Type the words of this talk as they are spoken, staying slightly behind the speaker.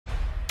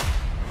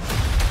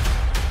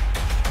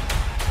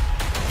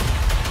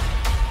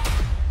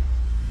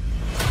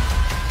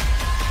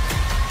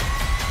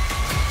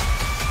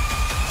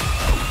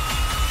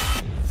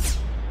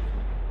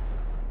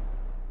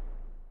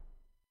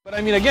But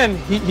I mean, again,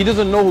 he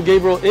doesn't know who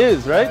Gabriel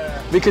is, right?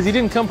 Because he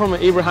didn't come from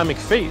an Abrahamic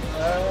faith.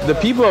 The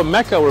people of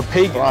Mecca were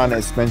pagan. The Quran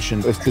is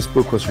mentioned, if this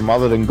book was from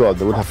other than God,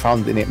 they would have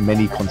found in it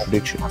many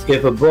contradictions.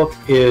 If a book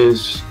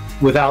is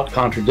without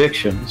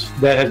contradictions,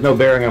 that has no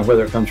bearing on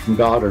whether it comes from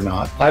God or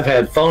not. I've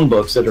had phone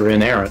books that are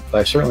inerrant, but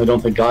I certainly don't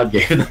think God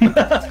gave them.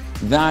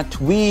 That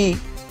we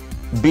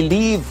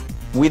believe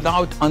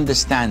without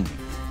understanding.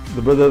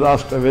 The brother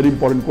asked a very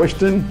important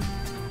question,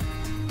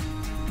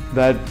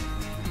 that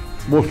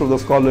most of the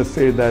scholars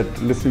say that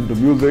listening to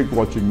music,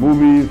 watching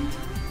movies,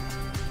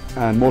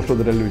 and most of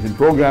the television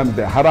programs,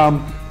 they're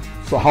haram.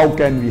 So how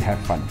can we have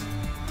fun?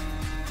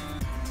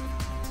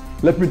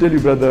 Let me tell you,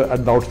 brother,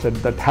 at the outset,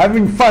 that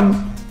having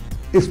fun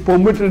is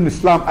permitted in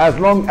Islam as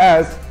long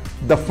as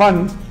the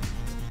fun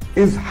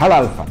is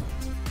halal fun.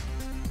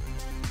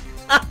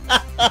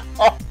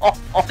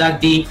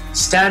 That the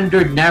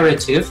standard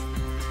narrative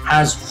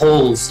has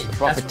holes in it. The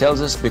Prophet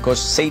tells us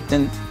because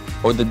Satan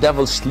or the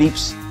devil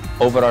sleeps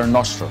over our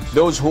nostrils.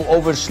 Those who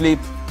oversleep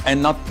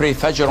and not pray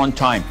Fajr on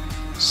time,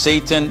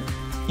 Satan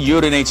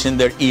urinates in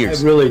their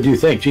ears. I really do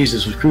think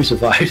Jesus was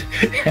crucified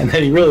and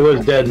that he really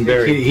was dead and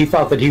buried. He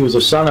thought that he was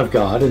a son of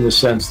God in the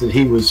sense that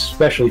he was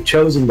specially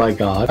chosen by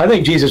God. I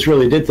think Jesus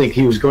really did think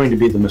he was going to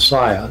be the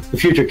Messiah, the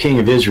future king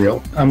of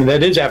Israel. I mean,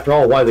 that is, after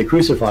all, why they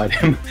crucified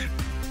him.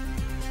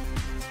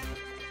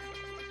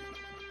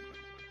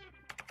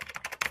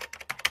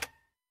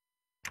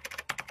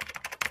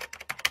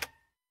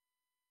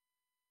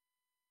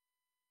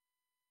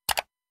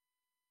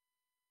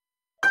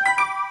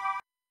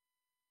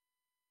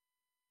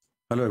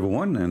 Hello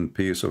everyone, and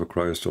peace of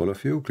Christ to all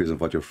of you. Please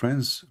invite your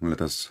friends and let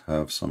us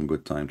have some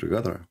good time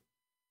together.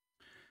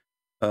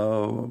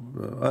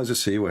 As you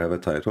see, we have a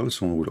title.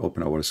 Soon we'll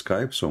open our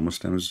Skype, so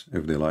Muslims,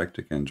 if they like,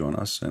 they can join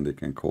us and they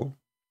can call.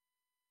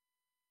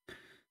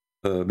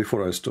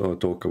 Before I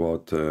talk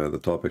about the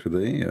topic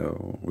today,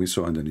 we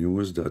saw in the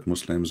news that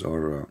Muslims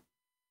are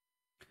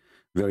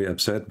very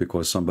upset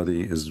because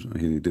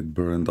he did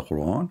burn the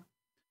Quran.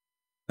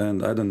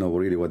 And I don't know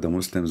really what the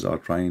Muslims are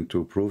trying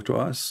to prove to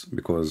us,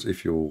 because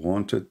if you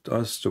wanted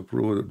us to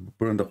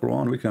burn the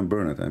Quran, we can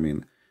burn it. I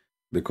mean,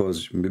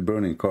 because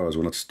burning cars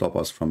will not stop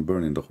us from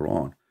burning the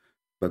Quran.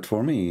 But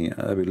for me,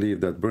 I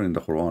believe that burning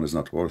the Quran is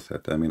not worth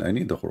it. I mean, I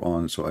need the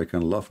Quran so I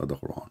can laugh at the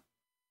Quran.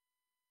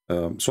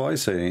 So I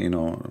say,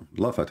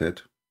 laugh at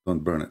it,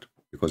 don't burn it,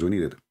 because we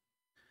need it.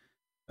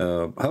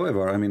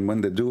 However, I mean, when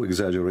they do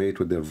exaggerate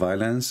with their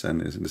violence and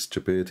the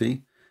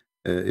stupidity,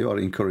 you are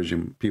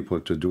encouraging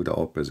people to do the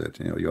opposite.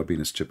 You are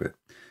being stupid.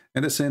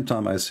 At the same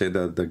time, I say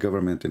that the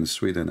government in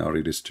Sweden are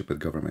really stupid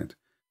government.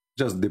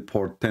 Just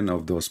deport 10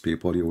 of those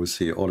people, you will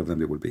see all of them,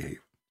 they will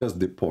behave. Just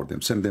deport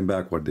them, send them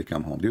back where they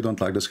come home. You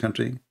don't like this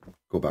country?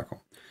 Go back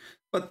home.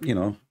 But,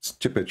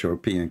 stupid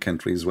European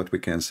countries, what we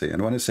can say.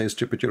 And when I say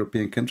stupid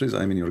European countries,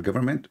 I mean your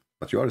government,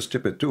 but you are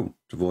stupid too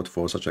to vote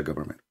for such a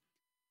government.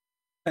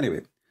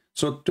 Anyway,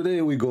 so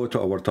today we go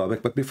to our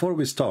topic, but before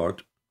we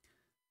start,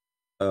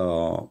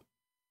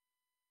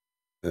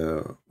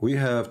 we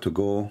have to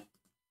go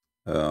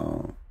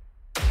to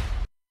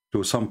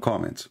some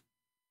comments.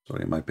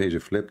 Sorry, my page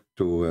flipped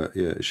to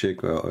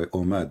Sheikh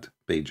Omad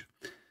page.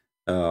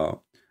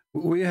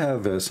 We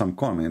have some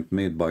comment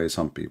made by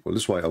some people.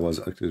 This is why I was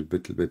actually a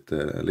little bit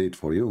late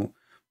for you,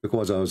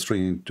 because I was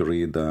trying to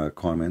read the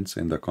comments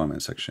in the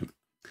comment section.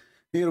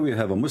 Here we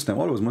have a Muslim,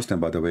 always Muslim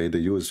by the way, they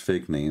use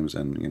fake names,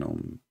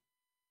 and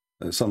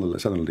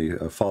suddenly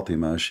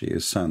Fatima, she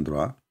is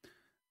Sandra,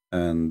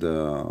 and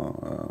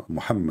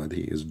Muhammad,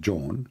 he is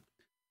John.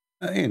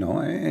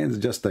 It's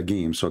just a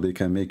game, so they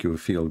can make you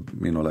feel,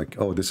 like,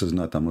 oh, this is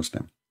not a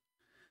Muslim.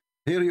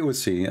 Here you will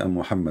see a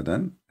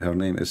Muhammadan. Her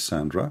name is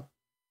Sandra,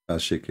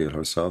 as she calls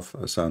herself,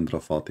 Sandra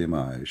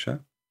Fatima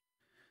Aisha.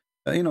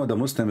 The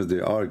Muslims,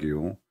 they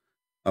argue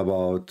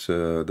about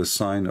the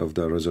sign of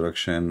the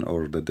resurrection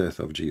or the death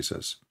of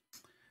Jesus.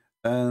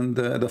 And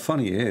the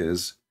funny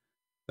is,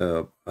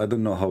 I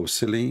don't know how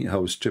silly,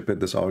 how stupid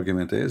this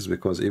argument is,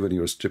 because even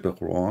your stupid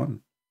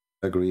Quran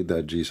agreed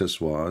that Jesus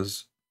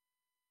was,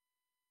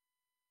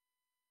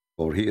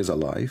 or he is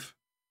alive.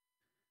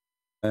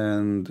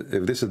 And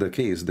if this is the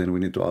case, then we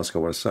need to ask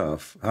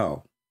ourselves,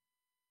 how?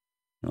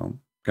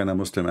 Can a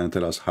Muslim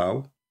tell us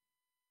how?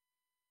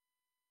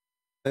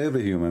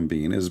 Every human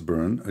being is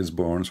born,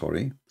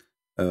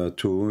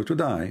 to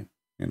die,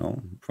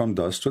 from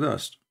dust to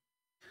dust.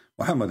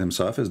 Muhammad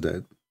himself is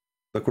dead.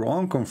 The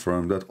Quran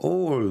confirmed that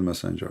all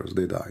messengers,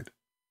 they died.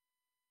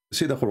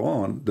 See, the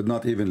Quran did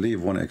not even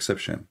leave one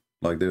exception.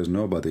 Like there is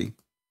nobody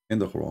in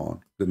the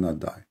Quran did not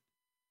die.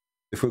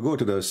 If we go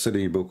to the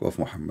study book of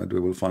Muhammad,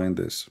 we will find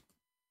this,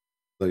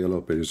 the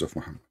yellow pages of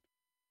Muhammad.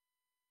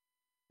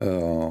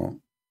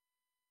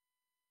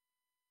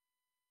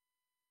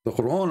 The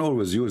Quran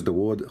always used the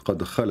word قَدْ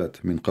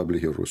خَلَتْ مِنْ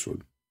قَبْلِهِ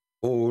الرُّسُلُ.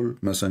 All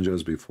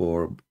messengers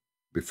before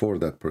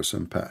that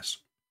person pass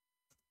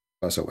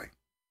away.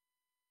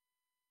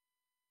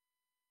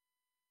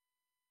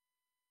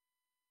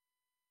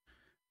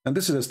 And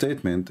this is a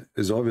statement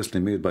is obviously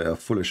made by a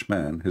foolish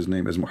man. His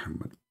name is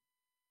Muhammad.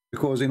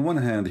 Because in one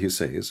hand he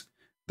says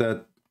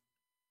that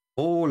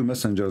all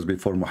messengers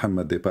before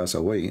Muhammad, they pass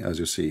away, as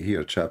you see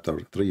here, chapter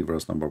 3,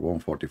 verse number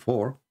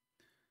 144.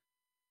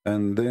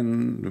 And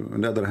then,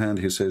 on the other hand,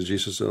 he says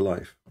Jesus is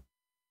alive.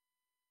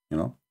 You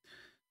know?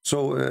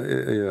 So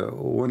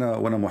when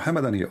a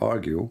Muhammadan, he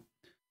argue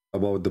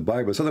about the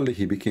Bible, suddenly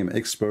he became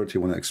expert. He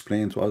want to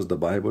explain to us the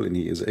Bible, and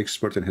he is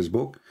expert in his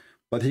book,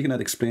 but he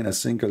cannot explain a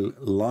single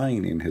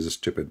line in his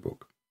stupid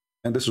book.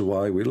 And this is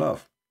why we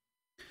laugh.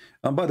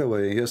 And by the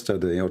way,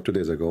 yesterday or 2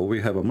 days ago,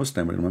 we have a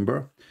Muslim,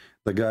 remember?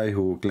 The guy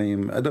who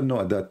claimed, I don't know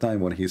at that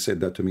time when he said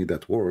that to me,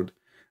 that word,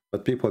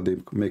 but people, they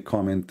make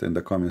comment in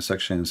the comment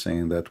section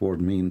saying that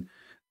word mean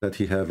that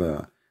he have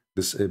a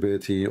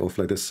disability of,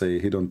 let us say,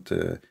 he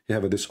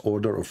have a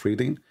disorder of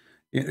reading.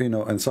 You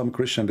know, and some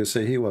Christians, they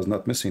say he was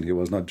not missing, he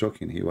was not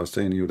joking, he was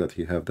telling you that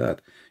he have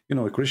that. You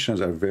know,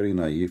 Christians are very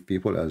naive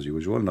people as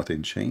usual,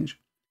 nothing changed.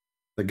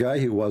 The guy,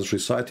 he was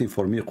reciting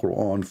for me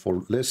Quran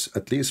for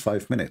at least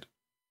 5 minutes.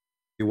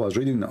 He was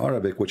reading in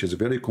Arabic, which is a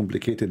very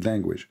complicated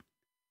language.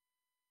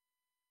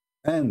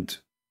 And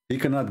he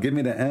cannot give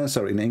me the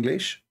answer in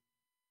English.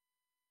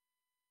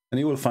 And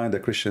you will find a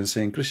Christian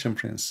saying, Christian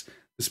Prince,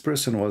 this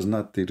person was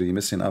not really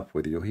messing up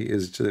with you. He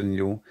is telling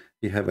you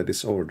he have a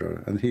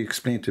disorder. And he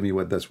explained to me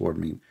what that word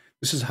means.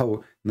 This is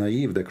how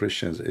naive the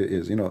Christians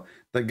is. You know,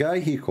 the guy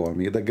he called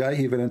me, the guy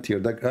he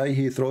volunteered, the guy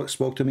he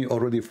spoke to me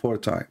already 4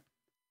 times.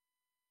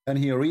 And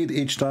he read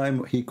each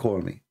time he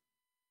called me.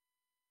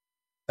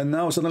 And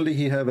now suddenly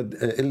he have an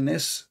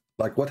illness.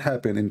 Like what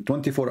happened? In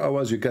 24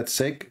 hours you get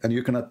sick and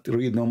you cannot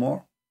read no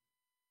more.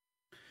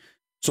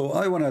 So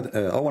I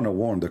wanna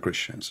warn the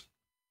Christians.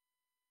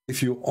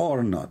 If you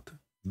are not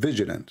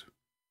vigilant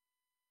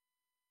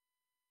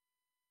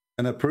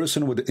and a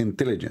person with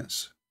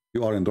intelligence,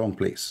 you are in the wrong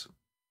place.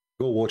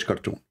 Go watch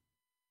cartoon.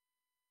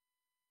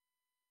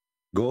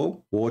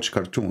 Go watch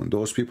cartoon.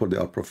 Those people, they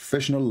are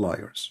professional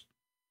liars.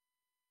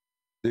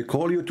 They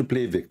call you to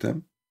play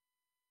victim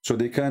so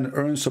they can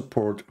earn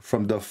support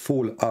from the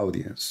full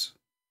audience.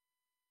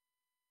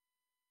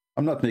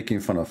 I'm not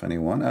making fun of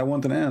anyone. I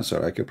want an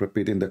answer. I keep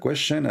repeating the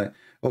question.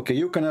 Okay,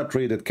 you cannot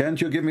read it.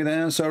 Can't you give me the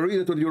answer? Read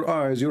it with your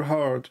eyes, your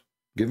heart.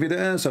 Give me the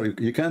answer.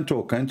 You can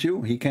talk, can't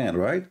you? He can,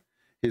 right?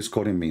 He's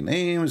calling me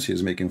names.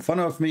 He's making fun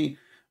of me.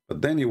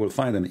 But then you will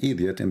find an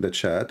idiot in the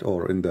chat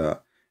or in the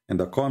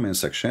comment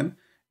section.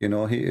 You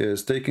know, he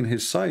is taking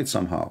his side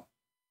somehow.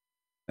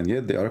 And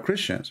yet they are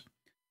Christians.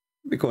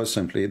 Because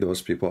simply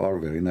those people are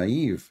very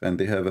naive. And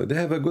they have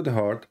a good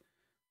heart.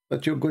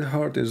 But your good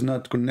heart is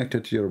not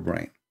connected to your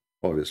brain,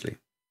 obviously.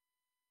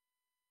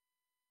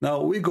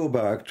 Now we go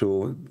back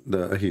to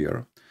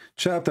here.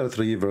 Chapter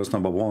 3, verse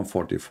number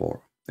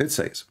 144. It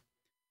says,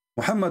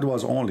 Muhammad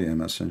was only a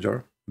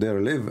messenger.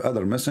 There lived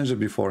other messengers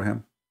before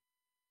him.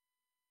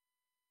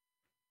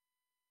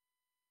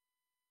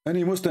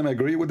 Any Muslim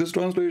agree with this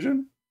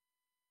translation?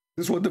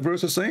 This is what the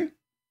verse is saying?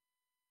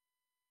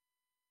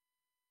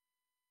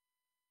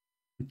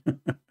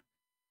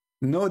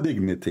 No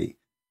dignity,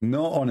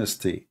 no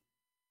honesty,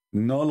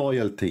 no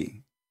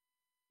loyalty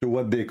to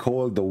what they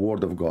call the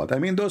word of God. I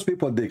mean, those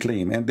people, they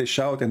claim and they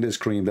shout and they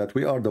scream that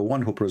we are the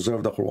one who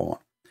preserved the Quran.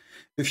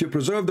 If you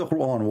preserve the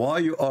Quran, why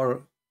you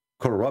are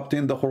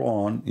corrupting the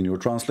Quran in your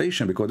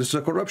translation? Because this is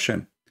a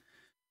corruption.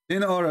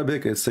 In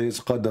Arabic, it says,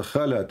 قَدْ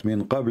خَلَتْ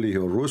مِنْ قَبْلِهِ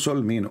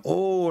الرُّسُلْ, mean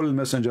all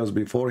messengers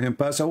before him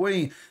pass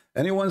away.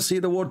 Anyone see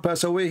the word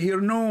pass away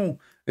here? No.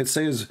 It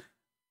says,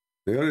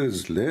 there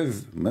is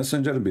live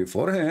messenger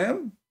before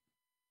him.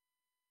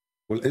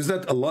 Well, is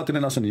that Allah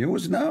telling us in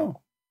news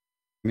now?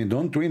 I mean,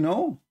 don't we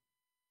know?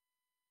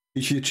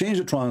 If you change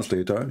the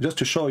translator, just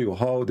to show you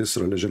how this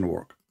religion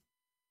works.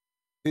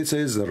 It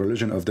says the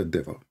religion of the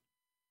devil.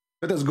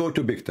 Let us go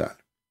to Biktal.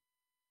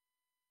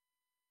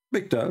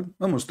 Biktal,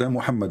 a Muslim,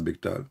 Muhammad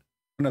Biktal,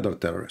 another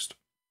terrorist.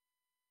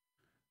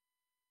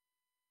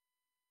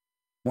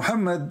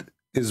 Muhammad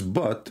is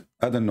but,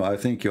 I don't know, I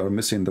think you are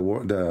missing the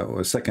word,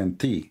 the second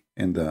T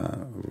in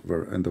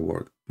the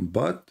word.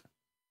 But,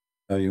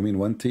 you mean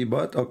one T,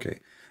 but? Okay.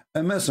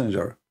 A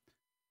messenger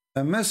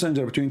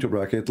between 2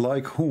 brackets,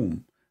 like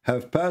whom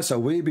have passed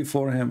away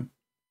before him.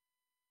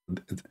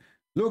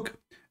 Look,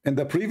 in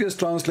the previous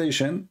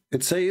translation,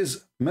 it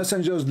says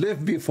messengers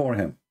lived before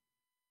him.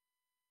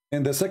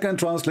 In the second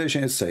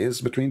translation, it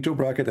says between 2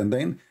 brackets and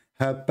then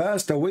have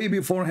passed away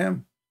before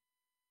him.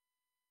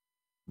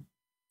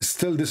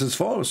 Still, this is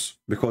false,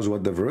 because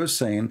what the verse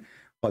saying,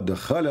 قَدْ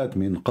خَلَتْ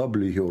مِنْ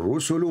قَبْلِهِ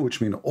الرُّسُلُ,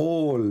 which mean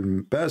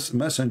all past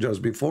messengers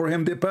before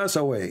him, they pass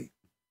away.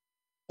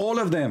 All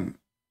of them.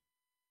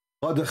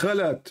 قَدْ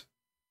خَلَتْ.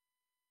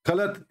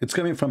 Khalat, it's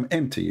coming from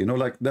empty, you know,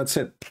 like that's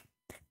it.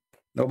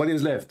 Nobody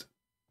is left.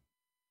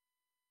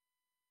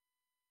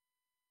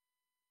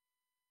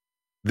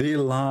 They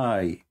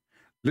lie.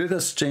 Let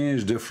us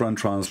change different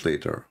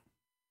translator.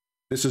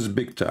 This is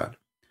Biktal.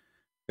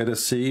 Let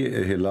us see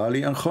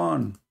Hilali and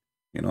Khan.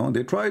 You know,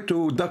 they try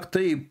to duct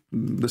tape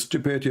the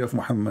stupidity of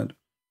Muhammad.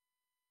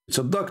 It's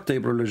a duct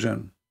tape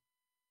religion.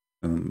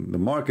 And the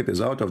market is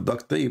out of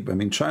duct tape. I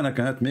mean, China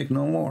cannot make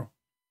no more.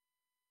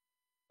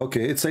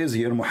 Okay, it says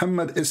here,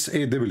 Muhammad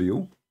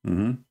SAW.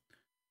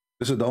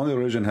 This is the only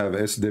religion have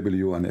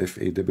SW and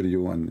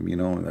FAW and, you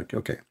know, like,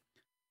 okay.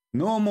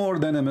 No more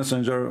than a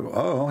messenger.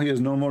 Oh, he is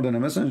no more than a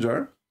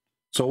messenger.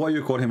 So why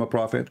you call him a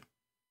prophet?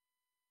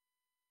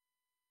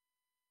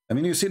 I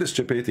mean, you see the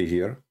stupidity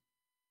here.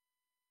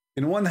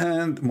 In one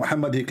hand,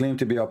 Muhammad, he claimed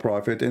to be a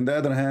prophet. In the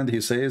other hand,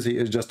 he says he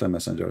is just a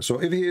messenger. So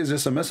if he is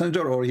just a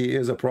messenger or he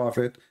is a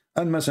prophet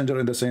and messenger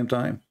at the same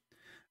time,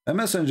 a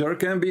messenger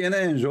can be an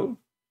angel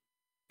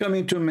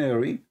coming to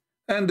Mary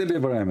and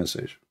deliver a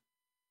message.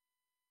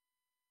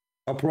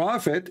 A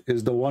prophet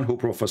is the one who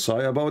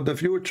prophesies about the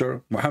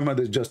future.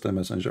 Muhammad is just a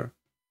messenger.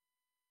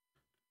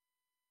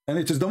 And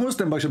it is the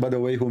Muslim, by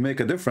the way, who make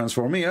a difference.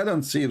 For me, I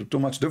don't see too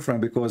much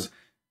different because,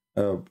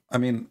 I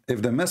mean,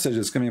 if the message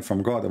is coming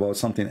from God about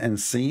something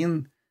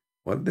unseen,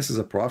 well, this is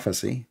a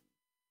prophecy.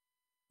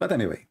 But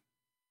anyway,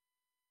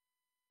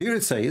 here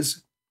it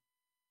says,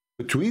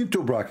 between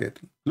two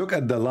brackets, look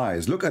at the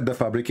lies, look at the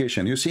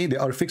fabrication. You see, they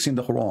are fixing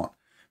the Quran.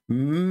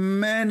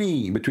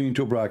 Many, between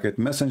two brackets,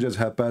 messengers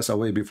have passed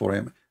away before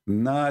him,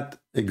 not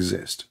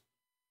exist.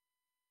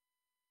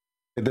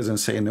 It doesn't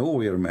say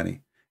nowhere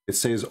many. It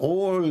says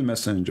all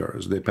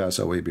messengers, they pass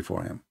away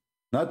before him.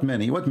 Not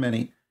many. What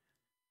many?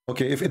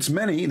 Okay, if it's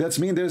many, that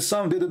means there's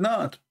some they did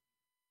not.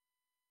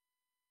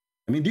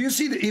 I mean, do you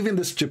see even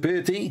the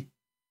stupidity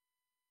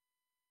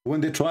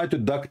when they try to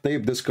duct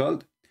tape this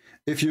cult?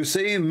 If you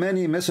say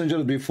many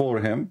messengers before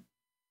him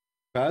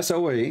pass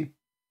away,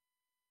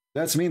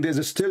 that means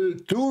there's still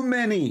too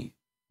many.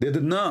 They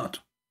did not.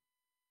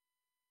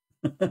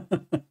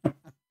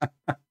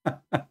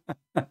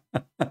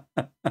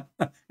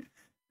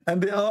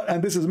 And they are,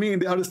 and this is mean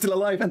they are still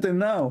alive until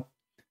now.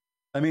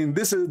 I mean,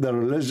 this is the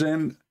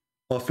religion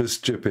of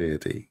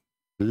stupidity,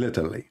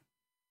 literally.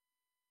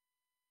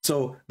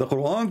 So the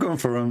Quran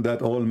confirmed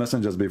that all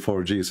messengers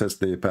before Jesus,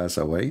 they pass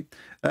away.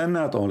 And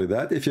not only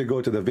that, if you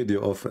go to the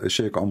video of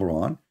Sheikh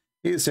Umran,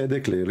 he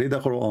said clearly, the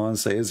Quran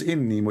says,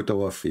 Inni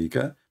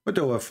mutawaffika,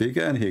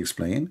 and he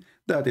explained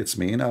that it's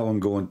mean I'm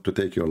going to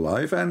take your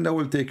life and I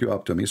will take you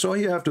up to me. So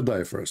you have to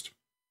die first.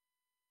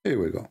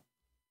 Here we go.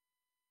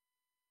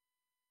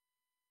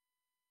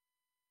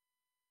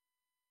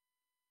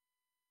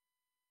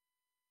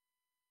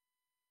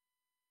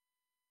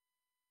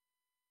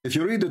 If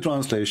you read the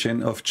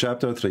translation of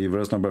chapter 3,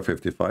 verse number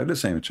 55, the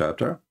same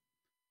chapter,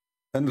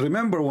 and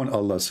remember when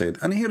Allah said,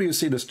 and here you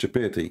see the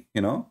stupidity,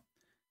 you know,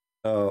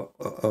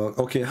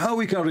 okay, how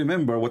we can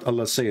remember what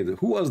Allah said?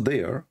 Who was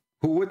there?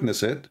 Who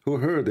witnessed it? Who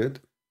heard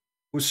it?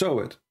 Who saw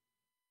it?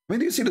 I mean,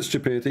 do you see the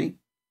stupidity?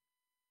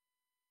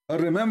 I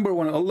remember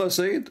when Allah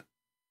said,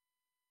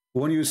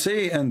 when you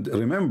say and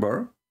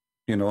remember,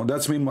 you know,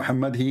 that's mean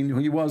Muhammad,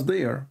 he was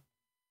there.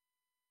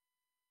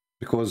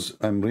 Because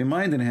I'm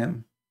reminding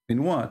him.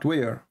 In what?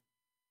 Where?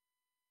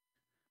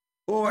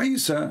 Oh,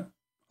 Isa,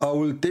 I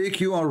will take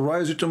you and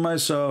rise you to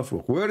myself.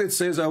 Where it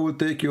says I will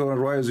take you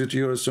and rise you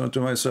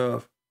to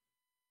myself.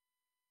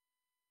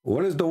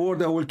 What is the word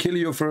that will kill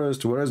you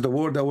first? Where is the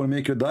word that will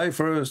make you die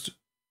first?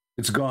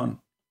 It's gone.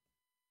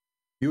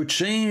 You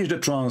change the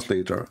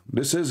translator.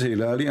 This is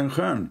Hilali and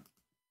Khan.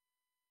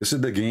 This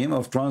is the game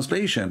of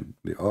translation.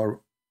 They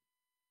are,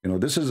 you know,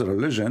 this is a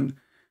religion.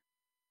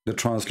 The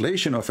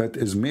translation of it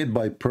is made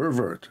by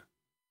pervert,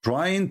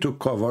 trying to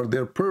cover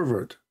their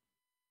pervert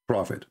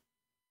prophet.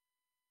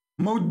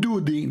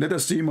 Maududi, let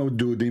us see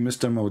Maududi,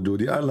 Mr.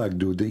 Maududi. I like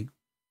Dudi.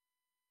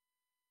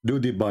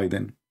 Dudi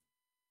Biden.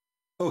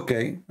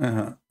 Okay.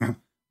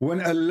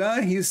 When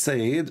Allah, he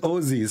said, oh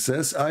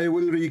Jesus, I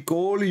will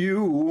recall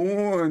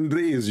you and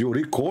raise you.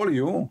 Recall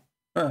you?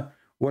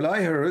 Well,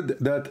 I heard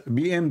that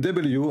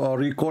BMW are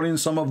recalling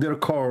some of their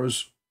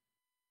cars.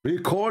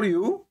 Recall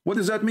you? What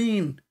does that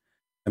mean?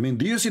 I mean,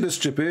 do you see the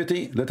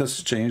stupidity? Let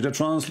us change the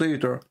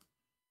translator.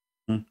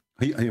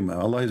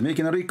 Allah is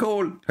making a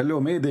recall. Hello,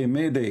 Mayday,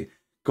 Mayday.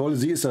 Call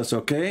Jesus,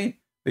 okay?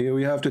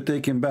 We have to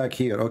take him back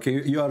here.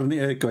 Okay, you are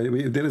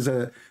there is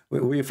a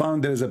we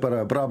found there is a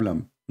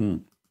problem.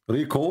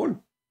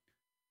 Recall?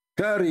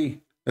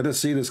 Carry. Let us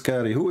see this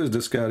carry. Who is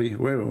this carry?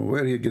 Where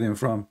are you getting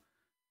from?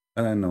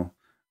 I don't know.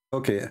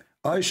 Okay.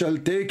 I shall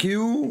take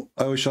you.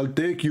 I shall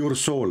take your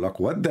soul. Like,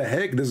 what the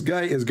heck? This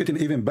guy is getting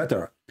even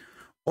better.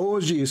 Oh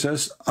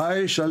Jesus,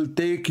 I shall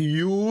take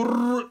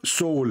your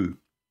soul.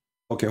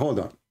 Okay, hold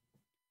on.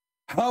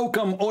 How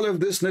come all of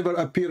this never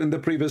appeared in the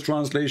previous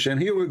translation?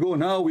 Here we go.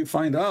 Now we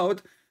find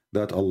out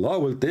that Allah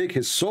will take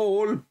his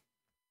soul.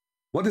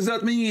 What does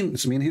that mean?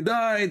 It means he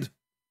died.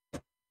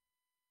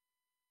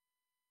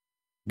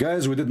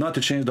 Guys, we did not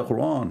change the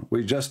Quran.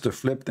 We just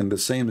flipped in the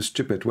same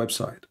stupid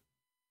website.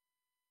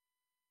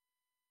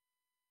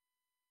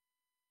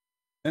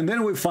 And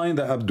then we find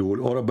the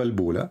Abdul or a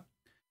Balbula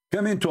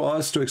coming to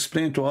us to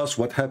explain to us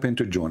what happened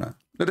to Jonah.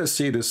 Let us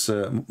see this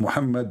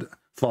Muhammad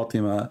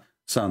Fatima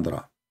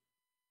Sandra.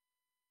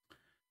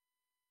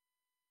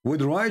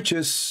 With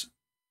righteous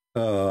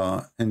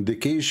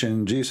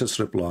indication, Jesus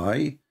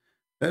reply.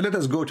 Let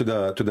us go to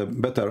the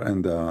better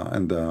and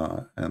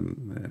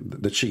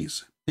the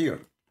cheese. Here,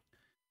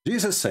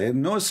 Jesus said,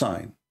 no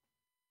sign.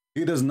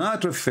 He does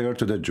not refer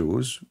to the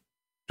Jews,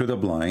 to the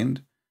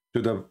blind,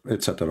 to the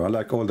etc.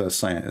 Like all the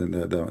sign,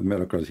 the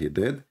miracles he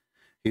did.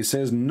 He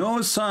says,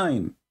 no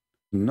sign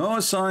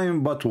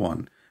but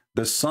one,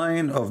 the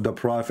sign of the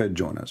prophet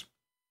Jonas.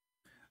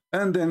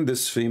 And then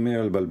this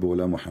female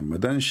Balbula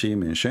Muhammadan, she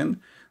mentioned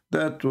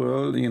that,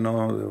 well, you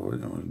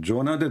know,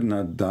 Jonah did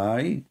not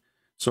die.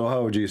 So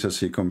how Jesus,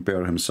 he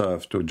compared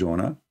himself to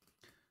Jonah?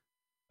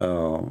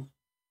 And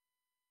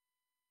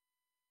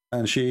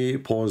she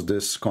posed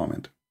this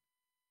comment.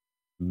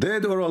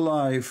 Dead or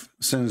alive,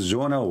 since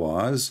Jonah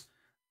was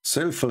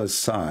selfless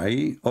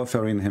sigh,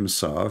 offering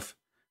himself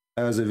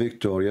as a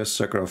victorious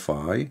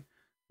sacrifice,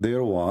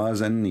 there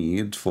was a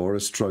need for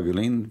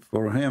struggling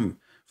for him.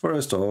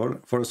 First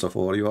of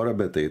all, you are a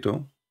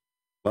potato,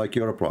 like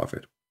you're a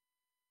prophet.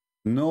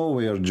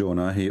 Nowhere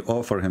Jonah, he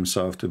offered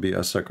himself to be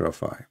a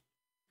sacrifice.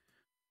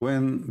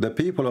 When the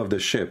people of the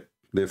ship,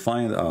 they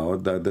find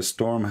out that the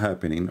storm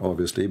happening,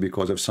 obviously,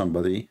 because of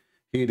somebody,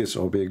 he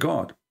disobeyed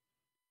God.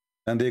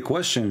 And they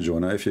question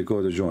Jonah. If you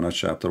go to Jonah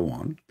chapter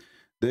 1,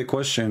 they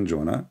question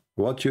Jonah,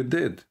 what you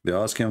did. They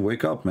ask him,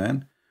 wake up,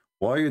 man.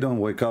 Why you don't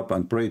wake up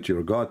and pray to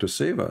your God to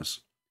save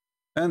us?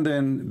 And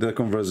then the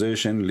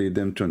conversation lead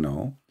them to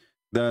know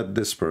that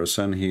this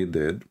person, he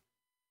did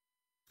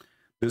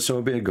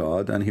disobey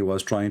God, and he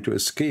was trying to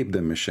escape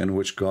the mission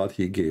which God,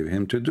 he gave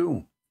him to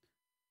do.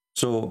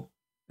 So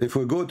if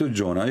we go to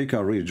Jonah, you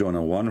can read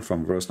Jonah 1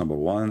 from verse number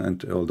 1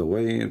 and all the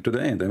way to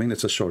the end. I mean,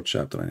 it's a short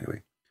chapter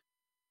anyway.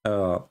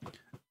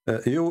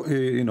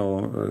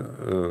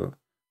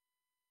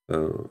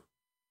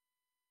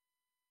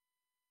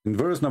 In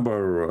verse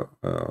number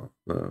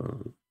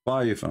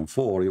 5 and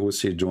 4, you will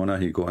see Jonah,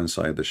 he go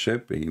inside the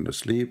ship, being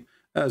asleep,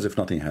 as if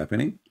nothing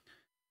happening.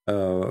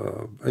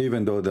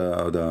 Even though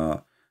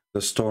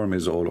the storm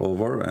is all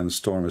over and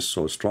storm is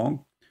so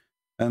strong.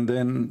 And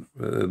then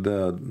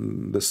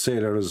the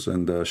sailors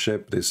in the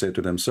ship, they say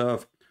to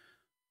themselves,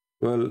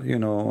 well, you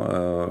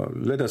know,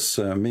 let us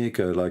make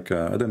I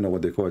don't know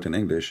what they call it in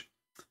English.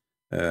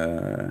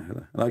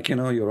 Like, you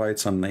know, you write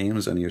some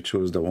names and you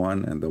choose the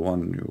one, and the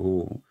one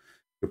who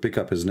you pick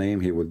up his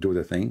name, he will do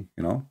the thing,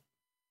 you know.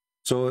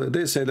 So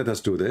they say, let us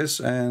do this.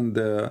 And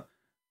they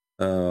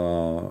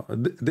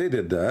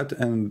did that,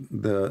 and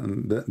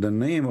the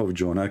name of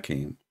Jonah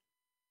came.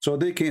 So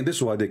they came. This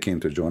is why they came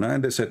to Jonah,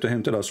 and they said to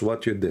him, tell us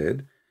what you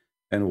did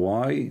and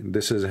why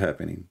this is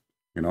happening,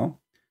 you know.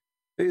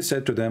 He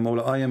said to them,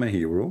 well, I am a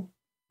Hebrew,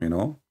 you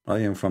know, I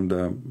am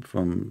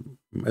from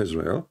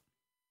Israel,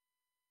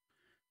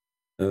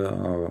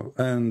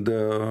 and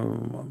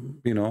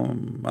you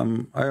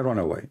know, I run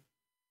away,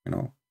 you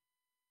know,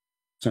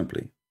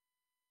 simply.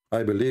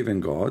 I believe in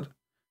God,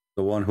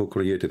 the one who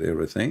created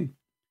everything.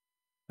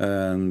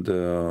 And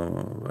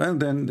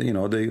then, you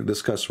know, they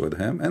discussed with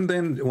him. And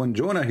then when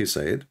Jonah, he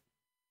said,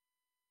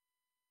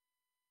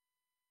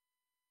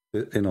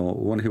 you know,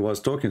 when he was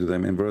talking to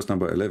them in verse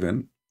number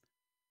 11,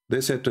 they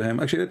said to him,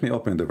 actually, let me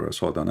open the verse.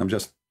 Hold on. I'm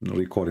just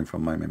recording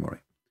from my memory.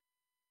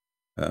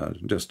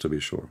 Just to be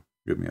sure.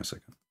 Give me a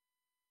second.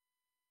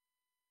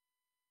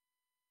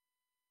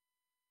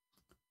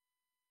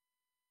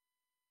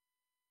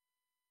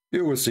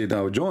 You will see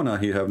now Jonah,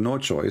 he have no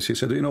choice. He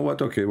said, you know what,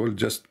 okay, well,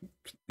 just,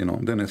 you know,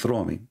 then they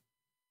throw me.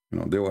 You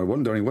know, they were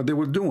wondering what they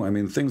would do. I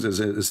mean, things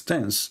is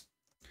tense,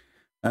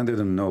 and they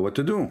didn't know what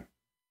to do.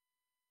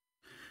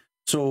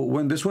 So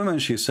when this woman,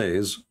 she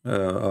says,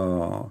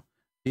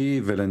 he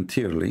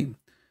voluntarily,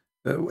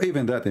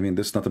 even that, I mean,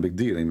 that's not a big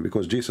deal,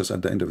 because Jesus,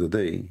 at the end of the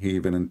day, he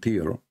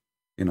volunteered,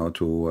 you know,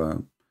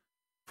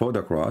 for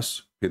the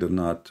cross. He did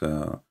not...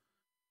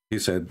 he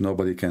said,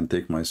 nobody can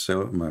take my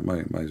soul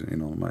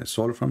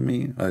from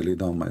me. I lay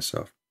down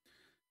myself.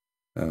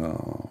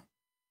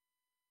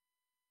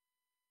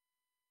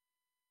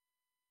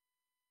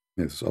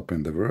 Let's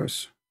open the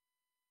verse.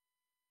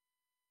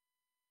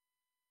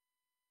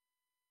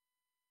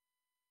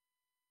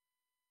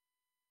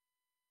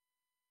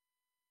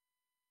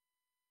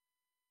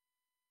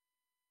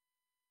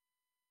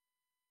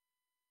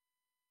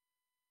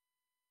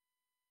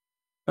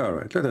 All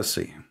right, let us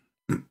see.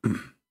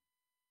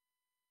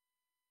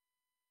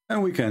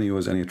 And we can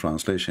use any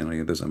translation,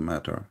 it doesn't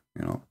matter,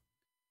 you know.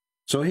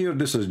 So here,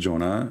 this is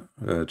Jonah,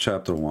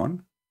 chapter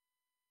 1.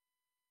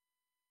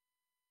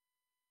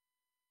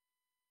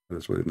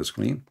 Let's put it in the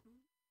screen.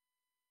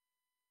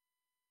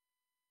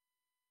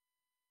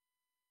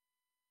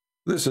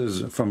 This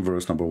is from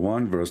verse number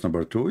 1, verse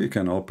number 2. You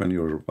can open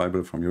your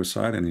Bible from your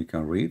side and you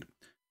can read.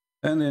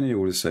 And then you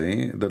will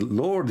say, the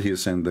Lord, he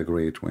sent the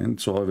great wind.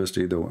 So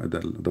obviously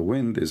the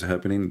wind is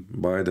happening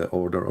by the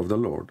order of the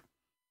Lord.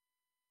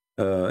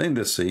 In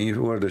the sea,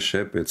 where the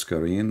ship is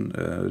carrying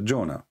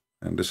Jonah.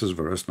 And this is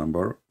verse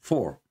number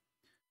 4.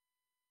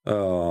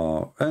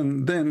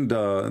 And then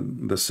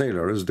the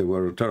sailors, they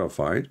were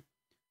terrified.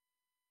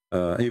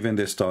 Even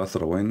they start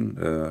throwing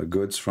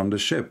goods from the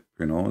ship.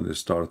 You know, they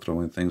start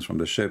throwing things from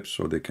the ship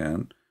so they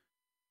can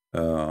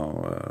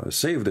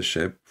save the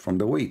ship from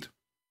the weight.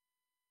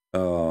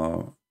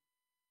 And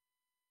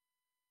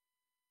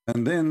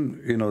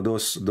then, you know,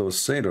 those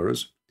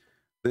sailors,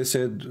 they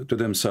said to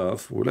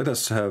themselves, well, let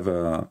us have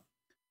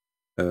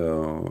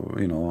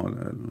you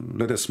know,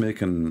 let us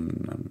make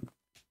an,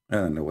 I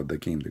don't know what the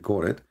game they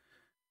call it.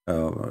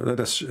 Let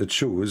us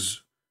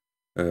choose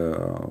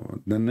the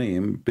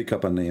name, pick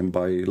up a name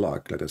by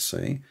luck, let us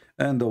say,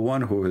 and the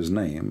one who his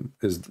name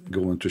is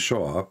going to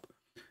show up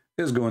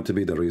is going to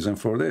be the reason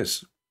for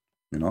this,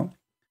 you know.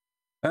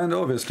 And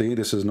obviously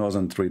this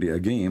wasn't really a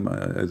game,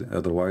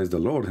 otherwise the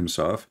Lord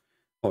himself,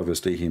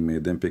 obviously he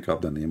made them pick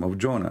up the name of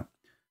Jonah.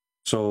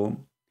 So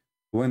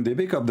when they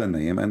pick up the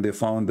name and they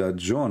found that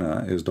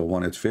Jonah is the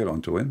one it fell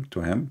onto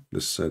him,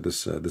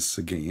 this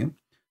game,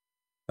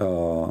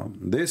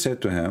 they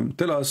said to him,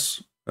 tell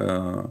us,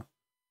 you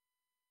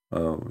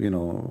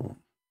know,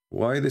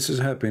 why this is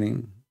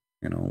happening,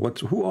 you know,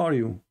 who are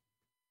you?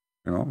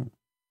 You know,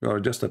 you are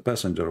just a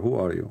passenger. Who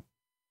are you?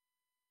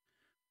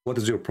 What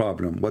is your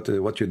problem?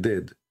 What you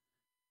did?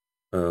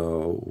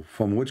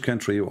 From which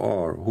country you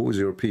are? Who is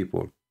your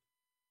people?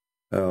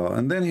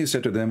 And then he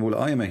said to them, well,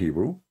 I am a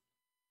Hebrew.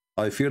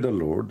 I fear the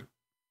Lord,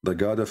 the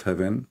God of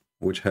heaven,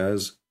 which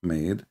has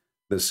made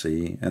the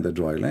sea and the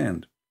dry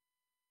land.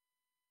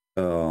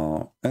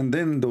 And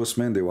then those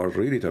men, they were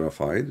really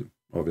terrified.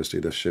 Obviously,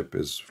 the ship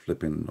is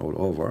flipping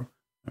all over,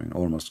 I mean,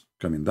 almost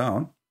coming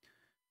down.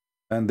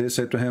 And they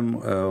said to him,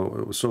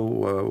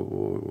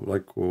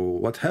 like,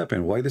 what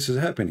happened? Why this is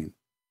happening?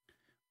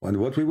 And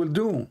what we will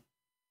do?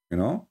 You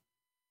know,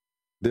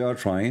 they are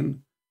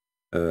trying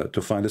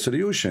to find a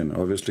solution.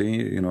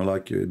 Obviously, you know,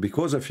 like,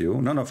 because of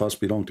you, none of us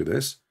belong to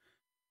this.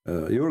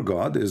 Your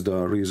God is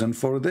the reason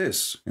for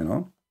this, you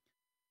know.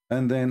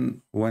 And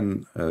then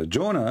when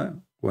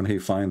Jonah, when he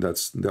finds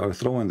that they are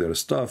throwing their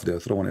stuff, they are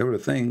throwing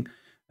everything,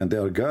 and they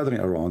are gathering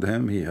around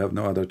him, he have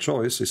no other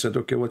choice. He said,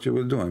 okay, what you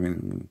will do? I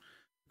mean,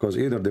 because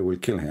either they will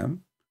kill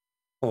him,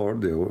 or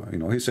they will, you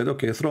know, he said,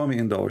 okay, throw me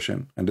in the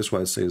ocean. And this is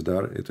why it says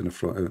there in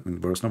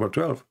verse number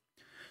 12.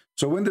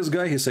 So when this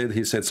guy, he said,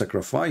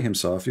 sacrifice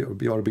himself,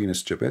 you are being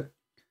stupid.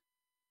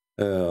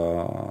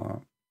 Because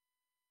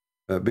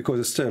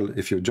still,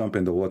 if you jump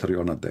in the water,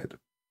 you're not dead.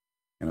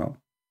 You know,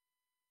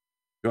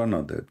 you're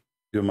not dead.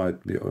 You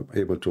might be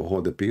able to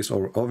hold the piece,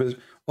 or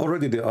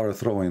already they are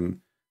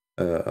throwing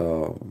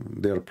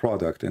their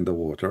product in the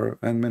water,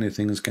 and many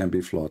things can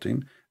be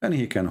floating, and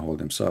he can hold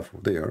himself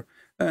there.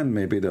 And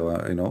maybe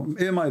you know,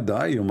 he might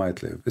die, you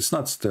might live. It's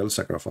not still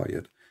sacrifice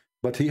it,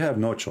 but he have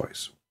no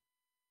choice.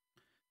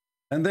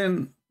 And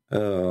then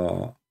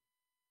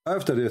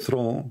after they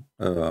throw,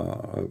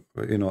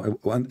 you know,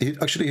 and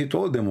he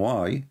told them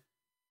why.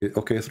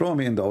 Okay, throw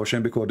me in the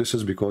ocean because this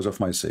is because of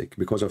my sake,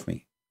 because of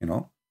me. You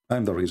know,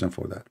 I'm the reason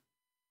for that.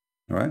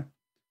 All right.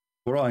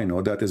 For I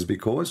know that is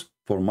because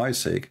for my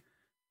sake,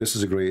 this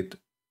is a great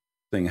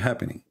thing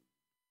happening.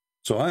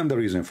 So I am the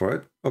reason for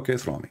it. Okay,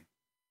 throw me.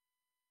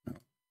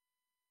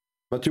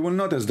 But you will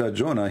notice that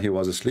Jonah, he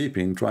was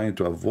sleeping, trying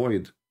to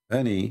avoid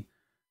any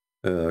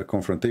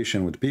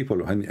confrontation with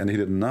people, and he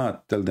did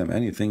not tell them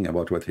anything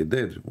about what he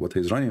did, what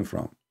he's running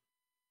from.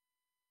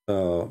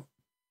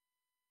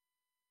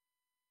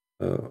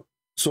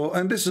 So,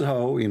 and this is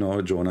how, you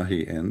know, Jonah,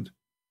 he ended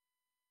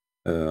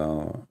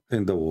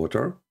in the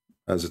water,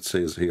 as it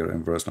says here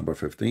in verse number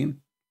 15.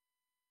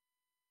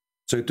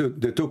 So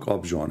they took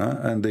up Jonah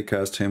and they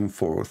cast him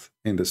forth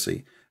in the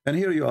sea. And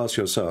here you ask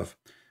yourself,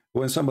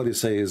 when somebody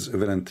says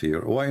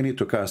volunteer, why you need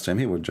to cast him?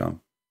 He would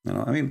jump. You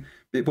know, I mean,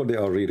 people, they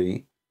are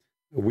really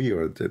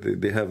weird.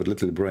 They have a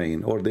little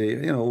brain, or they,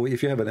 you know,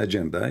 if you have an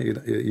agenda,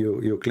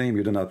 you claim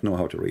you do not know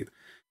how to read.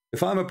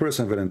 If I'm a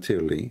person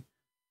voluntarily,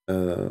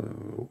 I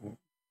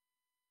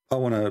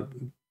want to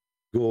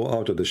go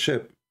out of the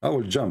ship, I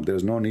will jump.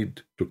 There's no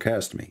need to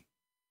cast me.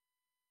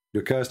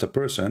 You cast a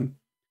person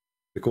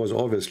because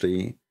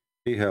obviously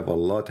he have a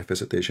lot of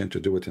hesitation to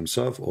do it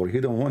himself, or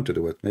he don't want to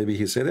do it. Maybe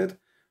he said it,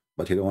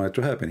 but he don't want it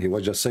to happen. He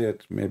would just say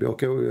it, maybe,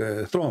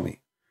 okay, throw me.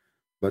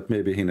 But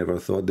maybe he never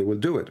thought they will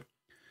do it.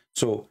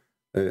 So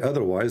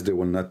otherwise, they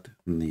will not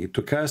need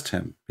to cast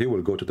him. He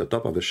will go to the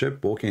top of the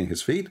ship, walking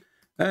his feet,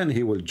 and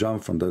he will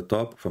jump from the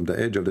top, from the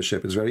edge of the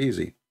ship. It's very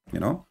easy, you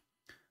know.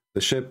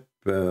 The ship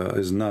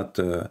is not,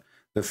 the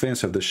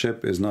fence of the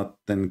ship is not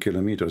 10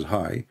 kilometers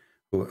high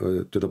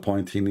to the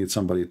point he needs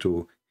somebody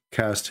to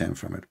cast him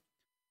from it.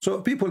 So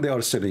people, they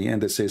are silly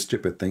and they say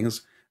stupid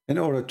things in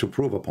order to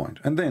prove a point.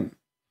 And then,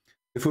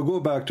 if we go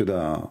back to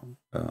the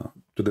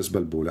to this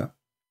Balbula,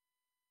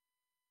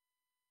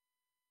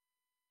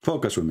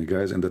 focus with me,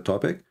 guys, in the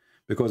topic,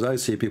 because I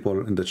see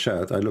people in the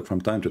chat. I look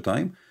from time to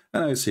time,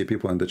 and I see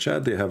people in the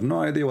chat. They have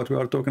no idea what we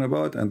are talking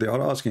about, and they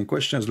are asking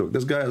questions. Look,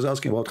 this guy is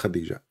asking about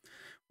Khadija.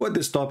 What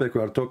this topic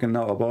we are talking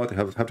now about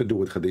have to do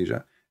with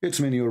Khadija? It's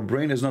mean your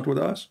brain is not with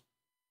us,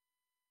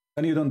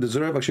 and you don't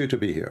deserve actually to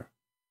be here.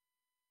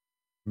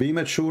 Be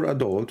mature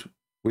adult.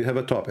 We have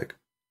a topic.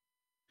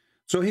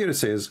 So here it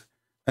says,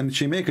 and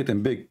she make it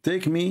in big.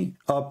 Take me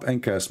up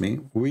and cast me.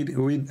 We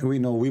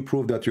know, we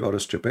prove that you are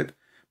stupid,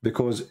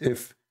 because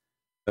if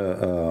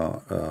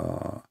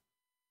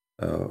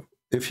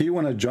he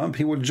want to jump,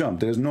 he will jump.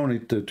 There's no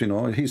need to, you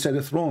know. He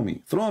said, throw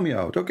me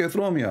out. Okay,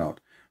 throw me out.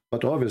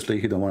 But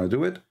obviously he don't want to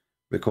do it,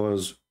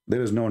 because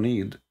there is no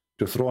need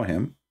to throw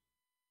him.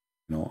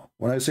 You know,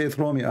 when I say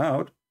throw me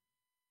out,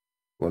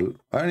 Well,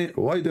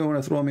 why do you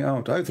want to throw me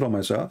out? I throw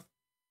myself.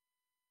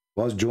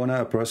 Was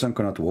Jonah a person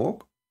cannot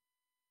walk?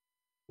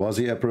 Was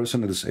he a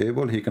person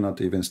disabled? He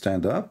cannot even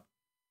stand up?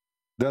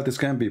 That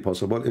can be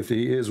possible if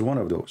he is one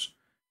of those.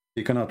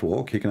 He cannot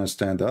walk, he cannot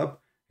stand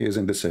up, he is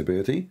in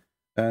disability,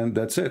 and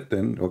that's it.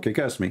 Then, okay,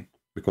 cast me,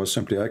 because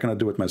simply I cannot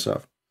do it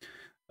myself.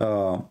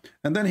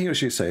 And then he or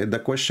she said, the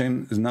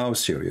question is now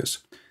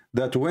serious,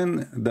 that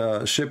when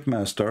the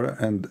shipmaster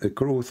and a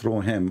crew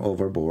threw him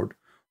overboard,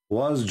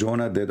 was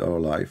Jonah dead or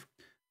alive?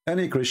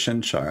 Any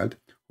Christian child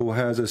who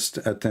has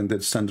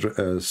attended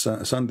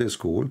Sunday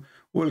school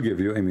will give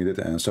you immediate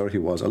answer, he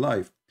was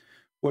alive.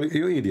 Well,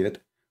 you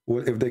idiot.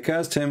 Well, if they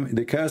cast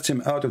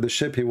him out of the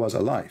ship, he was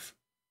alive.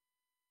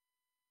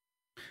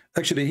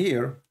 Actually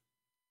here,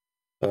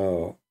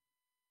 you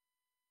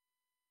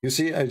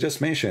see, I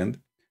just mentioned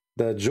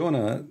that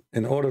Jonah,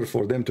 in order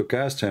for them to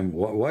cast him,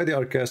 why they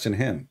are casting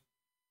him?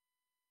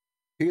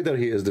 Either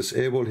he is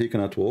disabled, he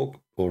cannot walk,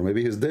 or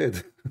maybe he's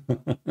dead.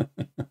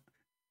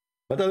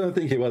 But I don't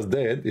think he was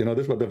dead. You know,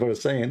 that's what the verse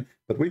is saying.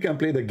 But we can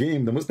play the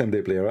game the Muslim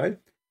they play, right?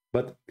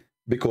 But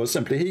because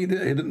simply he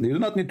did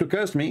not need to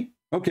cast me.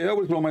 Okay, I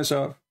will throw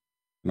myself.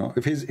 You know,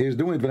 if he's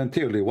doing it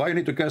voluntarily, why you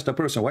need to cast a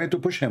person? Why need to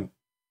push him?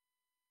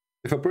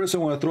 If a person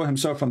want to throw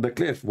himself from the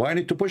cliff, why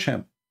need to push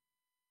him?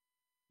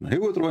 He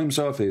will throw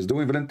himself. He's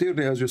doing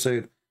voluntarily, as you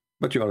said.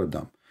 But you are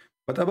dumb.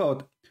 But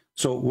about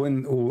so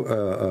when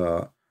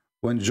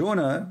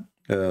Jonah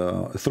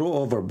threw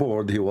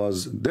overboard, he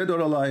was dead or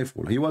alive?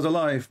 Well, he was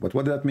alive. But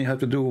what did that mean have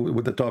to do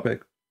with the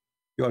topic?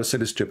 You are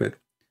silly stupid.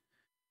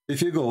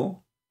 If you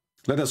go,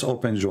 let us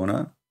open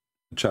Jonah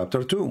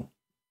chapter 2.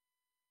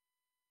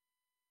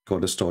 Call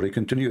the story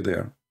continue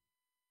there.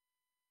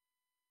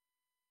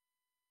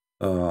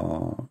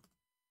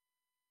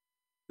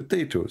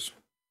 Potatoes.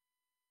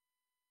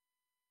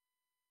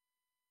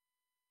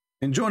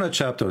 In Jonah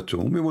chapter 2,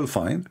 we will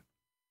find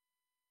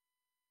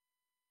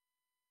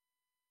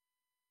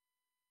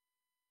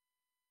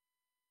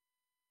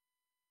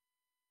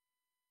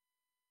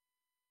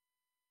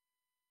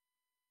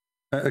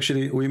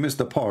actually, we missed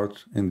the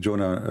part in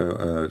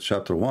Jonah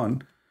chapter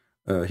 1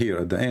 here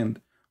at the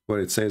end, where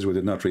it says we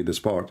did not read this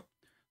part.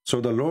 So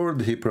the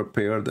Lord, he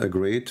prepared a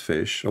great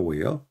fish, a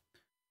whale,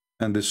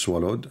 and it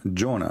swallowed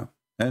Jonah.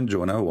 And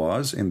Jonah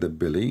was in the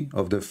belly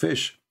of the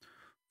fish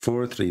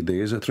for 3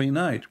 days and 3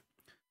 nights.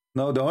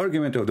 Now, the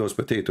argument of those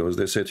potatoes,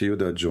 they say to you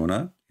that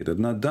Jonah, he did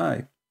not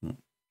die.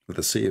 Let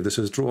us see if this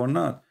is true or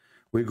not.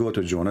 We go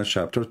to Jonah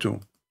chapter 2.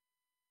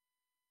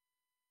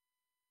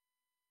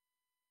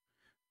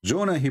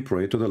 Jonah, he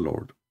prayed to the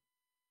Lord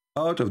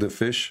out of the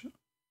fish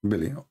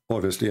belly.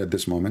 Obviously, at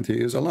this moment, he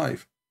is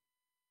alive.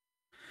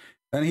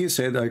 And he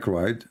said, I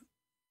cried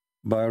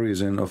by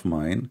reason of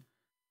mine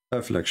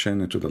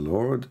affliction to the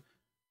Lord,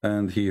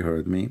 and he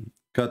heard me.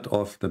 Cut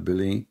off the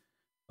belly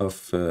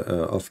of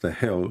the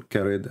hell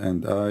carried,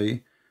 and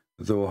I,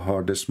 though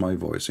hardest my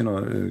voice. You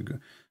know,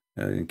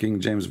 King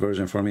James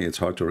Version, for me, it's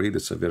hard to read.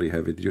 It's a very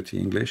heavy-duty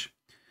English.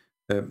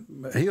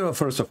 Here,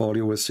 first of all,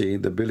 you will see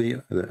the belly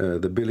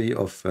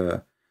of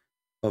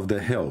the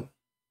hell.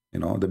 You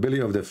know, the belly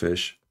of the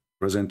fish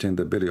presenting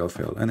the belly of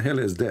hell, and hell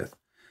is death.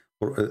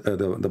 For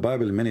the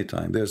Bible, many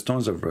times there's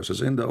tons of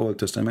verses in the Old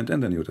Testament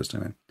and the New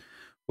Testament.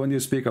 When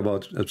you speak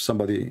about if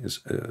somebody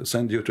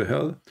send you to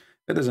hell,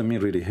 it doesn't mean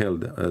really hell,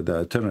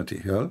 the eternity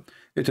hell.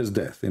 It is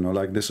death. You know,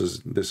 like this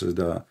is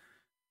the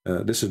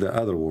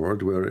other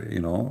word where,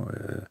 you know,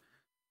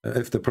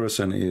 if the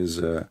person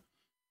is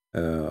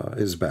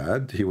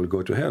bad, he will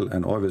go to hell.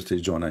 And obviously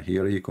Jonah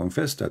here, he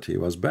confessed that he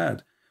was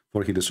bad,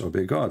 for he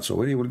disobeyed God. So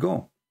where he will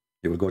go?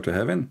 He will go to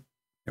heaven.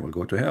 He will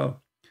go to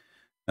hell.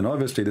 And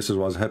obviously this is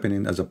what's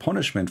happening as a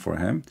punishment for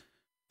him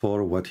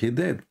for what he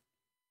did.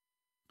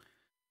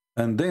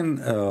 And then,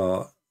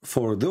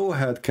 for thou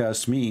had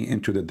cast me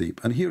into the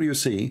deep. And here you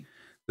see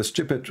the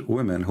stupid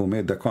woman who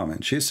made the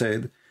comment. She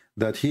said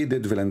that he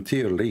did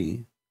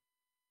voluntarily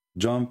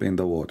jump in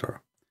the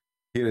water.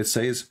 Here it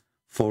says,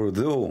 for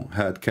thou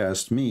had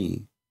cast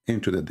me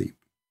into the deep.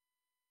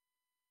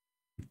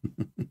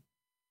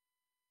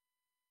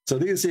 So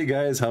do you see,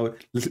 guys, how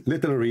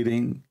little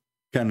reading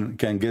can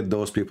get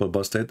those people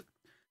busted?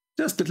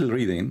 Just little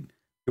reading,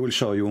 it will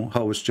show you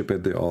how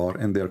stupid they are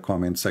in their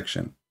comment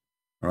section.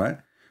 All right?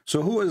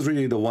 So who is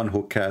really the one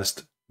who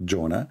cast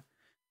Jonah?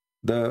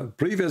 The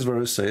previous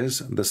verse says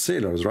the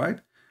sailors, right?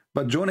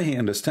 But Jonah, he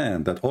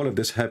understands that all of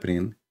this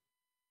happening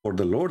for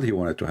the Lord he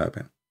wanted to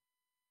happen.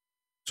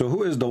 So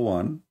who is the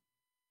one?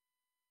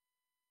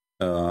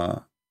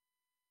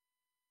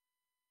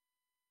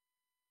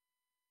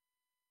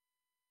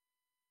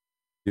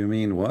 You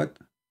mean what?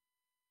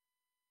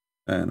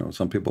 I know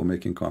some people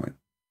making comment.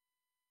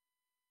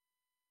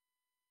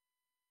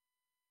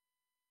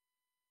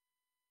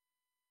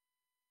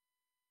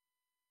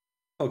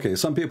 Okay,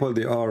 some people,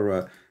 they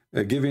are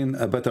giving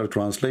a better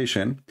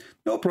translation.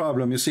 No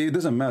problem. You see, it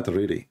doesn't matter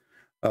really.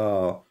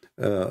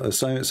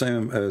 Same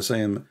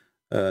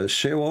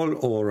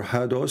Sheol or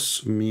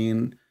Hados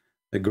mean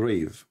a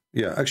grave.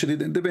 Yeah, actually,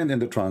 it depends on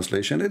the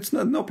translation. It's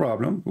no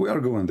problem. We are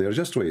going there.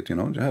 Just wait, you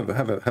know.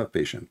 Have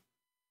patience.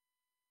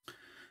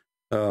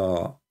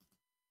 Uh,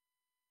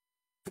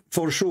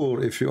 for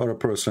sure, if you are a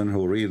person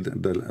who read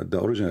the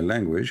original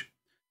language,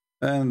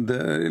 and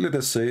let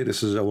us say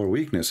this is our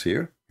weakness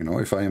here, you know,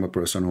 if I am a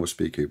person who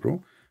speak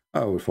Hebrew,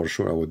 I will for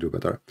sure I would do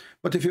better.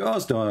 But if you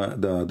ask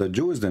the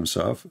Jews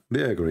themselves,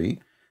 they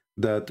agree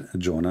that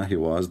Jonah, he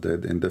was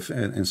dead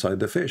inside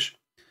the fish.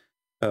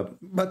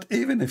 But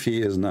even if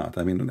he is not,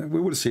 I mean,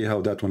 we will see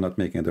how that will not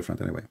make any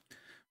difference anyway.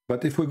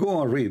 But if we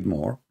go and read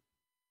more,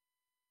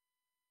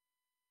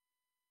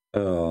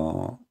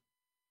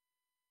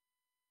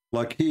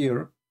 like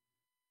here,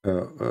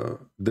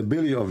 the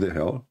belly of the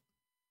hell,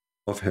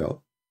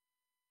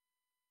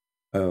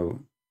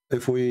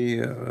 if we,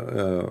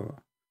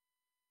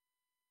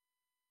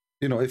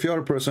 you know, if you are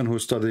a person who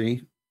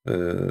study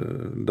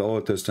the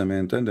Old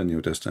Testament and the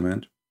New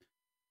Testament,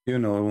 you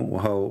know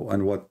how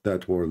and what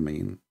that word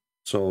means.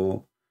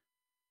 So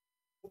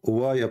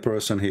why a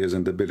person he is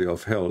in the belly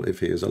of hell if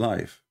he is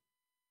alive,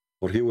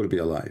 or he will be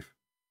alive?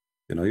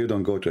 You know, you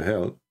don't go to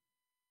hell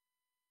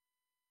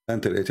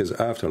until it is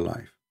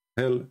afterlife.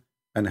 Hell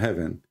and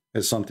heaven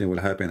is something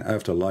will happen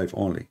after life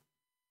only.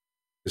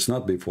 It's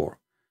not before.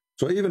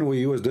 So even we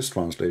use this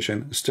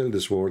translation, still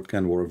this word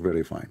can work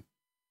very fine.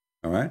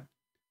 All right.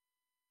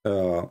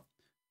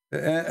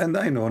 And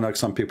I know, like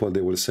some people,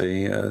 they will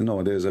say,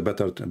 no, there's a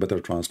better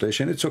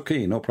translation. It's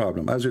okay, no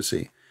problem. As you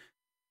see,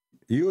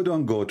 you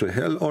don't go to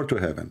hell or to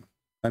heaven.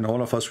 And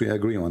all of us, we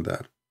agree on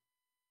that.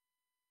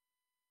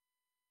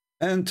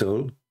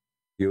 Until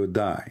you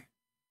die.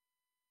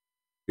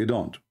 You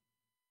don't.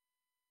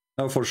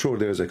 Now, for sure,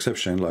 there's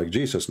exception, like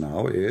Jesus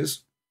now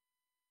is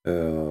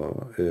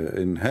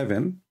in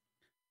heaven.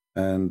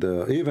 And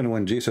even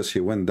when Jesus, he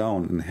went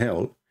down in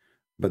hell,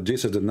 but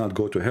Jesus did not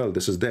go to hell.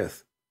 This is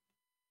death.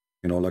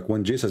 You know, like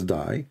when Jesus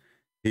died,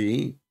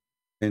 he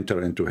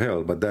entered into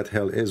hell, but that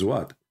hell is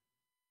what?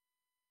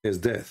 Is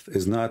death,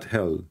 is not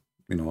hell,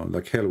 you know,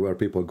 like hell where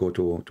people go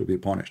to be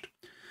punished.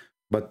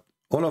 But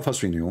all of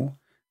us, we knew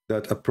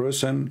that a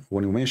person,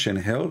 when we mention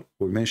hell,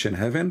 we mention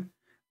heaven,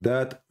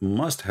 that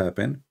must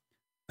happen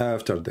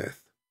after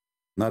death,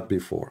 not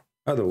before.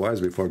 Otherwise,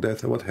 before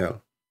death, what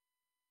hell?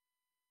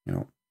 You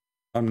know,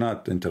 I'm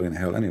not entering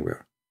hell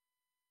anywhere.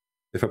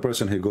 If a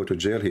person, he go to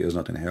jail, he is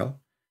not in hell.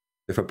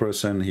 If a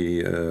person,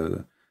 he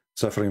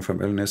suffering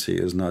from illness, he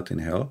is not in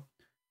hell.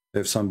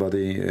 If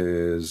somebody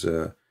is,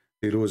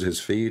 he loses his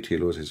feet, he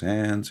loses his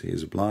hands, he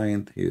is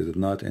blind, he is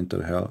not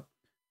enter hell.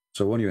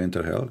 So when you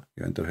enter hell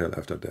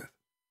after death.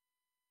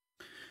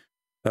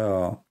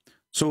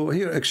 So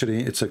here,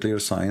 actually, it's a clear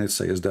sign. It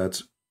says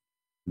that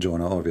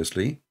Jonah,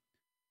 obviously,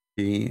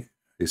 he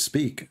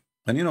speak.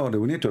 And, you know,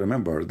 we need to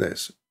remember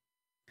this.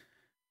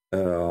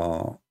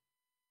 The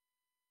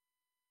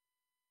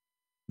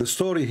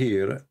story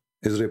here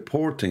is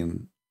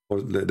reporting,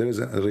 or there is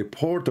a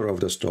reporter of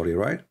the story,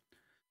 right?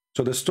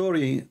 So the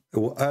story,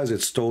 as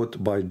it's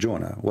told by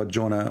Jonah,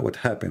 what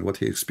happened, what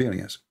he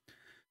experienced.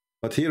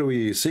 But here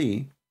we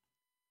see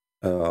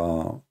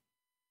that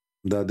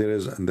there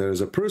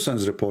is a person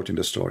reporting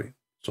the story.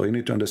 So you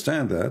need to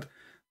understand that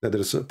there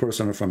is a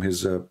person from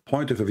his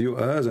point of view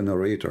as a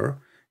narrator,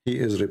 he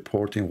is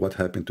reporting what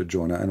happened to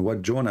Jonah and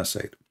what Jonah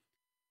said.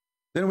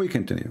 Then we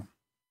continue.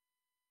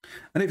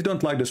 And if you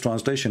don't like this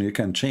translation, you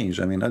can change.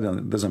 I mean,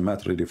 it doesn't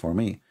matter really for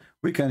me.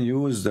 We can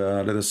use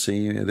let us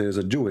see, there's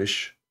a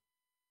Jewish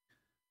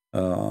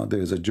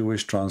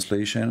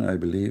translation, I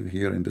believe,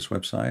 here in this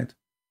website.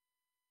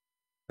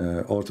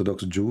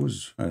 Orthodox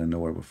Jews. I don't know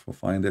where we'll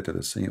find it. Let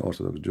us see,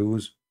 Orthodox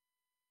Jews.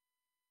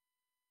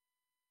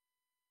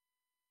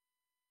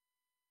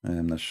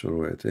 I'm not sure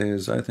where it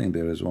is. I think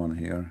there is one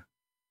here.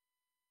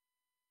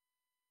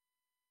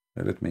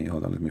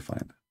 Hold on, let me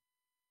find it.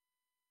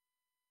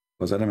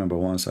 Because I remember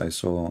once I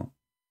saw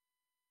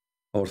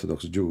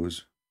Orthodox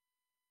Jews.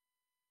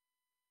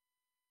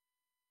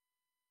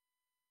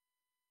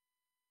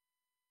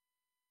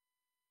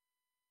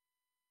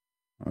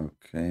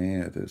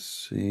 Okay, let's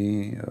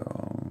see.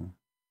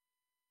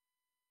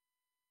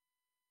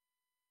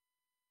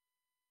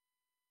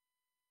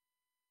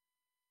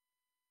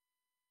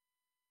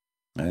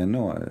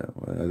 No,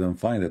 I don't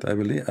find it. I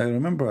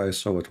remember I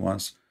saw it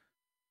once.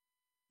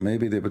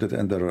 Maybe they put it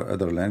in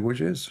other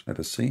languages. Let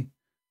us see.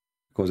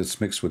 Because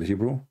it's mixed with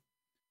Hebrew.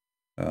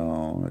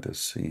 Let us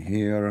see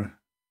here.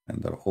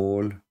 And they're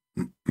all.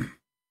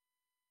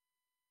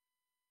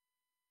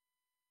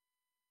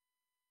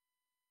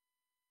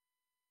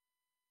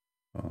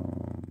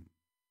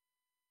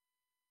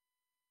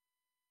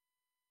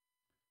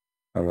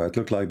 All right,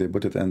 look like they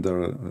put it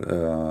under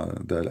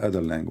the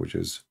other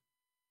languages.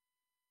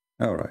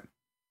 All right.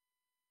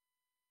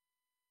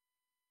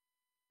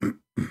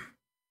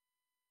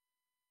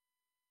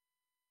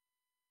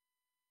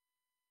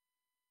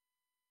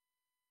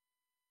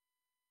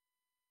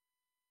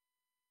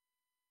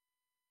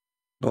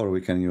 Or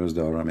we can use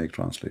the Aramaic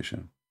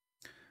translation.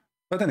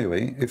 But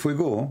anyway, if we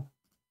go,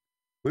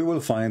 we will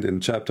find in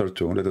chapter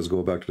 2, let us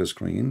go back to the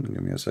screen,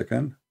 give me a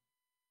second.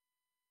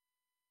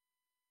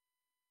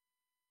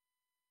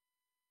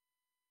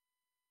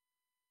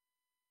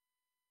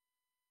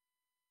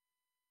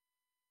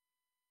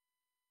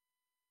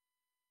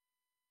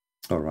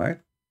 All right.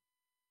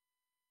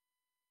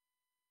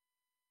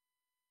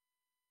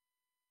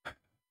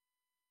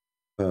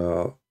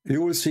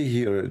 You will see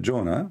here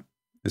Jonah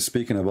is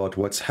speaking about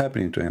what's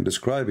happening to him,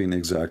 describing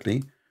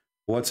exactly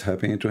what's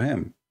happening to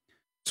him.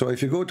 So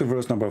if you go to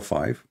verse number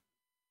 5,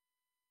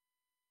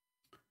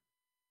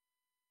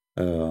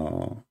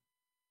 in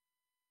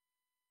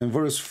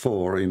verse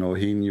 4, you know,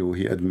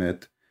 he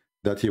admit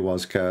that he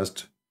was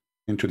cast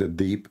into the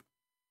deep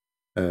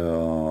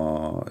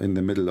in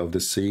the middle of the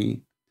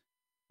sea.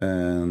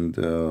 And,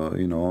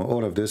 you know,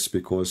 all of this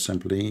because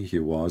simply he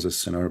was a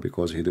sinner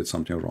because he did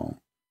something wrong.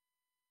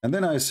 And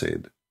then I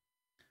said,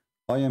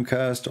 I am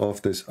cast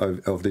off this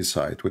of this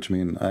side, which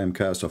means I am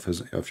cast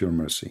of your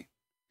mercy.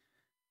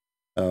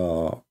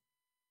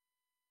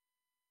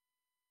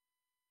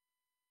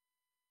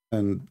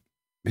 And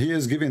he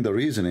is giving the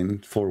reasoning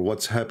for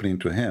what's happening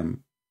to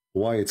him,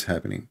 why it's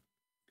happening.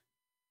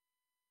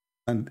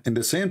 And in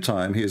the same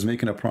time, he is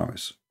making a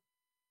promise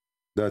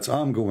that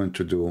I'm going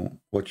to do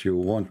what you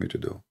want me to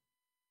do.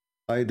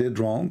 I did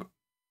wrong,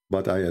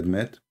 but I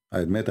admit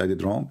I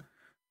did wrong.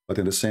 But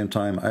at the same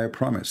time, I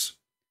promise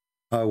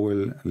I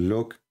will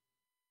look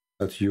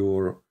at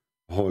your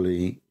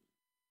holy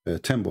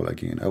temple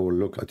again. I will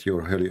look at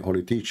your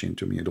holy teaching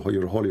to me,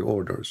 your holy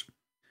orders.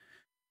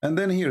 And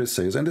then here it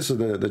says, and this is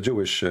the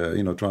Jewish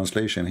you know,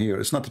 translation here.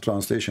 It's not a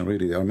translation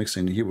really. They are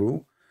mixing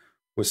Hebrew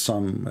with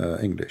some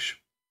English.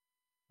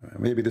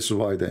 Maybe this is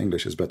why the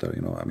English is better.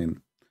 You know, I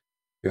mean,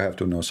 you have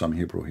to know some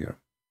Hebrew here.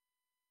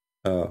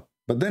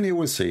 But then you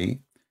will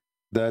see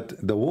that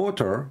the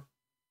water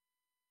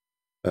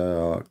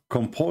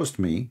composed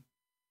me,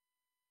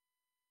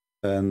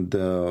 and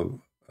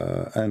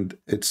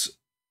it's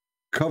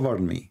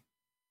covered me.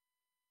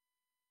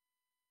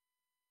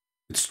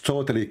 It's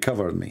totally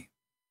covered me.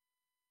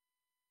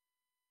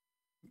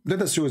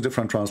 Let us use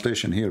different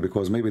translation here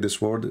because maybe this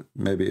word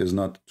maybe is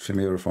not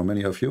familiar for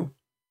many of you.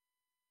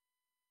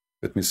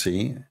 Let me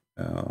see.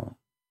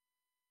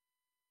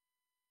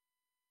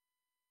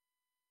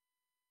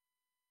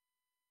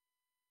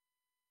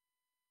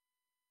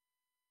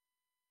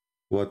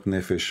 What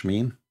nefesh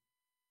mean?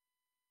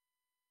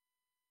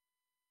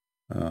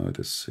 Let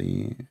us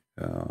see.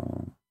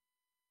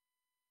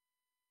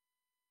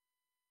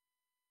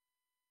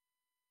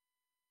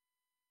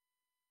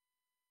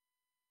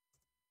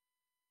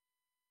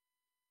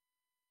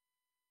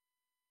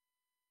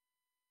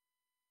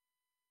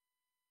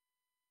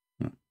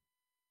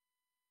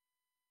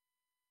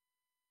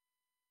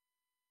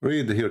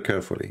 Read here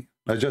carefully.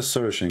 I just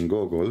search in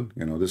Google.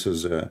 You know, this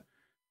is you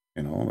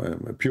know,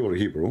 a pure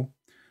Hebrew.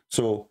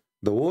 So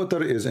the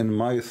water is in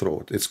my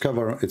throat. It's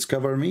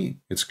cover me.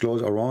 It's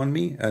close around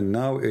me, and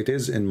now it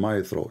is in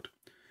my throat.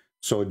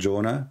 So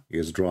Jonah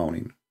is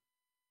drowning.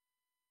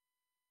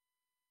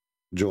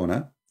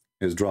 Jonah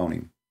is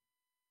drowning.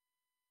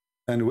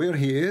 And where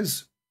he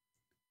is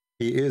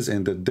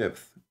in the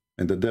depth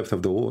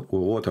of the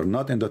water,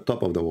 not in the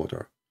top of the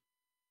water.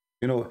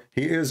 You know,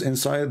 he is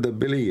inside the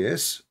belly,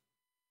 yes,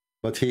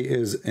 but he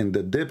is in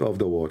the depth of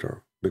the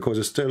water because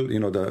it's still, you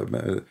know,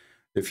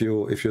 if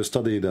you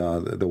study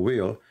the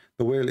whale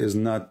is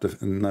not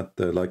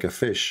like a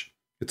fish.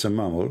 It's a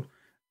mammal,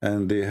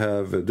 and they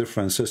have a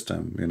different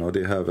system. You know,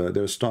 they have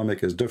their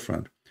stomach is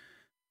different.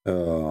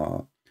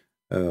 So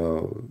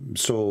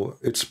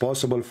it's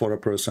possible for a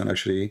person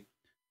actually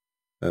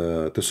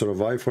to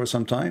survive for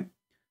some time,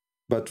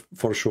 but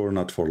for sure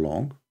not for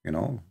long. You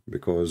know,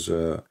 because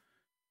it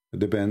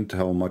depends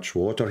how much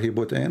water he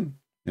put in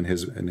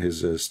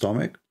his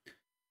stomach,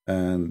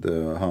 and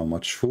how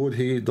much food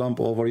he dump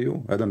over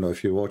you. I don't know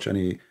if you watch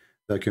any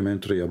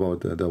documentary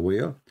about the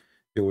whale,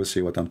 you will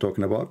see what I'm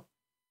talking about.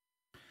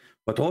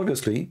 But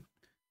obviously,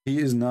 he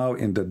is now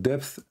in the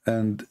depth,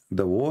 and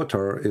the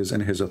water is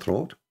in his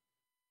throat.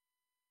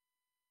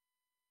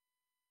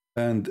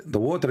 And the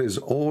water is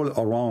all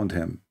around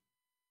him.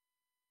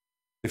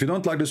 If you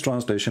don't like this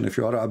translation, if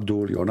you are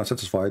Abdul, you are not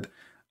satisfied.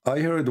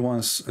 I heard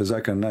once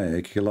Zakir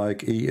Naik, he like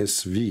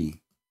ESV.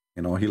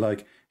 You know, he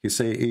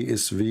say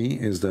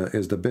ESV is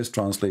the best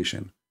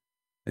translation.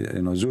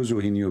 You know,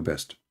 Zuzu, he knew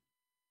best.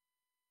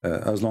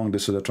 As long as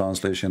this is a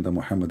translation that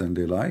Muhammadan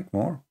they like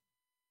more,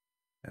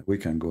 we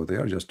can go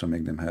there just to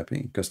make them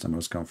happy.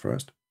 Customers come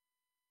first.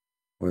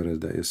 Where is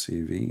the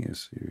SCV?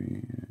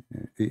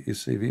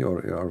 SCV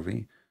or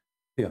ARV?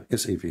 Yeah,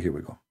 SCV, here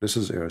we go. This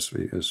is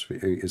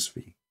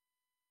ESV.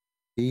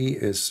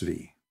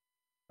 ESV.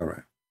 All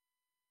right.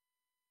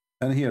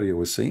 And here you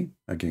will see,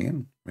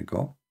 again, we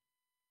go.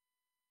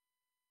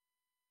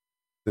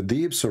 The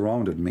deep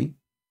surrounded me.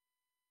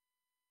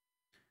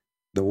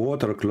 The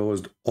water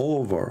closed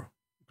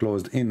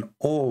in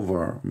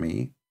over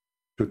me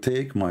to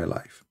take my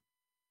life.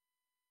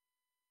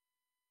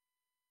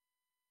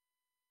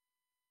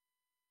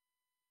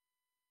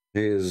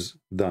 He is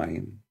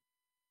dying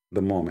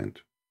the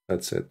moment.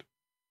 That's it.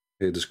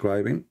 He is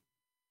describing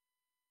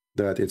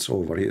that it's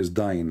over. He is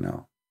dying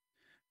now.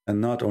 And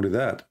not only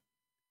that,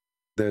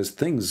 there's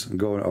things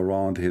going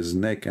around his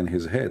neck and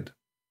his head.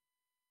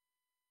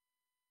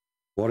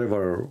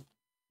 Whatever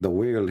the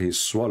whale he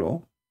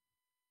swallow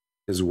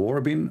is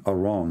warping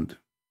around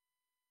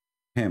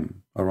him,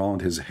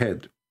 around his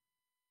head.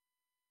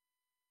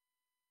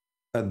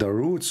 At the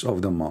roots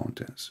of the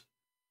mountains,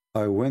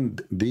 I went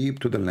deep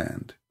to the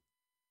land,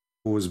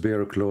 whose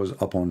bare clothes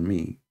upon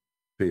me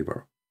favor.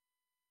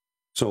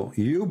 So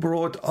you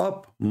brought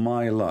up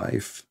my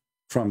life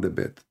from the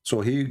pit.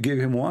 So he gave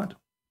him what?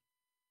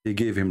 He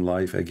gave him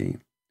life again.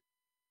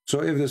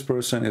 So if this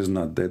person is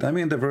not dead, I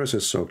mean, the verse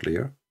is so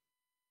clear.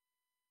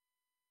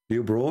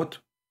 You brought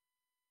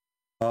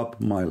up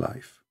my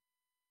life.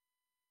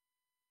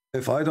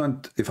 If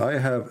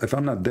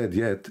I'm not dead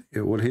yet,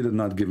 well, he did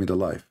not give me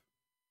the life.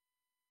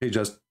 He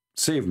just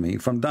saved me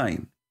from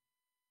dying.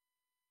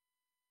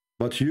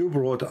 But you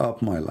brought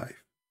up my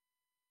life.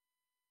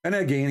 And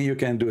again, you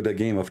can do the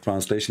game of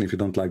translation. If you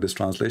don't like this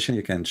translation,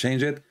 you can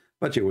change it,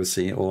 but you will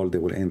see all they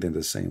will end in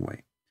the same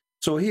way.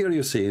 So here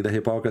you see the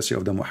hypocrisy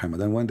of the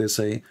Muhammad. And when they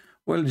say,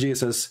 well,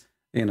 Jesus,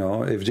 you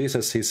know, if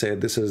Jesus, he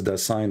said, this is the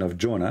sign of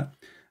Jonah,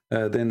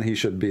 then he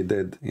should be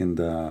dead in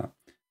the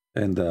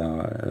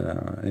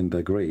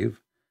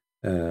grave,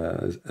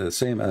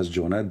 same as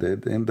Jonah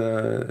did in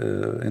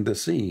the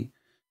sea.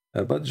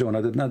 But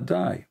Jonah did not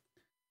die.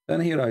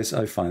 And here I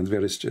find a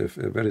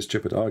very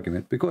stupid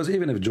argument, because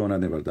even if Jonah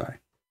never died,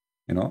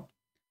 you know,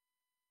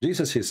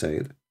 Jesus, he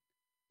said,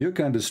 you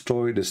can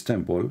destroy this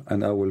temple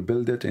and I will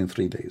build it in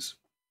 3 days.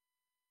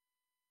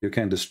 You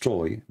can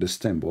destroy this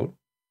temple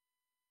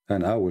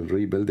and I will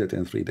rebuild it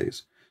in 3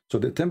 days. So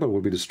the temple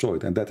will be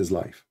destroyed, and that is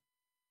life.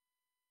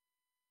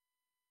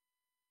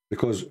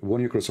 Because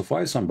when you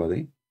crucify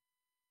somebody,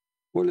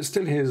 well,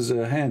 still his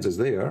hands is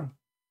there,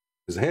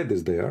 his head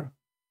is there.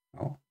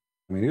 No?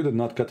 I mean, you did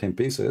not cut him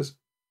pieces.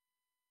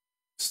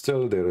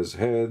 Still there is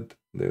head,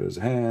 there is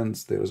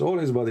hands, there is all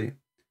his body.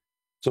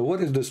 So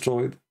what is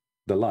destroyed?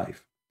 The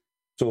life.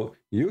 So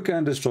you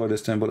can destroy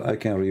this temple, I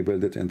can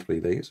rebuild it in 3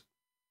 days.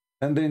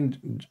 And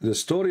then the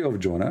story of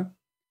Jonah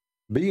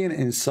being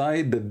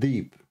inside the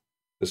deep,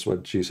 is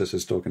what Jesus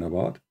is talking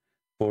about,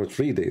 for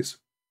 3 days.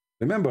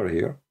 Remember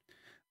here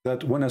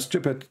that when a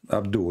stupid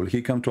Abdul,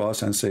 he come to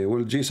us and say,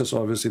 well, Jesus,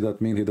 obviously that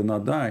means he did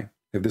not die,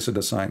 if this is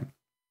the sign.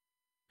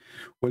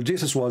 Well,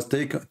 Jesus was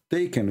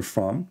taken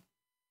from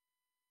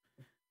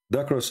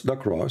the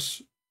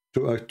cross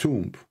to a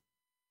tomb,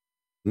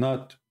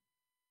 not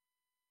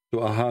to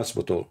a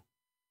hospital.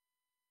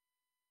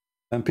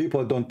 And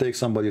people don't take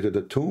somebody to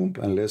the tomb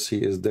unless he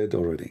is dead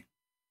already.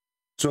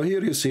 So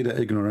here you see the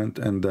ignorant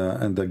and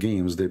the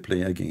games they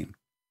play again.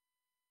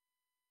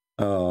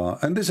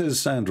 And this is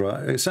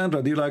Sandra. Hey,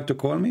 Sandra, do you like to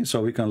call me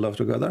so we can laugh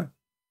together?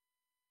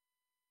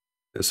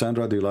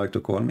 Sandra, do you like to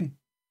call me?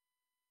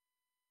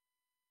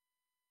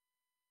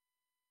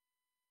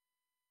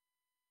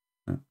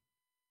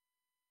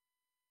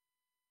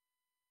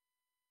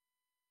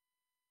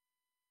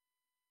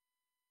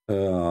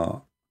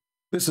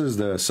 This is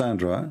the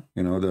Sandra,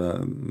 you know,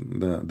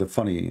 the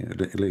funny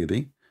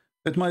lady.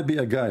 It might be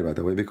a guy, by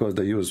the way, because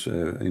they use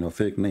you know,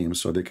 fake names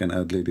so they can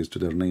add ladies to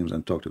their names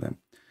and talk to them.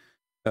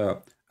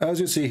 As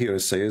you see here,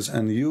 it says,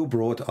 and you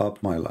brought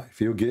up my life.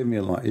 You gave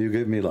me life. You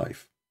gave me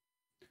life.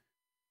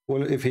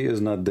 Well, if he is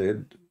not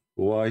dead,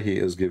 why he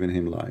is giving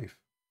him life?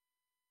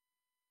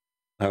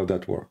 How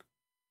that work?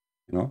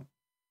 You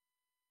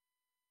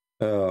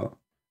know.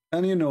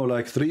 And you know,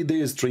 like 3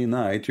 days, 3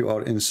 nights, you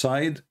are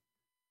inside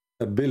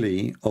a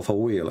belly of a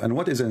whale. And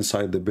what is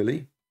inside the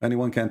belly?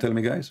 Anyone can tell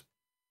me, guys?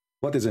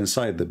 What is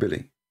inside the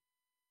belly?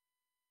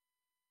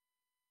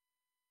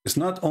 It's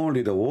not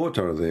only the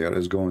water there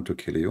is going to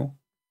kill you.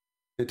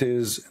 It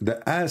is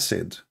the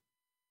acid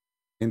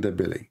in the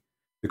belly.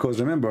 Because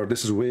remember,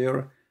 this is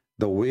where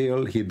the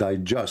whale, he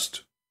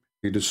digests.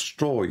 He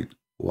destroyed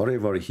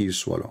whatever he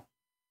swallowed.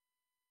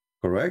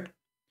 Correct?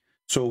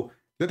 So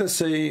let us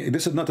say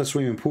this is not a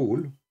swimming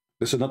pool.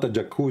 This is not a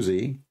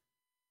jacuzzi.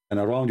 And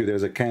around you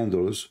there's a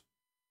candles.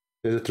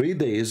 There's a 3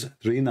 days,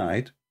 3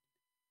 nights.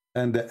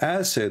 And the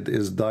acid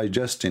is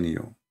digesting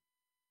you.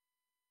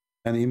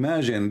 And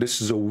imagine this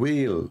is a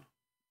whale.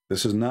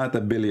 This is not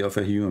the belly of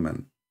a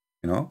human,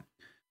 you know.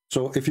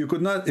 So if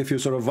you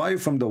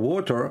survive from the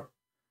water,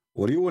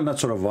 well, you will not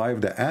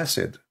survive the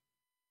acid.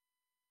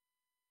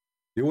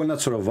 You will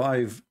not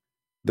survive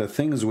the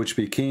things which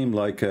became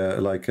like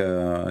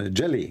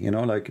jelly, you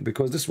know, like,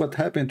 because this is what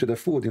happened to the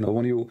food, you know,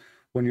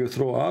 when you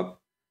throw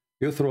up,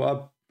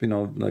 you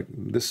know, like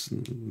this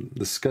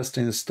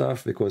disgusting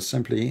stuff, because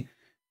simply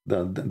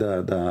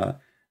the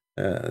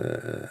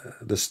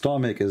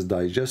stomach is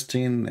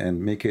digesting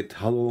and make it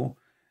hollow,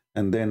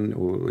 and then,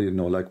 you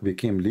know, like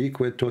became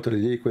liquid, totally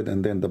liquid,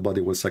 and then the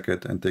body will suck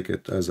it and take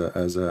it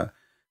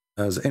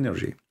as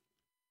energy.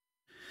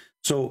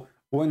 So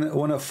when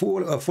a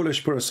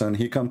foolish person,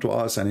 he come to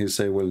us and he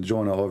say, well,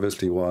 Jonah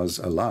obviously was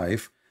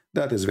alive,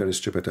 that is very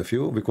stupid of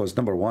you, because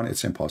number one,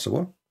 it's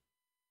impossible.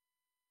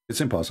 It's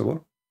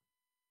impossible.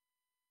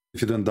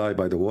 If you don't die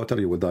by the water,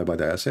 you will die by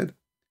the acid.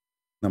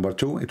 Number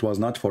two, it was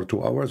not for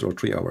 2 hours or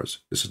 3 hours.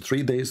 This is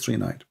 3 days, 3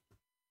 nights.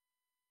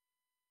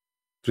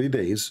 3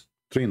 days,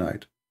 3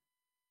 nights.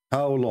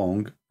 How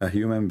long a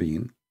human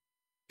being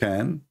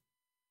can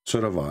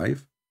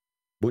survive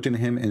putting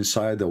him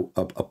inside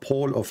a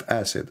pool of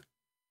acid.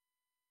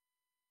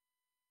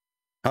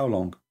 How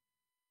long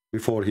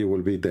before he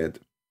will be dead?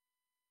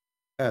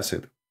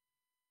 Acid.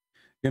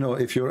 You know,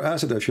 if your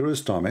acid, if your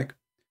stomach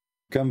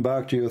come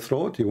back to your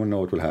throat, you will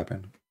know what will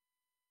happen.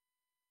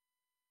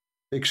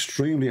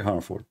 Extremely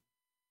harmful.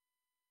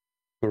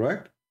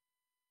 Correct?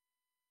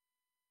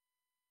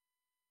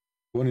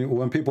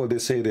 When people, they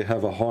say they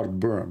have a heart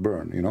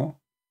burn, you know,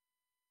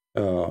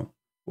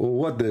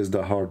 what is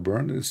the heart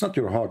burn? It's not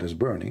your heart is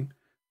burning,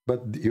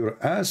 but your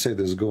acid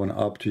is going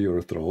up to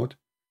your throat,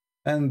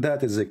 and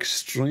that is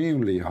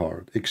extremely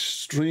hard,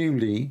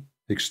 extremely,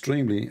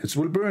 it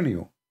will burn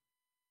you.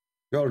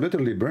 You are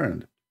literally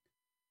burned.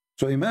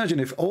 So imagine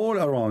if all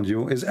around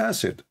you is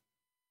acid.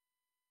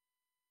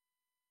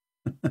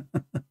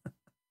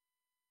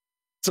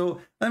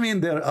 So, I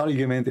mean, their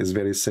argument is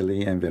very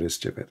silly and very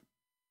stupid.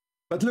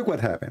 But look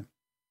what happened.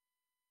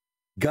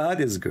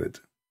 God is good.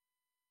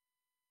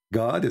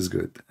 God is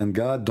good, and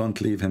God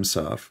don't leave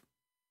himself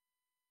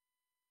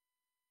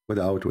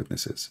without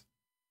witnesses.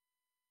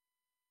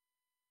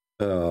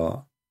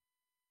 And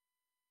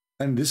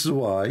this is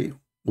why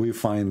we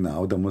find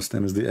now the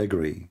Muslims, they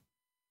agree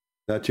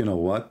that, you know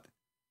what,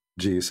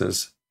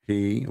 Jesus,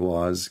 he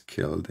was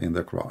killed in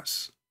the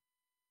cross.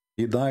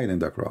 He died in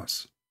the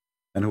cross.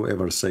 And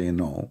whoever say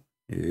no,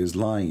 he is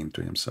lying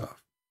to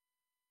himself.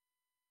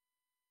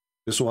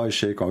 This is why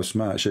Sheikh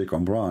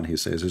Omran, he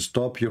says,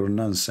 stop your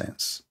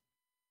nonsense.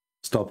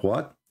 Stop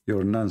what?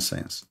 Your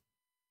nonsense.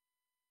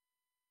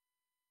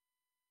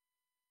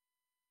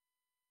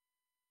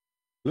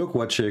 Look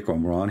what Sheikh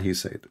Omran, he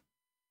said.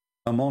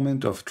 A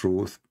moment of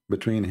truth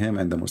between him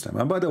and the Muslim.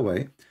 And by the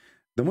way,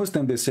 the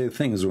Muslim, they say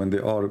things when they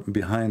are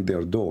behind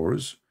their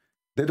doors.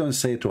 They don't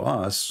say to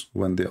us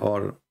when they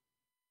are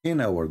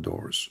in our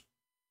doors.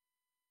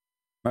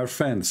 My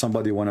friend,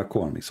 somebody want to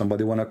call me.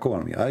 Somebody want to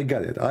call me. I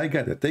get it. I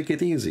get it. Take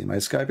it easy. My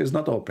Skype is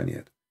not open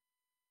yet.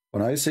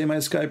 When I say my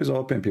Skype is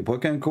open, people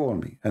can call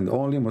me. And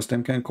only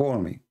Muslim can call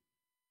me.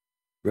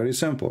 Very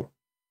simple.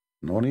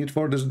 No need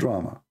for this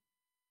drama.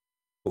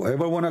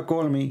 Whoever want to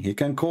call me, he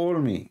can call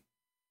me.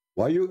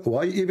 Why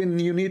even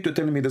you need to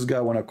tell me this guy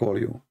want to call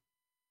you?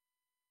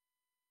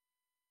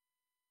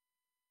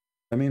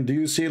 I mean, do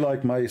you see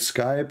like my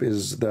Skype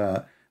is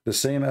the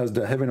same as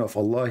the heaven of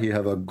Allah? He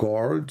have a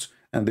guard,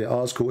 and they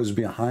ask who is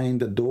behind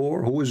the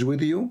door, who is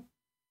with you?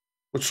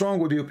 What's wrong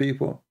with you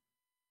people?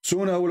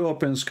 Soon I will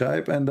open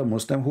Skype, and the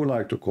Muslim who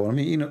like to call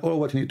me, you know, all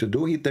what he need to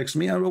do, he texts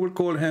me, and I will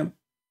call him.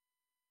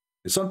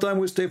 Sometimes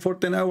we stay for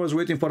 10 hours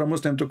waiting for a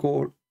Muslim to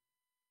call.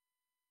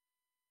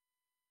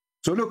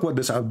 So look what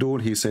this Abdul,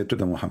 he said to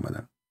the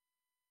Muhammadan.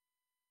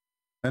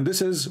 And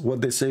this is what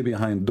they say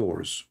behind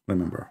doors,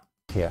 remember.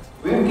 Here.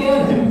 We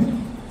killed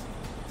him.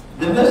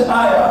 The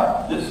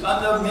Messiah, the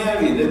son of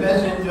Mary, the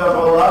messenger of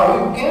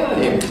Allah, we killed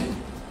him.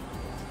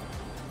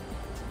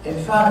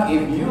 In fact,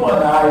 if you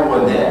and I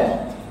were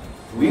there,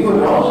 we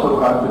would also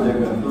come to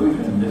the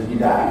conclusion that he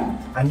died.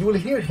 And you will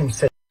hear him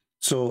say.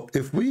 So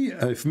if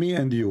me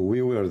and you,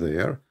 we were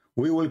there,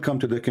 we will come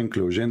to the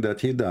conclusion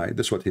that he died.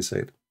 That's what he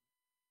said.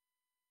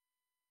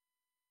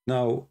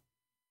 Now,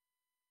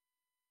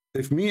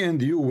 if me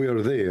and you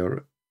were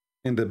there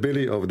in the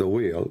belly of the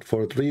whale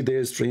for 3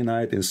 days, 3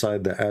 nights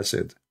inside the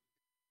acid,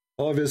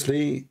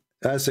 obviously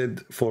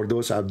acid for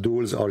those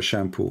Abduls are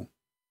shampoo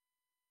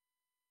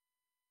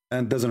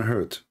and doesn't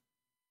hurt.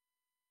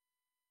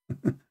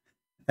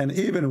 And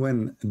even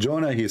when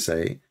Jonah, he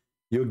say,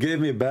 you gave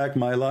me back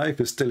my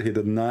life, still he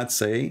did not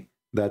say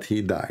that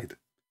he died.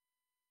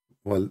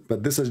 Well,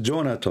 but this is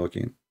Jonah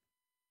talking,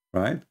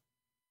 right?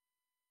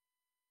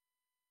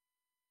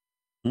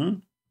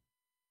 You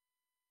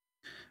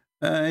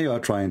are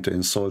trying to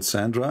insult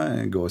Sandra,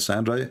 and go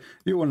Sandra.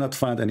 You will not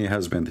find any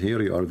husband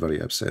here. You are very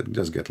upset.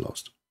 Just get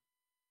lost.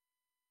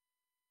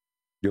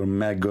 Your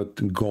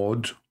maggot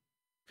God.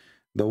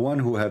 The one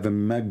who have a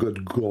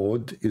maggot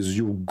God is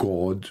you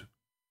God.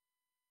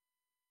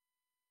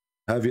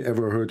 Have you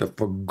ever heard of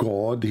a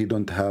God? He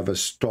don't have a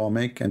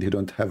stomach and he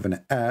don't have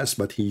an ass,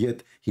 but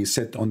yet he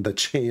sat on the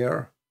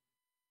chair.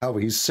 How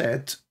he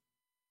sat?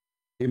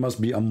 He must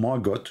be a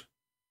maggot.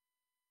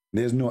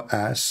 There's no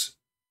ass.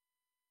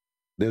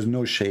 There's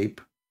no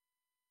shape.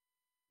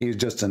 He's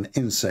just an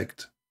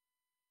insect.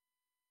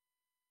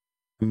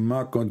 A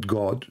maggot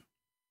God.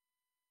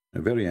 A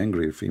very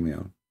angry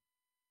female.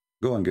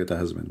 Go and get a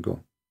husband.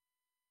 Go.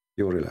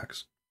 You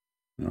relax.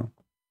 You know.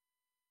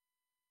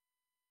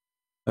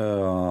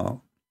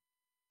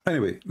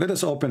 Anyway, let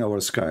us open our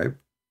Skype.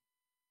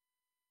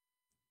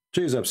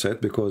 She is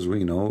upset because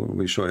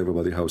we show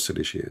everybody how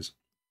silly she is.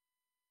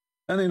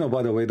 And you know,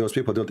 by the way, those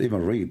people don't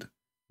even read.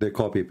 They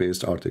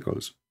copy-paste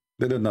articles.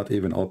 They did not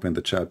even open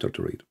the chapter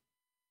to read.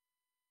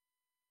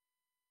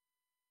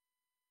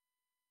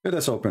 Let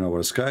us open our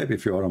Skype.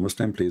 If you are a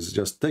Muslim, please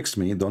just text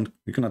me.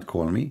 You cannot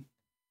call me.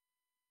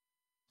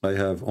 I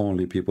have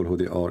only people who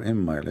they are in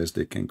my list.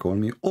 They can call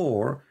me.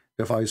 Or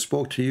if I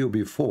spoke to you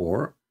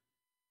before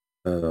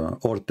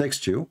or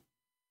text you,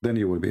 then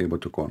you will be able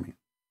to call me.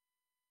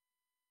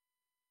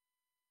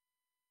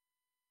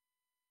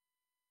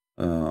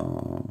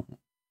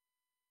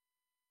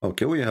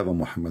 Okay, we have a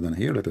Muhammadan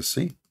here. Let us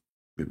see.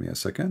 Give me a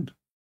second.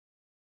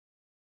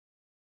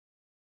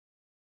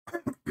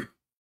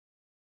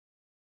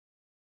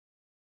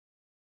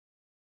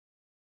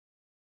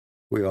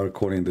 We are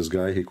calling this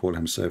guy, he called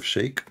himself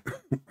Sheikh.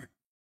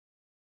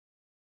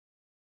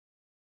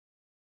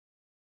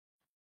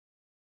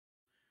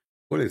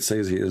 Well, it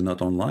says he is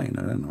not online.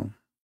 I don't know.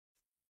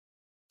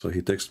 So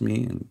he texts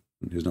me and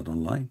he's not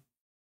online.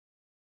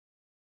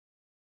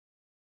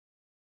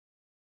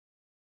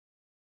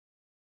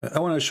 I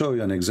want to show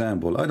you an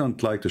example. I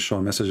don't like to show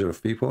a messenger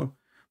of people,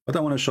 but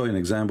I want to show you an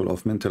example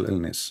of mental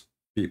illness.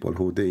 People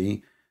who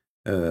they,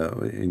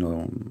 you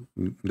know,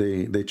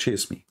 they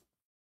chase me.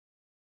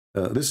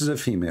 This is a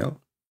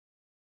female.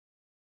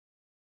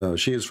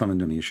 She is from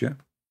Indonesia.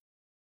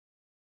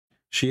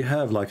 She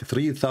have like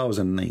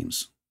 3,000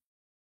 names.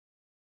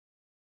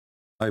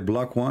 I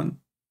block one,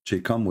 she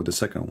come with the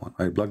second one.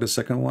 I block the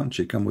second one,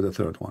 she come with the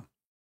third one.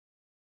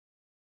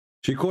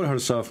 She called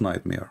herself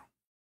Nightmare.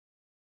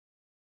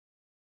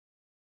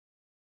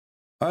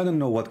 I don't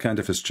know what kind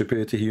of a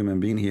stupidity human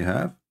being he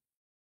have.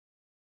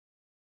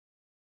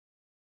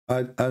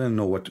 I don't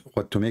know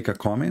what to make a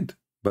comment,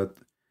 but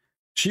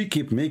she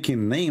keep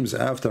making names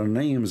after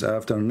names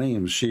after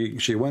names.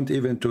 She went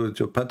even to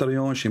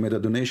Patreon. She made a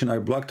donation. I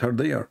blocked her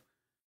there.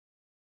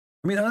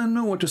 I mean, I don't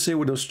know what to say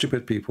with those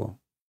stupid people.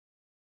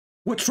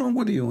 What's wrong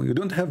with you? You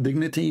don't have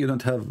dignity. You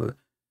don't have...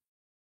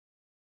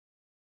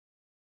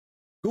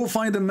 Go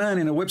find a man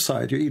in a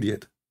website, you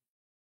idiot.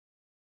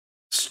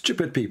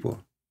 Stupid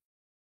people.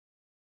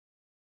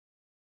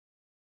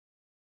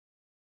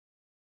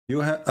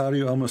 Are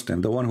you a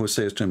Muslim? The one who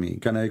says to me,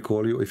 can I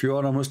call you? If you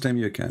are a Muslim,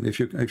 you can. If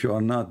you are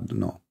not,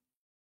 no.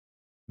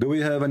 Do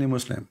we have any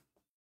Muslim?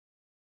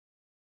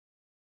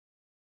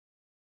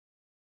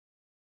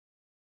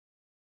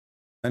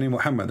 Any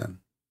Muhammadan?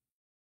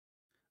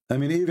 I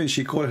mean, even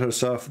she called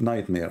herself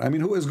Nightmare. I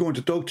mean, who is going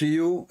to talk to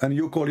you and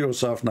you call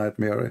yourself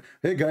Nightmare?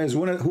 Hey guys,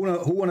 who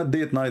wanna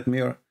date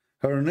Nightmare?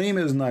 Her name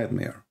is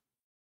Nightmare.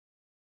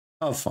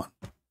 Have fun.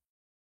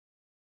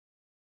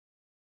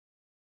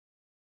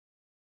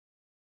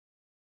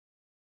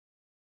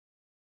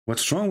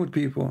 What's wrong with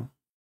people?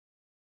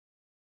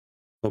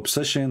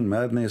 Obsession,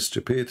 madness,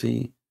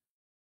 stupidity.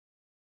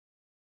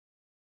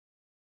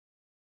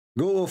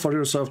 Go offer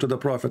yourself to the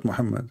Prophet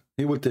Muhammad.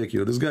 He will take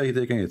you. This guy, he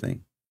take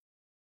anything.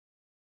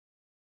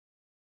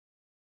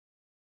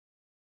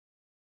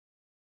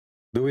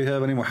 Do we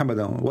have any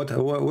Muhammadan? What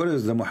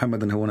is the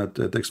Muhammadan who want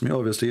to text me?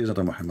 Obviously, he isn't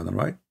a Muhammadan,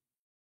 right?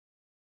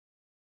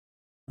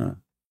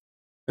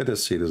 Let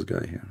us see this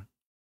guy here.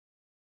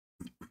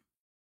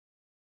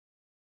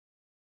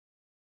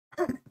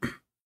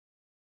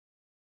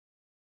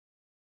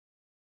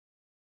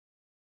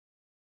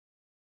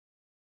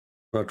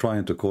 We're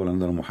trying to call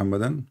another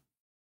Muhammadan.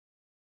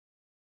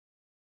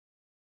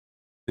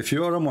 If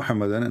you are a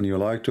Muhammadan and you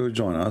like to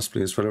join us,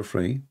 please feel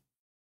free,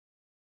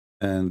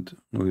 and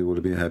we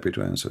will be happy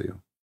to answer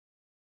you.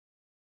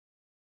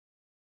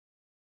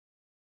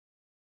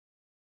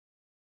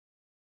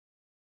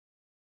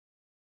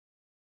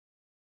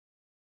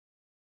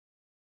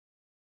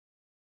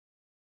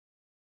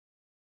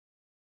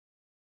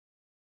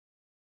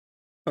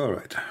 All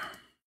right.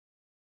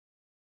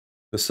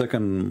 The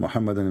second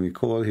Muhammadan we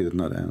called, he did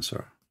not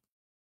answer.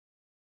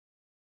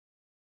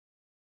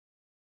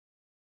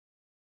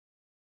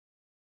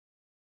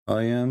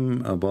 I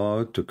am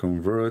about to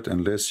convert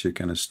unless you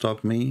can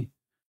stop me.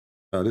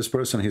 This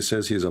person, he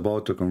says he's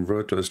about to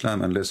convert to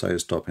Islam unless I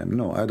stop him.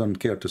 No, I don't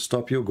care to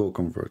stop you. Go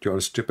convert. You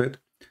are stupid.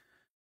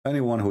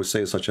 Anyone who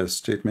says such a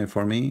statement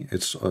for me,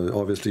 it's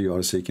obviously you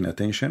are seeking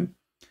attention.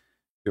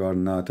 You are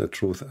not a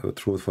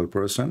truthful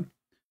person.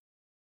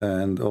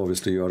 And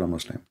obviously you are a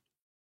Muslim.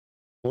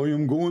 I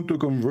am going to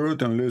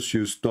convert unless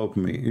you stop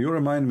me. You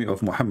remind me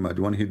of Muhammad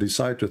when he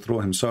decided to throw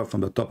himself from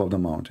the top of the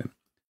mountain.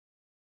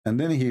 And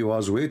then he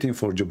was waiting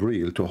for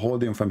Jibreel to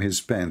hold him from his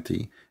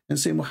panty and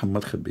say,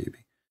 Muhammad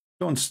Habibi,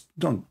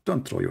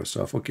 don't throw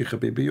yourself. Okay,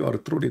 Habibi, you are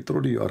truly,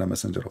 you are a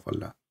messenger of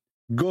Allah.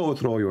 Go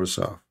throw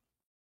yourself.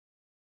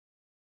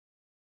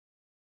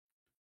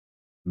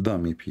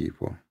 Dummy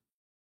people.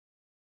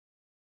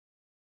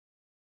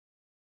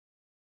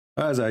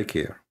 As I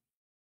care.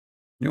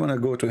 You want to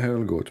go to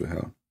hell, go to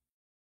hell.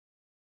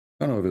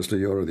 And obviously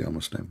you're already a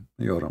Muslim.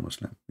 You're a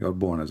Muslim. You're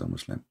born as a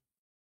Muslim.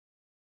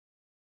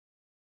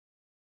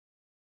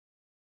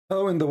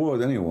 How in the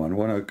world anyone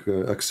want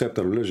to accept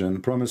a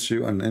religion, promise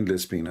you an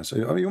endless penis? I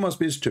mean, you must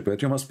be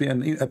stupid. You must be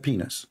a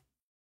penis.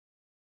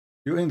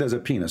 You end as a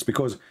penis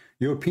because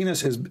your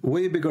penis is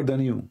way bigger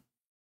than you.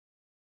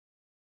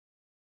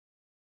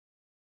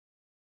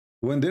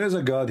 When there is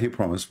a God, he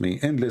promised me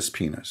endless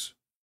penis.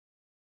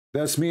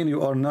 That's mean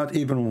you are not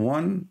even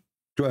 1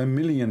 to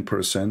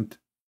 1,000,000%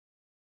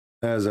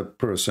 as a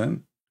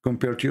person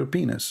compared to your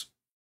penis.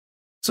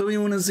 So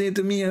you want to say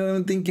to me,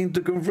 I'm thinking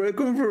to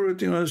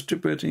convert, you know,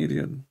 stupid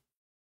idiot.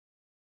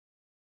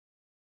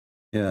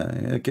 Yeah,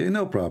 okay,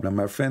 no problem,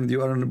 my friend.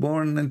 You are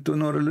born into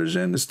no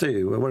religion,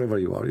 stay wherever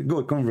you are.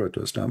 Go convert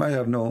to Islam. I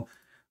have no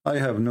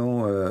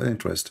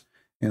interest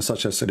in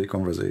such a silly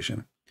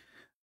conversation.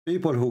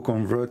 People who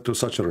convert to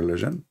such a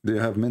religion, they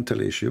have mental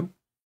issue,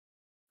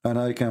 and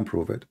I can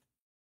prove it.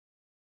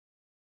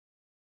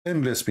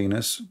 Endless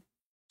penis.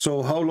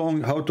 So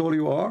how tall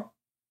you are,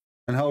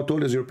 and how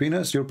tall is your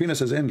penis? Your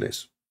penis is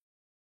endless.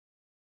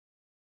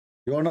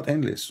 You are not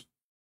endless.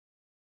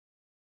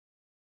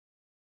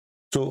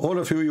 So all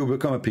of you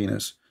become a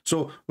penis.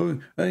 So,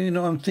 you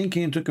know, I'm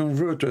thinking to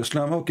convert to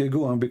Islam. Okay,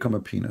 go and become a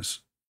penis.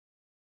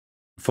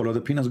 Follow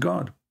the penis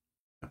God.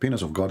 The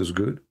penis of God is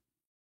good.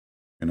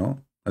 You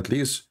know, at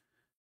least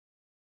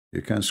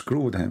you can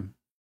screw with him.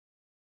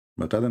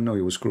 But I don't know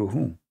you will screw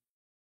whom.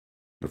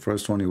 The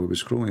first one you will be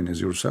screwing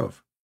is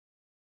yourself.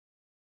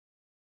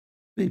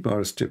 People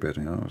are stupid,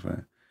 you know.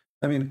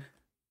 I mean,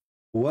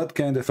 what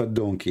kind of a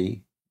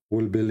donkey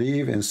will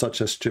believe in such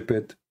a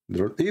stupid...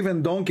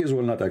 Even donkeys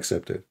will not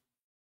accept it.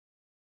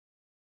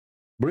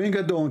 Bring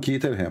a donkey,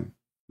 tell him,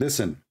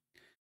 listen,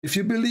 if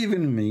you believe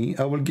in me,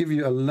 I will give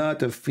you a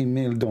lot of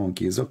female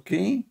donkeys,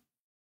 okay?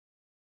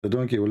 The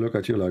donkey will look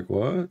at you like,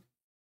 what?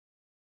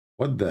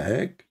 What the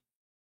heck?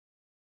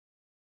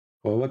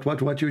 Or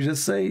what you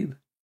just said?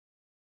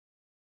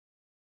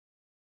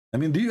 I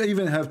mean, do you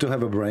even have to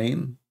have a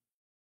brain?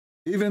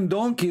 Even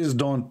donkeys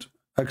don't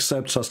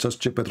accept such a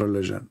stupid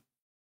religion.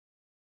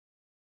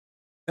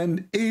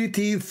 And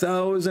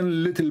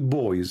 80,000 little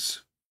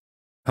boys.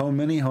 How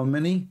many? How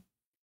many?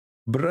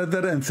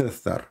 Brother and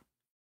sister.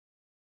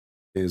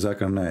 Hey,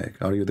 Zakir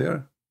Naik, are you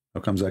there?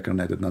 How come Zakir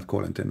Naik did not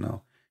call until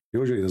now?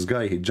 Usually this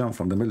guy, he jumped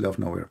from the middle of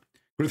nowhere.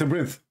 Christian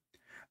Prince,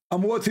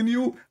 I'm watching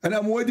you and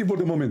I'm waiting for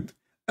the moment.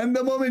 And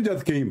the moment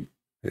just came.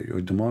 Hey,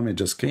 the moment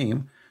just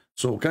came.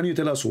 So can you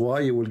tell us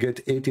why you will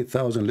get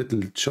 80,000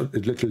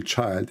 little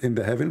child in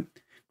the heaven?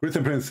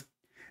 Christian Prince,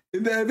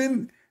 in the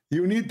heaven,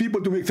 you need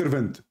people to make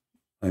servant.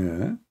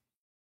 And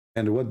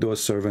what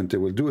those servants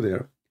will do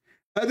there?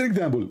 As an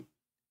example,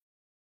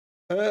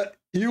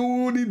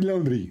 you need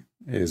laundry.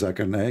 Hey,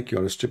 Zakir Naik,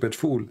 you're a stupid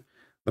fool.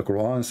 The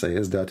Quran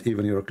says that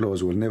even your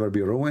clothes will never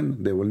be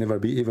ruined, they will never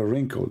be even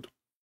wrinkled,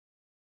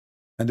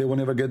 and they will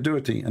never get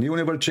dirty, and you will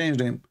never change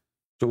them.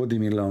 So what do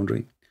you mean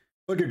laundry?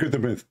 Okay,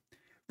 Christian Prince,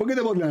 forget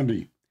about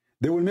laundry.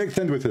 They will make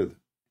sense with it.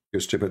 You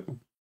stupid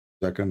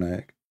Zakir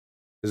Naik.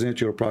 Isn't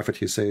it your prophet?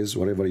 He says,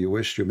 whatever you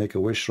wish, you make a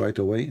wish right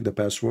away. The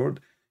password,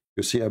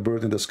 you see a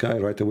bird in the sky,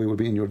 right away will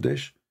be in your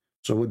dish.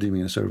 So what do you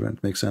mean a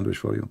servant? Make sandwich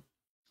for you.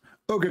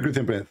 Okay,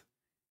 Christian Prince.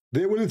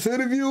 They will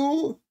serve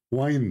you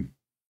wine.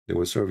 They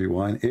will serve you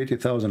wine.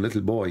 80,000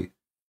 little boy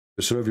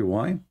to serve you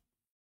wine.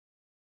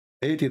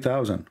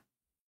 80,000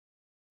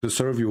 to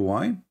serve you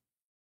wine.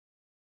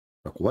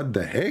 Like, what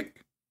the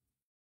heck?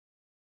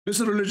 This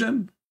is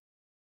religion.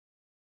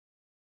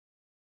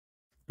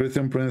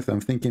 Christian Prince,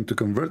 I'm thinking to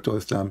convert to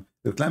Islam.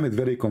 Islam is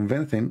very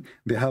convincing.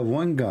 They have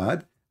one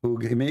God who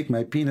make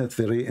my penis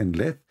very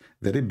endless,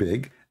 very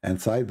big, and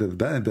size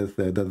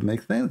that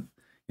makes sense.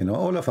 You know,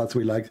 all of us,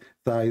 we like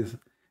size.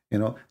 You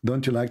know,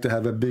 don't you like to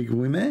have a big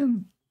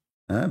woman?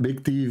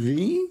 Big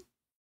TV?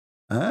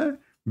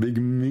 Big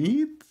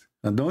meat?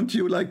 And don't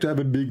you like to have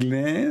a big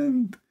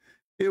land?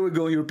 Here we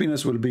go, your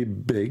penis will be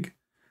big.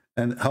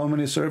 And how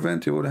many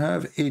servants you will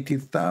have?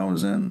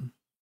 80,000?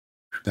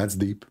 That's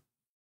deep.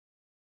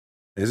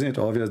 Isn't it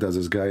obvious that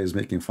this guy is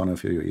making fun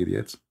of you, you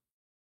idiots?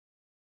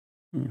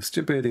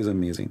 Stupidity is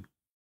amazing.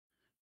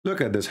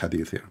 Look at this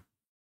hadith here.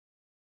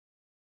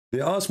 They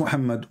asked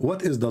Muhammad,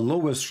 what is the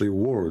lowest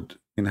reward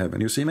in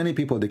heaven? You see, many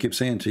people, they keep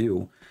saying to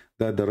you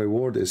that the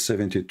reward is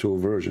 72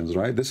 virgins,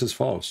 right? This is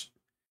false.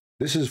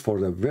 This is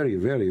for the very,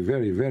 very,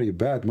 very, very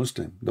bad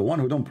Muslim, the one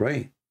who don't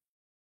pray.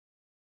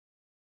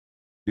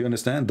 Do you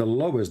understand? The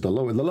lowest, the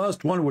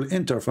last one will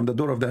enter from the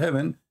door of the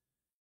heaven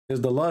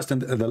is the last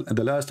and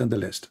the last and the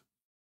least.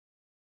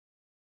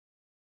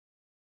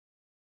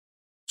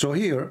 So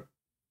here,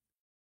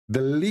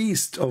 the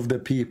least of the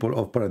people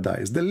of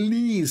paradise, the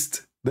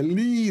least.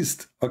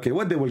 Okay,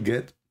 what they will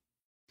get?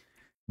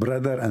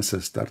 Brother and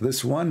sister.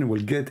 This one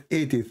will get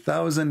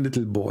 80,000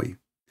 little boy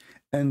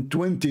and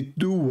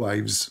 22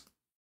 wives.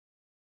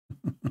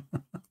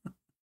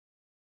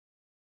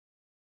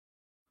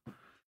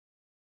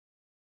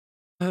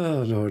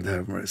 Oh, Lord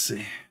have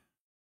mercy.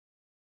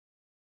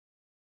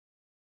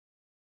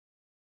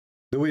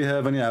 Do we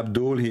have any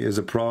Abdul? He is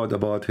proud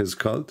about his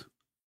cult.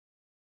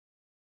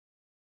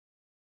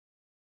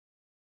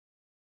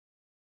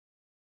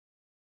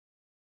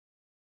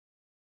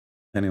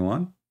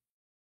 Anyone?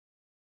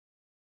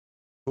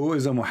 Who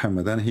is a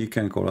Muhammad? And he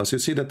can call us. You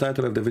see the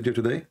title of the video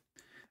today?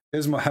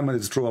 Is Muhammad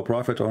is true a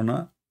prophet or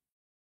not?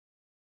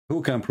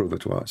 Who can prove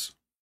it to us?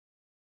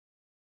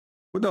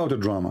 Without a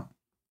drama.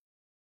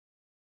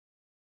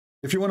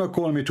 If you want to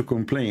call me to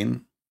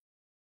complain,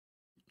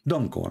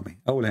 don't call me.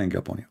 I will hang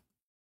up on you.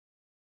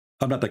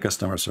 I'm not a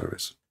customer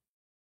service.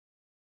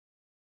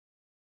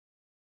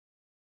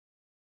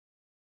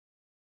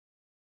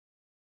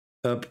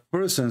 A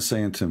person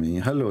saying to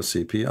me, hello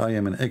CP, I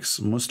am an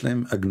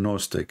ex-Muslim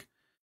agnostic.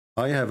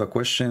 I have a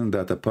question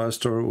that a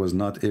pastor was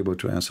not able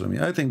to answer me.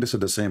 I think this is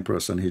the same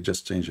person. He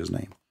just changed his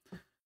name.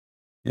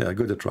 Yeah,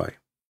 good to try.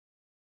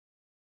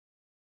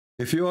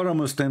 If you are a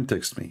Muslim,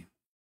 text me.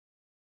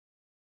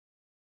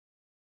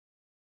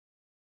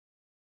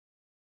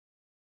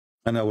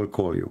 and I will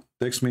call you.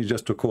 Text me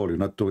just to call you,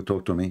 not to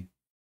talk to me.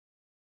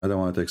 I don't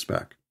want to text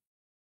back.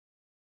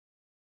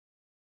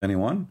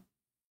 Anyone?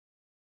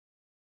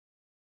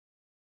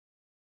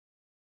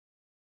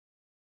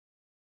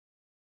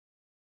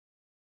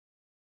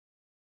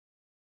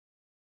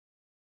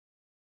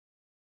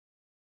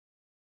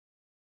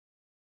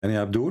 Any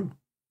Abdul?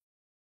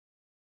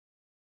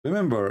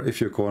 Remember,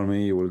 if you call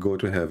me, you will go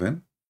to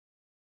heaven.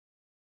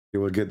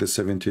 You will get the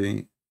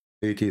 70,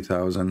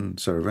 80,000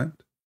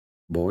 servant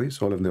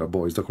boys. All of them are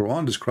boys. The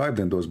Quran described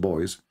them, those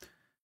boys,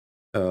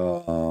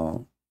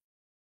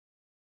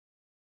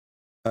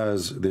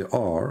 as they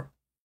are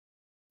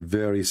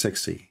very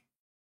sexy.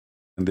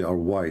 And they are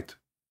white.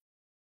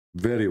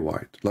 Very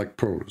white, like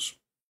pearls.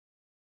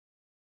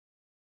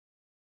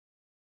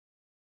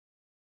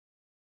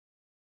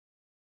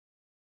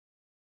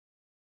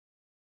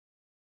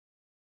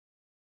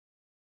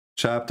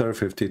 Chapter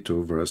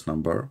 52, verse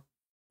number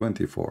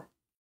 24.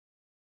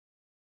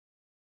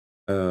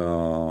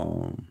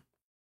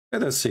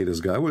 Let us see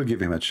this guy. We'll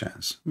give him a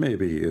chance.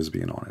 Maybe he is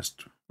being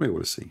honest. We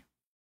will see.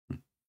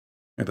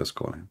 Let us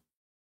call him.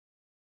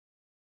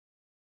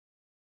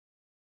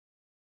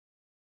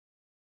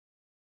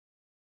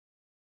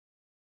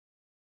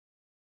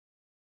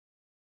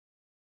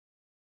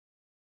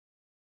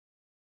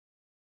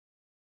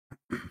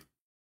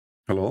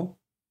 Hello?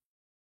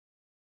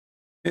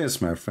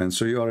 Yes, my friend.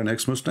 So you are an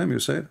ex-Muslim, you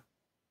said?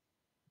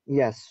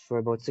 Yes, for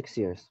about 6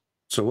 years.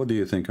 So what do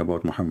you think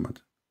about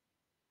Muhammad?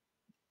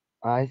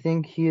 I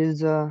think he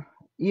is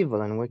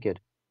evil and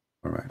wicked.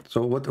 All right.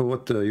 So what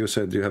you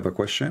said, you have a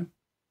question?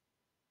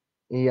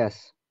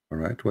 Yes. All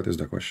right. What is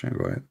the question?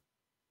 Go ahead.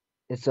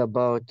 It's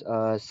about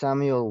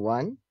Samuel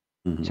 1,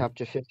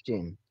 chapter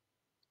 15.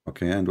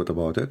 Okay, and what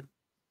about it?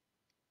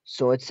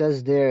 So it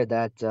says there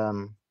that,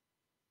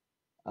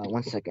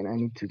 1 second, I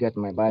need to get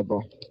my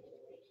Bible.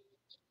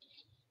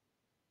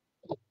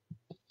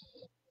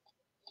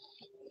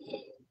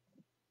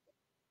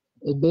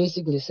 It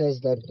basically says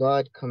that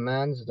God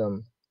commands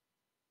them,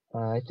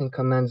 I think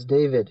commands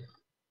David,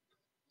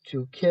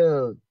 to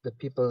kill the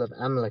people of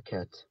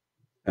Amalekite.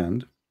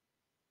 And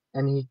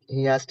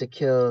he has to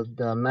kill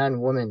the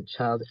man, woman,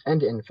 child,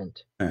 and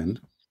infant.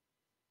 And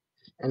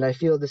I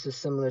feel this is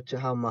similar to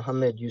how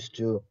Muhammad used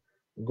to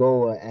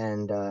go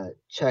and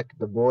check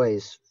the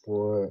boys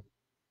for,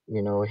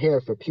 hair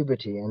for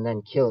puberty and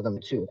then kill them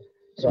too.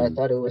 So I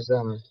thought it was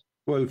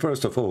well,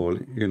 first of all,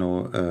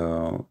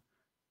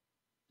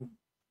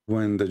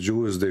 when the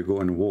Jews, they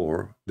go in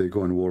war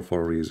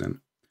for a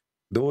reason.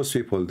 Those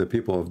people, the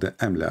people of the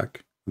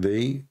Amalek,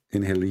 they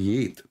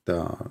annihilate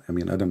I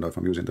don't know if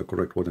I'm using the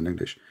correct word in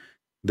English.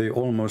 They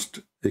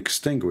almost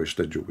extinguished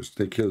the Jews.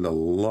 They killed a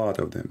lot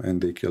of them, and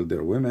they killed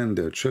their women,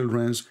 their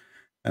children,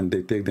 and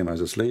they take them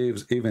as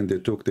slaves. Even they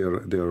took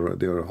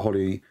their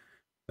holy,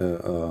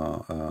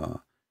 let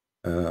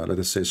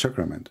us say,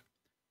 sacrament.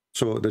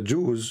 So the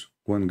Jews,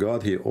 when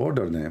God, he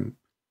ordered them,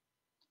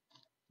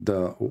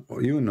 and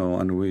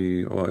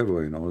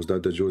everybody knows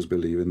that the Jews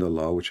believe in the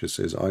law, which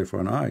says eye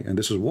for an eye, and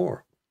this is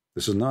war.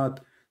 This is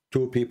not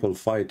two people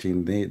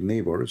fighting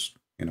neighbors.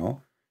 You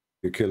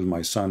killed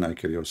my son, I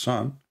kill your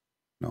son.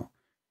 No,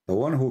 the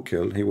one who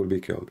killed, he will be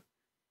killed.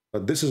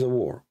 But this is a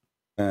war,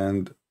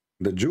 and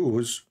the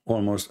Jews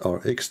almost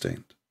are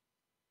extinct.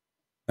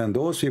 And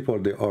those people,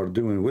 they are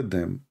doing with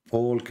them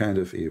all kind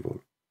of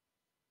evil,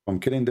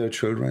 from killing their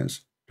children,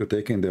 to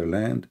taking their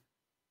land,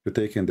 to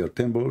taking their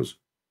temples,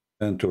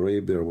 and to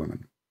rape their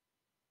women.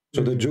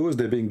 So the Jews,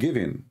 they've been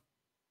given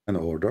an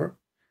order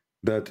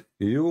that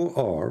you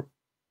are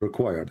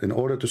required in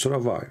order to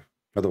survive.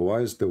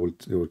 Otherwise, they will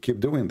keep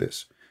doing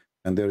this.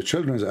 And their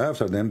children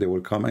after them, they will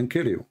come and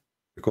kill you.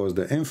 Because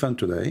the infant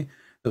today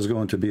is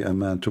going to be a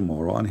man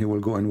tomorrow, and he will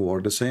go in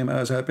war the same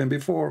as happened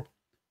before.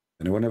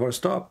 And it will never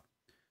stop.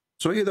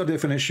 So either they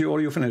finish you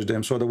or you finish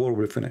them, so the war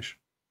will finish.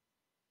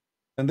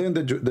 And then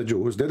the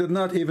Jews, they did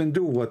not even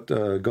do what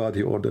God,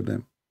 he ordered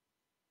them.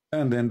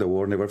 And then the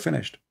war never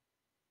finished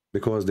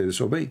because they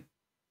disobey.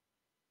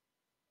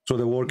 So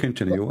the war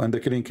continue and the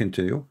killing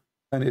continue,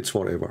 and it's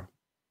forever.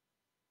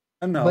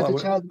 And now I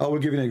will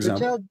give you an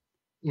example.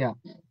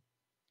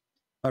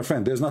 My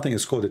friend, there's nothing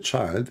is called a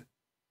child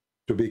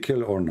to be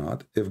killed or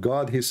not. If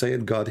God, he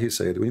said, God, he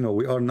said.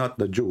 We are not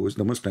the Jews,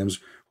 the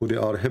Muslims, who they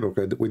are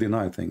hypocrite. We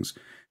deny things.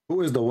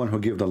 Who is the one who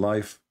gave the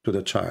life to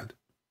the child?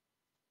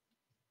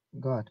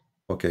 God.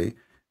 Okay.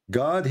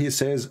 God, he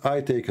says,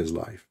 I take his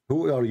life.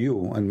 Who are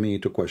you and me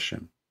to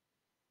question?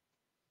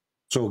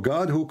 So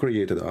God, who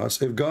created us,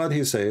 if God,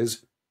 he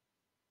says,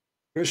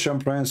 Christian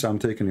Prince, I'm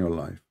taking your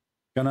life,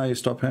 can I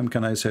stop him?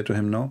 Can I say to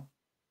him no?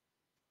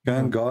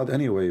 Can God,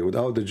 anyway,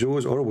 without the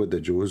Jews or with the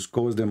Jews,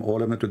 cause them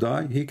all of them to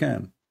die? He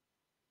can.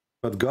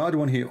 But God,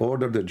 when he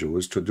ordered the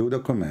Jews to do the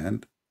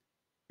command,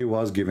 he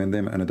was giving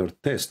them another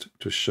test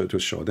to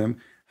show them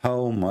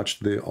how much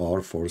they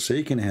are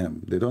forsaking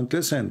him. They don't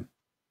listen.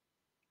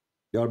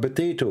 They are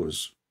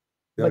potatoes.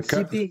 They are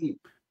CP,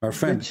 my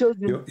friend,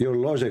 your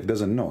logic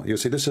doesn't know. You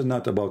see, this is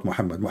not about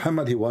Muhammad.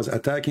 Muhammad, he was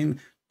attacking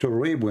to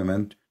rape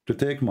women, to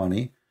take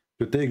money,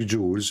 to take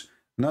Jews,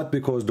 not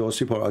because those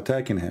people are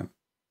attacking him.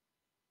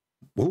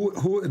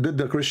 Who did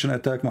the Christian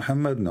attack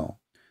Muhammad? No.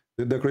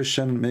 Did the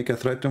Christian make a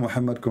threat to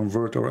Muhammad,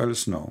 convert or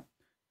else? No.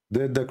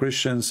 Did the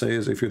Christian say,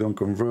 if you don't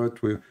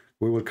convert, we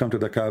will come to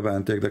the Kaaba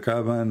and take the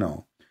Kaaba?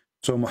 No.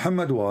 So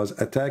Muhammad was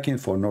attacking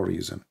for no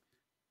reason.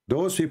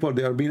 Those people,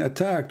 they are being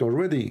attacked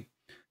already.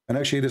 And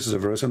actually, this is a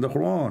verse in the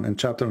Quran, in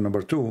chapter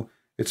number 2.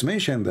 It's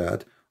mentioned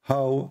that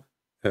how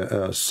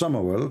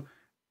Samuel,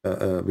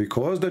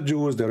 because the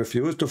Jews, they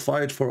refused to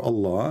fight for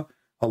Allah,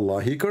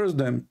 Allah, he cursed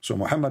them. So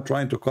Muhammad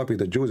trying to copy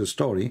the Jews'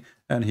 story,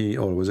 and he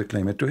always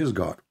claimed it to his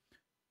God.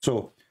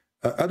 So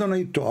I don't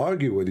need to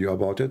argue with you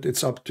about it.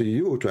 It's up to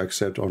you to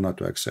accept or not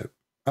to accept.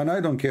 And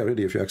I don't care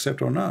really if you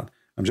accept or not.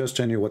 I'm just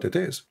telling you what it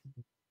is.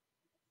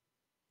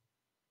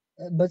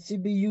 But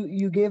CB,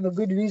 you gave a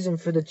good reason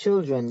for the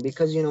children,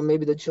 because, you know,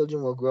 maybe the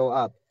children will grow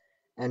up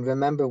and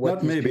remember what.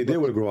 Not maybe, they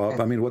will grow up.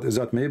 I mean, what is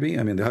that maybe?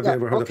 I mean, have you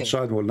ever heard of a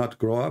child will not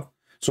grow up?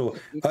 So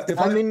if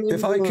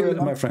I kill,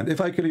 my friend, if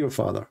I kill your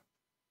father,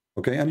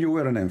 okay, and you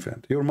were an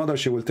infant, your mother,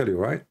 she will tell you,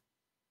 right?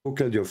 Who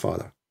killed your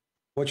father?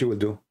 What you will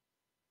do?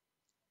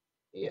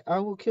 Yeah, I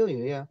will kill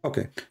you, yeah.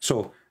 Okay,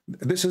 so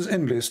this is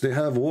English. They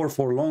have war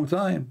for a long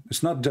time.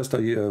 It's not just a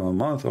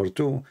month or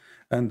two.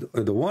 And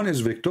the one is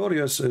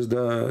victorious is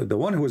the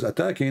one who is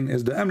attacking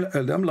is the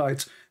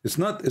Amalekites. It's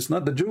not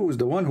the Jews.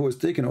 The one who is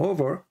taking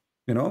over,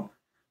 you know.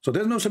 So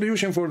there's no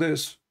solution for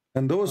this.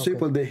 And those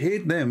people, they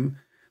hate them.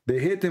 They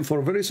hate them for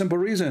a very simple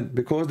reason,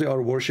 because they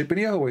are worshiping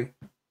Yahweh.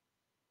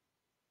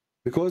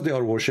 Because they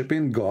are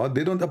worshiping God,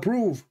 they don't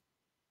approve.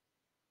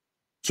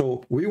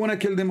 So we want to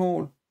kill them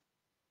all.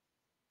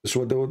 That's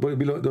what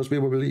those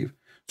people believe.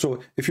 So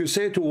if you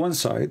say to one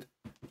side,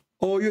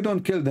 oh, you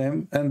don't kill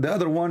them, and the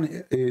other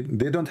one,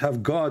 they don't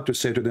have God to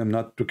say to them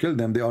not to kill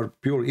them, they are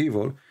pure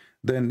evil,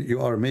 then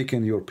you are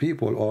making your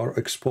people are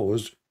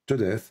exposed to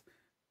death,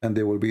 and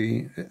they will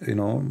be, you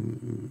know,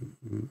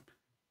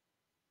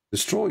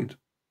 destroyed.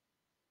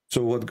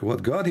 So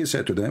what God, he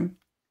said to them,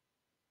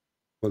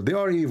 well, they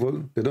are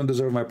evil, they don't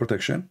deserve my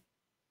protection,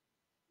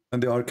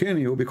 and they are killing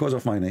you because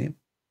of my name.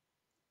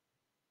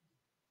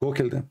 Go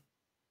kill them.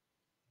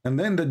 And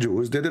then the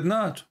Jews, they did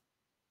not.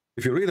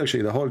 If you read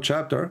actually the whole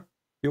chapter,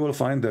 you will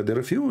find that they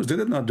refused. They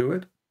did not do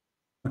it.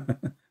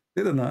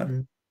 They did not.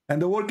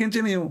 And the war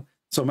continued.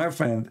 So my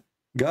friend,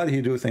 God,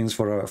 he do things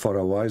for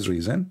a wise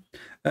reason.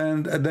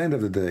 And at the end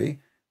of the day,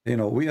 you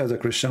know, we as a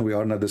Christian, we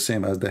are not the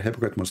same as the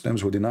hypocrite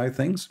Muslims who deny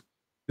things.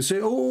 You say,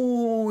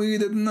 oh, he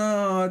did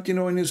not. You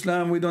know, in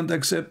Islam, we don't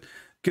accept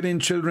killing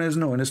children.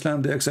 No, in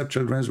Islam, they accept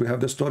children. We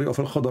have the story of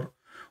Al-Khadr.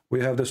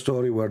 We have the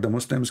story where the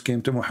Muslims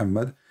came to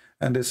Muhammad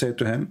and they said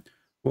to him,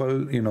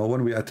 well, you know,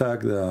 when we attack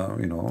the,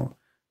 you know,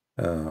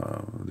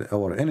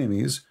 our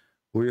enemies,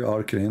 we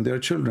are killing their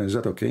children. Is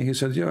that okay? He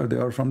said, yeah, they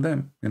are from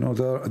them. You know,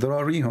 there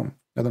are rihum.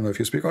 I don't know if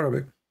you speak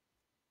Arabic.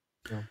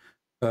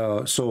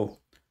 Yeah. So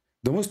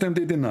the Muslim,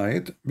 they deny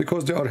it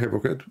because they are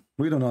hypocrite.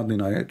 We do not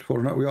deny it.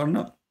 We are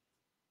not.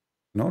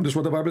 You know, this is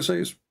what the Bible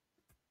says.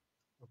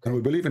 And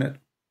we believe in it.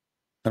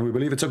 And we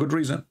believe it's a good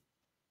reason.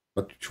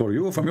 But for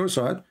you, from your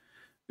side,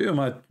 you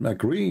might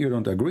agree, you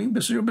don't agree.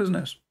 This is your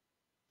business.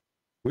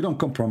 We don't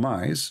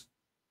compromise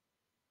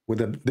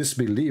with a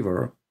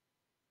disbeliever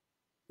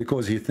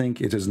because he thinks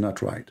it is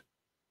not right.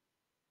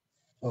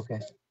 Okay.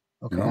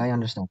 Okay, You know? I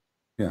understand.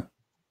 Yeah.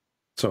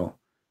 So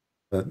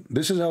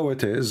this is how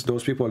it is.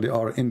 Those people, they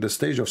are in the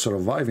stage of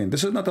surviving.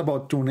 This is not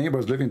about two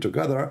neighbors living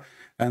together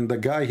and the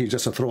guy, he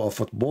just throw a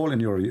football in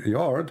your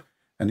yard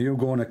and you're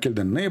going to kill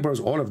the neighbors,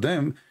 all of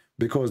them,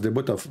 because they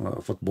put a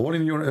football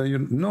in your,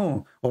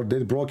 no, or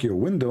they broke your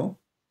window.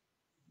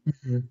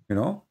 You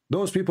know,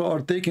 those people are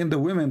taking the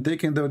women,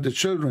 taking the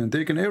children,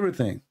 taking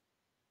everything.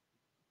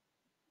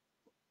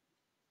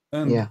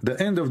 And the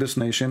end of this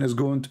nation is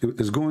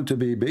going to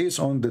be based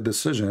on the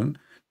decision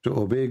to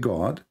obey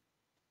God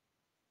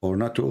or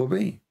not to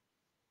obey.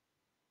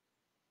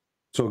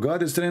 So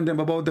God is telling them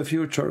about the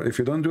future. If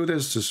you don't do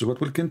this, this is what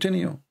will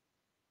continue.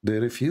 They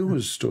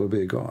refuse to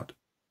obey God.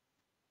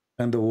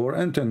 And the war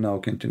until now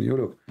continue.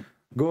 Look,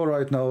 go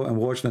right now and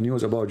watch the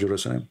news about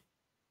Jerusalem.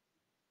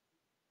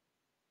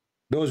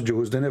 Those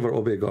Jews, they never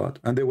obey God,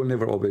 and they will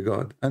never obey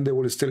God, and they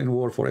will still in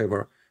war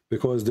forever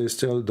because they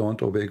still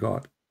don't obey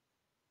God.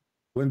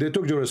 When they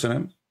took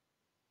Jerusalem,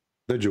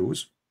 the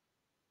Jews,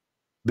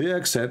 they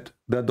accept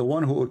that the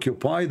one who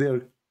occupied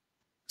their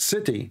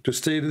city to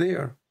stay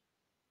there.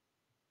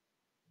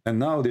 And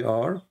now they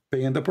are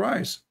paying the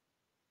price.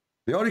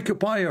 They are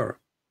occupier.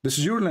 This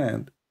is your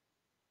land.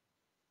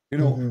 You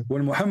know,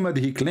 when Muhammad,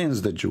 he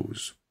cleansed the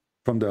Jews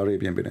from the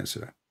Arabian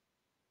Peninsula,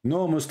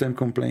 no Muslim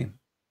complained.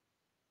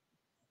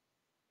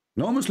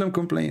 No Muslim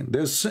complain.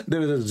 There is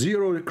a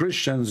zero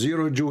Christian,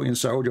 zero Jew in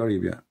Saudi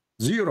Arabia.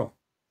 Zero.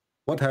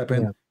 What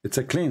happened? Yeah. It's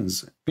a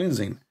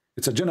cleansing.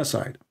 It's a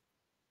genocide.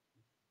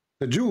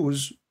 The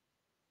Jews,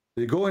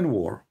 they go in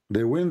war.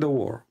 They win the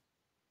war.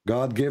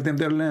 God gave them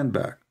their land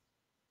back.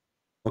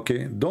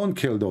 Okay, don't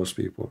kill those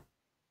people.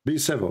 Be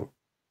civil.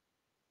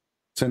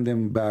 Send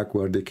them back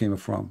where they came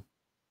from.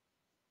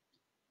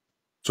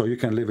 So you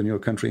can live in your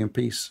country in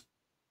peace.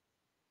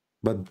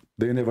 But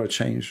they never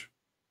change.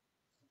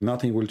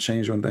 Nothing will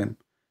change on them.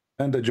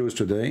 And the Jews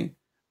today,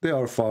 they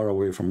are far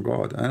away from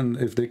God. And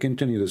if they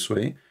continue this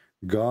way,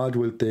 God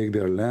will take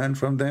their land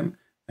from them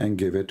and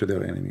give it to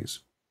their enemies.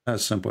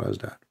 As simple as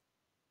that.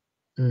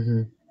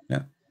 Mm-hmm.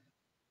 Yeah.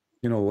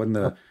 You know, when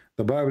the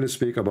Bible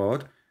speak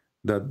about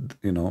that,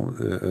 you know,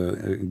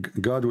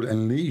 God will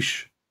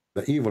unleash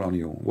the evil on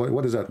you.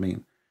 What does that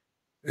mean?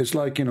 It's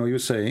like, you know, you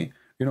say,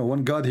 you know,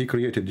 when God, he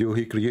created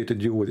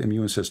you with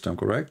immune system,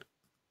 correct?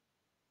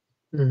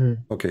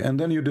 Mm-hmm. Okay, and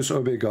then you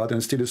disobey God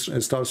and still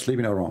start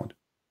sleeping around.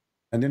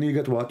 And then you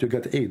get what? You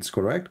get AIDS,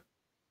 correct?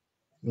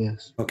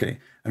 Yes. Okay,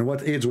 and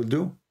what AIDS will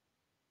do?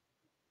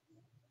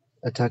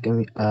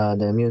 Attacking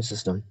the immune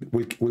system.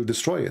 Will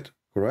destroy it,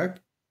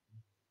 correct?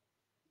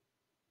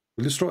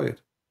 Will destroy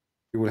it.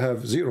 You will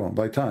have zero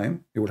by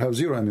time. You will have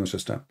zero immune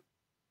system.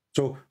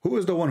 So who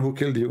is the one who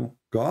killed you?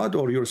 God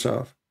or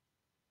yourself?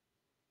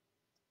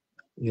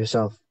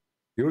 Yourself.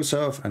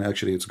 Yourself, and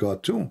actually it's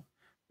God too.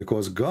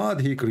 Because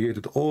God, he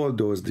created all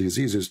those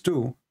diseases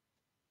too.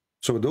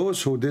 So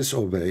those who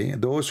disobey,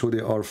 those who they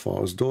are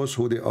false, those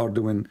who they are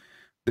doing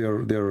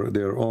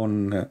their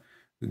own,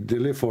 they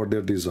live for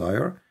their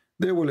desire,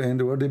 they will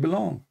end where they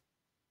belong.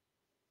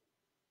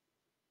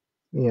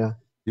 Yeah.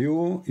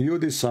 You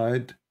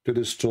decide to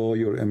destroy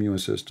your immune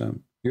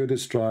system. You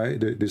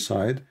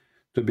decide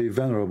to be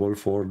vulnerable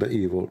for the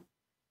evil.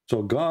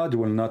 So God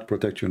will not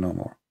protect you no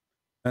more.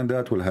 And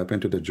that will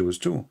happen to the Jews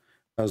too.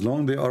 As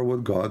long as they are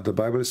with God, the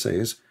Bible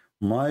says,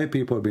 my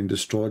people have been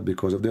destroyed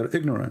because of their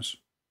ignorance.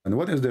 And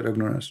what is their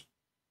ignorance?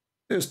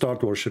 They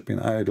start worshiping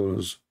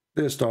idols.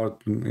 They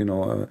start, you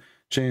know,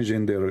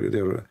 changing their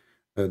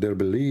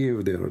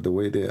belief, the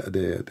way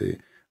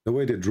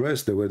they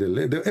dress, the way they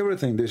live,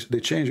 everything. They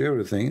change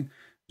everything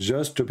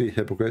just to be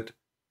hypocrite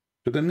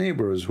to the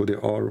neighbors who they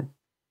are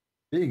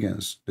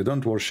pagans. They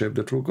don't worship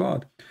the true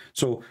God.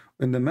 So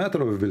in the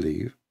matter of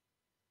belief,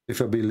 if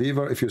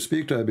you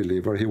speak to a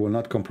believer, he will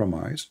not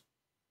compromise.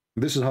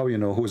 This is how you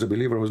know who is a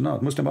believer, who is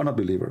not. Muslims are not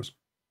believers.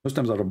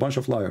 Muslims are a bunch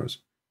of liars.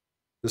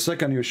 The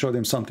second you show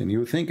them something,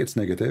 you think it's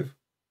negative,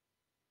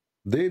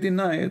 they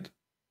deny it,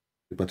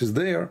 but it's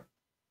there.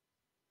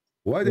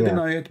 Why they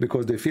deny it?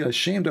 Because they feel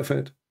ashamed of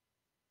it.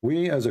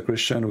 We as a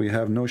Christian, we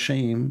have no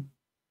shame.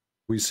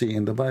 We see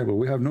in the Bible,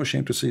 we have no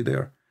shame to see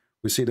there.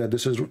 We see that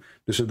this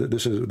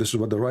is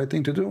what the right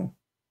thing to do.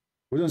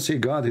 We don't see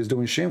God, he's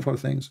doing shameful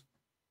things.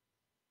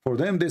 For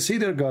them, they see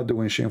their God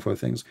doing shameful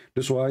things.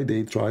 That's why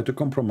they try to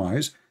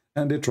compromise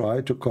and they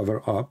try to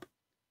cover up.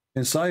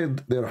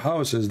 Inside their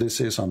houses, they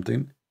say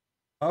something.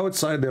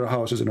 Outside their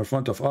houses, in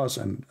front of us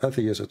and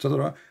atheists,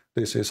 etc.,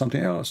 they say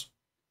something else.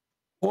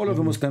 All of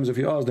the Muslims, if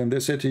you ask them,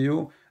 they say to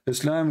you,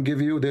 Islam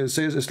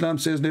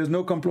says there's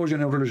no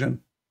compulsion in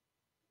religion.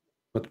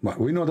 But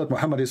we know that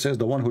Muhammad says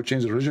the one who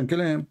changed the religion,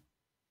 kill him.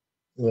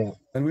 Yeah.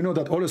 And we know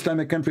that all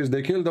Islamic countries,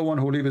 they kill the one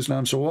who leave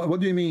Islam. So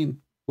what do you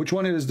mean? Which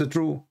one is the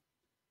true?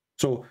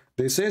 So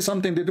they say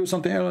something, they do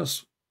something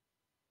else.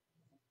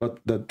 But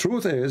the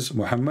truth is,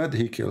 Muhammad,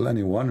 he killed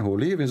anyone who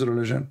leave his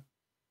religion.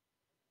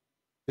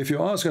 If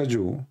you ask a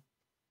Jew,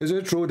 is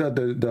it true that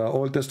the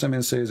Old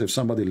Testament says if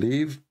somebody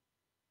leave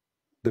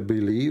the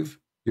belief,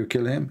 you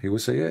kill him? He will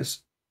say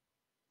yes.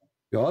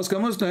 You ask a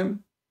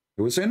Muslim,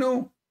 he will say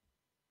no.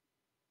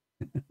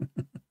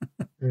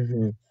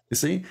 You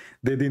see,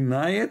 they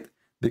deny it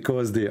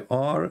because they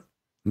are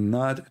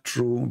not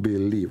true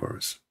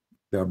believers.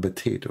 They are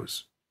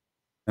potatoes.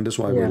 And that's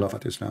why we laugh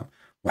at Islam.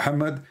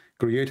 Muhammad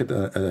created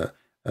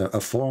a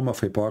form of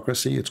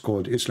hypocrisy. It's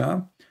called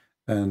Islam.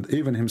 And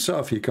even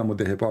himself, he come with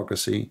the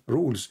hypocrisy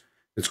rules.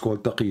 It's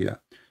called taqiyya.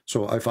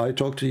 So if I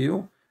talk to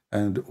you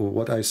and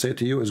what I say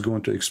to you is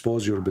going to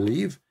expose your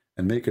belief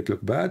and make it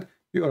look bad,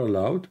 you are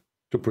allowed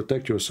to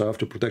protect yourself,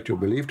 to protect your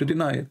belief, to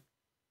deny it.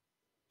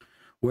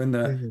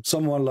 When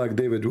someone like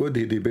David Wood,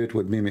 he debate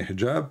with Mimi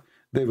Hijab,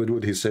 David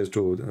Wood, he says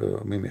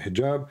to Mimi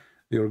Hijab,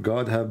 your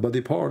God have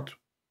body part.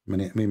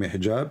 Mimi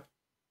Hijab,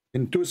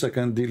 in 2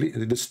 seconds,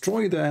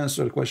 destroy the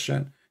answer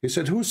question. He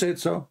said, who said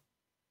so?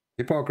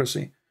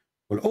 Hypocrisy.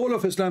 Well, all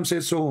of Islam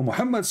says so,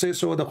 Muhammad says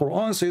so, the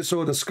Quran says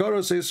so, the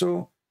scholars say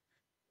so.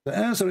 The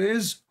answer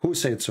is, who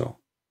said so?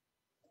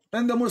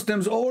 And the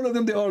Muslims, all of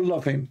them, they are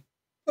laughing.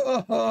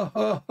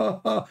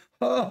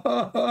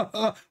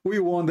 We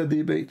won the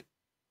debate.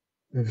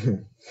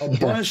 A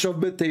bunch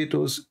of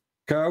potatoes,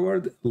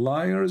 coward,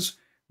 liars.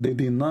 They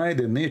deny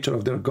the nature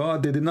of their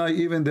God. They deny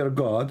even their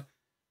God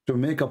to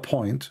make a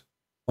point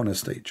on a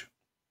stage.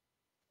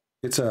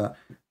 It's a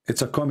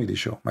comedy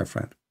show, my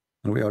friend,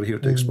 and we are here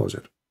to expose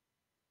it.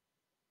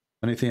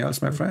 Anything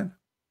else, my friend?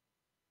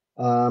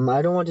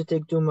 I don't want to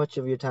take too much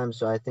of your time,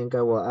 so I think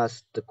I will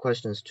ask the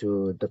questions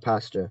to the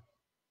pastor.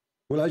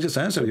 Well, I just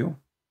answer you.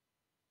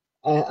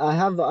 I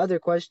have other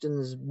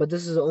questions, but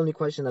this is the only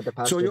question that the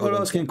pastor. So you are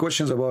asking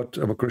questions about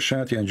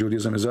Christianity and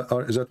Judaism. Is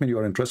that mean you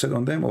are interested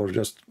on them, or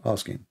just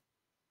asking?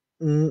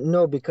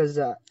 No, because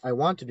I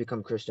want to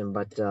become Christian,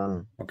 but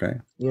okay.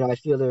 You know, I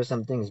feel there are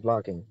some things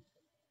blocking.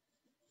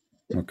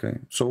 Okay.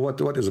 So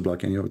what is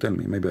blocking you? Tell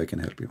me. Maybe I can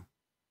help you.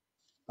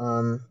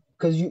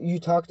 Because you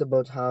talked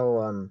about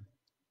how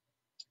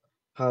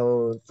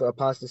how for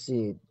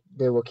apostasy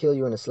they will kill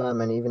you in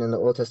Islam, and even in the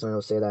Old Testament it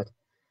will say that.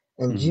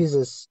 And Mhm.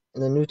 Jesus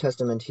in the New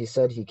Testament, he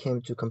said he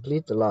came to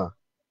complete the law,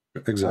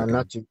 Exactly.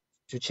 not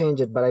to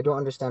change it. But I don't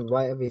understand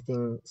why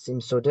everything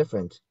seems so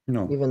different.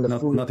 No, Even the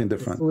food, nothing the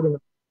different. food in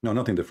No,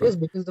 nothing yes, different.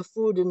 because the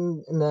food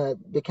in the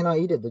they cannot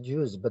eat it, the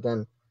Jews. But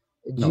then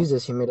No.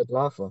 Jesus, he made it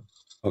lawful.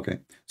 Okay.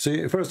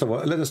 See, first of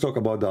all, let us talk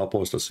about the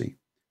apostasy.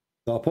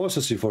 The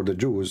apostasy for the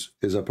Jews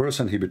is a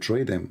person he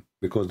betrayed them,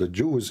 because the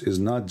Jews is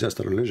not just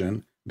a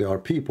religion, they are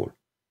people.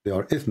 They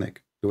are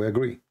ethnic. Do we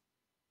agree?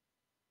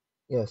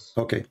 Yes.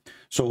 Okay.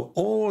 So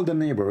all the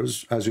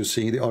neighbors, as you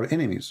see, they are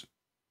enemies.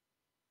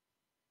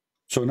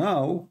 So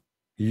now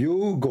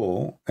you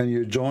go and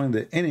you join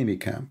the enemy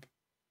camp.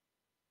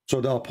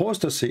 So the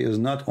apostasy is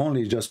not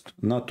only just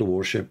not to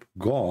worship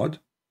God,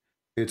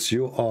 it's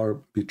you are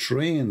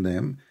betraying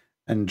them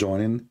and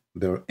joining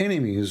their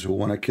enemies who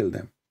want to kill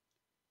them.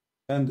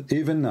 And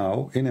even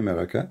now in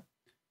America,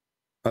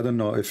 I don't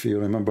know if you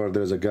remember,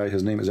 there's a guy,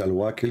 his name is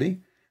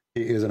Al-Wakili.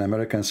 He is an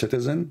American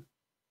citizen,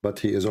 but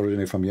he is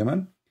originally from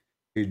Yemen.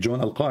 He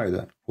joined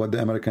Al-Qaeda. What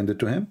the American did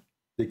to him?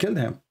 They killed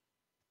him,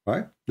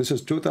 right? This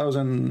is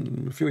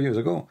 2000, a few years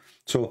ago.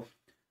 So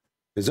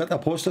is that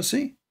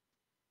apostasy?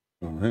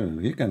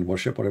 You can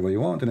worship whatever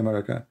you want in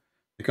America.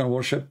 You can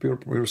worship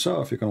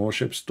yourself. You can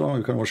worship stone.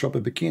 You can worship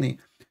a bikini.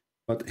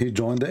 But he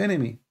joined the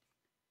enemy.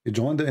 He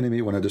joined the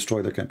enemy when he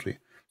destroyed the country.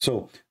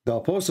 So the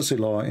apostasy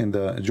law in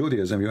the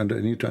Judaism, you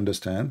need to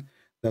understand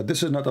that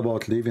this is not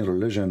about leaving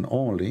religion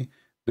only.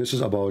 This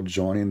is about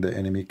joining the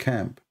enemy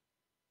camp.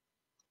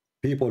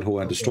 People who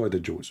had destroyed the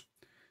Jews.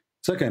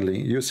 Secondly,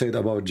 you said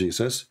about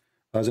Jesus,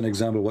 as an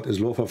example, what is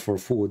lawful for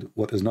food,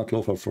 what is not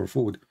lawful for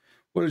food.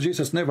 Well,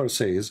 Jesus never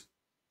says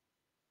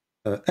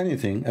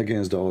anything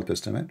against the Old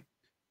Testament.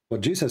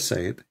 What Jesus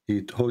said,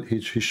 he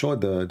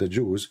showed the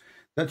Jews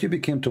that you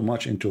became too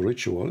much into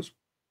rituals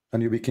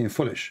and you became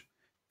foolish.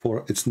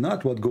 For it's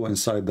not what go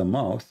inside the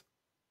mouth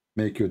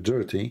make you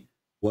dirty,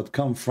 what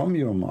come from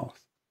your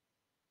mouth.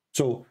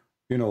 So,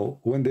 you know,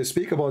 when they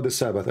speak about the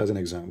Sabbath as an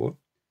example,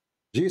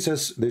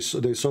 Jesus, they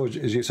saw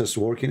Jesus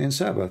working in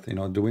Sabbath, you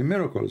know, doing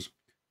miracles.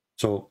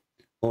 So,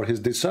 or his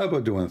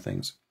disciples doing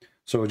things.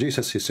 So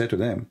Jesus, he said to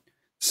them,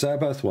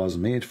 Sabbath was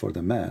made for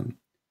the man,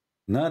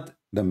 not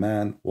the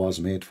man was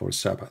made for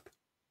Sabbath.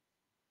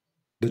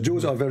 The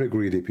Jews are very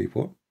greedy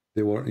people.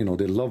 They were, you know,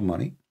 they love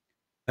money.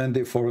 And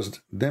they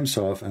forced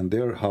themselves and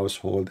their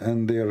household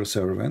and their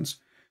servants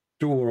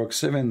to work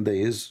 7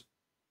 days.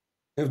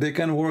 If they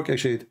can work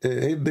actually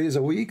 8 days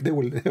a week, they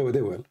will,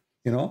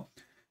 you know.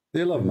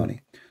 They love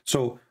money.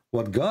 So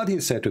what God, he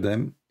said to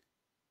them,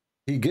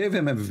 he gave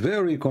them a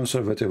very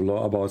conservative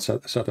law about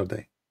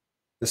Saturday,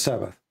 the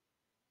Sabbath.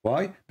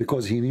 Why?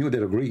 Because he knew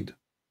their greed.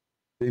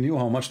 They knew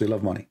how much they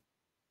love money.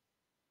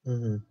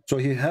 So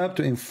he had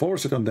to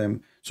enforce it on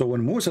them. So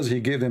when Moses, he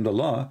gave them the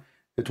law,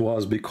 it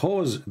was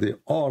because they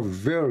are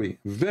very,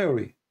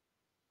 very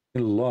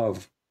in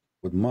love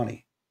with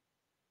money.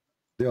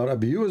 They are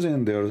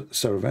abusing their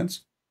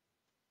servants.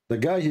 The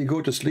guy, he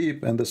go to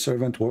sleep and the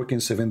servant working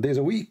 7 days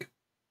a week.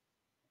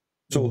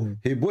 So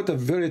he put a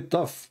very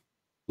tough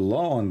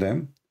law on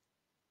them.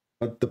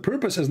 But the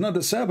purpose is not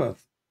the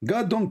Sabbath.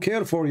 God don't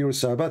care for your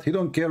Sabbath. He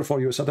don't care for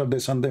your Saturday,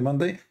 Sunday,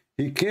 Monday.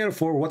 He care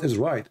for what is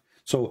right.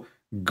 So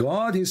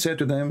God, he said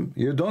to them,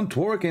 you don't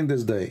work in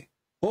this day.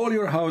 All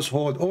your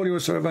household, all your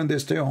servants, they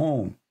stay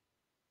home.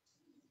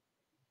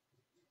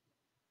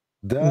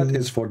 That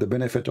is for the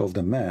benefit of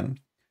the man,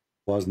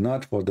 was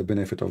not for the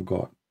benefit of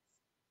God.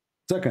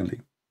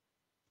 Secondly,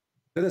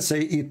 let us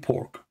say eat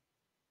pork.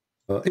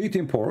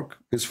 Eating pork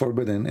is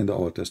forbidden in the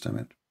Old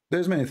Testament.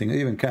 There's many things,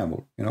 even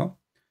camel, you know,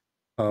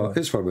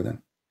 is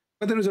forbidden.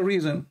 But there is a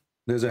reason.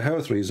 There's a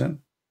health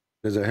reason.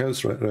 There's a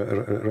health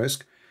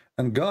risk.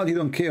 And God, he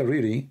don't care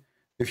really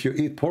if you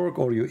eat pork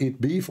or you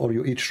eat beef or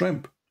you eat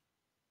shrimp.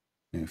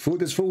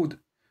 Food is food.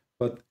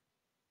 But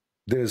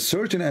there's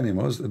certain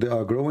animals, they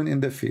are growing in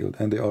the field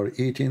and they are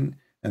eating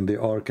and they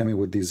are coming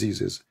with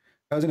diseases.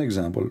 As an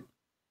example,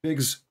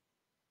 pigs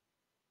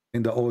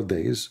in the old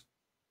days,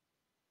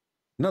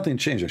 nothing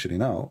changed actually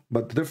now,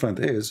 but the difference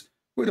is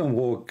we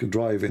don't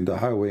drive in the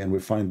highway and we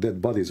find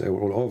dead bodies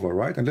all over,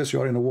 right? Unless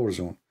you are in a war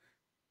zone.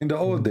 In the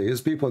old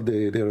days, people,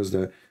 there's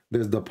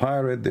the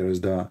pirate, there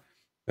is the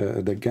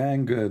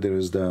gang, there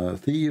is the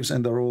thieves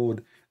in the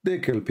road. They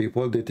kill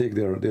people, they take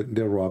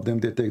they rob them,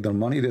 they take their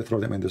money, they throw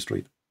them in the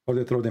street, or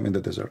they throw them in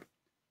the desert.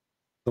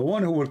 The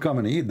one who will come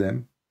and eat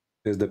them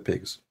is the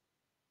pigs.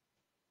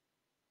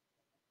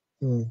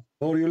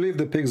 Or you leave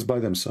the pigs by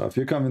themselves.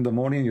 You come in the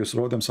morning, you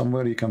throw them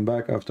somewhere, you come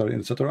back after,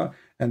 etc.,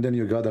 and then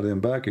you gather them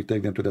back, you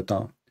take them to the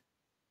town.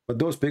 But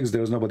those pigs,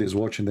 there's nobody is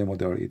watching them what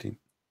they are eating.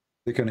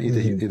 They can eat,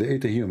 they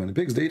eat a human.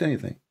 Pigs, they eat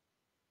anything.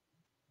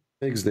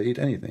 Pigs, they eat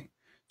anything.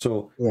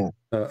 So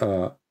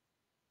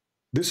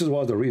this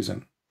was the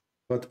reason.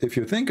 But if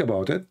you think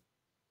about it,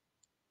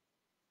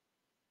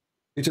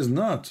 it is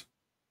not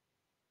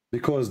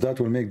because that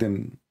will make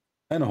them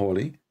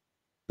unholy,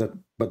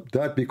 but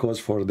that because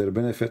for their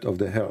benefit of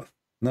the health,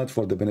 not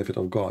for the benefit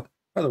of God.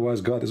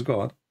 Otherwise, God is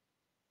God.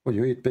 Well,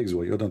 you eat pigs,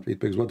 well, you don't eat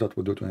pigs, what that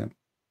would do to him?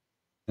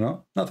 You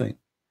know, nothing.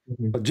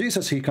 But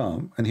Jesus, he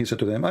come and he said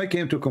to them, I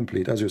came to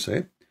complete, as you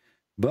say.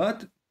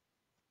 But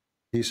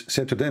he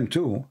said to them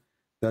too,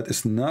 that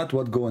it's not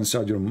what go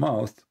inside your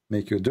mouth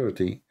make you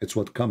dirty, it's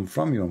what come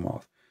from your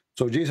mouth.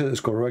 So Jesus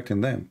is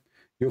correcting them.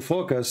 You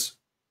focus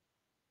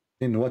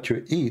in what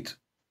you eat,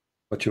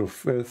 but your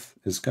filth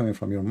is coming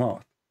from your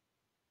mouth.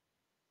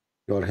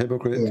 You are a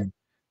hypocrite.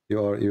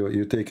 Yeah.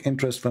 You take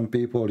interest from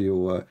people.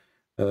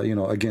 You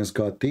know, against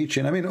God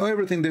teaching. I mean,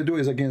 everything they do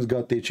is against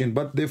God teaching,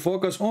 but they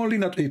focus only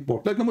not to eat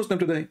pork, like the Muslim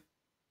today.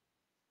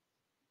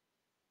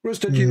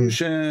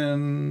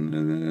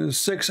 Prostitution,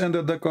 sex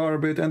under the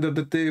carpet, under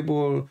the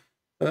table,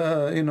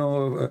 you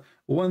know,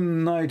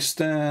 one night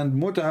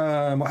stand,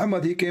 mut'ah.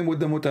 Muhammad, he came with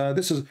the mut'ah.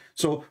 This is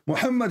so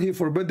Muhammad, he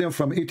forbid them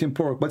from eating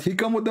pork, but he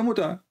come with the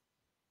mut'ah.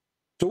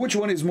 So which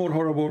one is more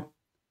horrible?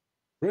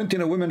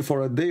 Renting a woman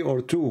for a day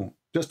or two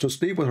just to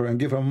sleep with her and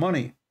give her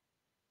money,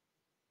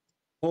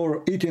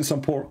 or eating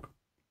some pork?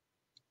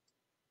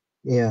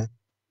 Yeah.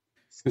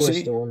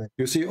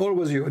 You see,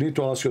 always you need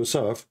to ask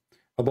yourself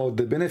about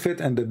the benefit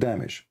and the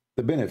damage.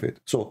 The benefit.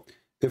 So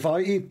if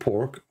I eat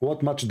pork,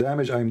 what much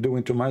damage I'm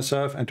doing to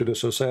myself and to the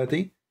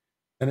society?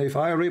 And if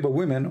I rape a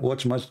woman,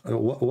 what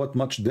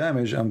much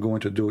damage I'm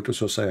going to do to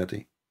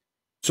society?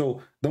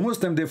 So the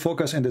Muslim, they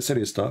focus on the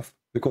silly stuff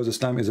because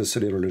Islam is a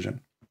silly religion.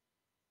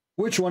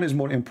 Which one is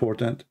more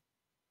important?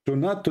 To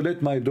not to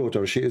let my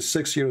daughter, she is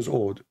 6 years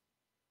old,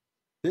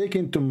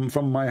 taken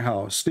from my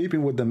house,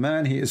 sleeping with the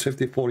man, he is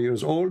 54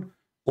 years old,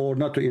 or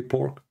not to eat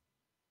pork?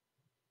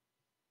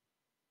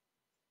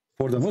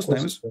 For the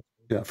Muslims,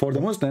 yeah, for the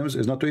Muslims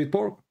is not to eat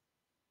pork.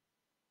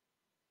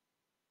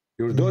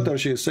 Your daughter,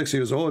 she is 6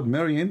 years old,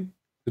 marrying,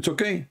 it's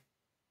okay.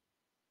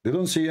 They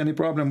don't see any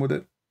problem with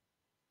it.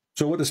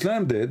 So what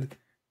Islam did,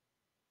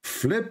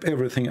 flip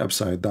everything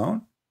upside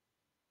down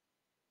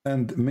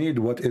and made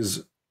what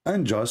is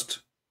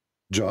unjust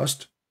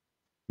just,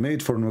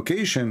 made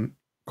fornication,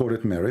 call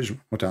it marriage,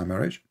 mut'ah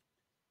marriage,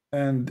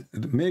 and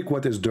make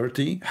what is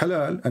dirty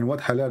halal, and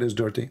what halal is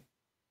dirty.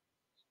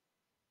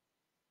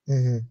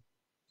 In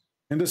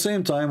the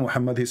same time,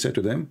 Muhammad, he said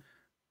to them,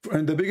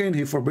 in the beginning,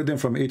 he forbid them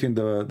from eating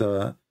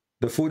the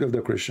food of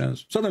the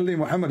Christians. Suddenly,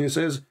 Muhammad, he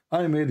says,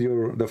 I made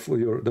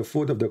the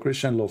food of the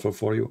Christian lawful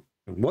for you.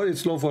 Why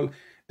it's lawful?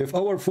 If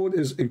our food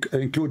is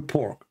include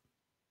pork,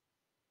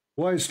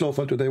 why is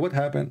lawful today? What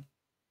happened?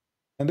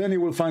 And then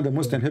you will find a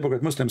Muslim,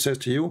 hypocrite Muslim says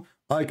to you,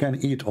 I can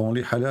eat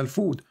only halal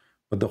food.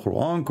 But the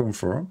Quran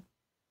confirms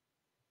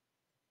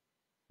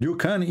you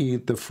can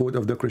eat the food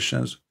of the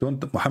Christians.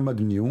 Don't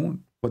Muhammad knew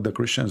what the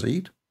Christians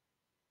eat?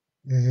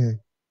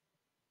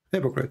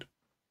 Hypocrite,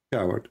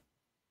 coward.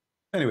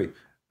 Anyway,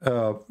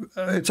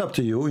 it's up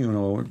to you. You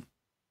know,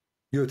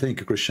 you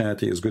think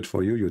Christianity is good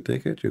for you, you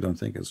take it. You don't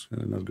think it's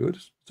not good,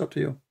 it's up to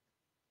you.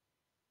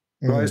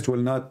 Christ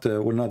will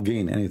not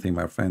gain anything,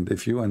 my friend,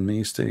 if you and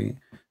me stay,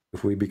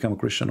 if we become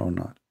Christian or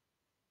not.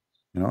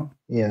 You know?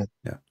 Yeah.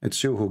 Yeah.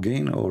 It's you who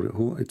gain,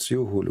 or it's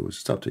you who lose.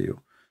 It's up to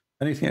you.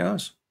 Anything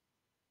else?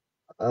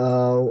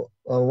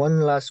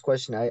 One last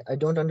question. I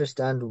don't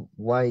understand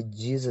why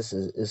Jesus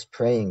is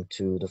praying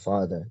to the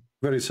Father.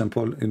 Very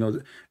simple. You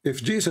know,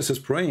 if Jesus is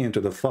praying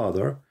to the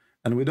Father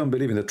and we don't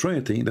believe in the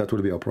Trinity, that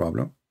will be a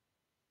problem.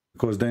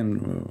 Because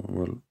then,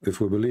 well, if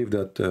we believe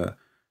that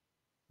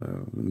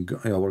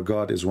our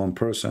God is one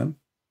person,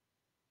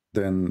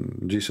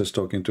 then Jesus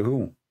talking to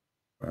who?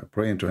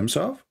 Praying to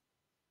himself?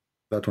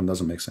 That one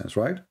doesn't make sense,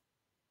 right?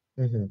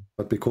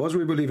 But because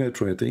we believe in the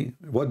Trinity,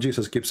 what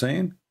Jesus keeps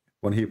saying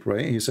when he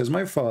prays, he says,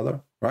 my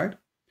Father, right?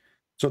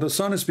 So the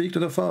Son speaks to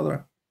the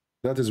Father.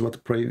 That is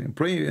what pray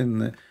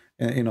in,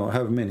 you know,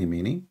 have many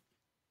meaning.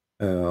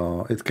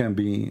 It can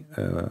be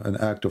an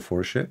act of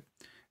worship.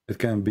 It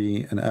can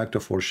be an act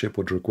of worship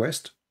with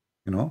request,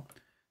 you know.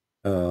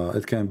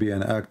 It can be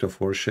an act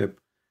of worship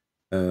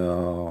as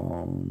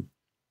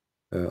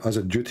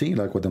a duty,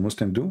 like what the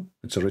Muslims do.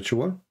 It's a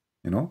ritual,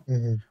 you know.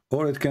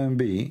 Or it can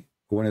be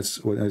when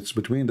it's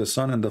between the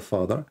Son and the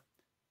Father.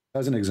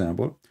 As an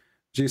example,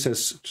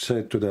 Jesus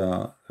said to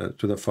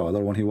the Father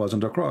when he was on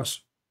the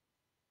cross,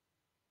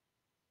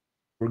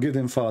 forgive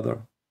them,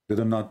 Father, they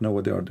do not know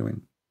what they are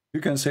doing.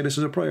 You can say this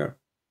is a prayer.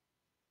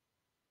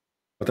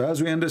 But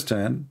as we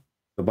understand,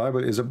 the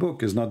Bible is a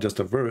book, is not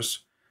just a verse.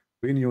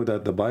 We knew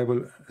that the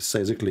Bible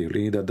says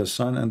clearly that the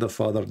Son and the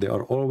Father, they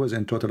are always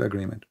in total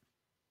agreement.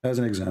 As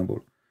an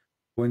example,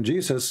 when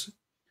Jesus,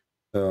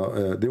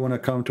 they want to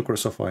come to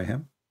crucify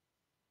him,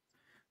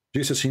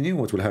 Jesus, he knew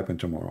what will happen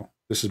tomorrow.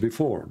 This is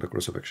before the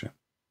crucifixion.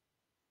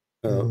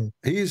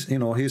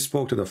 He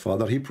spoke to the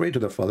Father, he prayed to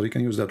the Father. He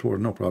can use that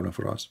word, no problem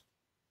for us.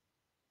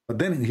 But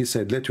then he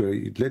said,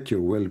 let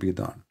your will be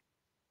done.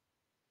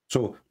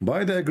 So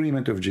by the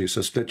agreement of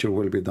Jesus, let your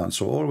will be done.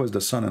 So always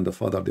the Son and the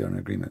Father, they are in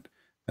agreement,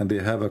 and they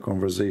have a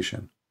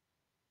conversation.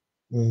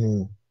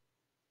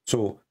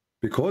 So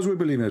because we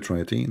believe in the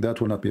Trinity, that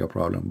will not be a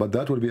problem, but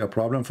that will be a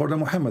problem for the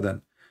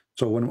Muhammadan.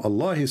 So when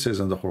Allah, he says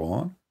in the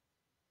Quran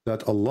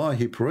that Allah,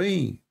 he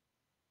pray,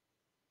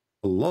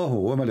 Allahu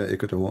wa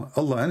malaikatuhu,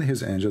 Allah and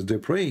his angels, they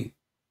pray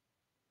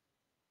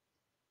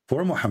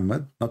for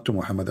Muhammad, not to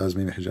Muhammad, as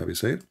Mimi Hijabi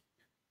said,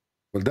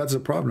 Well, that's the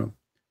problem.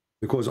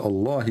 Because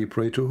Allah, he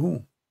prayed to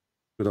who?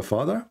 To the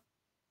Father?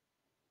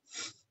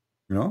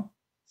 You know?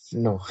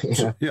 No. Yeah.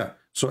 So, yeah.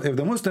 So if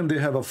the Muslim, they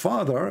have a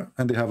father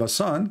and they have a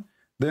son,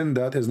 then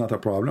that is not a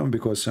problem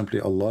because simply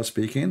Allah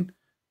speaking.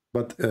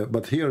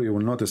 But here you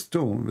will notice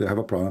too, they have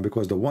a problem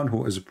because the one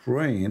who is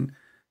praying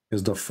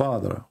is the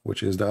Father,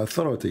 which is the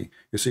authority.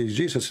 You see,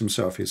 Jesus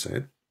himself, he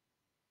said,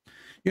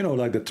 you know,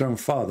 like the term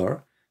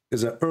father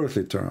is an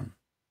earthly term,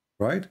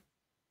 right?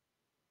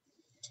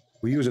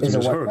 We use it in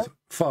this earth.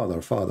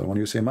 Father, father. When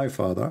you say my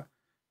father,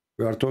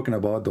 we are talking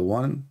about the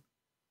one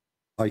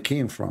I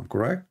came from,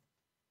 correct?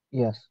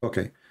 Yes.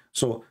 Okay.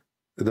 So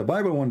the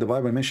Bible, when the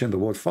Bible mentioned the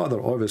word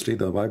father, obviously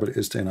the Bible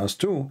is telling us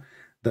too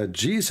that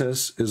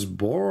Jesus is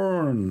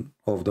born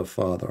of the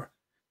Father.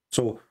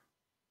 So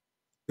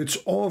it's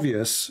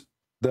obvious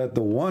that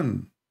the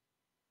one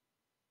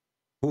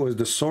who is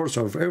the source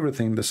of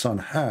everything the Son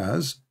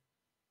has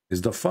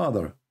is the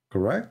Father,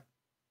 correct?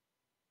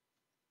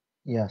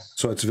 Yes.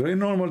 So it's very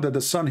normal that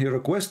the Son, he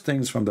requests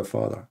things from the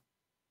Father.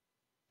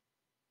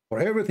 For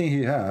everything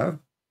he have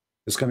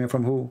is coming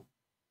from who?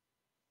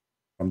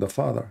 From the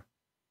Father.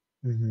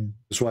 Mm-hmm.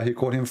 That's why he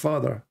called him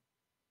Father.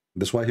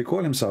 That's why he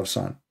called himself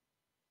Son.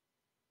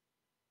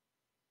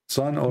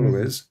 Son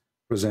always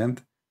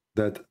present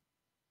that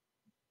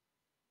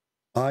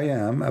I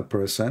am a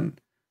person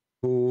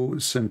who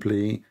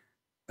simply,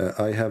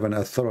 I have an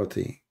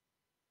authority.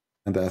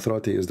 And the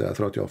authority is the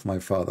authority of my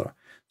Father.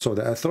 So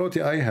the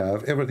authority I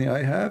have, everything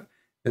I have,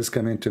 is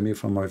coming to me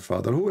from my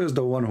Father. Who is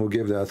the one who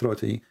gave the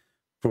authority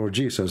for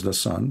Jesus, the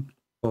Son,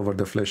 over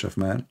the flesh of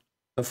man?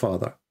 The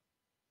Father.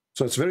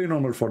 So it's very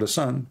normal for the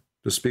Son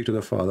to speak to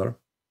the Father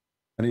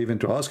and even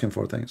to ask him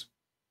for things.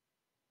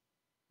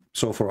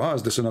 So for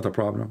us, this is not a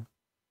problem.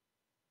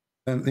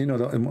 And you know,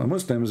 the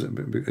Muslims,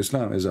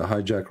 Islam is a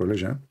hijacked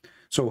religion.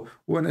 So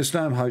when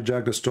Islam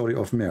hijacked the story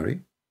of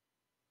Mary,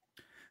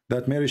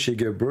 that Mary, she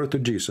gave birth to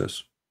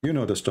Jesus. You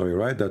know the story,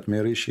 right? That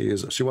Mary, she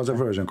was a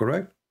virgin,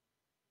 correct?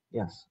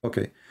 Yes.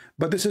 Okay.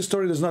 But this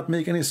story does not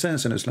make any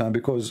sense in Islam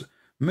because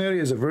Mary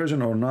is a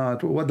virgin or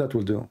not, what that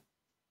will do?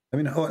 I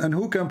mean, and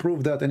who can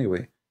prove that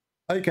anyway?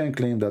 I can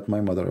claim that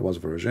my mother was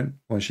virgin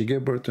when she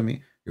gave birth to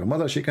me. Your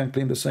mother, she can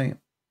claim the same.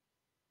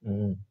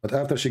 Mm-hmm. But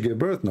after she gave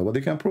birth,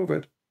 nobody can prove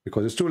it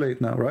because it's too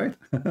late now, right?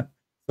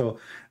 So,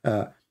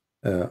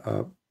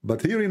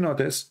 but here you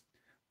notice,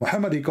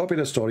 Muhammad, he copied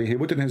the story, he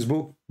put it in his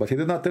book, but he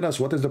did not tell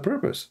us what is the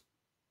purpose.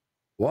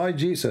 Why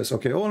Jesus?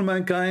 Okay, all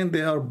mankind,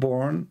 they are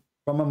born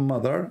from a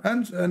mother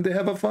and they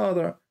have a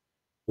father.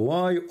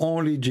 Why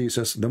only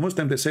Jesus? The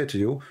Muslim, they say to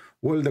you,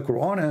 will the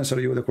Quran answer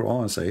you? The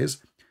Quran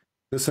says,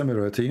 the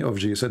similarity of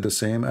Jesus the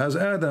same as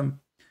Adam.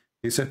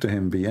 He said to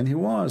him, be, and he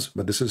was.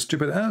 But this is a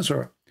stupid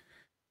answer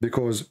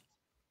because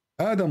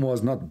Adam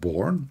was not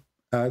born.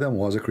 Adam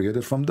was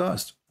created from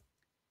dust.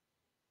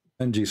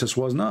 And Jesus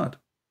was not.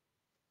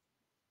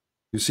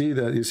 You see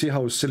that? You see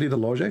how silly the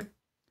logic?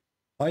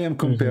 I am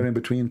comparing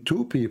between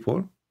two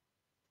people.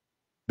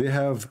 They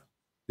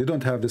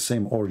don't have the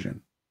same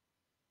origin.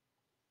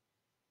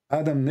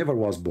 Adam never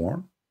was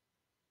born.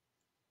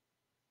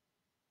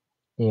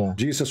 Yeah.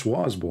 Jesus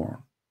was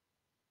born.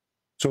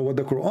 So what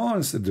the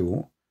Qurans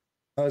do,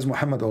 as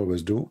Muhammad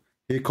always do,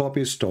 he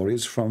copies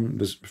stories from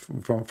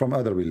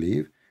other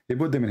belief. He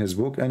put them in his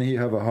book, and he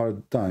have a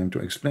hard time to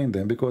explain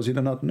them because he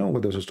did not know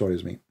what those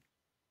stories mean.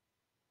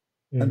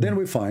 And then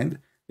we find,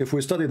 if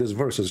we study these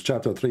verses,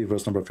 chapter 3,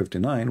 verse number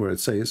 59, where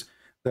it says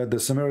that the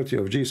similarity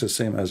of Jesus,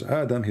 same as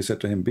Adam, he said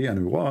to him, be, and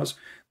he was,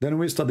 then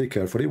we study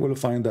carefully, we'll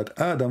find that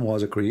Adam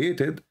was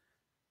created.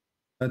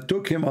 It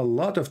took him a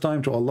lot of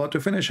time to Allah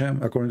to finish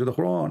him, according to the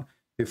Quran.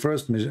 He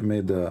first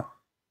made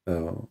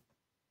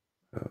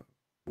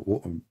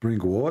bring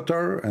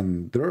water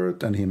and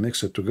dirt, and he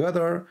mixed it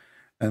together,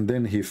 and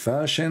then he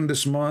fashioned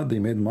this mud, he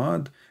made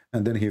mud,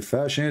 and then he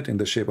fashioned it in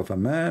the shape of a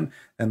man,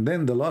 and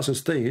then the last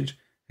stage,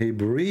 he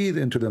breathed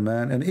into the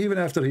man, and even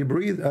after he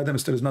breathed, Adam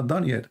still is not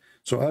done yet.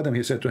 So Adam,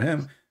 he said to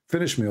him,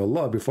 finish me,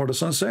 Allah, before the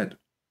sun set.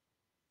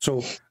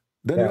 So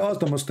then you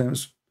ask the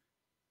Muslims,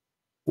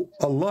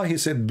 Allah, he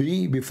said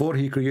be before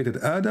he created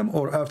Adam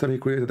or after he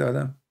created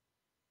Adam?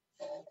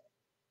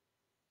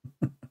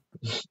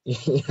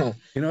 Yeah.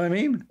 You know what I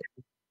mean?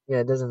 Yeah,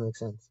 it doesn't make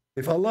sense.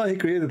 If Allah, he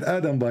created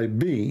Adam by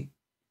be,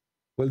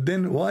 well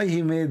then why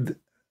he made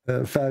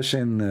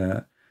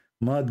fashion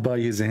mud by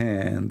his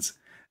hands,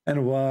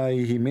 and why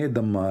he made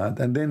the mud,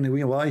 and then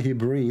why he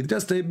breathed?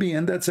 Just say be,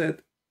 and that's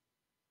it.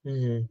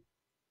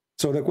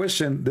 So the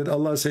question, did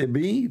Allah say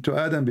be to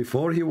Adam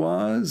before he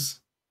was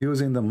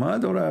using the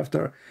mud or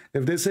after?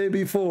 If they say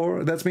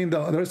before, that means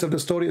the rest of the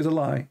story is a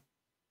lie.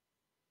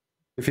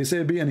 If he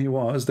say be and he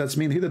was, that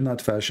means he did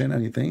not fashion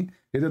anything,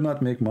 he did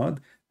not make mud,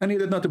 and he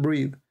did not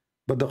breathe.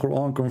 But the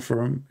Quran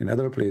confirmed in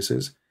other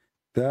places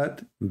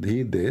that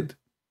he did,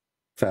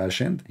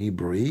 fashioned, he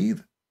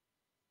breathed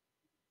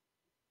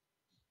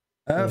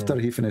after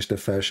he finished the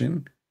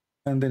fashion,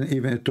 and then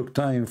even it took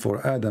time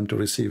for Adam to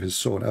receive his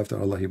soul after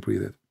Allah, he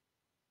breathed.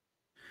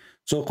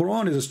 So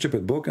Quran is a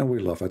stupid book, and we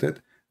laugh at it,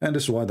 and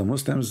this is why the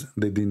Muslims,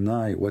 they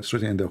deny what's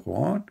written in the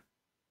Quran,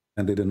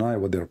 and they deny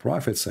what their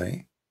prophets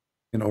say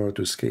in order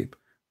to escape.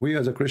 We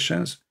as a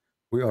Christians,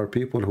 we are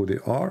people who they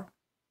are.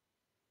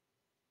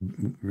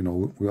 You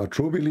know, we are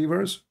true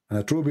believers, and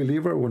a true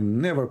believer will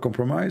never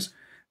compromise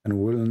and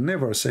will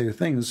never say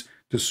things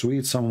to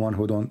sweet someone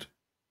who don't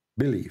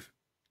believe.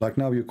 Like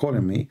now you're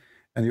calling me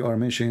and you are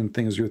mentioning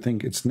things you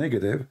think it's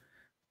negative,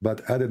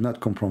 but I did not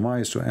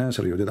compromise to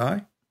answer you, did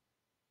I?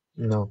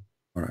 No.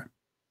 All right.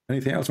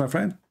 Anything else, my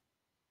friend?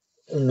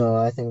 No,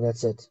 I think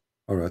that's it.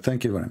 All right.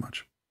 Thank you very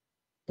much.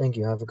 Thank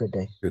you. Have a good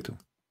day. You too.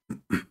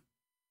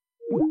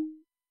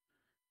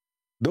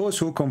 Those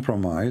who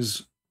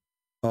compromise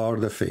are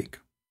the fake.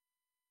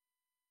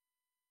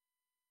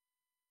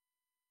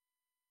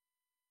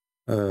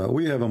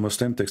 We have a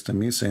Muslim texting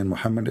me saying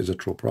Muhammad is a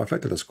true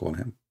prophet. Let us call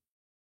him.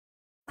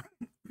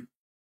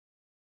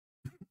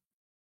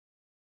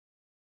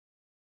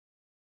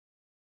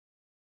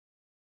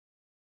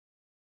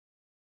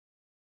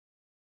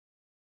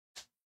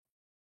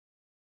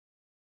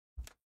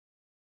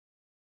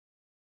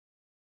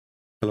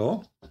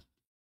 Hello?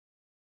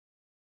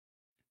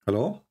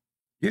 Hello?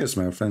 Yes,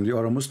 my friend, you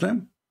are a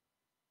Muslim?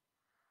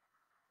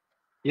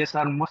 Yes,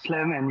 I'm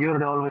Muslim, and you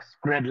always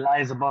spread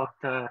lies about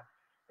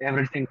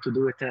everything to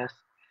do with us,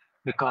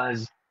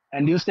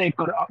 and you say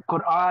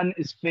Quran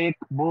is fake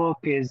book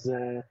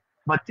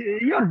but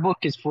your book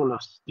is full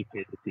of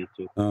stupidity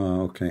too.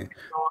 Oh, okay.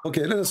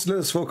 Okay, let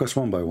us focus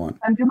one by one.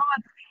 And you know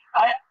what?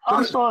 I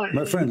also,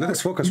 my friend, let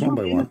us focus one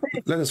by one.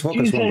 Let us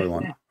focus Jesus, one by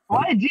one.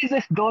 Why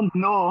Jesus don't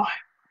know?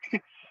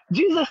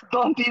 Jesus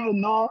don't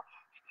even know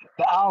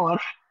the hour.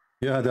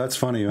 Yeah, that's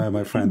funny,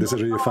 my friend. This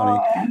is really funny.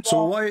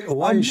 So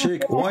why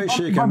Sheikh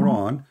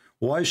Imran,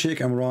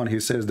 he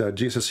says that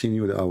Jesus, he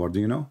knew the hour. Do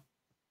you know?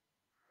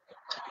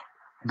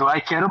 Do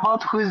I care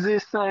about who is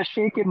this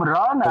Sheikh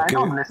Imran? Okay. I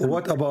don't listen.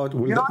 What about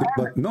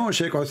but no,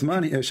 Sheikh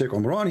Uthman, Sheikh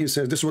Imran, he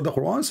says this is what the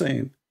Quran is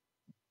saying.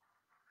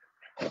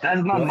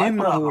 That's not my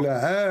problem.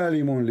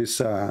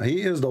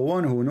 He is the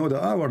one who knows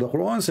the hour. The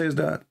Quran says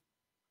that.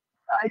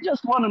 I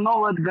just want to know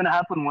what's going to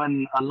happen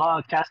when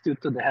Allah casts you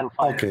to the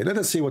hellfire. Okay, let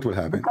us see what will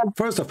happen.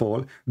 First of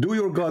all, do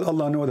your God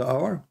Allah know the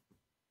hour?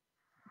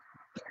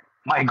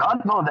 My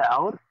God know the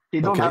hour.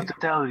 He don't have to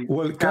tell you.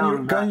 Well,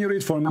 can you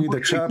read for me the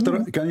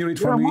chapter? Can you read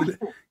for me?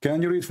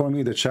 Can you read for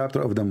me the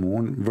chapter of the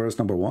moon, verse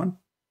number 1?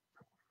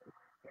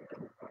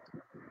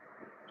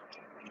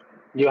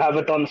 You have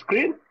it on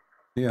screen?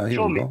 Yeah,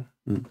 here we go.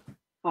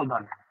 Hold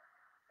on.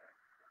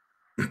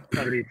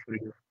 I'll read for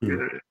you.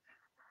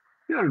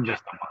 You're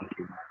just a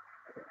monkey, man.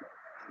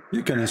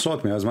 You can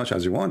insult me as much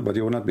as you want, but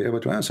you will not be able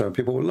to answer.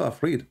 People will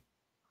laugh. Read.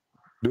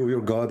 Do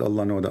your God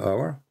Allah know the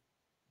hour?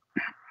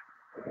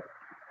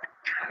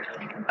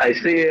 I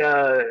see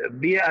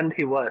be and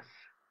he was.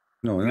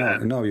 No,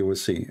 now you will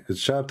see.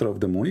 It's chapter of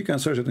the moon. You can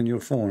search it in your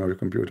phone or your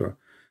computer.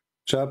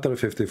 Chapter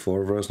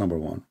 54, verse number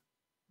 1.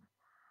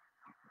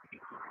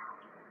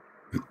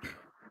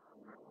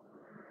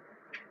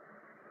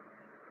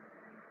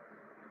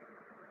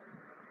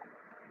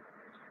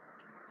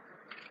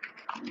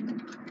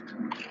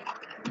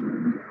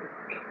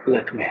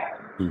 Let me.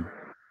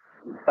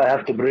 I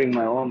have to bring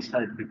my own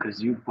site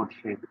because you put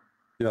fake.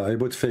 Yeah, I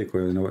put fake.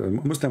 You know,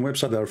 Muslim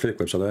websites are fake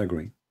websites. I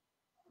agree.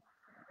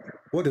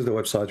 What is the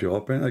website you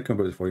open? I can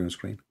put it for you on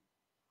screen.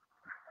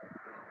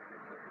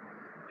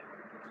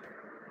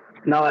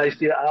 Now I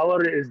see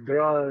hour is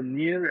draw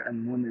near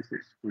and moon is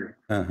split.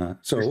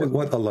 So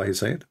what Allah he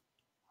said?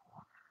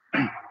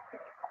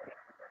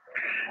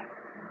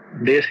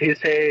 This he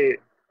say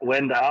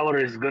when the hour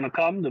is gonna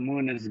come, the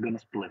moon is gonna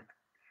split.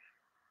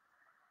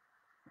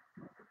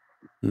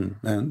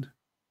 And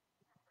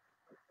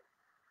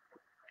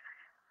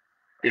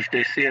if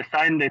they see a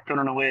sign, they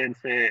turn away and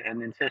say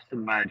and insist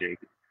in magic.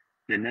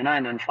 They deny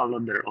and follow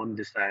their own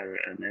desire,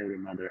 and every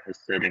mother has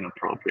setting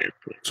appropriate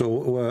to it. So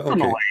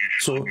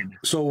okay.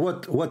 So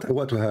what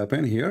will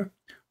happen here?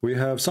 We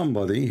have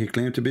somebody, he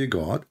claimed to be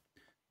God,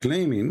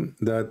 claiming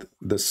that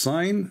the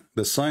sign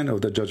of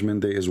the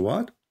judgment day is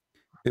what?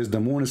 Is the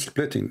moon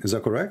splitting. Is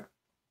that correct?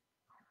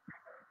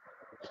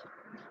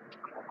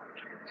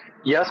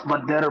 Yes,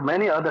 but there are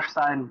many other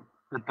signs.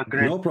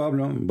 No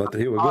problem, but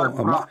here we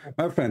go.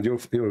 My friend, your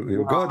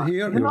God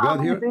here, your God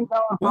here.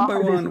 One by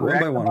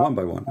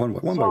one.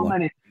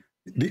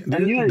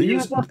 Do you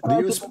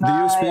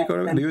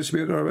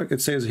speak Arabic?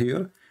 It says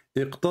here,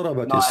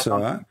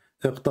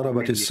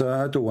 اقتربت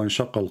الساعة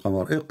وانشق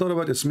القمر.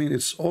 اقتربت, it means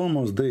it's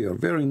almost there,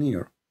 very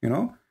near, you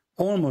know,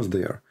 almost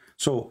there.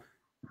 So,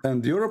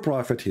 and your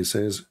prophet, he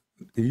says,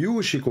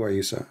 يوشك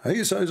Isa.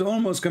 Isa is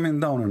almost coming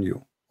down on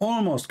you,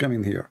 almost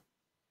coming here.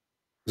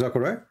 Is that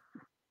correct?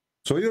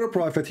 So your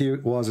prophet, he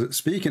was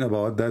speaking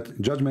about that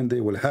judgment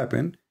day will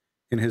happen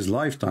in his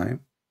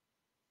lifetime,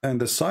 and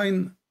the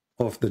sign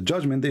of the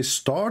judgment day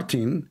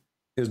starting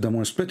is the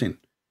moon splitting.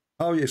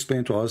 How you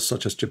explain to us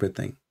such a stupid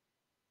thing?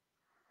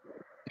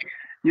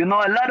 You know,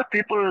 a lot of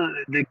people,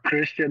 the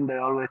Christian, they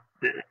always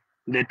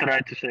they try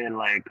to say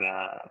like,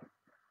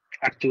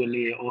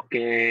 actually,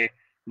 okay,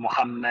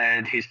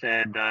 Muhammad, he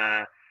said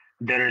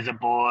there is a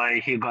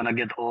boy, he gonna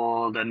get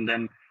old, and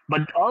then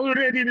But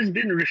already it has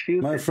been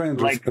refuted. My friend,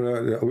 like,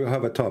 we'll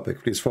have a topic.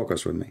 Please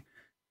focus with me.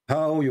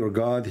 How your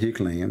God, he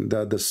claimed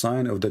that the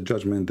sign of the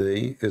judgment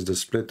day is the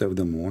split of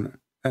the moon,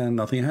 and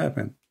nothing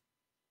happened.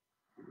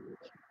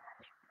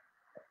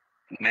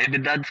 maybe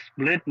that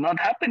split not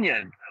happened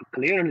yet.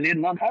 Clearly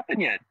not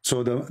happened yet.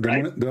 So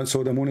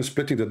the moon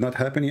splitting did not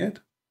happen yet?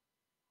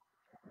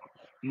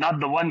 Not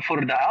the one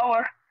for the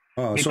hour.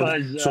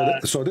 Because,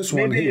 so this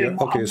one here,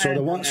 okay, so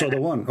the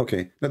one,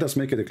 okay, let us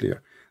make it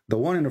clear. The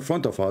one in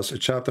front of us,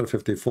 chapter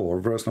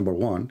 54, verse number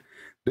 1,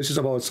 this is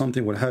about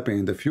something will happen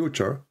in the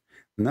future,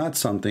 not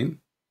something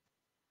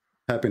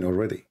happened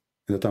already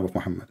in the time of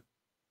Muhammad.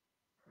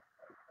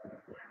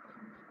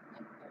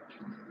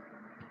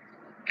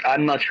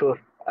 I'm not sure.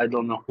 I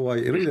don't know. Why?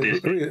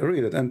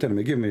 Read it and tell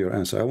me. Give me your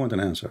answer. I want an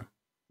answer.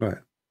 Go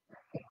ahead.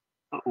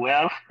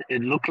 Well,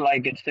 it looked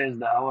like it says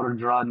the hour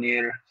draw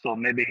near, so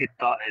maybe he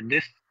thought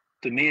this.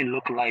 To me, it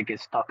looked like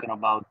it's talking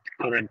about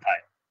current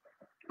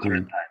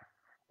time.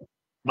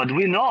 But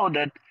we know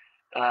that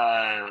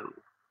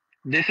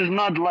this is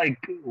not like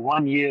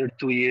 1 year,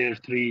 2 years,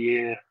 3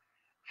 years,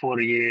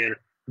 4 years.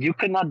 You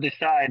cannot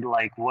decide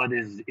like what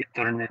is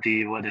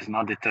eternity, what is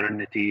not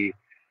eternity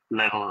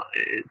level.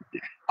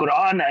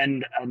 Quran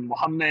and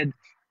Muhammad,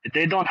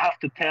 they don't have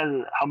to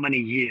tell how many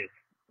years.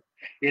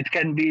 It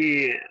can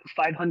be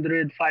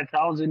 500,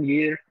 5,000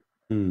 years.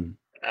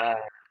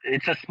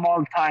 It's a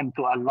small time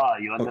to Allah.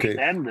 You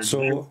understand? Okay.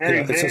 So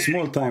it's a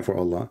small time for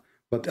Allah.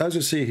 But as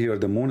you see here,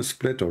 the moon is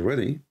split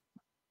already.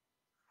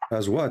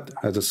 As what?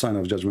 As a sign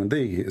of Judgment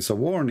Day. It's a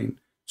warning.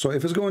 So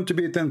if it's going to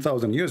be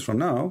 10,000 years from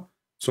now,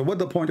 so what's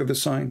the point of the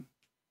sign?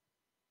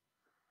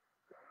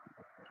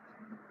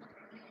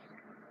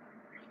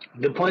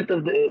 The point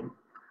of the...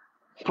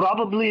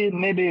 Probably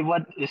maybe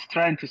what it's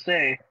trying to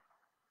say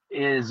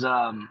is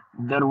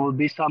there will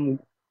be some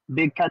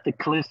big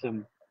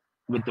cataclysm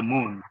with the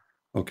moon.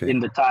 Okay. In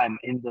the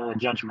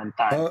judgment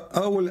time.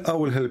 I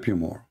will help you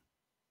more.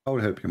 I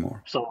will help you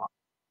more. So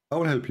I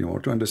will help you more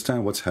to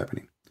understand what's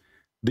happening.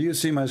 Do you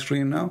see my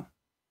screen now?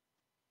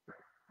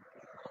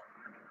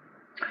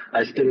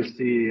 I still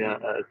see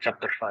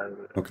chapter 5.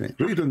 Okay.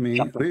 Read with me.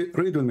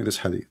 Read with me this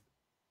hadith.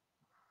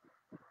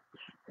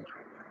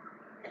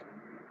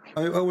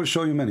 I will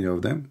show you many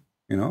of them.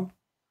 You know.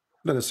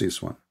 Let us see this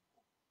one.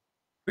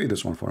 Read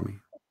this one for me.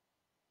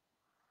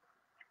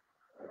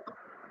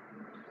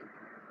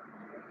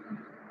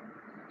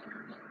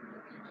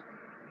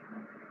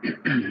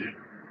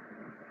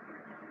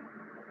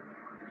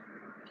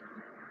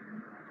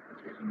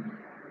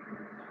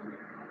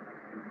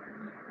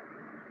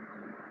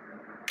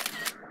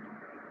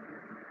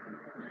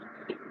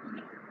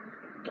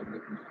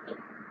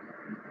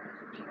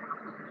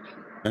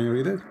 Can you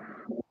read it?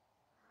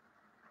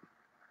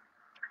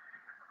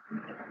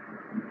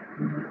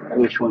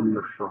 Which one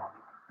you show?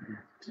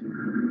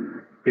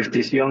 If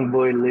this young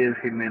boy live,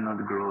 he may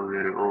not grow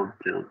very old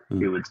till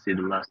he would see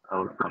the last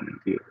hour coming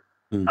here.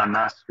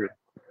 Anas.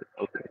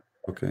 Okay.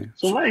 Okay.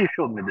 So why you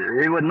show me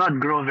this? He would not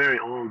grow very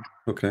old.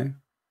 Okay.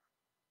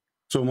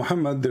 So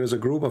Muhammad, there is a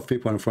group of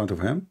people in front of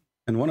him,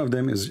 and one of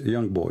them is a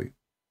young boy.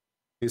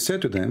 He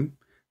said to them,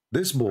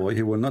 this boy,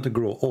 he will not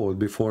grow old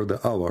before the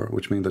hour,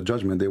 which means the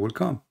judgment day will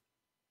come.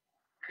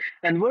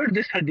 And where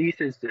this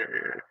hadith is...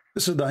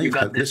 this is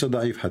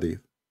Da'if hadith.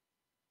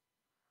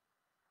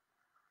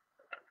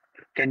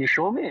 Can you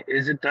show me?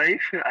 Is it Da'if?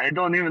 I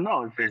don't even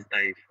know if it's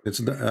Da'if. It's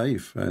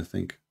Da'if, I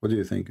think. What do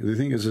you think? Do you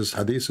think this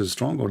hadith is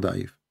strong or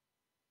Da'if?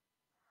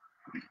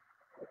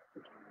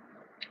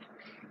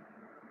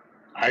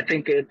 I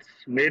think it's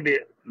maybe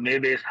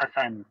it's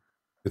Hassan.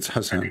 It's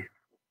Hassan.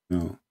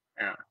 No.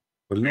 Yeah.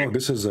 Well, no.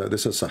 This is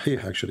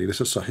Sahih actually. This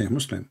is Sahih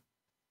Muslim.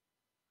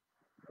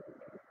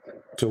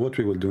 So what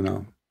we will do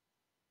now?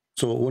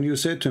 So when you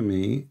said to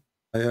me,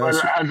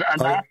 has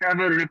Anas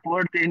ever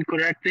reported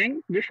incorrect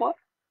thing before?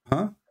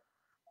 Huh?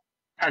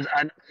 Has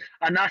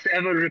Anas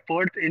ever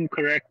report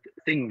incorrect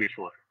thing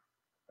before?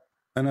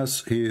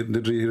 Anas,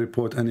 did he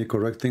report any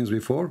correct things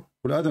before?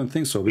 Well, I don't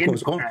think so,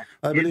 because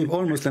I believe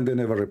all Muslims, they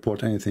never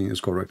report anything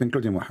is correct,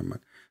 including Muhammad.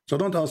 So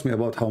don't ask me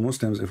about how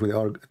Muslims, if they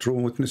are true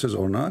witnesses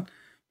or not,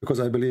 because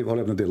I believe all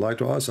of them, they lie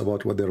to us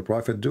about what their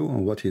prophet do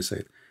and what he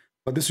said.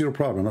 But this is your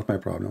problem, not my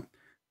problem.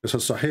 This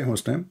is Sahih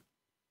Muslim,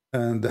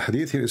 and the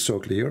hadith here is so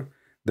clear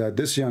that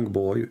this young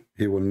boy,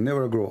 he will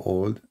never grow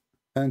old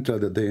until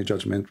the day of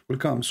judgment will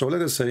come. So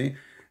let us say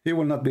he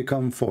will not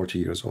become 40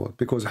 years old,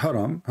 because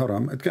haram,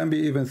 it can be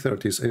even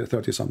 30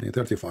 something,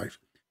 35.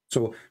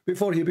 So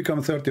before he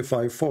becomes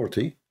 35,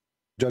 40,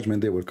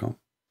 judgment day will come.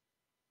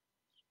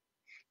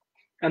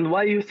 And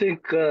why you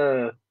think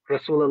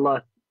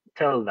Rasulullah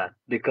tell that?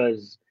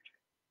 Because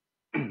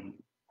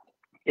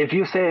if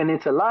you say and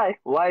it's a lie,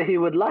 why he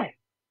would lie?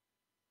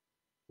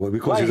 Well,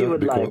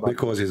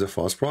 because he's a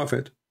false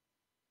prophet.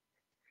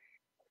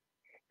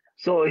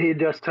 So he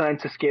just trying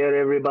to scare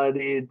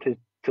everybody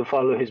to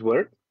follow his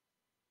word?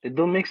 It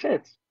don't make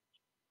sense.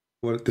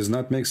 Well, it does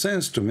not make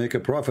sense to make a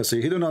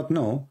prophecy. He do not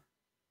know.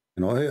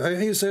 You know,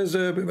 he says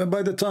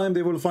by the time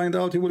they will find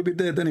out, he will be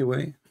dead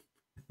anyway.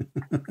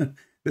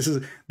 This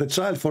is the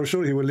child for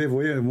sure. He will live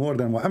way more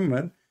than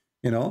Muhammad.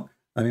 You know,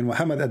 I mean,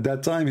 Muhammad at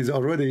that time he's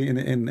already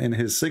in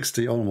his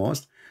 60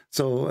 almost.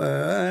 So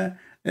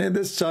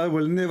this child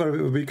will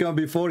never become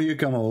before you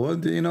come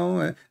old. You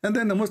know, and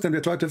then the Muslim,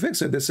 they try to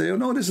fix it. They say, oh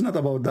no, this is not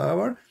about the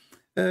hour.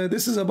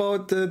 This is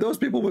about those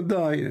people will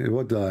die.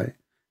 What die?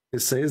 It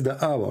says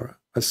the hour,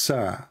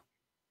 as-sa'a.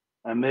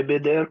 And maybe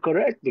they're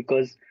correct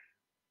because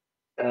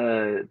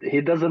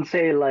he doesn't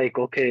say like,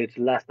 okay, it's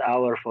last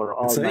hour for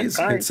all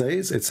mankind. It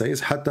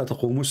says حتى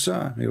تقوم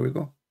الساعة. Here we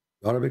go.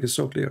 Arabic is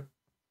so clear.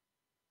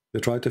 They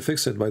try to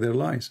fix it by their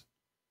lies.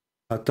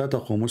 حتى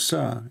تقوم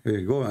الساعة. Here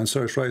you go and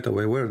search right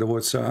away where the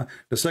word sa'a.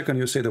 The second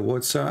you say the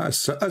word sa'a,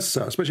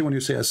 as-sa'a, especially when you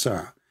say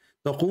as-sa'a.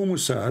 تقوم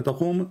الساعة.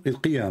 تقوم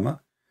القيامة.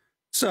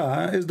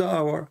 Sa'a is the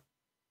hour.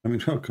 I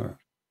mean, okay.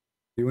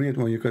 You need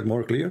when you get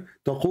more clear.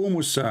 تقوم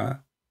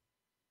الساعة.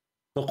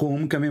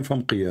 تقوم coming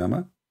from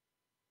قيامة.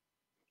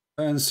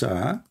 And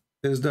sa'a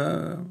is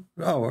the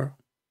hour.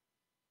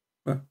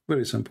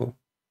 Very simple.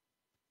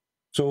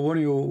 So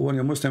when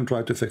a Muslim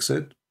try to fix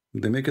it,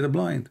 they make it a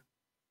blind.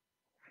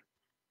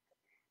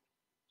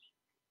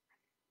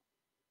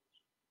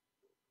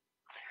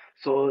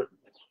 So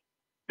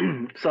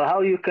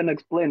how you can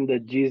explain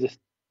that Jesus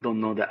don't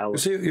know the hour?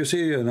 You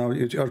see, now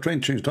you are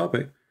trying to change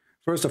topic.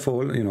 First of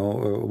all, you know,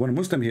 when a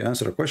Muslim he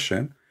answer a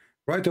question,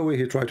 right away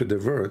he tried to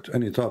divert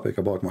any topic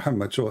about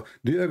Muhammad. So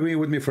do you agree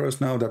with me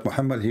first now that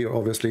Muhammad here,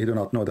 obviously he do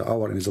not know the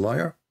hour and he's a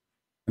liar?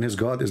 And his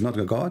God is not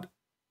a God?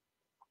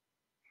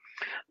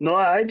 No,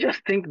 I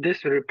just think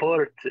this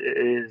report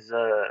is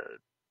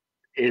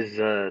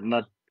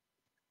not,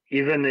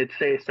 even it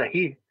says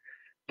Sahih,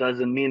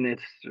 doesn't mean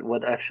it's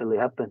what actually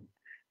happened.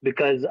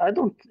 Because I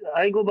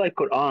go by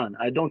Quran.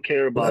 I don't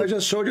care about... Well, I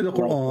just showed you the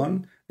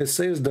Quran. It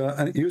says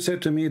and you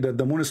said to me that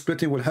the moon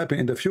splitting will happen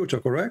in the future,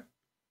 correct?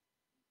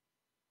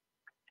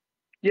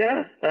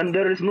 Yeah, and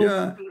there is no...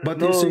 Yeah, but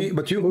you see,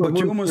 but you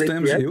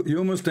Muslims,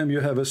 you Muslim,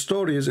 you have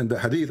stories in the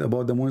Hadith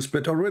about the moon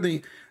split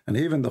already, and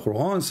even the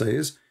Quran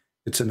says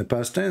it's in the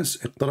past tense.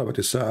 اقتربت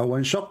الساعة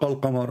وانشق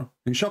القمر.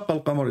 انشق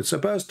القمر. It's a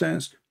past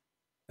tense,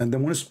 and the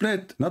moon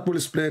split, not will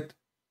split.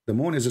 The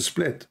moon is a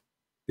split.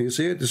 Do you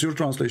see it? It's your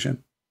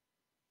translation.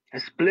 A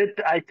split.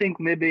 I think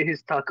maybe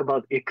he's talk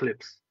about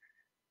eclipse.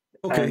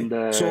 Okay,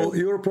 and, so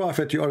your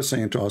prophet, you are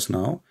saying to us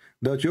now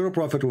that your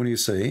prophet, when you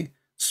say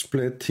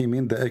split, he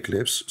means the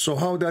eclipse. So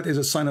how that is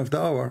a sign of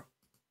the hour?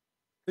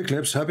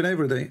 Eclipse happen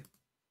every day.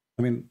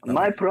 I mean,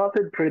 my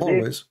prophet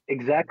predicts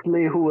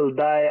exactly who will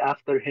die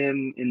after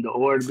him in the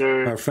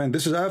order. Our friend,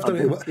 this is after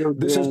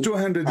this is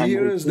 200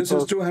 years. This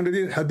is 200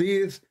 years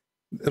hadith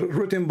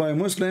written by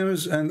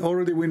Muslims, and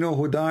already we know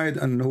who died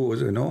and who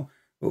was, you know.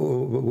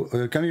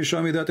 Can you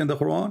show me that in the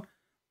Quran?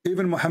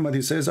 Even Muhammad,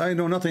 he says, I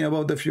know nothing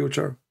about the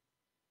future.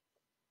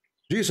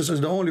 Jesus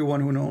is the only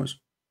one who knows.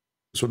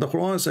 That's what the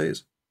Quran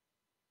says.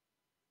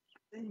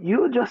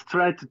 You just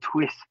try to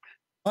twist.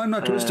 I'm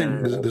not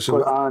twisting. This is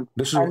what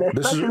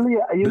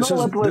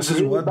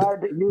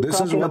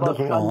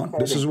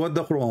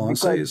the Quran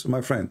says,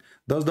 my friend.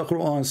 Does the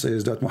Quran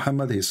says that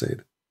Muhammad, he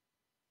said,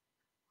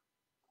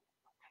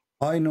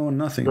 I know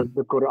nothing. Does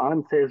the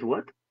Quran says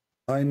what?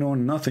 I know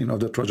nothing of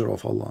the treasure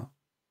of Allah.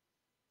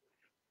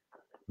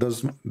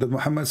 Does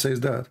Muhammad says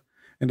that?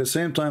 In the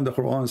same time, the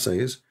Quran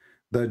says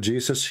that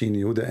Jesus, he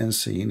knew the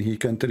unseen. He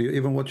can tell you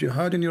even what you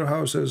had in your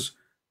houses.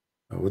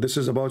 Oh, this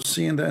is about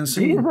seeing the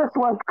unseen. Jesus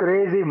was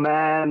crazy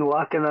man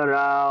walking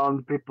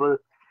around. People,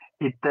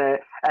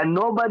 and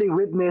nobody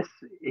witnessed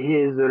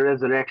his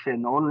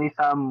resurrection. Only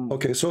some.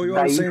 Okay, so you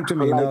are saying to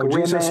me now,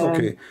 Jesus.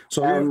 Okay,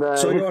 so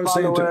you are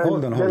saying to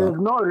hold on. There is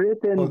no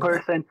written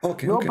person.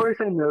 No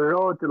person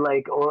wrote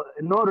like, or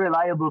no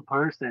reliable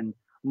person.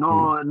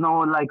 No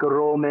like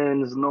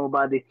Romans.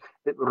 Nobody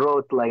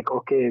wrote like,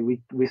 okay,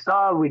 we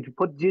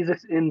put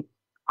Jesus in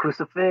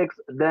crucifix,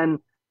 then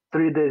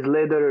 3 days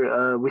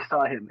later, we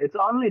saw him. It's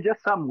only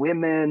just some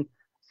women,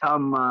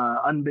 some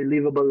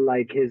unbelievable,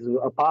 like his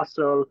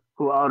apostle,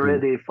 who are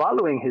already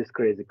following his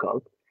crazy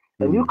cult.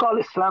 And you call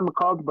Islam a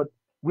cult, but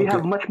we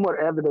have much more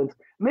evidence.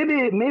 Maybe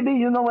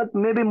you know what?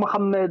 Maybe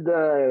Muhammad.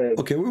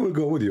 Okay, we will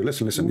go with you.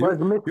 Listen. You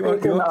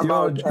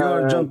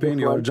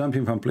are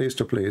jumping from place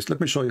to place. Let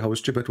me show you how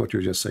stupid what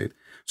you just said.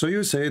 So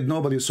you said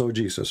nobody saw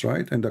Jesus,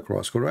 right, in the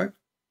cross, correct?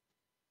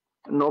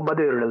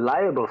 Nobody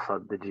reliable saw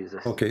the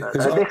Jesus. Okay,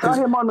 they saw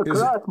him on the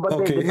cross, but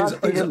they did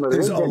not see him.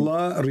 Is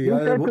Allah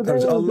reliable?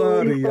 Is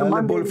Allah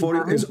reliable for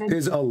you?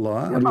 Is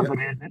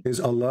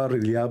Allah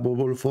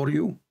reliable for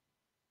you?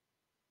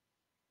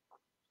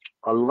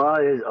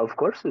 Allah is, of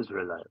course, is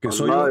reliable. Okay,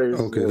 so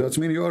that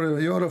means you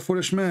are a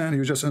foolish man.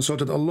 You just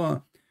insulted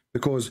Allah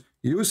because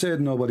you said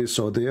nobody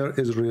saw there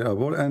is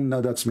reliable, and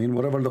that's mean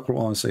whatever the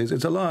Quran says,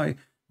 it's a lie,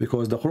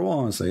 because the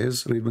Quran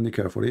says, read with me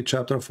carefully,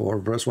 chapter 4,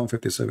 verse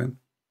 157.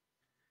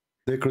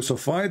 They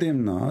crucified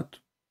him not,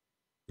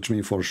 which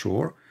means for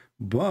sure,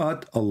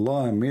 but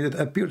Allah made it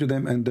appear to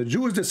them, and the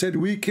Jews, they said,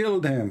 we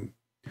killed him.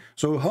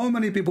 So how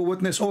many people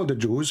witness? All the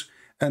Jews,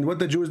 and what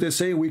the Jews, they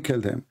say, we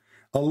killed him.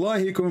 Allah,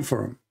 he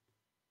confirmed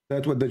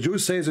that what the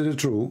Jews say is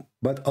true,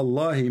 but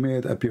Allah, he made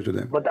it appear to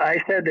them. But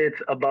I said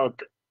it's about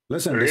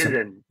Listen.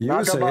 Reason. You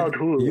Not said, about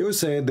who. You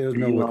said there's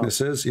no You know.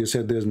 witnesses. You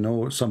said there's no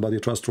somebody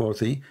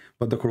trustworthy,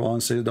 but the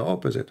Quran says the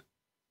opposite.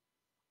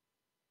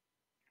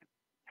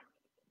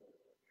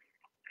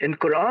 In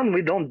Quran,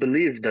 we don't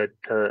believe that.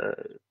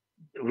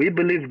 We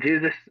believe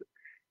Jesus.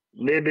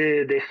 Maybe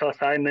they saw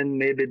Simon.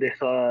 Maybe they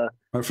saw.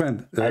 My friend,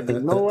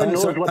 no one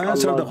knows what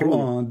answer Allah the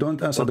Quran.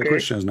 Don't answer the Okay.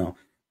 Christians now.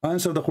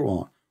 Answer the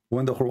Quran.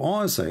 When the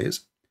Quran says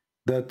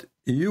that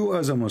you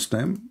as a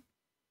Muslim,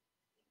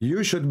 you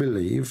should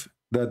believe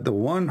that the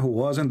one who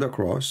was on the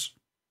cross,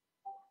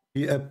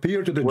 he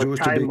appeared to the Was Jews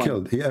to Simon. be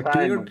killed.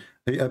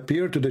 He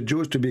appeared to the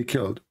Jews to be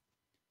killed.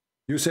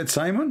 You said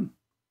Simon?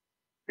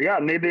 Yeah,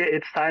 maybe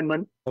it's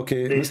Simon.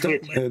 Okay, They Mr.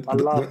 switch.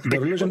 Allah The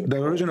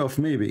religion of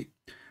maybe.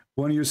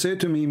 When you say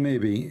to me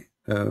maybe,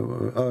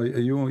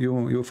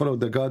 you follow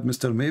the God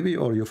Mr. Maybe,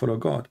 or you follow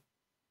God?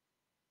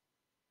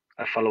 I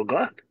follow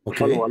God. Okay.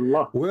 Follow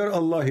Allah. Where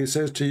Allah, he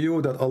says to you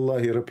that Allah,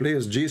 he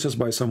replaced Jesus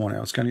by someone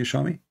else. Can you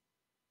show me?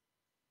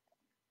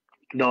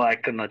 No, I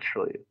cannot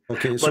show you.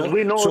 Okay, But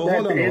we know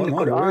that in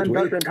Quran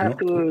wait. doesn't have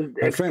to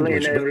My friend,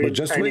 explain every but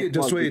just tiny wait,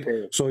 just small wait.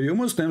 detail. So you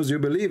Muslims, you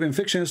believe in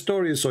fiction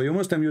stories. So you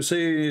Muslim, you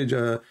say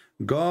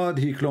God,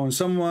 he cloned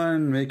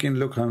someone, making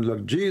look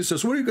like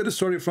Jesus. Where you get the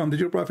story from? Did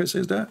your prophet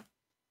says that?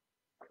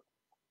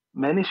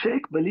 Many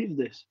sheikh believe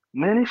this.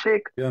 Many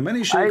sheikh. Yeah,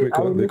 many sheikh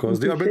because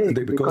they are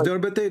because they are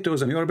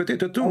potatoes, and you are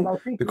potato too.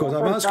 Because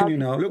I'm asking you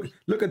now,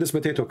 look at this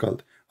potato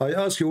cult. I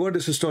ask you where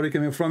this story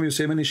coming from. You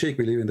say many sheikh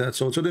believe in that.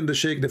 So shouldn't the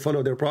sheikh they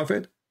follow their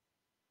prophet?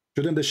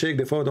 Shouldn't the sheikh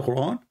they follow the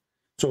Quran?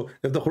 So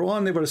if the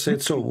Quran never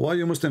said so, why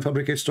you Muslim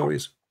fabricate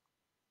stories?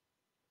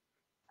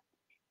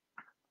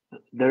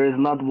 There is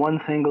not one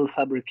single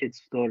fabricate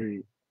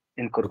story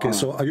in Quran. Okay,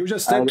 so you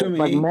just said to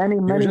me,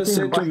 you just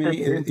said to me,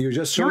 you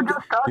just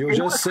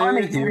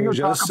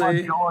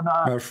say,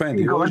 my friend,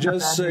 you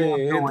just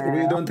said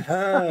we don't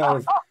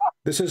have,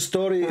 this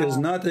story is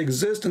not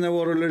exist in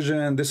our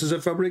religion, this is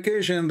a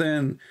fabrication.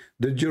 Then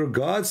did your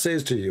God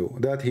says to you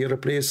that he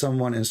replaced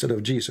someone instead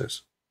of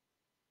Jesus?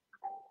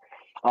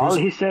 All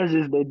he says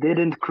is they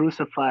didn't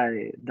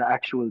crucify the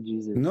actual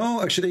Jesus.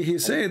 No, actually he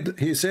said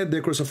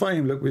they crucify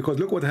him. Look, because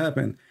look what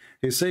happened.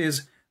 He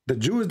says the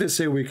Jews, they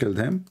say we killed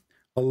him.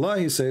 Allah,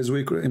 he says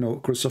we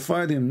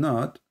crucified him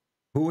not.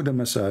 Who? The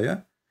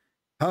Messiah.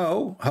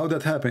 How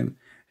that happened?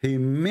 He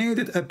made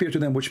it appear to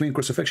them, which means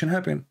crucifixion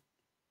happened.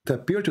 It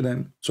appeared to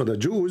them. So the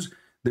Jews,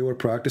 they were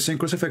practicing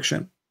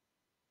crucifixion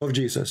of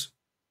Jesus.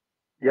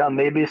 Yeah,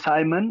 maybe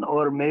Simon,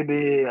 or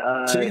maybe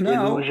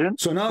illusion.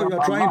 So now you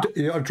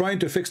are trying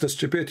to fix the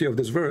stupidity of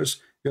this verse.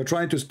 You're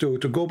trying to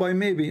go by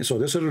maybe. So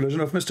this is a religion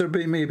of Mr.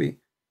 B, maybe.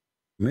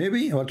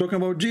 Maybe we're talking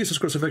about Jesus'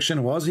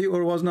 crucifixion. Was he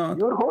or was not?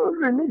 Your whole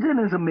religion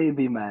is a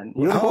maybe, man.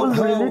 How?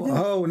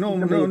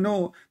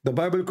 No. The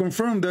Bible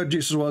confirmed that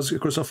Jesus was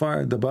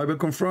crucified. The Bible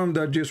confirmed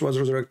that Jesus was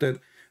resurrected.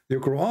 The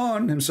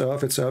Quran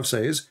itself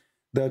says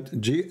that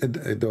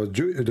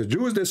the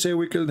Jews, they say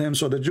we killed him.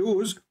 So the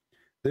Jews,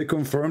 they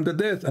confirmed the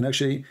death. And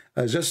actually,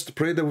 I just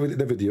played the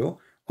video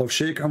of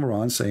Sheikh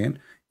Imran saying,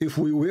 if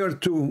we were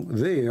to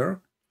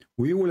there,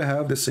 we will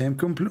have the same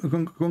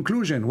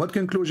conclusion. What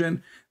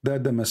conclusion?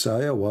 That the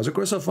Messiah was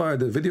crucified.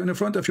 The video in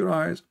front of your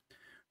eyes.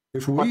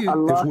 If we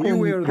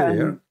were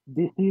there,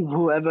 deceive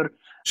whoever.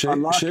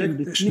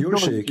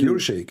 your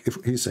sheikh. If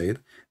he said,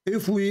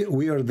 if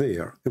we are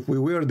there,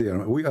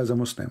 we as a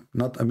Muslim,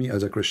 not me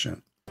as a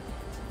Christian.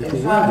 If you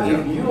and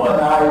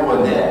I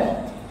were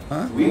there,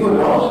 we would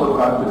also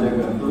come to the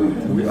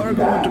conclusion. We are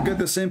going to get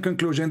the same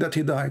conclusion that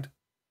he died.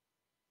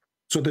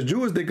 So the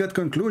Jews, they get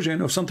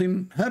conclusion of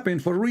something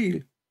happened for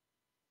real,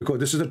 because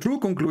this is a true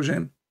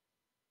conclusion.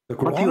 The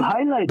Quran, but you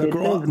highlight the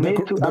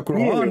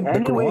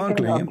Quran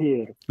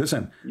claim.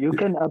 Listen, you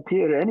can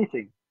appear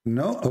anything.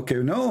 No, okay,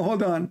 no,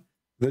 hold on.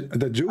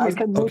 The Jews.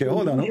 Okay,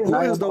 hold on. Who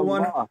is the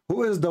one?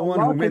 Who is the one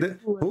who made it?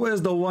 Who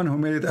is the one who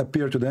made it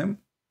appear to them?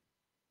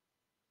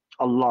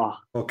 Allah.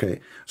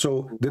 Okay,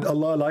 so did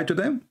Allah lie to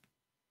them?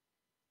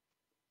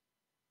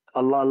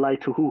 Allah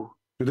lied to who?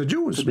 To the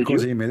Jews,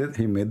 because He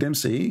made them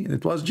see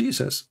it was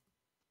Jesus.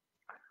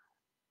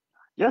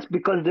 Yes,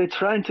 because they're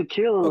trying to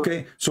kill.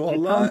 Okay, so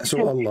Allah.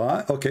 Hold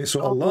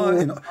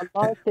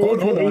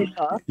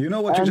on. You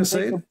know what you just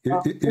said?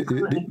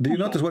 Do you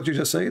notice what you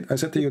just said? I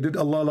said to you, did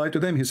Allah lie to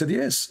them? He said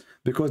yes,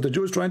 because the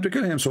Jews trying to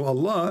kill him. So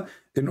Allah,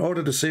 in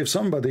order to save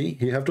somebody,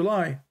 he have to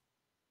lie.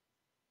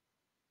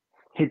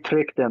 He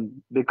tricked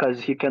them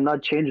because he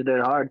cannot change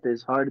their heart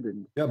is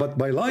hardened. Yeah, but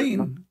by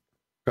lying,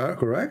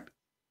 correct?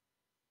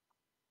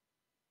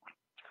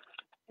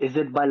 Is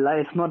it by lie?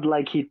 It's not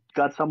like he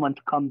got someone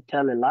to come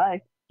tell a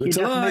lie. It's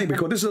a lie,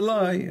 because this is a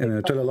lie.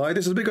 Tell a lie.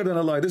 This is bigger than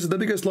a lie. This is the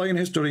biggest lie in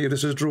history.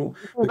 This is true.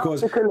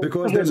 Because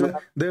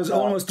there's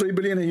almost 3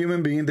 billion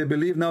human beings. They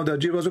believe now that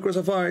Jesus was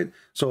crucified.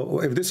 So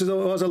if this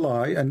was a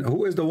lie, and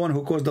who is the one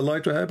who caused the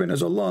lie to happen?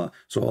 Is Allah.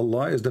 So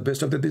Allah is the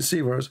best of the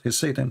deceivers. Is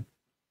Satan.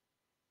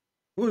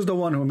 Who is the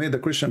one who made the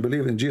Christian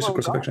believe in Jesus'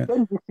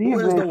 crucifixion? Who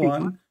is the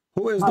one?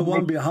 Who is the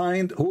one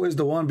behind? Who is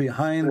the one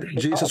behind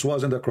Jesus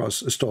was in the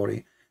cross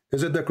story?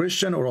 Is it the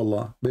Christian or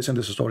Allah? Based on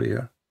this story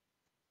here.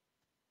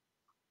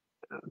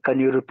 Can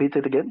you repeat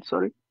it again?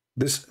 Sorry.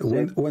 This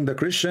when the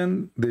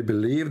Christian, they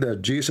believe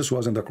that Jesus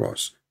was on the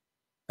cross,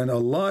 and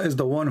Allah is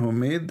the one who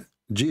made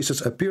Jesus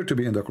appear to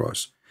be in the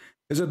cross.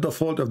 Is it the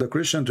fault of the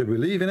Christian to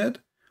believe in it,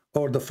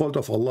 or the fault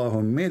of Allah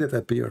who made it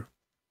appear?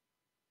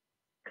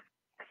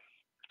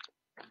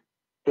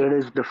 It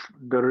is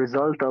the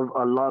result of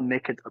Allah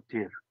make it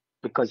appear,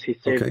 because He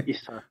saved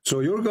Isa.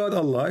 So your God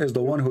Allah is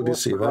the one who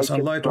deceived us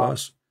and lied to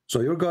us.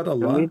 So your God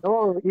Allah. We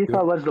know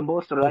Isa was the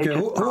most righteous. Okay,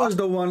 who is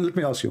the one? Let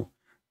me ask you.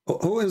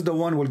 Who is the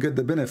one who will get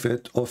the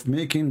benefit of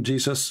making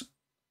Jesus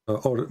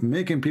or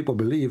making people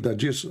believe that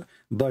Jesus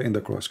died in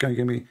the cross? Can you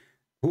give me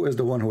who is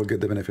the one who will get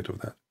the benefit of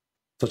that?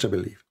 Such a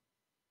belief.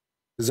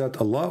 Is that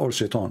Allah or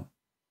Shaitan?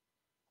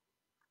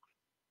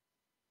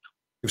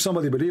 If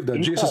somebody believed that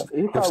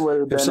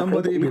if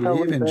somebody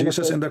believed in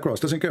Jesus in the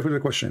cross, listen carefully to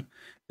the question.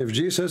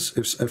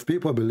 If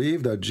people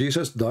believe that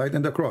Jesus died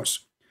in the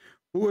cross,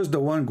 who is the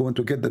one going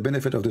to get the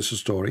benefit of this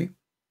story?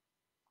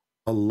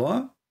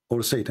 Allah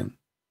or Satan?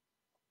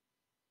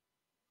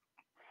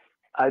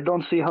 I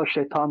don't see how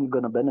Shaitan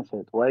gonna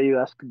benefit. Why are you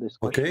asking this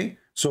question? Okay,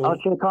 so how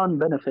Shaitan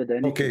benefit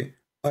anything? Okay,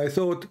 I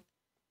thought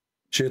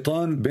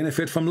Shaitan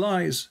benefit from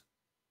lies.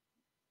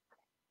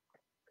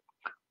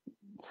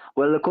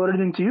 Well,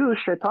 according to you,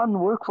 Shaitan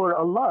work for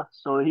Allah,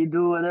 so he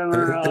do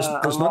whatever.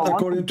 It's not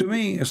according to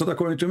me. It's not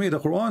according to me. The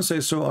Quran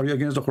says so. Are you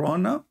against the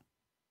Quran now?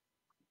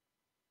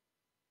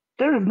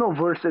 There is no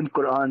verse in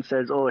Quran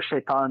says, "Oh,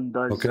 Shaitan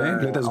does."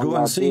 Okay, let us go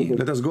and see.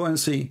 Let us go and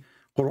see.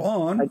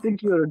 Quran. I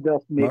think you're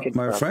just making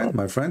my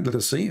friend. Let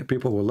us see.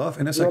 People will laugh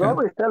in a second. You're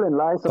always telling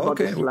lies about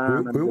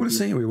Islam. We will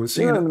see. We will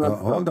see.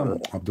 Hold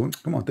on, Abdul.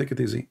 Come on, take it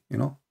easy. You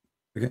know.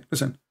 Okay,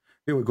 listen.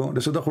 Here we go.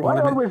 This is the Quran.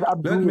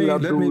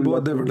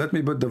 Let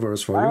me put the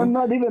verse for you. I'm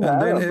not even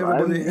and then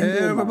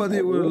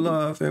everybody will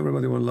laugh.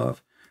 Everybody will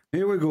laugh.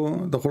 Here we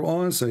go. The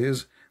Quran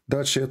says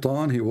that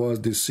Shaitan, he was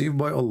deceived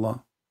by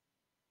Allah.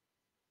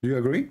 Do you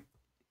agree?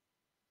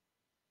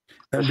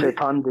 And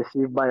Shaitan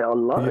deceived by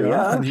Allah.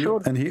 Yeah,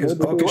 sure. And he is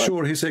okay.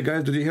 Sure. He said,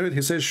 guys, did you hear it?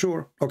 He says,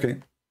 sure.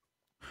 Okay.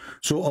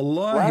 So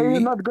Allah. Why are you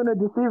not going to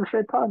deceive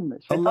Shaitan?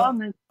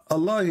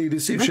 Allah, he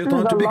deceived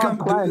Shaitan to become.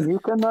 You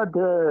cannot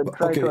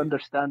try to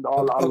understand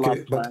all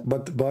Allah's plan.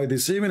 But by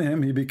deceiving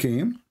him, he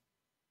became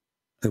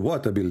a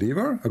what? A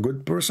believer, a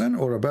good person,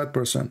 or a bad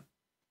person?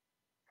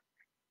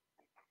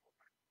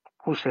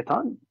 Who's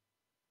Shaitan?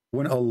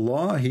 When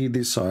Allah, he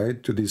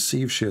decided to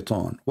deceive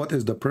Shaitan, what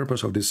is the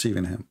purpose of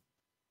deceiving him?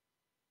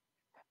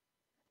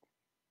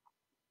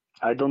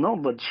 I don't know,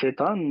 but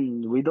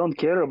Shaitan, we don't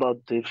care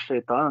about if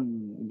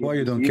Shaitan. Why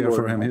you don't care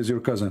for him? He's your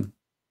cousin.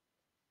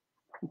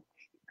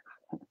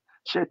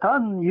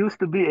 Shaitan used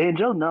to be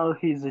angel, now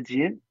he's a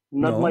jinn.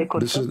 Not my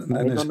concept.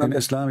 In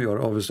Islam, you are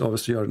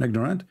obviously you are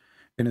ignorant.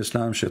 In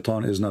Islam,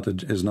 Shaitan is not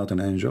an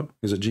angel;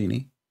 he's a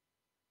genie.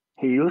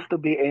 He used to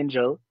be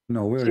angel.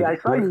 No, where? See, I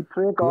saw you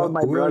trick all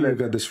my brothers. Where you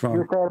got this from?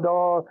 You said,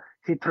 "Oh,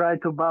 he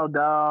tried to bow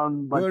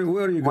down." But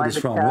where you got this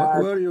from?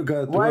 Where you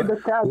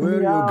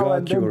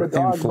got your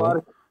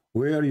info?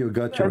 Where you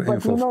got your info?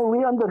 But you know,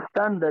 we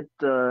understand that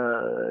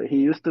he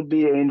used to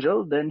be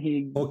angel. Then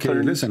he. Okay,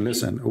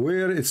 listen.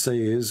 Where it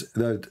says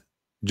that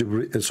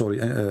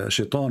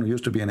Shaitan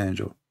used to be an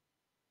angel.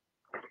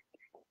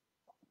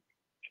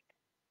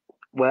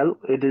 Well,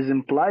 it is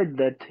implied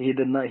that he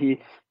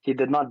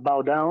did not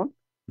bow down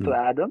to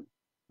Adam,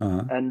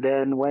 and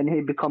then when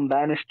he become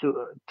banished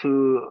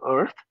to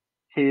earth,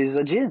 he is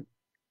a jinn.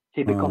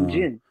 He become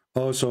jinn.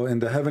 Oh, so in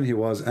the heaven he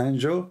was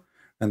angel,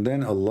 and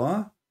then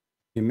Allah,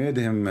 he made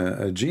him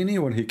a genie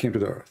when he came to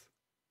the earth.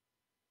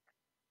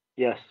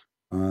 Yes.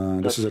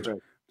 This is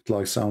right.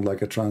 It sound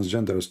like a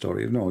transgender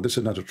story. No, this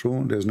is not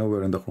true. There's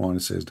nowhere in the Quran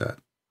it says that.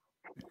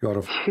 You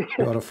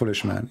are a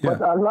foolish man. Yeah.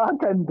 But Allah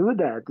can do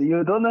that.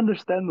 You don't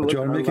understand what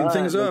you are making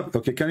things up.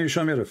 Okay, can you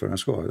show me a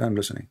reference? Go ahead. I'm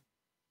listening.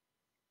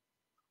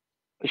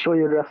 Show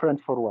you a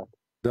reference for what?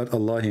 That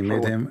Allah, he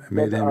made him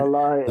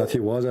that he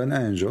was an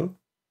angel.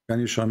 Can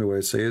you show me where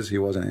it says he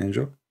was an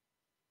angel?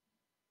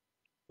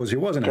 Because he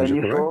was an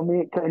angel,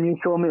 correct? Can you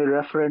show me a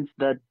reference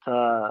that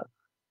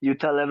you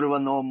tell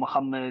everyone, oh,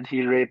 Muhammad,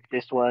 he raped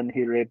this one,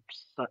 he raped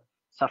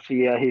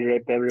Safiya, he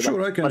raped everybody.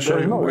 Sure, I can show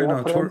you. Why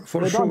not?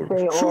 For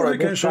sure. Sure, I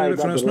can show you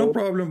reference. No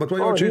problem. But why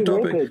you are changing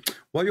topic?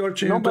 Why you are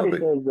changing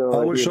topic?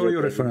 I will show you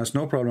reference.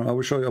 No problem. I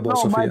will show you about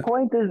Safiya. My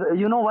point is,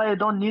 you know why I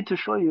don't need to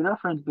show you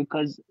reference?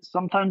 Because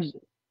sometimes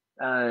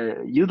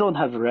you don't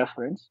have a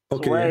reference.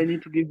 Okay. So why I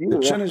need to give you a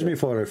challenge me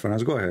for a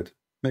reference. Go ahead.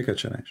 Make a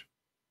challenge.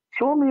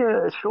 Show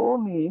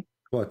me.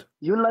 What?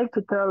 You like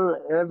to tell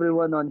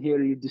everyone on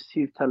here you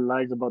tell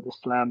lies about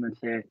Islam and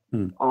say,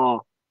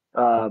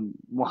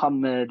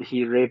 Muhammad,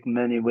 he raped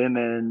many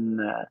women,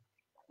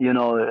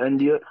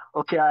 and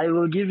okay, I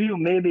will give you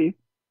maybe,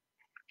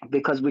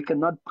 because we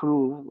cannot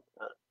prove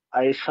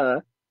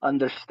Aisha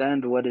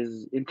understand what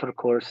is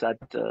intercourse at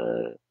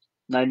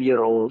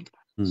 9-year-old.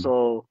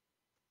 So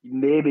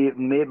maybe,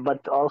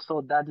 but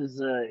also that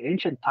is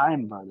ancient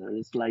time, brother.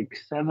 It's like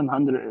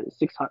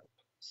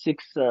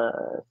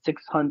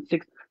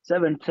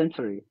 7th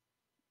century.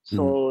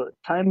 So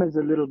time is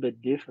a little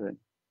bit different.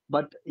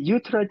 But you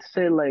try to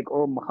say like,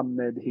 oh,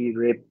 Muhammad, he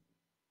raped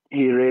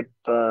he raped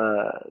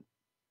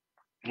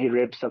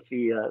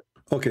Safiya.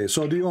 Okay,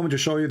 so do you want me to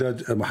show you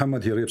that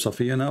Muhammad he raped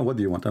Safiya now? What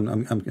do you want?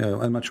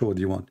 I'm not sure what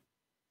you want.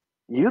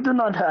 You do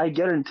not. I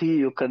guarantee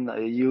you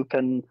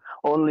can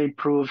only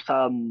prove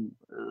some.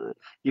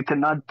 You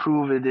cannot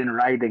prove it in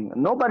writing.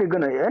 Nobody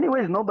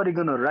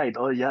gonna write.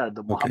 Oh yeah,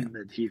 the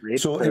Muhammad he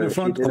raped. So in the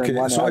front, okay.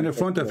 So in the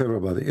front of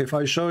everybody, if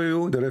I show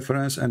you the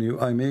reference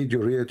and I made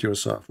you read it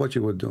yourself, what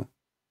you would do?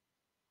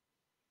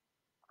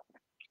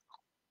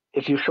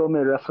 If you show me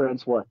a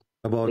reference, what?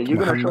 About you're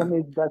Muhammad, gonna show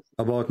me that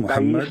about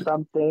Muhammad,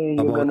 something.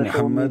 About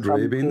Muhammad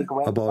raping,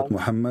 about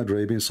Muhammad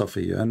raping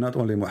Safiya, and not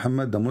only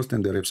Muhammad, the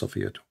Muslim they rape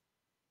Safiya too.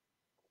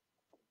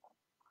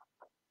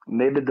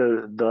 Maybe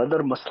the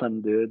other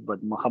Muslim did,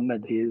 but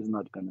Muhammad he is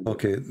not gonna do.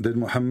 Okay, did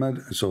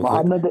Muhammad? So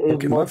Muhammad is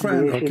okay, my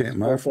friend. Okay,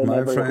 my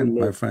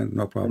friend.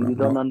 No problem. You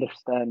don't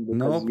understand.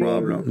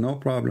 No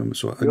problem.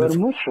 So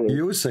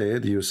you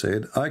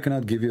said I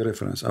cannot give you a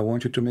reference. I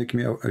want you to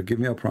give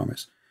me a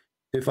promise.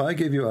 If I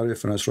give you a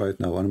reference right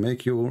now and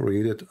make you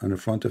read it in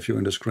front of you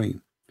in the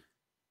screen,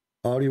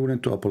 are you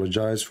willing to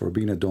apologize for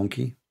being a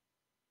donkey?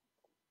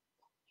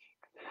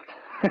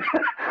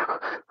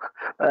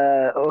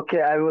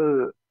 Okay, I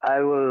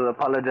will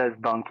apologize,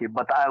 donkey,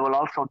 but I will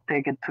also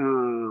take it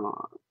to,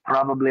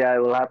 probably I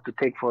will have to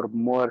take for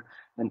more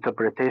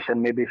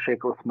interpretation, maybe Sheikh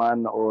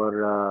Uthman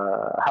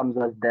or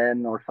Hamza's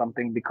den or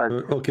something, because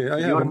okay,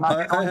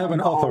 I have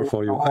an offer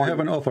for you. I have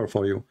an offer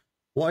for you.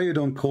 Why you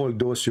don't call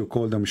those you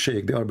call them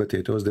Sheikh? They are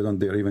potatoes. They don't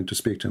dare even to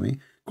speak to me.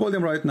 Call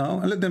them right now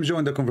and let them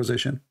join the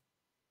conversation.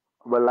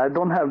 Well, I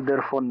don't have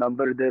their phone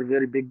number. They're a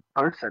very big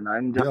person.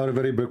 They are a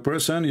very big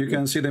person. You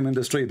can see them in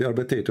the street. They are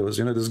potatoes.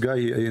 You know, this guy,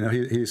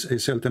 he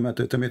sells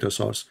tomato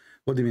sauce.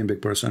 What do you mean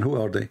big person?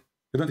 Who are they?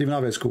 They don't even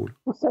have a school.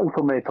 Who sells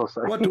tomato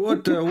sauce? What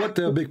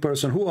big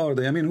person? Who are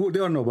they? I mean,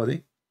 they are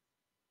nobody.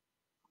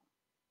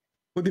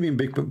 What do you mean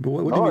big? What do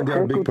you mean they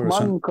are big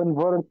person?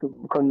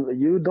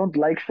 You don't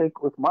like Sheikh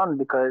Uthman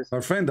because...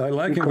 Our friend, I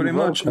like him very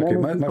much. Okay,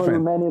 my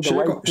friend.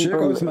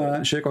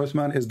 Sheikh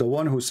Uthman is the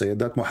one who said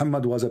that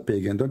Muhammad was a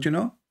pagan. Don't you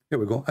know? Here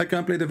we go. I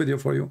can play the video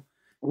for you.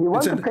 He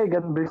was a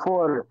pagan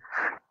before.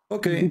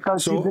 Okay,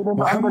 so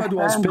Muhammad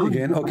was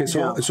pagan. Okay,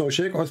 so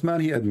Sheikh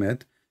Uthman, he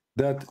admit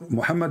that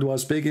Muhammad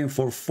was pagan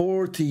for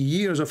 40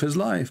 years of his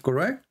life,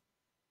 correct?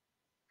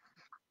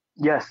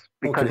 Yes,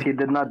 because he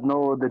did not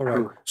know the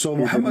truth. So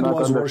Muhammad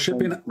was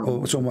worshipping.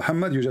 So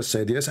Muhammad, you just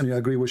said yes, and you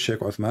agree with Sheikh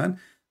Uthman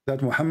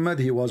that Muhammad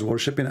he was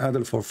worshipping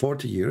idol for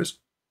 40 years.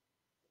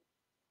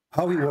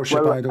 How he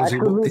worshipped idols?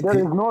 Actually, there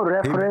is no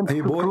reference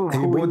he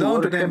bowed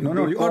down to them.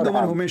 No, you are the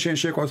one who mentioned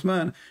Sheikh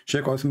Uthman.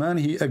 Sheikh Uthman,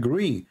 he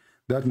agreed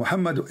that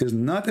Muhammad is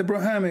not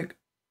Abrahamic.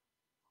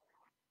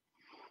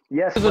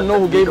 Yes, he doesn't know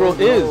who Gabriel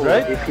is,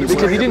 right?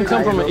 Because he didn't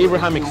come from an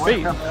Abrahamic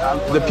faith.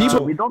 The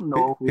people we don't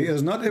know. He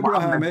is not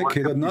Abrahamic.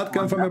 He did not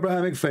come from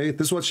Abrahamic faith.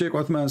 This is what Sheikh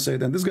Uthman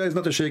said. And this guy is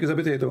not a sheikh. He's a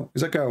potato.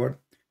 He's a coward.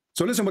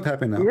 So listen what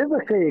happened now. He is a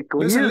sheikh.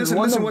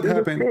 Listen what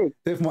happened.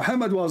 If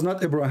Muhammad was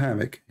not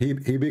Abrahamic,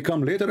 he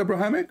become later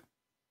Abrahamic?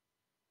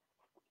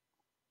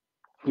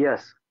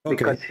 Yes. Okay.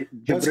 Because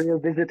Jibreel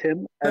visit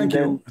him. Thank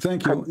you.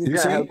 You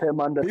see,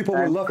 people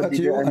will laugh at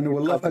you and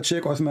will laugh at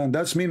Sheikh Uthman.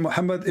 That's mean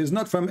Muhammad is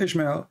not from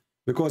Ishmael.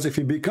 Because if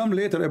he become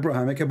later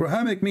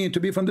Abrahamic mean to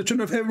be from the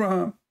children of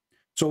Abraham.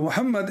 So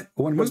Muhammad,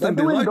 when Muslims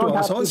they lie to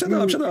us,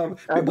 shut up.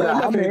 People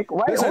are laughing.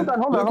 Listen,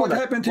 look what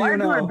happened to you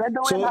now.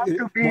 So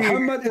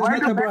Muhammad is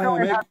not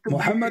Abrahamic.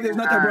 Muhammad is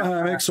not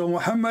Abrahamic. So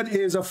Muhammad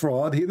is a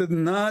fraud. He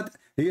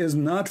is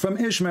not from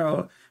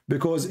Ishmael.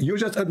 Because you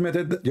just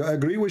admitted, you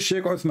agree with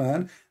Sheikh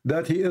Uthman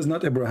that he is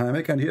not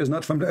Abrahamic and he is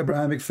not from the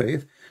Abrahamic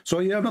faith. So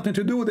he have nothing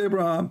to do with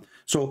Abraham.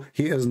 So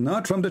he is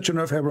not from the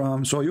children of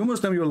Abraham. So you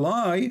Muslim, you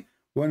lie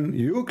when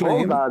you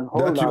claim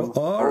that you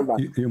are.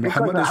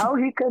 Muhammad is, how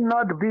he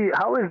cannot be?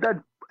 How is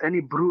that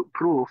any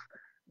proof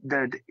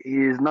that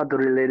he is not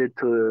related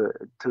to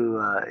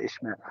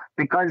Ishmael?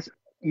 Because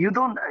you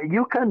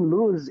can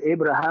lose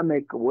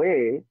Abrahamic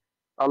way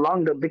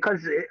along the,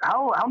 because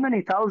how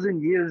many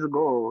thousand years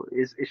ago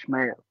is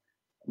Ishmael?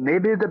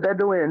 Maybe the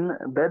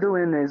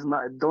Bedouin is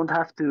not, don't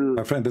have to.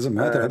 My friend, doesn't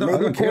matter. I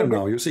don't care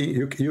now. You see,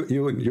 you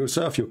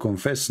yourself, you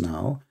confess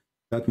now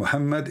that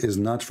Muhammad is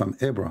not from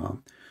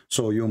Abraham.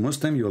 So you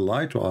Muslim, you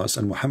lie to us,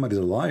 and Muhammad is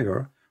a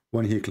liar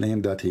when he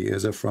claimed that he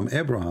is from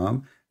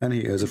Abraham and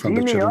he is from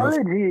the children of...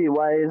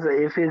 Genealogy-wise,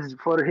 if it's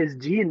for his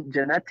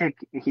genetic,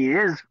 he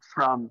is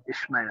from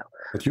Ishmael.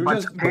 But you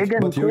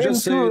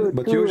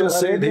just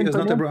said he is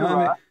not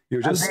Abrahamic.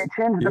 You just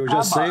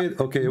said,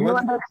 okay,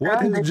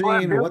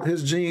 what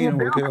his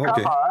gene?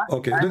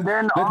 Okay.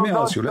 Let me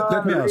ask you.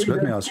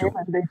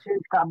 And they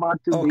changed Kaaba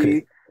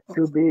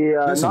to be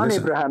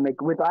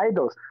non-Abrahamic with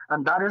idols,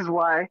 and that is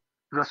why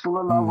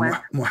Rasulullah went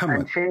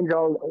and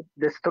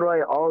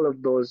destroy all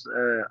of those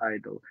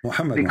idols.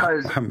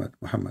 Because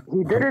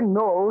he didn't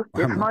know.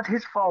 It's not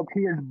his fault. He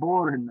is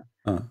born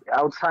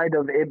outside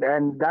of it,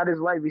 and that is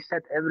why we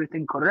set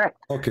everything correct.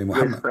 Okay,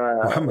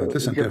 Muhammad,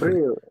 listen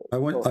carefully. I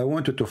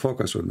want you to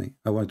focus with me.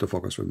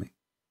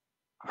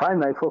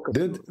 Fine, I focus.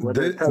 Did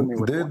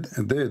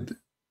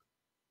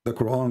the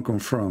Quran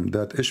confirm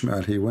that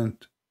Ishmael he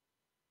went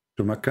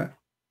to Mecca?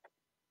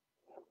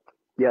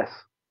 Yes.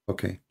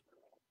 Okay.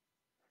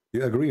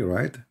 You agree,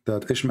 right,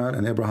 that Ishmael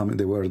and Abraham,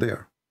 they were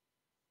there?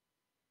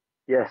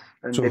 Yes,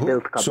 and So they who,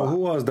 built Kaaba. so who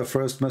was the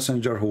first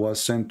messenger who was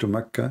sent to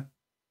Mecca?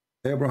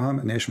 Abraham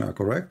and Ishmael,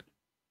 correct?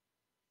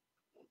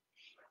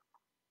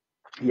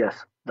 Yes,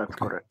 that's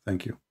correct.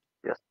 Thank you.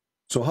 Yes.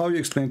 So how you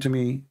explain to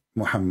me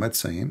Muhammad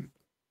saying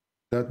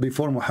that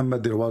before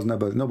Muhammad there was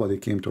nobody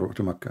came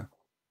to Mecca?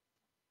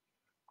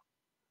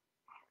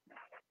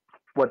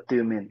 What do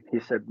you mean? He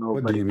said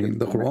nobody. What do you mean? came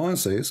The to Quran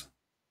says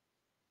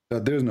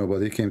that there's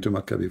nobody came to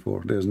Mecca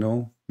before. There's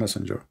no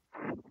messenger.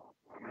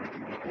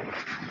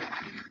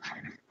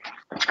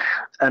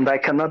 And I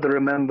cannot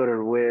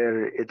remember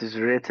where it is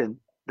written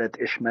that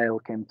Ishmael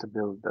came to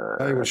build.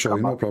 I will show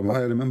you, no problem.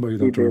 I remember, you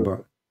don't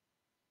remember.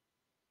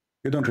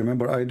 You don't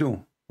remember, I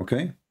do.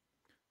 Okay?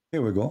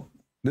 Here we go.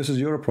 This is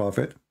your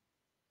prophet.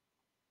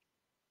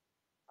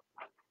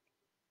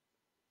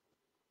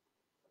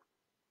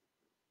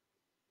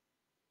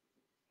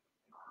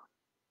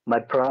 My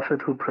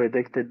prophet who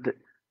predicted.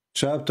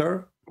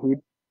 Chapter.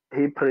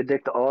 He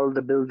predict all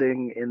the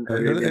building in.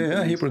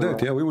 Yeah, he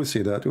predict. Yeah, we will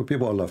see that.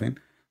 People are laughing.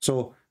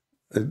 So,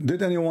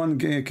 did anyone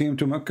came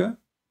to Mecca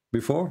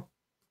before?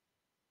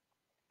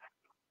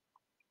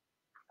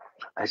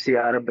 I see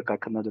Arabic. I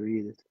cannot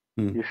read it.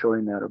 You're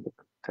showing Arabic.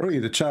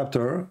 Read the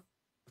chapter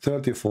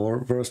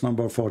 34, verse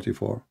number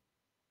 44.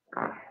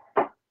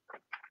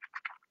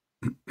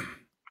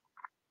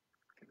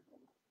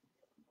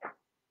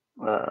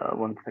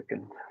 1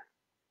 second.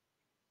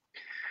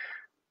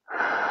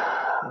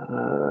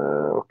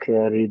 Okay,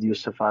 I read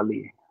Yusuf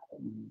Ali.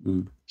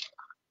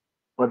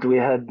 But we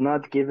had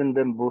not given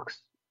them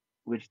books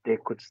which they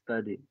could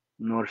study,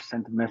 nor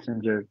sent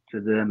messenger to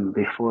them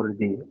before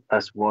thee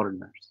as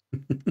warners.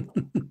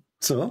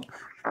 So,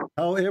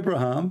 how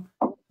Abraham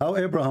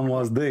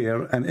was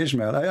there and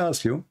Ishmael? I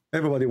ask you,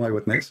 everybody my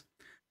witness.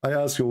 I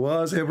ask you,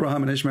 was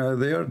Abraham and Ishmael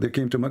there? They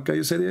came to Mecca.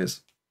 You said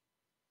yes.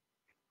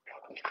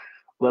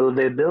 Well,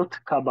 they built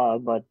Kaaba,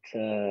 but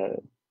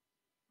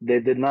they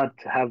did not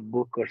have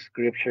book or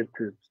scripture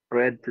to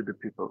spread to the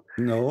people.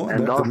 No,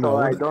 and also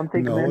I don't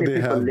think many they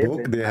people have live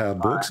book. in They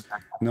have books.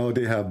 No,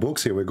 they have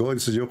books. Here we go.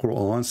 This is your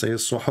Quran.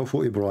 Says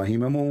Suhufu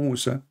Ibrahim wa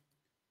Musa.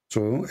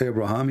 So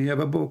Abraham, he have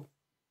a book.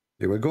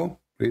 Here we go.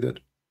 Read it.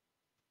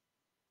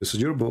 This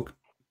is your book.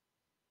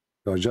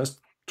 You are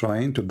just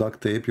trying to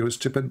duct tape your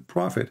stupid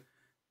prophet.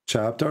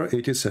 Chapter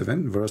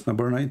 87, verse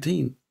number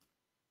 19.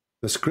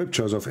 The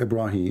scriptures of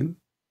Ibrahim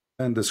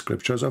and the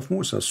scriptures of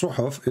Musa.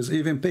 Suhuf is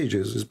even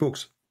pages, is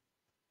books.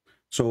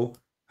 So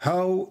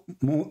how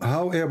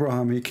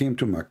Abraham, he came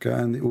to Mecca,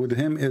 and with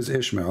him is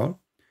Ishmael.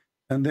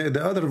 And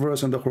the other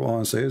verse in the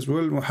Quran says,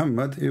 well,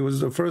 Muhammad, he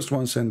was the first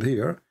one sent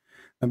here.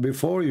 And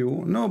before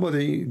you,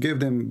 nobody gave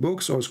them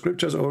books or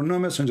scriptures, or no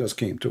messengers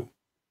came to.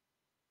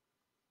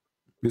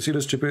 You see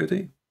the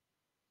stupidity?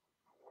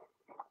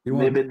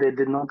 Maybe they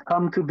did not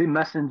come to be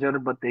messenger,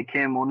 but they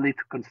came only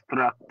to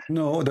construct.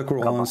 No, the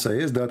Quran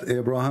says that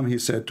Abraham, he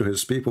said to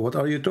his people, what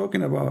are you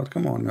talking about?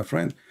 Come on, my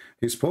friend.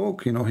 He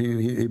spoke, you know,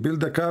 he built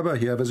the Kaaba,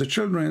 he have his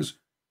children's,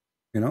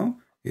 you know,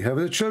 he have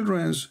his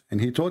children's,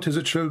 and he taught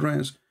his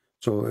children's.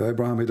 So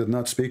Abraham, he did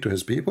not speak to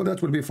his people.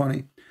 That would be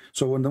funny.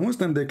 So when the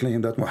Muslim, they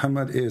claim that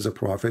Muhammad is a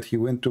prophet, he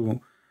went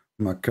to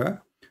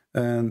Mecca,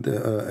 and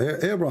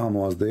Abraham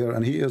was there,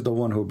 and he is the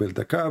one who built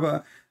the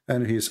Kaaba,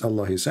 and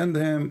Allah, he sent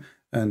him,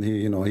 and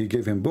he, you know, he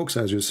gave him books,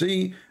 as you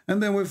see.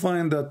 And then we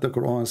find that the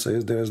Quran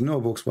says there is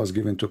no books was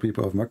given to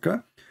people of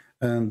Mecca,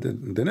 and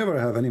they never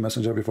have any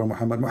messenger before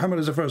Muhammad. Muhammad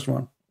is the first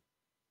one.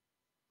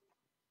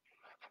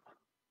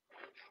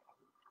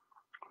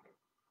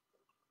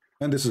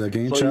 And this is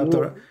again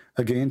So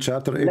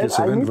chapter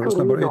 87, verse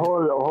number 8. The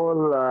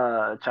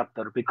whole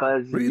chapter,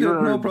 because Read it,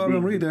 no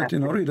problem. Read it, you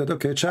know, read it.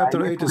 Okay,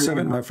 chapter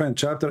 87, my friend,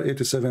 chapter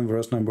 87,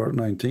 verse number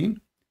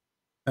 19.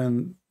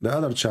 And the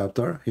other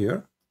chapter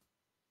here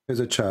is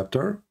a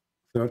chapter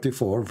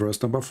 34,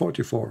 verse number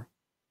 44.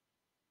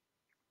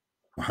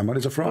 Muhammad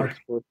is a fraud.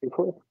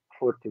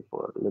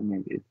 44. Let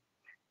me read.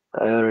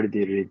 I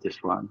already read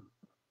this one.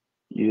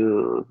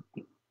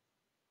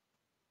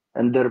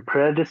 And their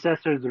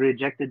predecessors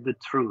rejected the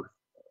truth.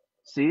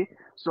 See?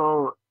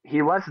 So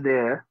he was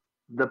there.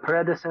 The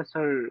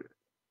predecessor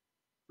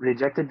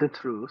rejected the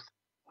truth.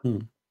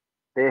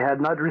 They had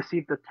not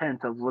received a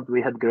tenth of what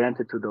we had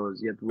granted to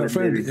those. Yet when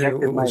friend, they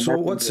rejected my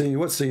so messenger,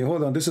 what's he?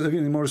 Hold on, this is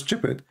even more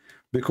stupid,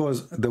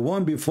 because the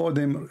one before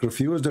them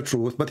refused the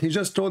truth, but he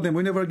just told them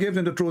we never gave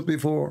them the truth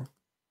before.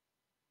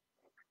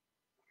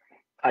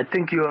 I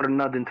think you are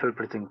not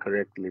interpreting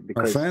correctly. My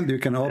Because friend, you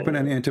can open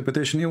any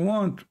interpretation you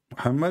want.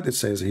 Muhammad, it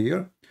says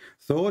here,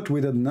 thought we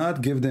did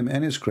not give them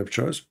any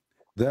scriptures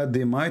that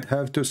they might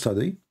have to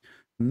study,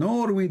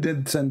 nor we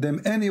did send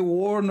them any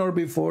warner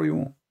before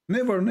you.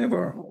 Never,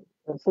 never.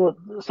 So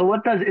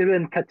what does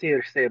Ibn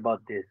Kathir say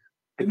about this?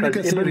 Ibn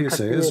Kathir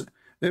says,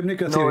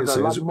 knows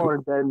a lot more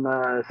than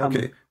some.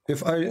 Okay,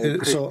 if I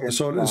so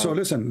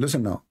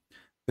listen now.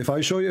 If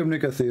I show you Ibn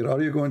Kathir,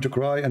 are you going to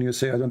cry and you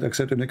say I don't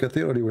accept Ibn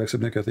Kathir, or you will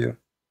accept Ibn Kathir?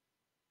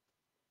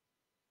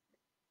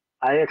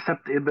 I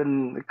accept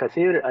Ibn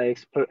Kathir. I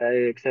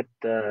accept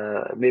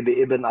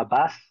maybe Ibn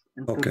Abbas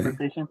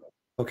interpretation.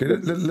 Okay,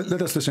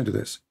 let us listen to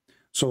this.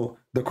 So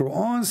the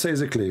Quran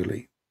says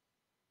clearly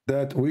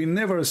that we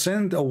never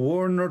send a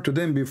warner to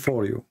them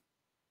before you.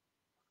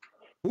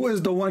 Who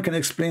is the one can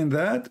explain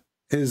that?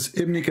 Is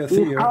Ibn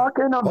Kathir. He's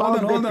talking about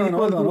hold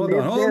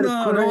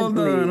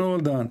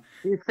on.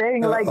 He's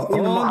saying like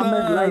in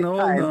Muhammad's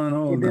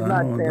lifetime, he did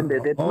not send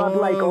it. It's not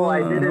like, oh,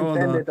 I didn't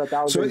send it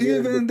 1,000 So years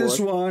even before. this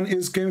one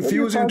is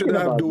confusing to the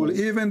Abdul.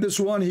 Even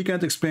this one, he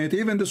can't explain it.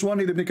 Even this one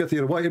need Ibn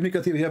Kathir. Why Ibn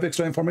Kathir? He have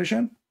extra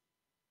information?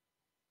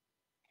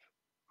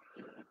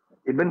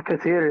 Ibn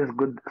Kathir is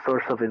good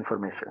source of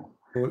information.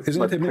 Well,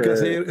 isn't Ibn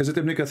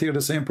Kathir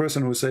the same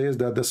person who says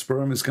that the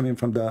sperm is coming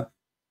from the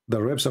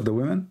ribs of the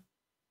women?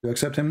 You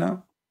accept him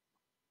now?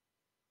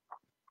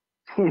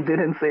 He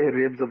didn't say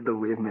ribs of the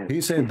women.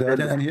 He said that,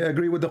 and he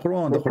agreed with the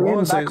Quran. The Between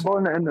Quran says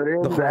backbone and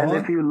ribs, the Quran, and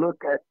if you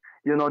look at,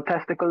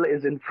 testicle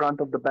is in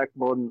front of the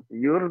backbone.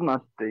 You're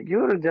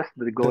just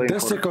going. The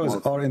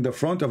testicles are in the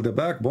front of the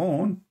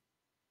backbone.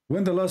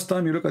 When the last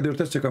time you look at your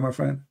testicle, my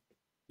friend?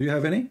 Do you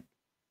have any?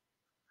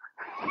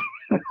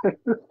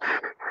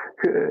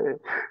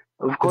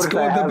 Of course, it's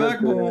called the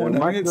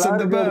backbone. I mean, it's in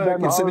the back.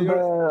 It's in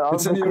your.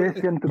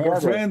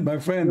 My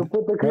friend. You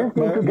put the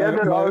Christian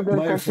together, all the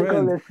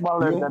testicle is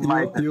smaller than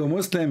my testicle. You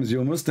Muslims,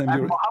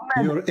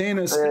 your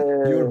anus,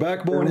 your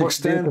backbone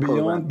extend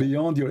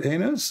beyond your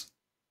anus.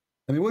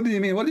 I mean, what do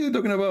you mean? What are you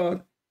talking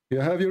about? You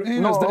have your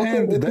anus.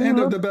 The end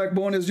of the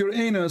backbone is your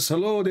anus.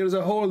 Hello, there's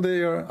a hole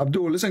there.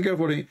 Abdul, listen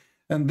carefully.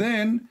 And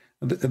then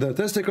the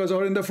testicles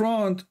are in the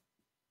front.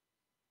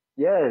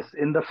 Yes,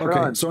 in the front.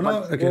 Okay, so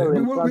now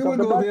we will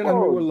go there and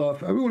we will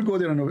laugh. We will go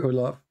there and we will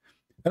laugh.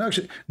 And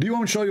actually, do you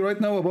want to show you right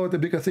now about the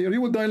Ibn Kathir?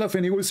 You will die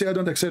laughing. You will say, I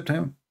don't accept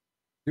him.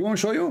 You want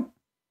to show you?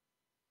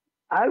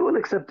 I will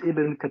accept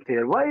Ibn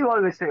Kathir. Why you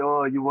always say,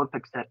 oh, you won't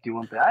accept, you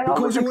won't?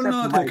 Because you will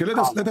not. Okay,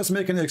 let us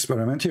make an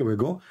experiment. Here we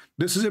go.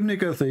 This is Ibn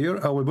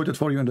Kathir. I will put it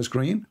for you on the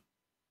screen.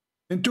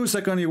 In 2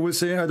 seconds, you will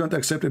say, I don't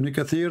accept Ibn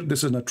Kathir.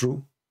 This is not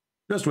true.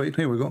 Just wait.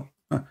 Here we go.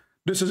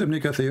 This is Ibn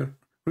Kathir.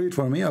 Read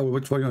for me. I will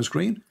put it for you on the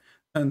screen.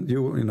 And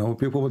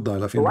people will die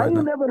laughing. Why right you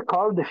now. never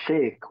call the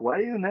sheikh? Why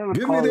you never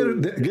give call me their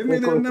number? Give me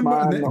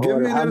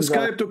their Hamza.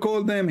 Skype to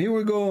call them. Here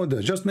we go.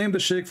 Just name the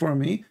sheikh for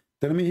me.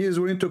 Tell me he is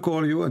willing to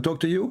call you and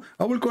talk to you.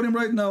 I will call him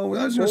right now.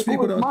 As you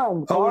speak with us.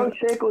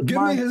 Give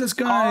me his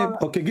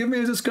Skype. Okay, give me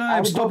his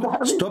Skype.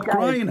 Stop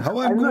crying. How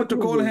I'm going to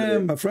call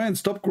him, my friend?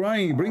 Stop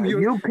crying. Bring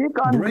your. You pick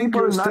on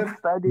people not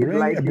studied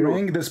like you.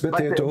 Bring this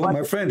potato,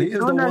 my friend. He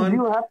is the one.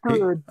 You have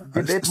to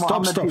debate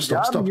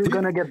Stop. You're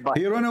gonna get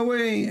busted. He ran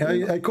away.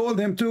 I called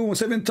him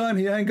 7 times.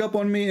 He hung up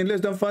on me in less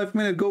than 5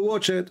 minutes. Go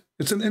watch it.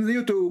 It's in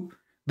YouTube.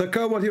 The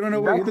coward, he ran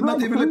away. He did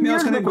not even let me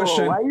ask any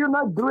question. Why you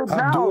not do it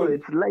now?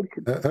 It's like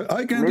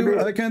I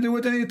can do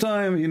it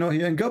anytime. He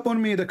hung up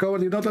on me. The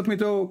coward did not let me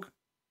talk.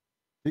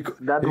 He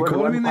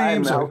called me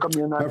names.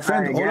 My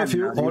friend,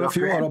 all of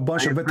you are a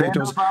bunch of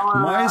potatoes.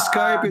 My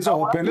Skype is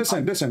open.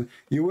 Listen.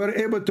 You were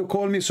able to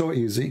call me so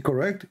easy,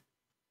 correct?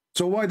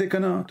 So why they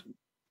cannot?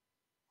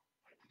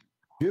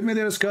 Give me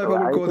their Skype.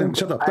 I will call them.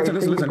 Shut up.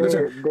 Listen.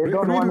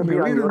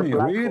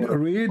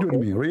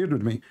 Read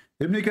with me.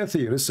 Ibn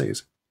Kathir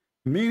says,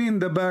 meaning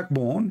the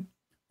backbone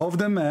of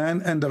the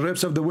man and the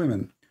ribs of the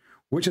women,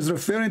 which is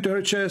referring to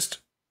her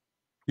chest.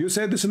 You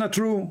said this is not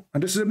true,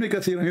 and this is Ibn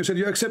Kathir, and you said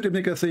you accept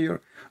Ibn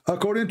Kathir.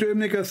 According to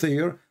Ibn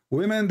Kathir,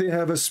 women, they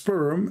have a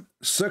sperm,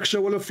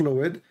 sexual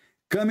fluid,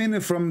 coming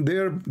from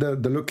the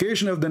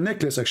location of the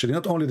necklace, actually,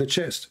 not only the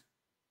chest.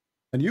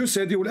 And you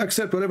said you will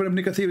accept whatever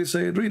Ibn Kathir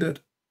said. Read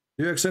it.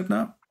 You accept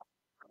now?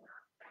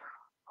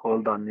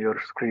 Hold on, your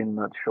screen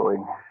not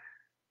showing.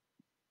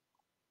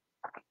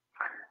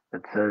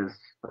 It says,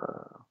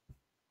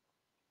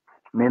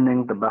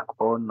 meaning the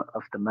backbone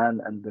of the man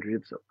and the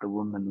ribs of the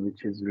woman,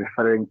 which is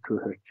referring to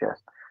her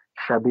chest.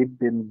 Shabib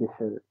bin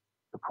Bishr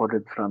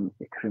reported from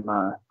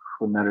Ikrimah,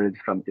 who narrated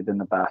from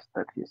Ibn Abbas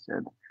that he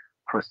said,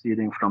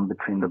 proceeding from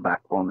between the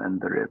backbone and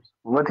the ribs.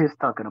 What he's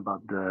talking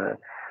about,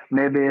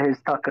 maybe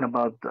he's talking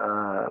about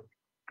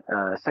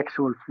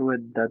sexual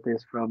fluid that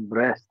is from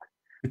breast,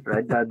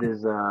 right? That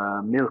is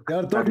milk. They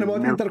are talking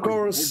about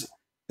intercourse.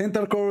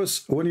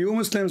 Intercourse, when you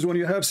Muslims, when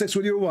you have sex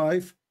with your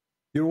wife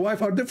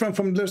are different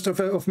from the rest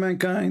of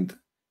mankind.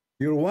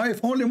 Your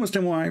wife, only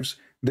Muslim wives,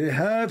 they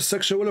have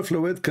sexual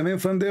fluid coming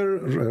from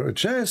their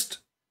chest.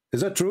 Is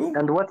that true?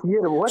 And what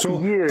year?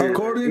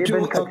 According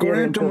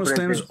to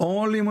Muslims,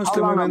 only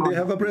Muslim women, they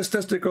have a breast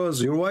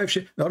testicles. Your wife,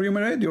 are you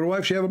married? Your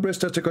wife, she have a breast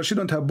testicle. She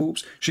don't have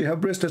boobs. She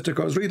have breast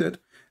testicles. Read it.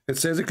 It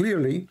says it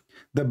clearly.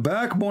 The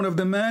backbone of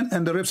the man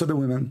and the ribs of the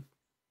women.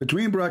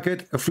 Between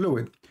bracket, a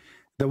fluid.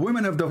 The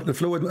women of the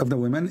fluid of the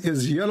women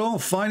is yellow,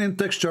 fine in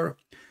texture.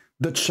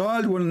 The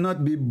child will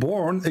not be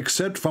born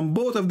except from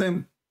both of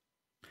them,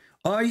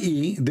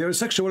 i.e., their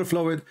sexual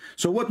fluid.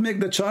 So what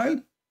make the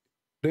child?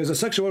 There's a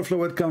sexual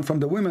fluid come from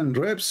the women's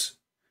ribs,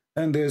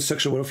 and there's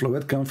sexual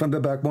fluid come from the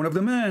backbone of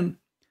the man.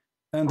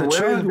 And the Where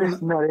child does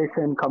this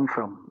narration come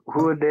from?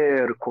 Who are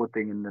they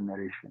quoting in the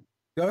narration?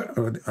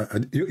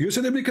 You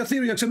said Ibn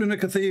Kathir, you accept Ibn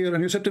Kathir,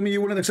 and you said to me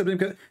you will not accept Ibn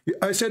Kathir.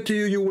 I said to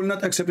you, you will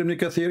not accept Ibn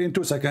Kathir in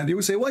 2 seconds. You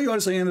will say, why you are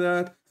saying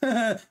that?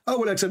 I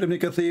will accept Ibn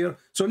Kathir.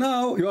 So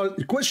now you are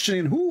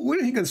questioning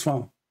where he gets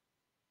from.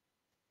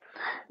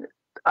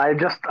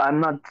 I'm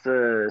not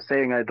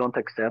saying I don't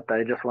accept.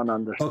 I just want to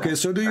understand. Okay,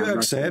 so do you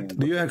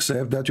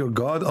accept that your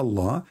God,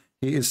 Allah,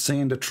 He is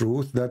saying the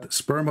truth, that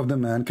sperm of the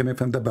man coming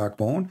from the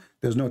backbone,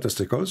 there's no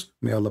testicles.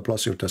 May Allah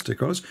bless your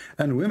testicles.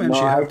 And women, she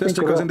have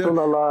testicles in there.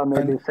 Allah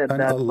maybe said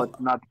that, Allah, but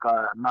not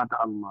God, not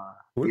Allah.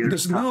 well,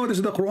 this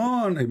is the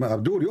Quran. Ibn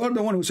Abdul, you are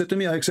the one who said to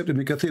me, I accept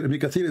Ibn Kathir. Ibn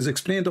Kathir is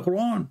explaining the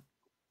Quran.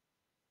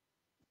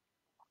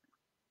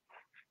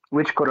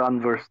 Which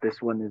Quran verse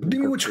this one is?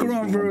 Give me which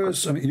Quran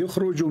verse? I mean,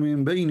 يخرج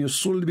من بين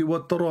الصلب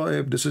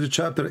والترائب. This is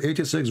chapter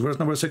 86, verse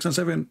number 6 and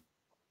 7.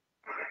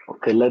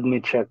 Okay, let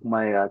me check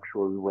my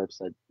actual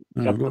website.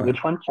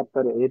 Which one?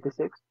 Chapter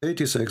 86?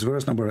 86,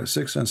 verse number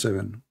 6 and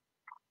 7.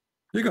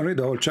 You can read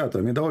the whole chapter.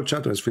 I mean, the whole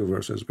chapter is few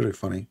verses. Very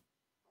funny.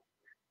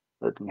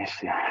 Let me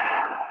see.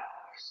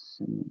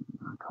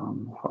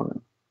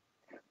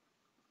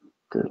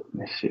 Let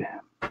me see.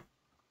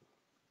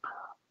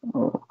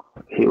 Oh,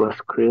 he was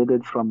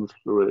created from a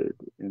fluid,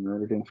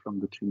 emerging from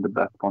between the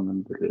backbone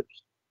and the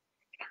ribs.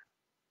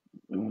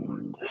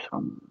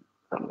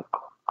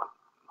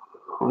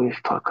 Who is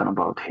talking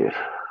about here?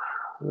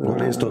 Well,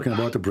 he's talking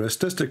about the breast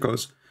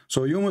testicles.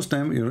 So you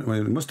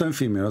Muslim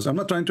females, I'm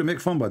not trying to make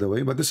fun, by the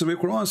way, but this is what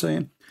the Quran is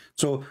saying.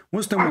 So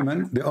Muslim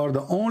women, they are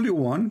the only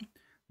one,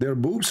 their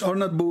boobs are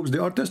not boobs, they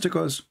are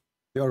testicles.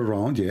 They are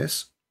round,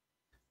 yes.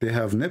 They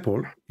have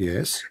nipple,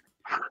 yes.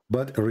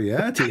 But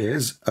reality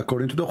is,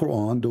 according to the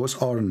Quran, those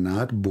are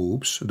not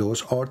boobs,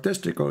 those are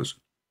testicles.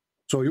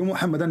 So you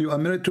Muhammadan, you are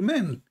married to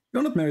men.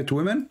 You're not married to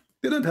women.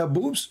 They don't have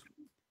boobs.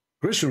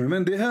 Christian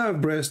women, they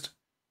have breast.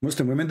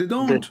 Muslim women, they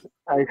don't.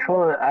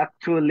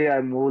 Actually,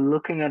 I'm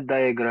looking at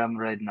diagram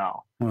right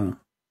now.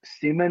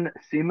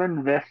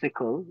 Semen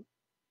vesicle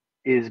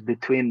is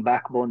between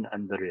backbone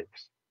and the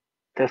ribs.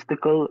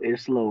 Testicle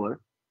is lower,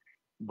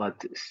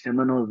 but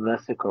seminal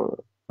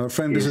vesicle. Our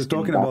friend, this is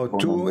talking about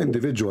two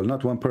individuals,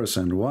 not one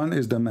person. One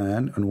is the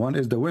man and one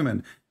is the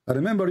women. I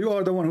remember you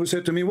are the one who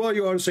said to me, why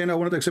you are saying I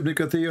want to accept Ibn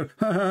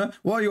Kathir?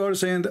 Why you are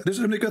saying that? This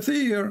is Ibn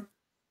Kathir.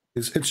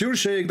 It's your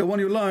sheikh, the one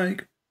you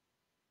like.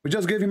 We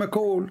just gave him a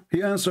call.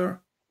 He answered.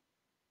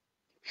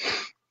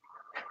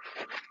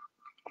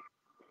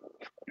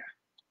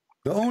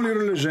 The only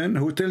religion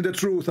who tell the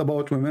truth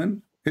about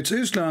women, it's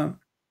Islam.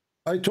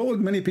 I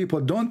told many people,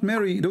 don't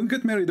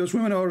get married. Those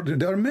women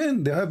they are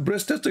men. They have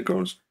breast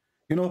testicles.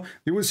 You know,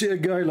 you will see a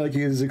guy like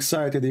he is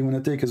excited. He want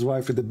to take his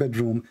wife to the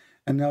bedroom,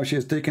 and now she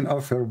is taking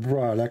off her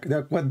bra. Like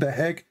what the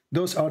heck?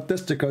 Those are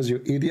testicles,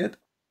 you idiot.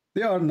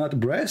 They are not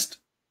breast.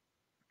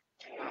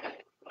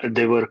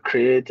 They were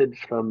created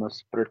from a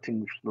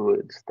spurting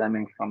fluid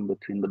stemming from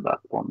between the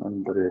backbone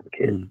and the rib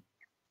cage.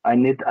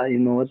 You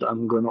know what?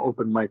 I'm gonna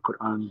open my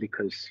Quran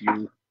because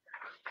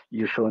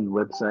you showing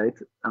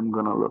website. I'm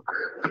gonna look.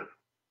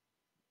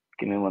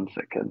 Give me 1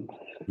 second.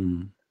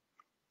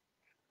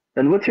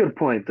 And what's your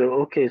point?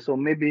 Okay, so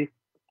maybe.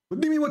 What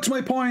do you mean? What's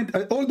my point?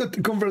 All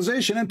that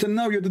conversation until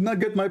now, you did not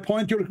get my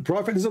point. Your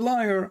prophet is a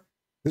liar.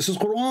 This is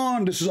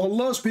Quran. This is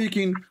Allah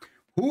speaking.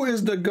 Who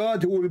is the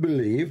God who will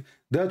believe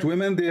that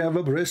women, they have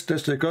a breast,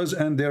 testicles,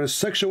 and their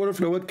sexual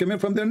fluid coming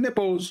from their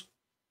nipples?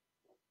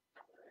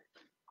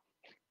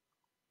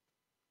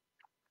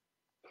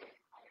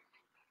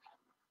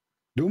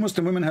 Do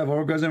Muslim women have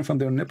orgasm from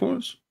their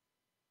nipples?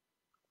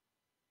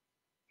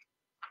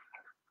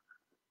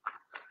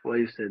 Why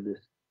you said this?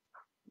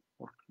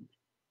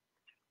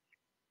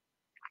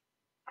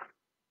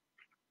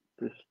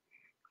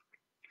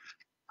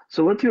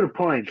 So what's your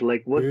point?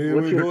 Like what?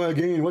 Here we go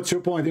again. What's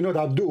your point? You know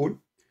that dude,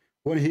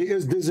 when he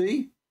is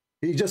dizzy,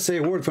 he just say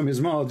a word from his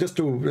mouth just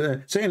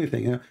to say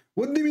anything.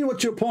 What do you mean?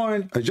 What's your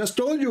point? I just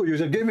told you. You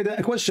just gave me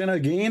that question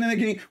again and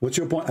again. What's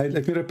your point?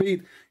 Let me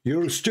repeat.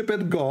 You're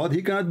stupid God.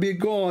 He cannot be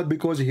God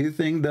because he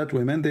thinks that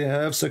women, they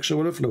have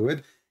sexual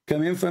fluid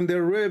coming from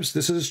their ribs.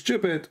 This is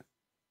stupid.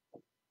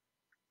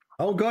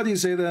 How God he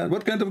say that?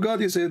 What kind of God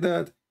he say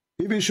that?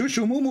 Even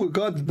Shushu Mumu,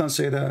 God did not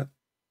say that.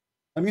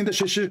 I mean, the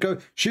shish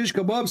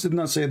kebabs did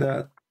not say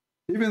that.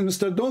 Even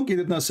Mr. Donkey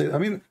did not say that. I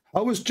mean,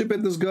 how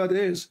stupid this God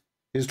is.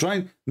 He's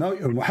trying. Now,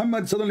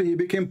 Muhammad, suddenly he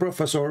became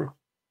professor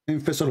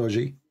in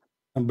physiology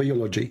and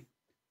biology.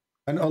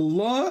 And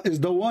Allah is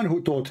the one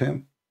who taught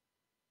him.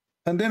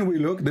 And then we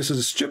look, this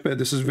is stupid.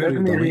 This is very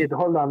dummy.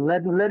 Hold on.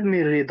 Let me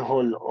read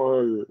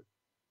whole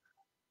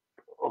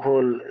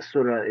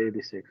Surah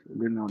 86.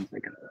 Give me 1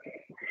 second.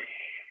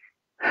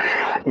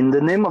 In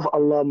the name of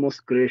Allah,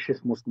 most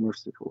gracious, most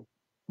merciful,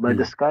 by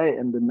the sky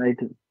and the night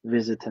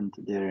visitant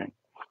therein.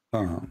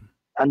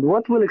 And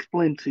what will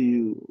explain to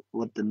you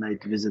what the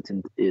night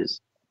visitant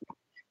is?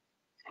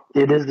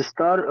 It is the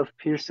star of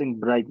piercing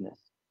brightness.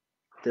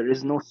 There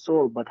is no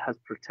soul but has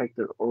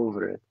protector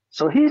over it,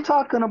 So he's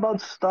talking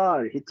about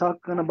star. He's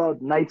talking about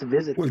night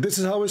visit. Well, this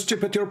is how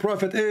stupid your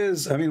prophet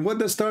is. I mean, what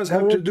the stars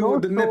have to do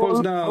with the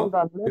nipples now?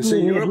 You see,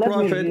 you're a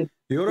prophet.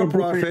 You're a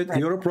prophet.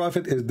 You're a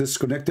prophet is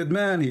disconnected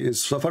man. He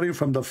is suffering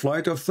from the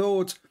flight of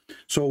thought.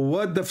 So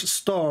what the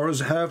stars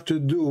have to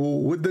do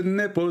with the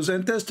nipples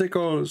and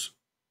testicles?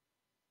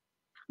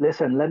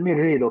 Listen, let me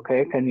read,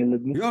 okay? Can you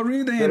let me? You're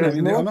reading. I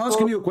mean, I'm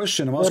asking you a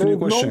question. I'm asking you a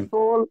question.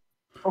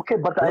 Okay,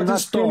 but what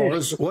is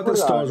stars? What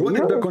is stars? What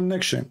is the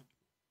connection?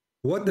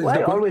 What is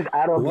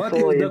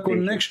the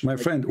connection, my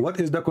friend? What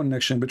is the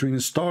connection between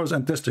stars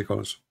and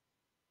testicles?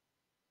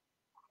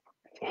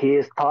 He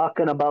is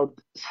talking about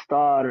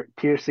star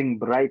piercing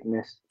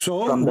brightness.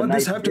 So what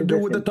does have to do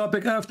with the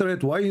topic after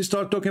it? Why he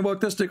start talking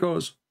about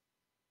testicles?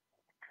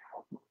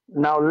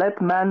 Now let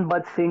man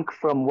but think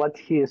from what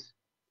he is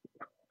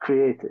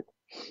created.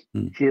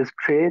 He is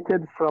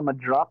created from a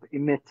drop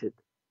emitted,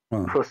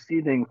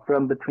 proceeding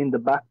from between the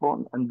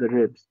backbone and the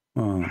ribs.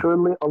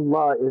 Surely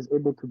Allah is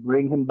able to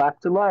bring him back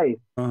to life.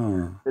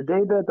 The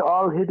day that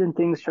all hidden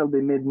things shall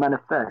be made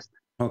manifest,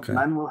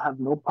 man will have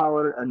no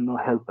power and no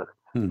helper.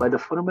 By the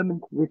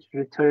firmament which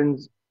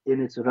returns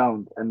in its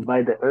round, and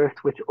by the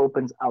earth which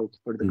opens out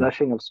for the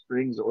gushing of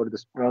springs or the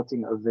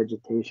sprouting of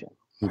vegetation.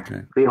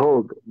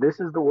 Behold, this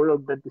is the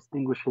world that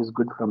distinguishes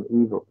good from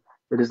evil.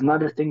 It is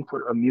not a thing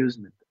for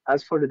amusement.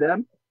 As for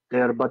them, they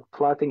are but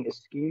plotting a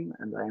scheme,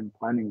 and I am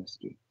planning a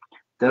scheme.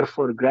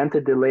 Therefore, grant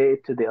a delay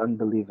to the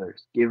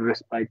unbelievers. Give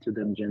respite to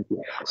them gently.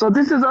 So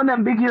this is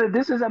unambiguous.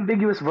 This is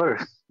ambiguous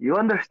verse. You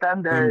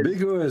understand that?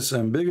 Ambiguous.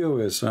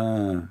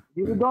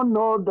 You don't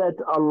know that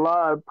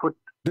Allah put.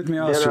 Let me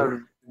ask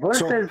you.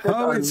 So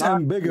how it's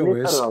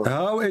ambiguous? Literal.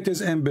 How it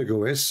is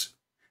ambiguous,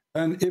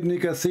 and Ibn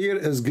Kathir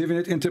is giving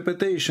it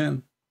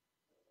interpretation.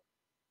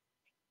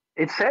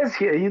 It says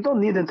here, you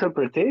don't need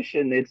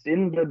interpretation. It's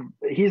in the.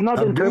 He's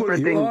not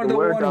interpreting. You are the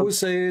one who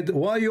said,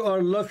 why you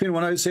are laughing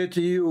when I say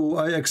to you,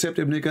 I accept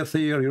Ibn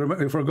Kathir.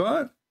 You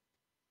forgot?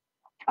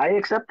 I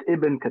accept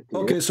Ibn Kathir.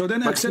 Okay, so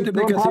then accept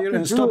Ibn Kathir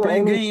and stop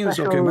playing games.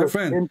 Okay, my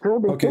friend.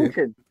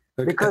 Okay.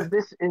 Because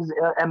this is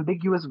an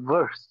ambiguous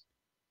verse.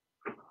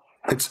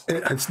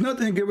 It's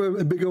not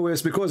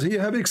ambiguous because he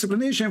have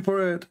explanation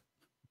for it.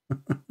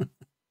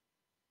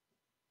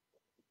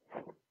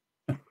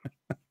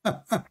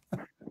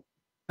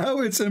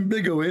 How it's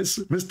ambiguous,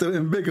 Mr.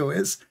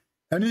 Ambiguous,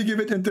 and you give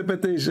it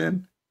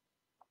interpretation.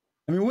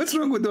 I mean, what's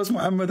wrong with those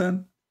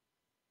Muhammadan?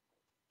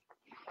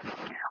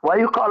 Why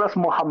you call us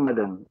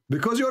Muhammadan?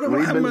 Because you're a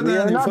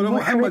Muhammadan. You follow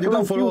Muhammad, you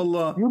don't follow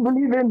Allah. You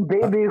believe in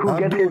baby who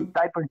gets his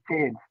diaper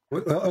changed.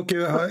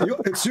 Okay,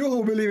 it's you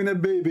who believe in a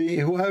baby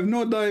who have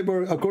no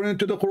diaper according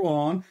to the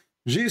Quran.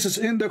 Jesus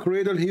in the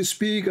cradle, he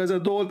speak as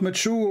adult,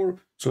 mature.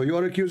 So you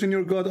are accusing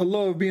your God,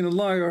 Allah, of being a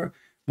liar.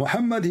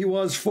 Muhammad, he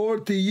was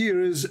 40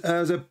 years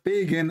as a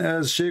pagan,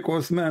 as Sheikh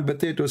Uthman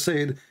Potato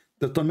said,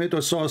 the tomato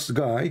sauce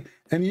guy,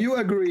 and you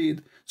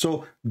agreed.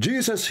 So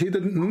Jesus, he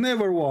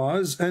never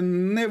was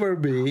and never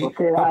be a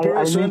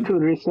person. I need to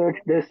research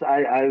this.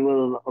 I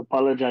will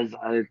apologize.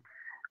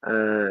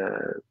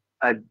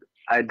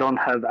 I don't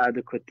have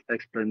adequate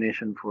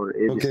explanation for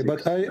it. Okay,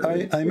 but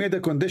I made a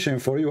condition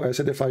for you. I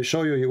said if I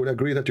show you, you will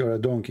agree that you're a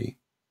donkey.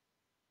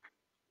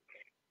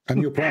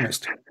 And you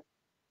promised.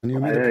 And you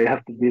made I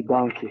have to be a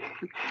donkey.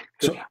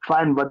 So,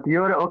 fine, but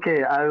you're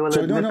okay. I will.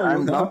 So no,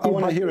 I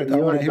want to hear it. I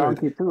want to hear it.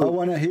 I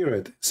want to hear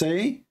it.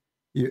 Say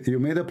you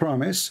made a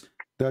promise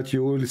that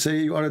you will say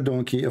you are a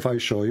donkey if I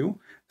show you,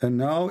 and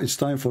now it's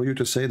time for you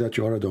to say that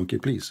you are a donkey.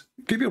 Please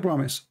keep your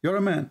promise. You're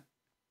a man.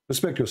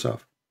 Respect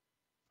yourself.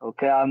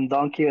 Okay, I'm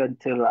donkey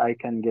until I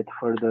can get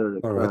further.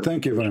 All right.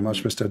 Thank you very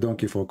much, Mr.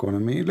 Donkey, for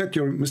calling me. Let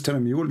your Mr.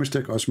 Mule,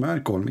 Mr.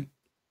 Osman, call me.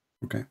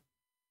 Okay.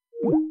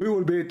 We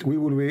will wait. We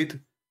will wait.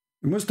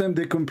 Muslim,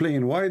 they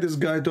complain. Why this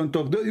guy don't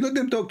talk? Let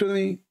them talk to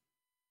me.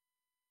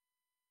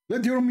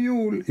 Let your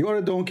mule. You are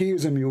a donkey. He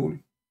is a mule.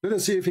 Let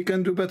us see if he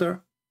can do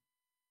better.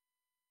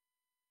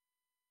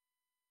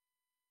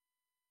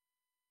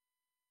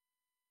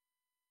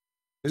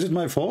 Is it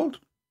my fault?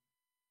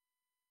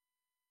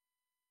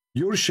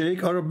 Your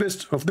sheikh are a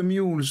best of the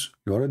mules.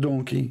 You are a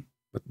donkey.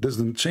 But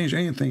doesn't change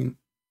anything.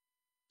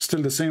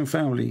 Still the same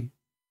family.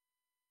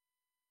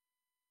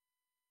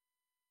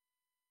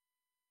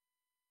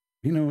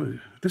 You know,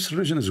 this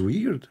religion is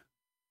weird.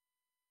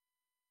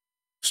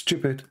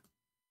 Stupid.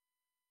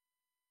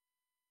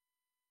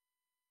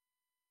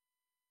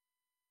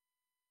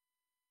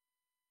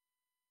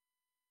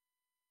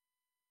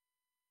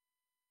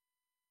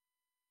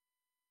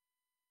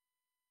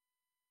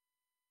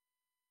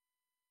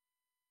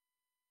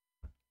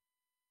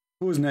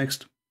 Who's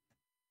next?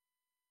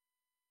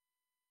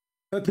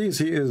 At least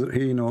he,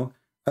 you know,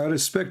 I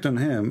respect on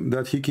him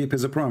that he keep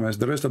his promise.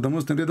 The rest of the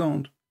Muslims, they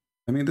don't.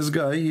 I mean, this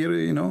guy here,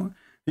 you know,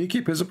 he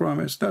keep his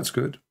promise. That's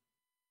good.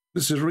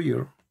 This is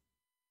real.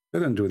 They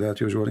don't do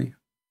that usually.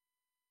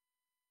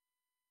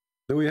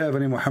 Do we have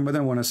any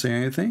Muhammadan want to say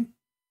anything?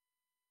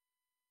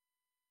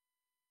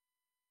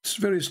 It's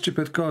a very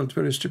stupid cult,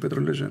 very stupid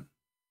religion.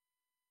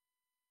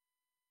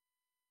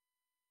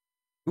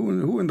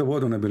 Who in the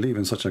world want to believe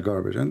in such a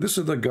garbage? And this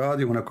is the God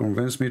you want to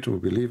convince me to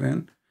believe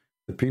in?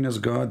 The penis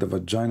god, the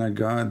vagina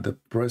god, the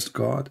breast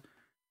god.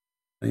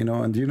 You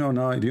know, and you know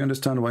now, do you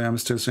understand why I'm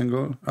still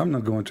single? I'm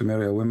not going to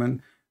marry a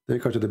woman,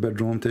 take her to the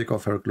bedroom, take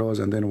off her clothes,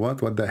 and then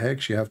what? What the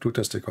heck? She have 2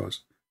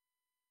 testicles.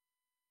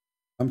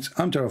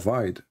 I'm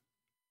terrified.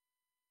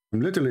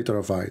 I'm literally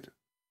terrified.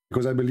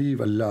 Because I believe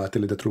Allah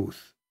tell the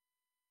truth.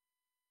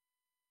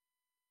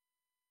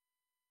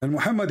 And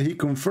Muhammad, he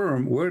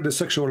confirmed where the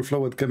sexual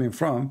fluid coming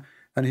from,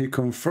 and he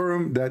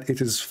confirmed that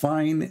it is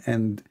fine,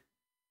 and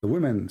the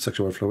women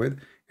sexual fluid,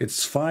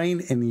 it's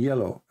fine in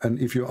yellow. And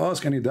if you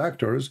ask any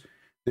doctors,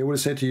 they will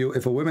say to you,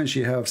 if a woman,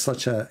 she have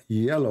such a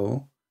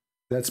yellow,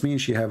 that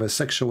means she have a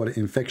sexual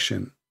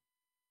infection.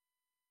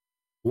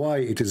 Why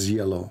it is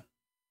yellow?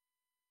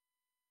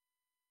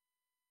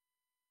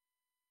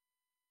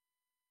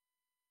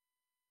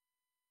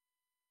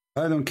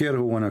 I don't care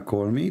who wanna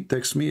call me.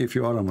 Text me if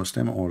you are a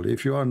Muslim only.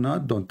 If you are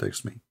not, don't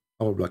text me.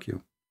 I will block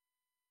you.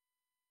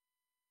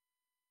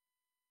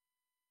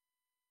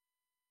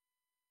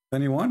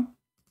 Anyone?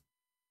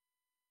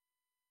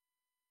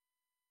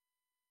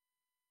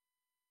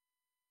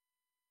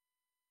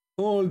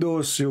 All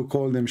those you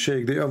call them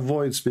sheikh, they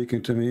avoid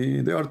speaking to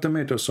me. They are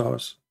tomato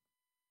sauce.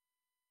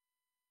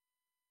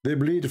 They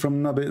bleed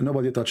from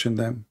nobody touching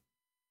them.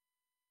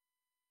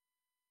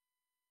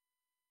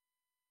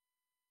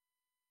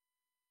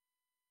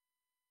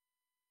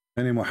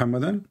 Any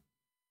Muhammadan?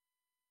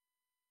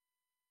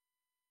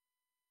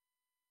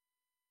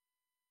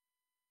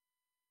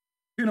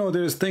 You know,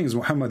 there's things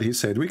Muhammad, he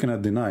said, we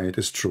cannot deny it,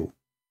 it's true.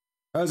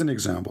 As an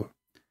example,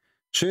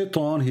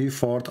 Shaitan, he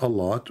fought a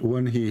lot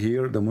when he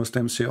heard the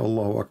Muslims say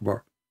Allahu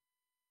Akbar.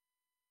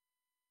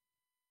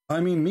 I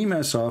mean, me,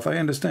 myself, I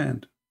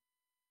understand.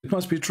 It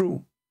must be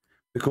true.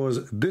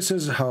 Because this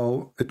is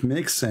how it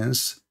makes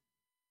sense,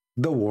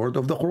 the word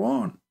of the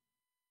Quran.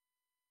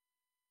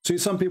 See,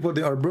 some people,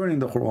 they are burning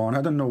the Quran.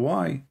 I don't know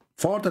why.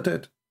 Fart at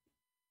it.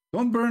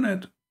 Don't burn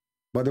it.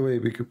 By the way,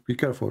 be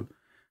careful.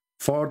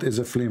 Fart is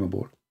a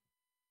flammable.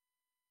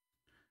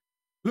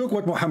 Look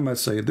what Muhammad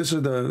said. This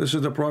is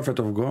the prophet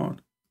of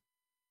God.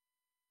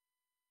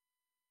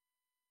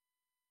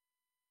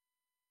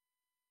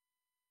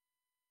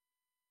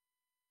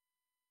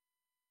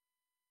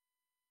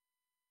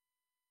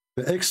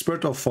 The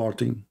expert of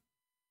farting.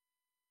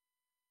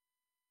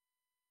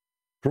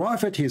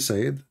 Prophet, he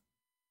said,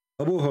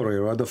 Abu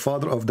Hurairah, the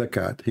father of the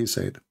cat, he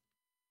said,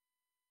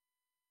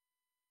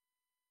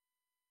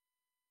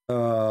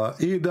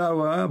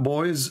 Idawa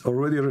boys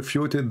already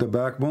refuted the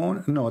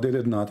backbone. No, they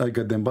did not. I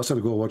got them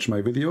busted. Go watch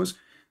my videos.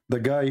 The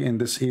guy in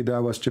this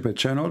Idawa stupid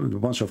channel, a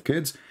bunch of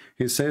kids,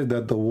 he said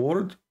that the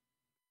word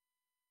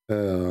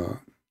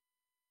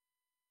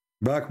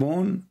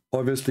backbone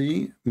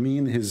obviously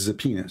mean his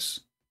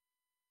penis.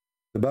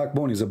 The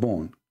backbone is a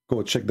bone.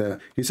 Go check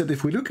that. He said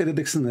if we look at the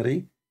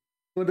dictionary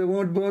for the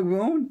word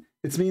backbone,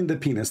 it's mean the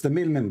penis, the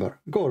male member.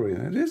 Go read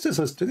it. It's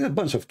just a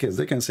bunch of kids.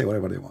 They can say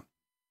whatever they want.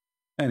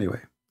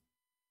 Anyway,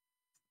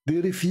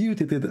 they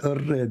refuted it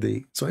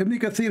already. So Ibn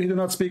Kathir, he do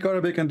not speak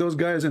Arabic, and those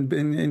guys in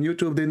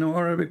YouTube, they know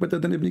Arabic better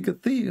than Ibn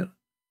Kathir.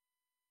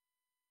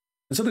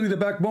 And suddenly the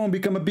backbone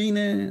become a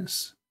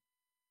penis.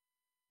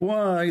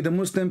 Why? The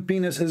Muslim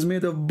penis is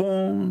made of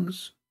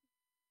bones.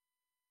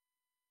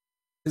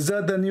 Is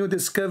that the new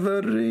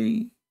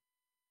discovery?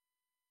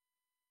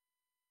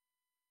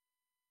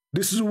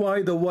 This is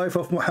why the wife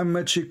of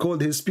Muhammad, she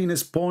called his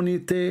penis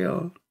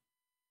ponytail.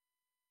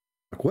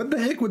 Like, what the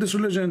heck with this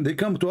religion? They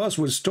come to us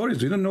with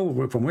stories. We don't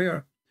know from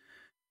where.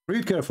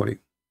 Read carefully.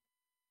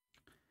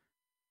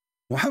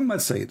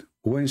 Muhammad said,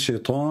 when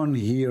Shaitan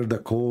hear the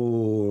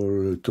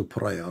call to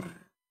prayer,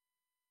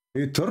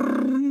 he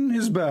turned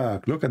his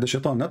back. Look at the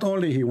Shaitan. Not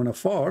only he want to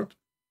fart,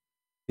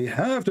 he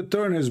have to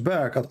turn his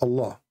back at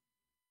Allah.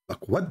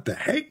 Like, what the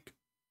heck?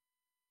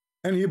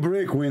 And he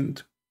break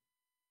wind.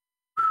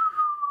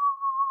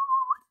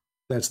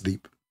 That's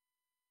deep.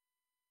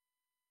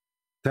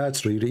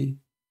 That's really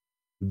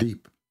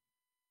deep.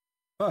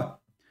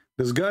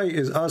 This guy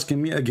is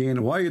asking me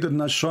again, why you did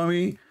not show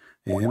me?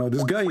 And, you know,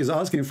 this guy is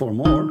asking for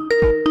more.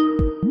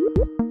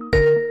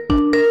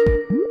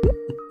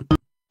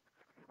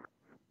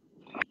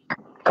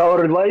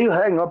 Coward, why you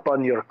hang up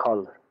on your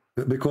call?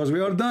 Because we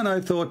are done, I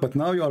thought, but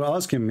now you are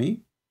asking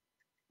me.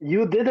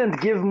 You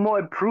didn't give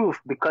more proof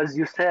because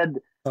you said,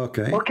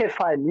 okay,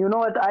 fine. You know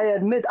what? I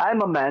admit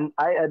I'm a man.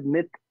 I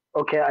admit,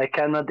 okay, I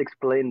cannot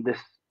explain this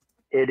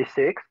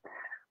 86.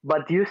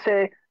 But you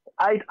say,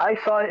 I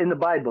saw it in the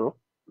Bible.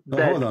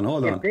 That hold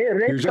on. If they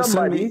rape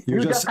somebody,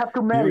 you just have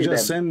to marry them.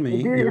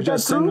 You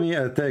just send me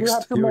a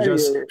text.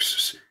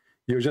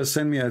 You just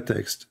send me a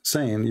text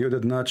saying you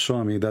did not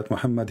show me that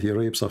Muhammad, he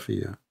raped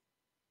Safiya.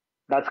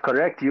 That's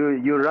correct.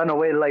 You run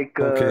away like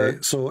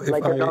so if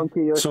like a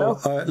donkey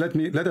yourself. So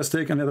let us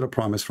take another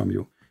promise from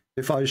you.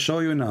 If I show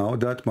you now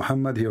that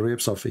Muhammad, he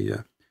raped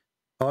Safiya,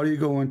 are you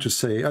going to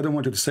say, I don't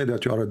want you to say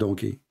that you are a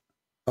donkey.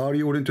 Are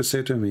you willing to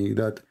say to me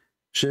that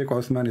Sheikh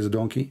Uthman is a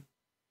donkey?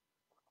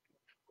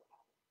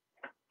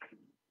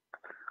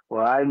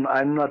 Well,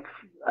 I'm not.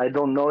 I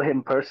don't know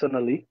him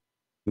personally.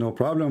 No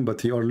problem,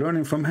 but you are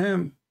learning from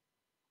him.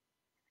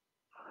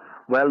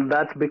 Well,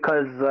 that's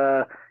because,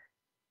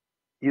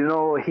 you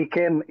know,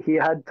 he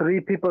had 3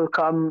 people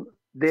come,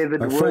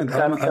 David Wood,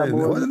 Sam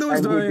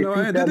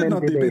Shamoun,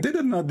 they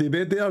did not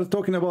debate. They are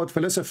talking about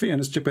philosophy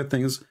and stupid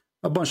things.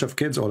 A bunch of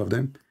kids, all of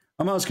them.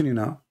 I'm asking you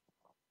now.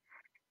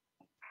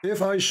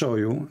 If I show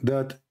you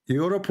that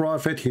you're a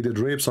prophet, he did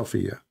rape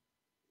Sophia,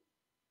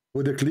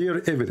 with a clear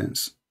evidence,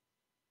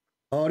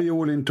 are you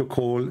willing to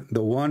call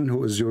the one who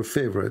is your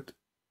favorite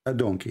a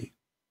donkey?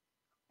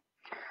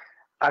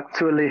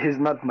 Actually, he's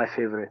not my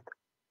favorite.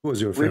 Who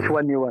is your favorite? Which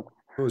one you want?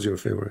 Who's your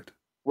favorite?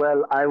 Well,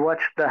 I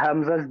watched the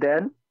Hamza's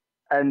Den,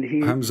 and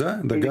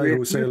Hamza, the guy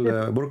who sell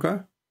burqa?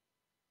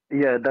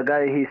 Yeah, the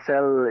guy he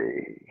sell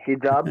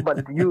hijab, but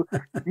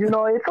you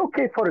know, it's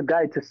okay for a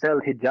guy to sell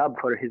hijab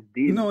for his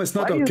deen. No, it's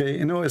not okay.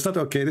 No, it's not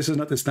okay. This is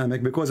not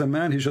Islamic, because a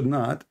man, he should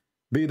not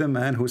be the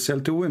man who sell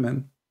to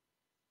women.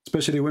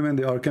 Especially women,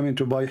 they are coming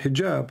to buy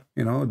hijab.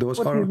 You know, those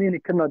what are. What do you mean he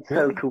cannot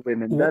sell to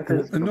women? That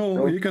is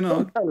no, you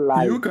cannot.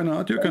 You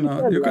cannot. You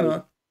cannot. You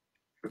cannot.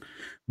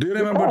 Do you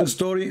remember the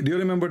story? Do you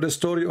remember the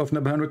story of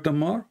Nabhan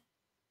al-Tammar?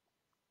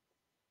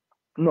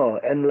 No,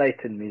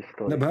 enlighten me.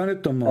 Story. Nabhan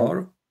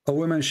al-Tammar, a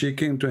woman, she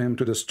came to him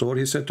to the store.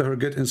 He said to her,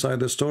 "Get inside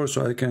the store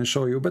so I can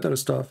show you better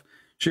stuff."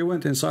 She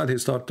went inside. He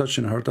started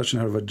touching her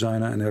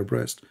vagina and her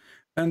breast.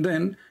 And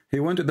then he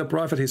went to the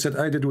prophet. He said,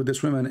 "I did with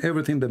this woman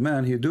everything the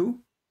man he do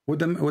with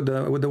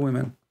the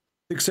women,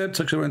 except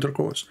sexual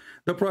intercourse."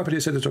 The prophet, he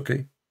said, "It's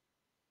okay."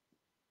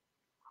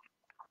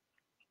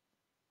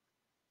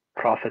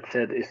 Prophet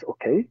said it's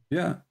okay.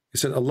 Yeah, he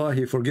said, "Allah,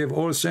 he forgave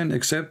all sin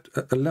except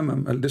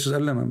al-lamam." This is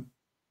al-lamam.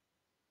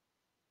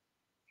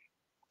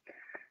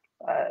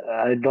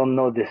 I don't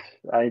know this.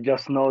 I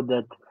just know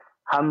that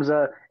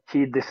Hamza,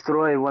 he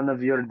destroyed one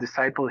of your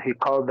disciples. He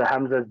called the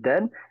Hamza's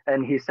den,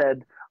 and he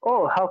said,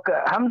 "Oh,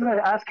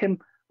 Hamza asked him,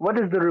 what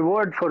is the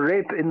reward for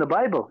rape in the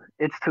Bible?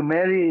 It's to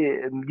marry.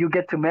 You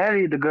get to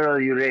marry the girl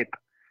you rape."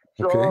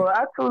 So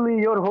actually,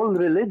 your whole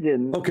religion.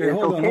 Okay,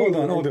 hold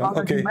on.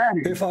 Okay,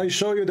 if I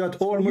show you that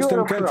all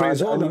Muslim countries,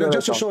 hold on,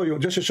 just to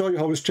show you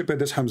how stupid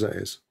this Hamza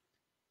is.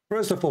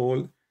 First of all,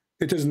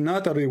 it is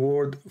not a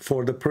reward for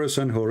the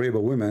person who rape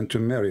a woman to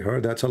marry her.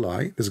 That's a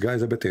lie. This guy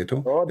is a potato.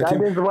 Oh,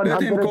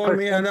 let him call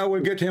me and I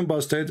will get him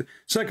busted.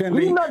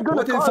 Secondly,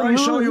 what if I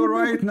show you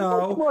right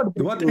now?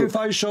 What if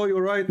I show you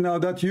right now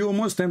that you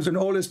Muslims in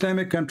all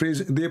Islamic countries,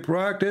 they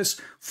practice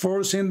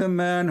forcing the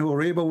man who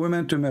rape a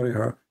woman to marry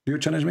her? Do you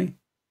challenge me?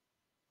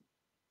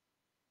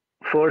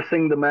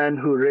 Forcing the man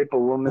who rape a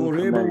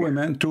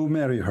woman to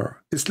marry her.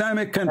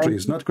 Islamic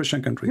countries, not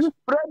Christian countries. You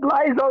spread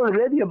lies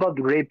already about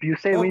rape. You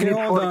say we need.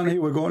 Hold on.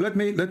 Here we go. Let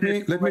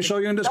me show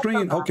you on the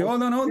screen. Okay,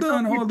 hold on.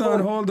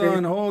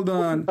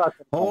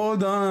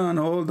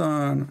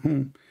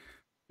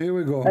 Here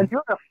we go. And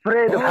you're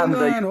afraid of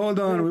Hamza. Hold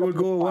on. We will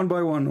go one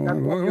by one.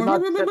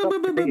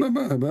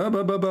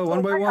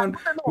 One by one.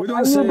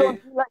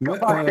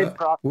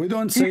 We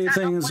don't say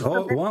things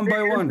one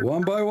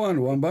by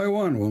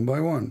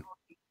one.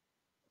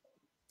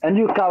 And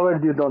you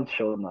coward, you don't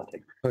show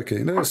nothing.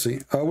 Okay, let's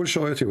see. I will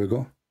show it. Here we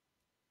go.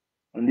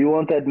 And you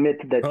won't admit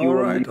that you all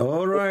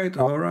right.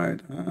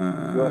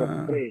 You're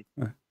afraid.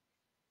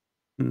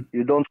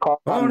 You don't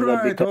call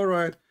all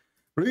right.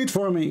 Read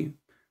for me.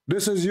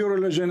 This is your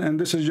religion and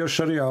this is your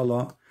Sharia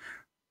law.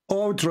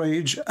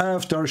 Outrage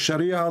after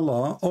Sharia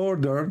law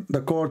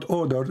the court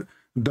ordered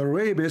the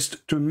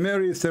rapist to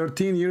marry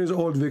 13 years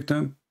old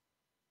victim.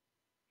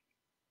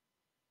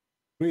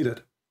 Read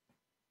it.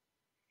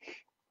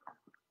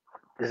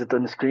 Is it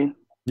on the screen?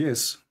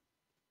 Yes.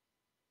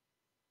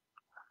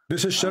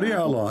 This is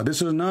Sharia law.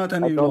 This is not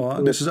any law.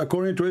 This is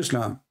according to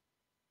Islam.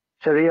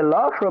 Sharia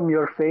law from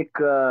your fake,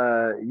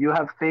 you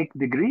have fake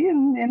degree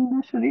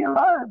in Sharia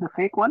law, the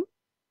fake one?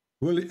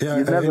 Well, yeah,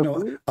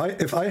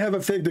 if I have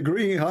a fake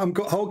degree, how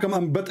come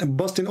I'm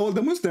busting all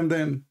the Muslim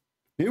then?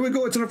 Here we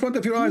go. It's in front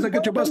of your eyes. I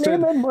get you busted.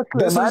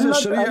 This is the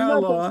Sharia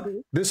law.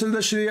 This is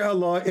the Sharia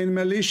law in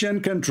Malaysian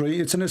country.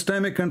 It's an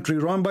Islamic country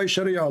run by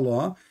Sharia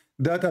law.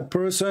 That a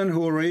person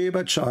who rape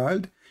a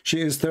child, she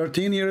is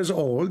 13 years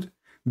old,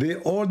 they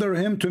order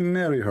him to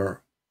marry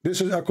her. This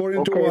is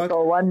according to what?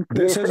 So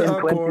this is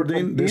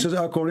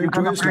according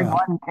to Islam.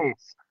 One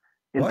case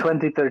in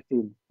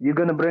 2013. You're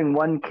going to bring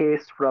one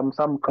case from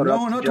some corrupt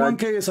No, not one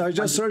case. I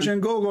just searched in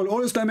Google.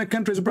 All Islamic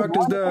countries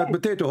practice that.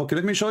 Potato. Okay,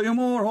 let me show you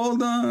more.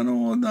 Hold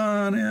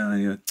on.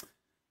 Yeah.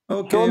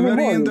 Okay,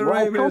 marrying the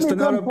rapist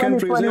in Arab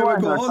countries. Here we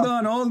go.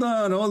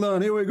 Hold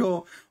on. Here we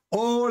go.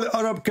 All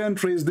Arab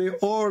countries, they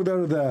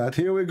order that.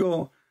 Here we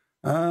go.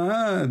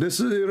 This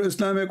is your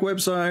Islamic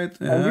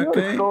website.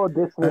 Okay.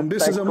 And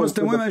this is a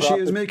Muslim woman. She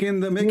is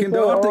making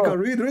the article.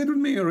 Read with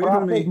me.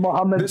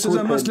 This is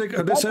a Muslim.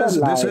 This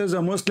is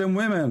a Muslim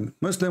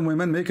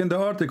women making the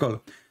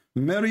article.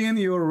 Marrying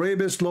your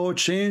rapist law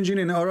changing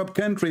in Arab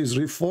countries,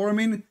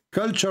 reforming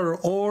culture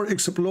or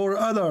explore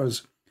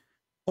others.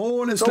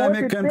 All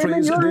Islamic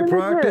countries, they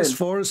practice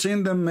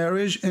forcing the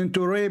marriage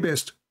into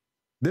rapist.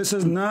 This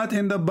is not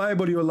in the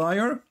Bible, you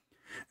liar.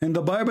 And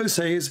the Bible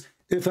says,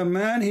 if a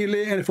man, he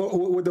lay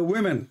with a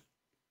woman,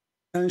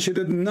 and she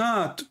did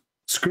not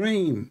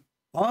scream,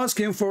 ask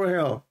him for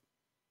help,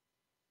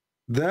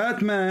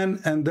 that man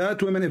and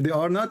that woman, if they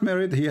are not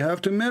married, he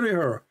have to marry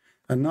her.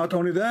 And not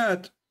only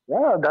that.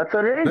 Yeah, that's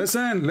a rape.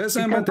 Listen,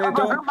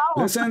 Potato.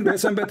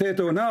 Listen,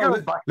 Potato. Now,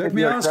 let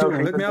me ask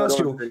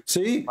you.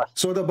 See,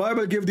 so the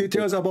Bible gives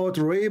details about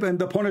rape and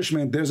the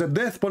punishment. There's a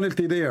death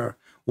penalty there.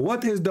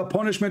 What is the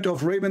punishment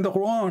of rape in the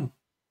Quran?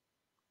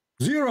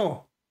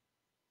 0.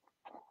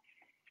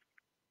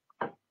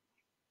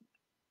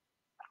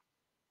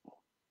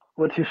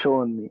 What you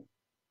showing me?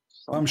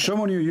 I'm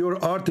showing you your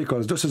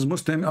articles. This is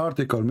Muslim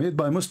article made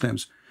by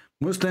Muslims.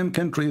 Muslim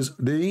countries,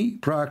 they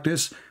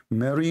practice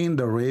marrying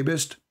the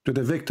rapist to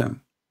the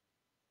victim.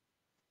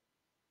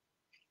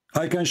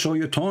 I can show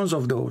you tons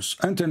of those.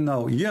 Until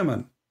now,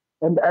 Yemen,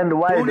 and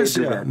why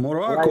Tunisia,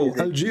 Morocco,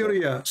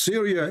 Algeria,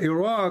 Syria,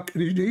 Iraq,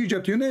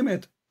 Egypt, you name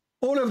it.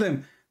 All of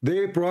them,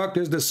 they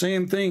practice the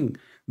same thing.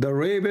 The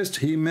rapist,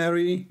 he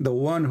marry the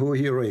one who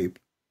he raped.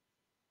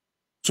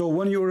 So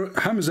when you're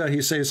Hamza,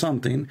 he says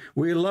something,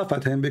 we laugh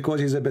at him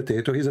because he's a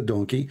potato, he's a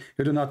donkey,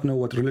 he do not know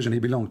what religion he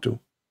belonged to.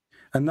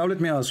 And now let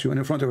me ask you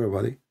in front of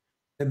everybody,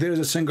 if there is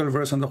a single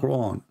verse in the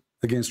Quran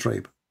against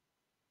rape.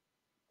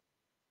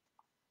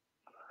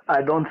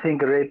 I don't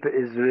think rape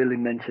is really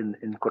mentioned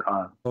in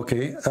Quran.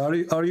 Okay,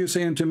 are you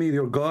saying to me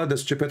your God, the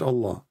stupid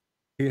Allah,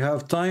 he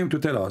have time to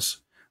tell us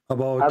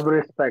about have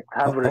respect.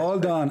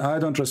 Hold on, I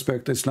don't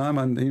respect Islam,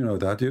 and you know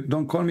that. You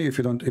don't call me if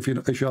you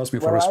ask me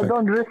for respect. I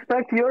don't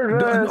respect your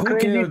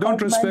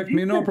don't respect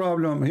me, no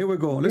problem. Here we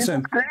go.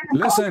 Listen.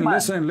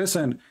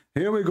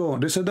 Here we go.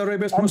 This is the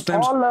rapist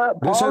Muslims.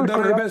 This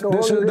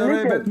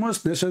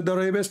is the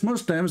rapist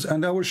Muslims,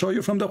 and I will show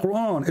you from the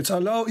Quran. It's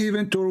allowed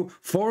even to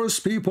force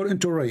people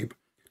into rape.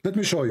 Let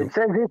me show you. It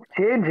says it's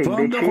changing.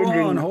 From the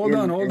Quran. Hold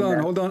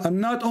on. And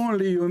not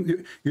only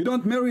you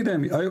don't marry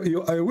them.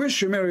 I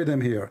wish you marry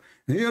them here.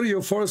 Here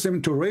you force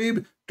them to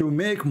rape to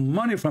make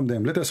money from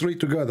them. Let us read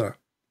together.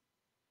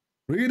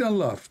 Read and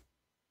laugh.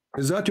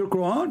 Is that your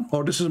Quran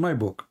or this is my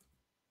book?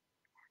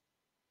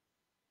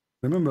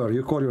 Remember,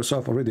 you call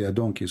yourself already a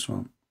donkey,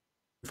 so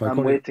I'm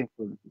waiting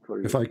for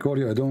you. If I call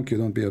you a donkey,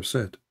 don't be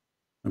upset.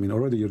 I mean,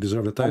 already you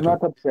deserve the title. I'm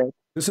not upset.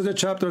 This is a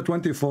chapter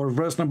 24,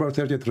 verse number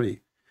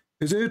 33.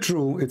 Is it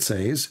true, it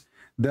says,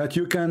 that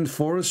you can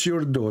force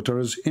your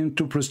daughters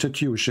into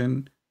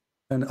prostitution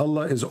and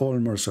Allah is all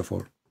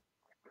merciful?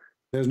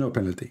 There's no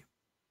penalty.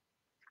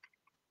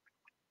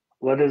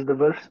 What is the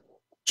verse?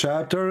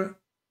 Chapter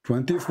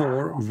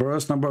 24,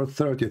 verse number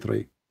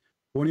 33.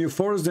 When you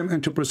force them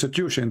into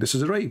prostitution, this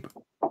is rape.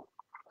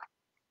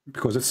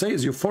 Because it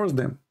says you force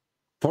them.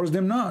 Force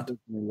them not.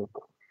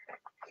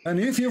 And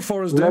if you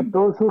force them... Let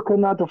those who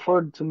cannot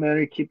afford to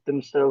marry keep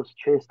themselves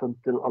chaste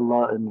until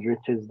Allah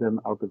enriches them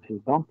out of His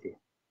bounty.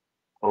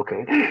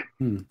 Okay.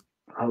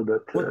 How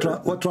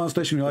that, what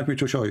translation would you like me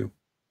to show you?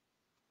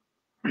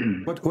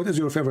 What is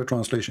your favorite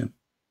translation?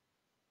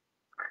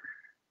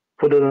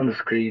 Put it on the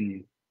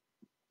screen.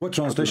 What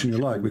translation you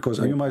like? Because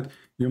you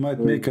might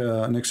make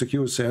an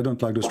excuse, say I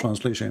don't like this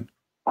translation.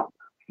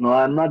 No,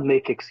 I'm not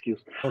making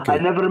excuse. Okay. I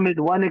never made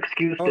one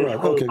excuse. All right.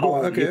 Okay.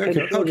 Go.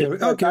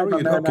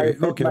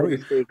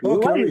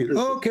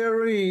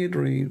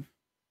 Read.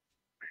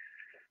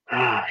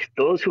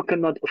 Those who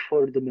cannot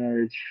afford the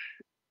marriage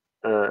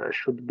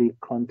should be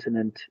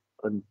continent.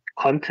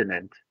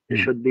 They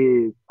should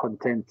be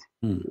content.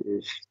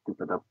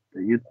 Stupid up.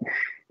 You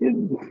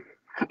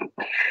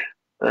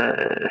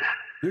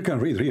can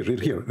read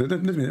here.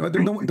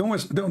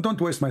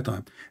 Don't waste my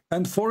time.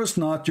 And force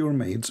not your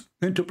maids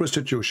into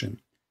prostitution,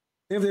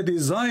 if they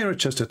desire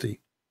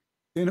chastity,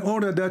 in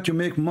order that you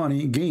make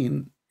money,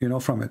 gain,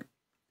 from it.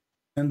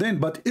 And then,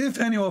 but if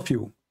any of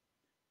you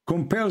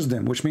compels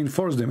them, which means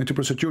force them into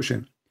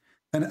prostitution,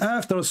 and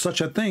after such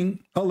a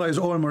thing, Allah is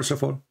all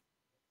merciful.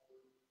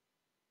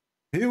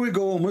 Here we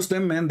go,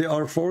 Muslim men, they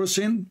are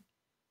forcing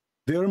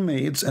their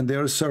maids and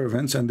their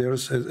servants and their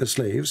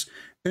slaves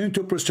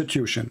into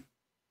prostitution.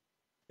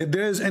 If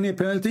there is any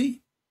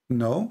penalty,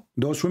 no.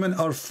 Those women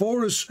are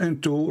forced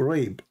into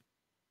rape.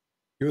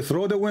 You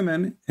throw the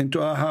women into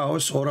a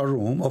house or a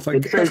room of a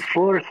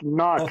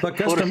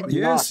customer.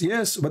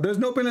 Yes, but there's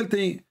no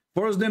penalty.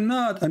 Force them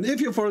not. And if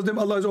you force them,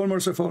 Allah is all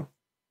merciful.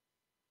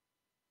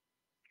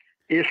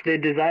 If they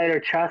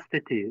desire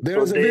chastity.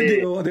 There's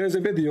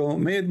a video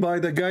made by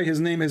the guy, his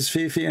name is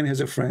Fifi and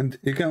he's a friend.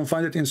 You can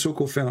find it in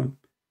Suku Film.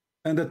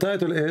 And the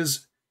title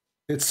is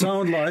It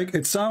sound like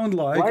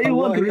Why you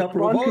want to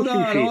respond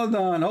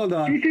hold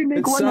on.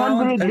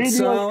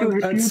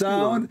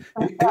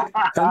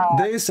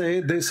 They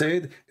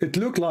said it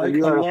looked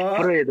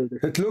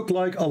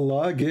like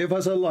Allah gave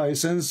us a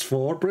license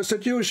for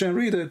prostitution.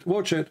 Read it,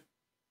 watch it.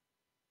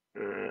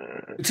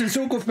 It's in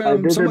Suku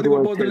Film. Somebody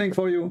will post the link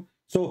for you.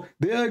 So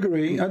they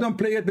agree. I don't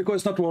play it because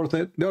it's not worth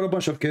it. There are a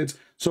bunch of kids.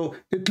 So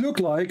it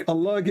looked like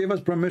Allah gave us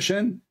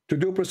permission to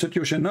do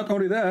prostitution. Not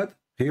only that,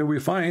 here we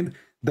find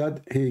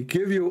that He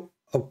gave you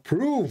a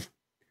proof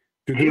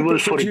to do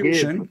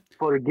prostitution.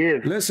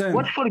 Forgive. Listen.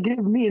 What forgive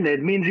mean?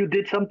 It means you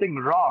did something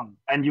wrong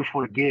and you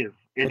forgive.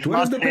 But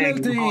what is the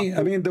penalty?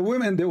 I mean, the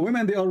women,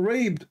 they are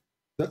raped.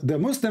 The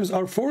Muslims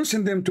are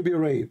forcing them to be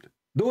raped.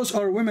 Those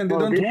are women. They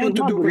don't this want is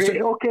to not do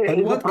rape. Okay,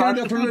 And is what a kind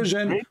of prostitute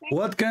religion? raping?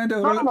 What kind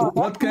of? No, no,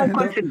 What that's kind my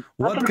question. of? That's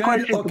What the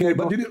kind? question, Okay,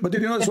 but Pedro.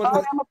 did you notice If what? I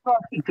am a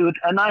prostitute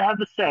and I have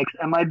the sex,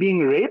 am I being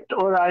raped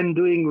or I'm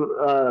doing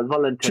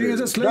voluntarily? She is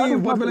a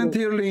slave, but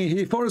voluntarily.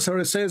 He forced her.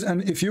 It says,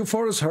 and if you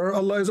force her,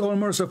 Allah is all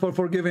merciful,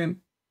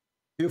 forgiving.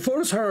 You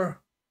force her.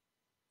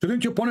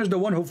 Shouldn't you punish the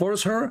one who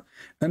forced her?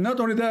 And not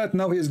only that,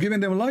 now he is giving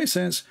them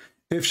license.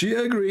 If she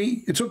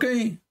agree, it's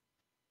okay.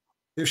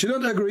 If she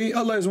don't agree,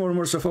 Allah is more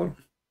merciful.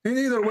 In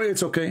either way,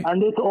 it's okay.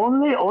 And it's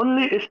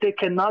only if they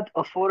cannot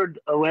afford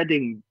a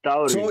wedding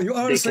dowry. So you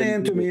are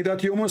saying to me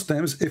that you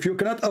Muslims, if you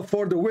cannot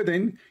afford the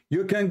wedding,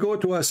 you can go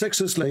to a sex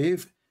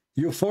slave,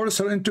 you force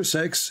her into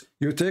sex,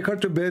 you take her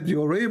to bed,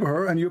 you rape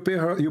her, and you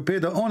pay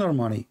the owner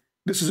money.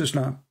 This is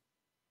Islam.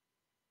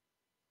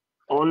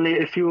 Only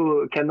if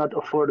you cannot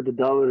afford the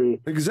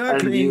dowry.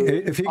 Exactly.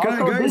 If you can,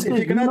 guys, if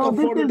you cannot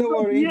afford the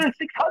dowry,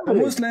 the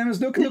Muslims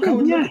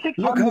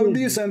look how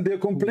decent they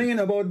complain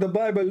about the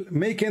Bible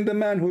making the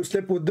man who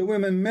slept with the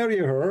women marry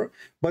her,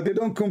 but they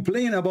don't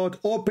complain about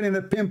opening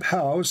a pimp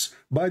house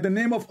by the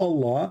name of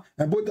Allah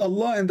and put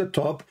Allah in the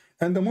top.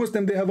 And the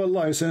Muslim, they have a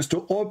license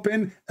to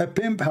open a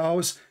pimp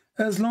house.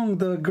 As long as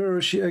the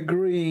girl, she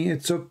agree,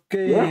 it's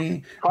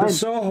okay. Yeah, the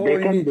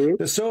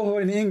Soho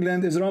in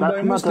England is run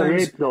by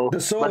Muslims. The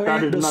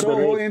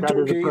Soho in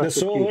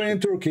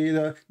Turkey,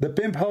 the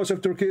pimp house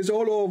of Turkey is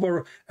all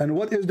over. And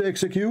what is the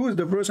excuse?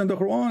 The verse in the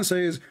Quran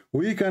says,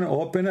 we can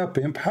open a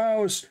pimp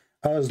house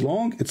as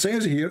long, it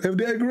says here, if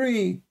they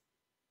agree.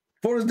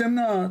 Force them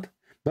not.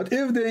 But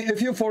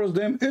if you force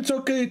them, it's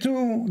okay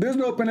too. There's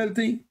no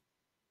penalty.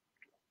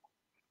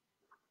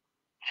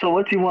 So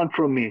what do you want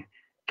from me?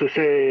 To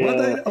say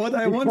what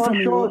I want from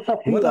you,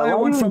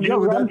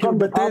 that your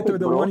potato,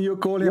 the one you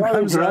call him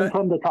Hamza,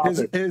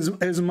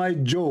 is my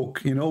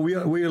joke. You know,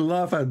 we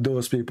laugh at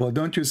those people,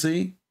 don't you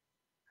see?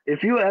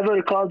 If you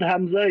ever called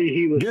Hamza,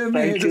 he was. Give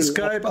me his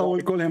Skype. I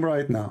will call him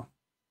right now.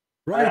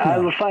 I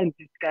will find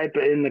his Skype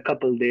in a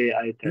couple days.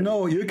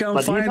 No, you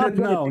can find it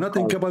now, not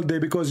in a couple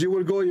days, because you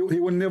will go. He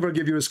will never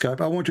give you a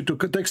Skype. I want you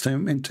to text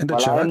him in the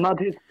chat. I'm not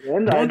his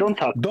friend. I don't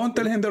talk. Don't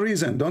tell him the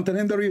reason. Don't tell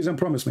him the reason.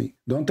 Promise me.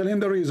 Don't tell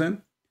him the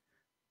reason.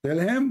 Tell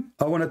him,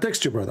 I want to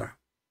text you, brother.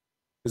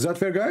 Is that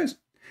fair, guys?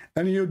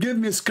 And you give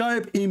me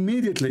Skype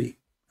immediately,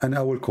 and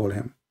I will call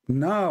him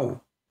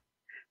now.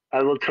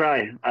 I will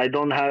try. I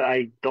don't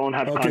have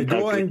okay,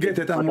 go and get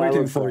it. I'm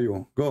waiting for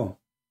you. Go.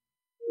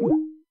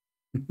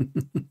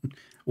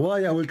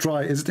 Why I will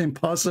try? Is it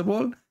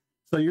impossible?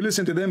 So you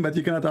listen to them, but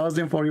you cannot ask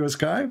them for your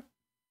Skype?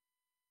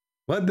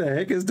 What the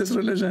heck is this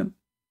religion?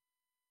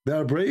 They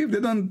are brave.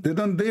 They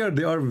don't dare.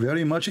 They are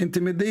very much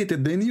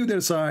intimidated. They knew their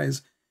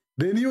size.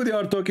 They knew they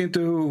are talking to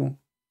who?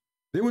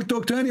 They will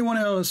talk to anyone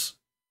else.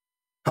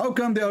 How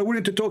come they are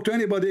willing to talk to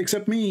anybody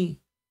except me?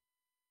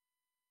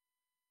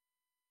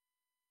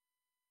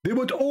 They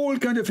put all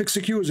kinds of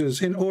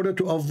excuses in order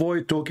to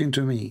avoid talking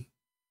to me.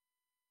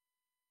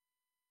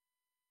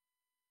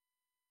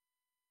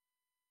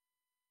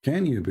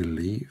 Can you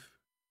believe?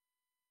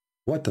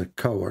 What a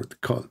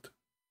coward cult.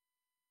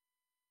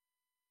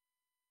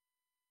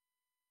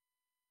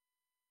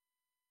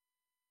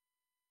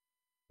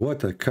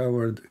 What a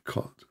coward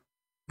cult.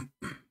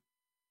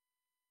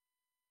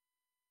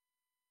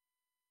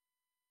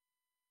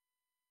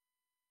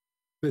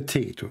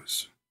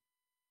 Potatoes.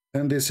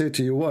 And they say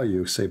to you, why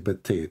you say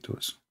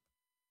potatoes?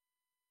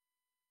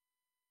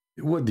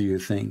 What do you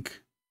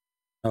think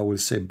I will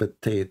say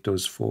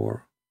potatoes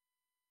for?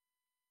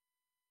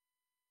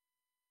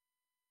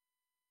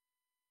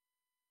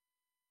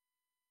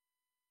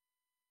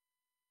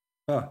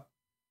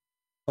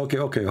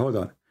 Okay, hold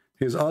on.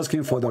 He's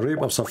asking for the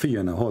rape of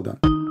Safiya now. Hold on.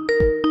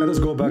 Let us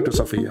go back to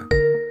Safiya.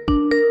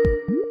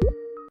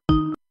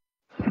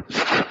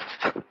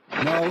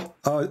 Now,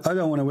 I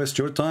don't want to waste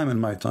your time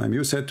and my time.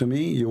 You said to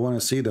me you want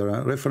to see the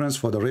reference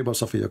for the rape of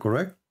Safiya,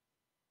 correct?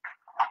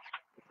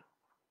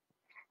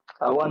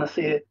 I want to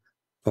see it.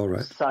 All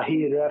right.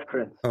 Sahih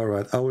reference. All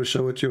right. I will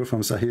show it to you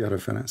from Sahih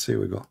reference. Here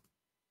we go.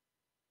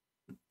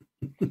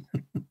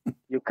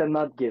 You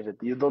cannot give it.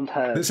 You don't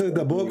have. This is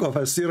the book of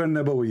As-Sirah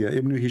Nabawiyya,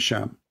 Ibn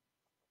Hisham.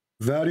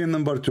 Volume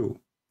number 2.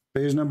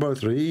 Page number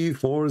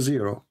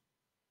 340.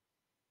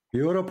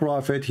 You're a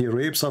prophet. He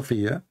raped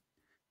Safiya.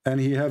 And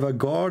he have a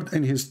guard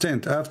in his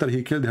tent. After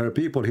he killed her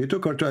people, he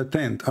took her to a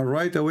tent. And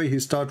right away, he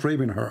started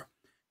raping her.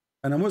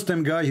 And a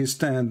Muslim guy, he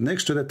stand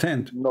next to the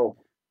tent. No.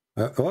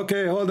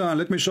 Okay, hold on.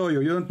 Let me show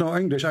you. You don't know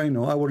English. I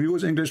know. I will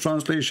use English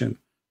translation.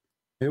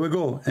 Here we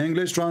go.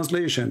 English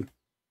translation.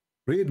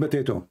 Read,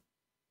 potato.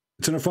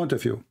 It's in front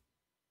of you.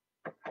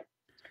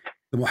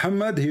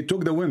 Muhammad, he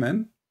took the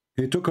women.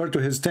 He took her to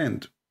his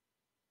tent.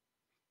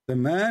 The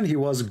man, he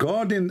was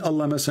guarding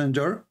Allah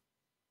Messenger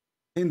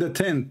in the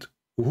tent.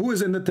 Who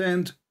is in the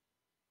tent?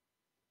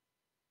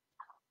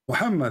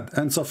 Muhammad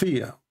and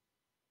Safiya.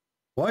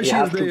 Why she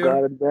is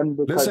there?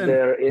 Listen,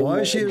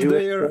 why she is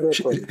there?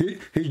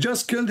 He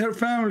just killed her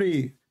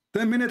family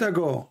 10 minutes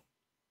ago.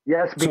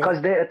 Yes,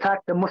 because they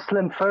attacked the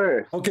Muslim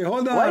first. Okay,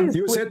 hold on.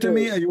 You said to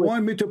me, you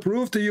want me to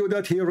prove to you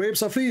that he raped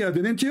Safiya,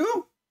 didn't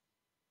you?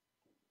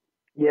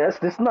 Yes,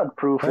 this is not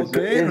proof. Okay, is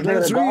there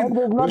let's a God? read.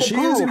 There's Well, not a she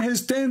is in proof.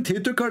 his tent. He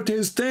took her to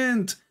his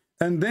tent.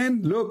 And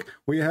then, look,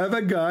 we have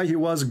a guy, he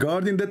was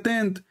guarding the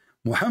tent.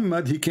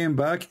 Muhammad, he came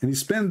back and he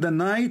spent the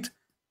night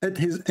at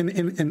his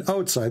in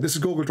outside. This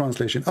is Google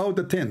translation, out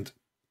the tent.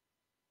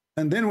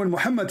 And then when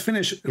Muhammad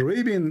finished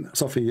raping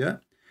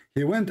Safiya,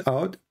 he went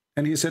out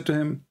and he said to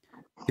him,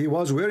 he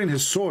was wearing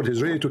his sword,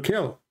 he's ready to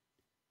kill.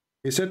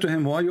 He said to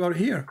him, why you are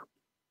here?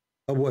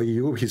 Abu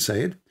Ayyub, he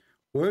said,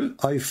 well,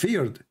 I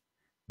feared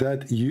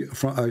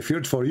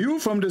for you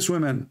from this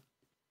woman.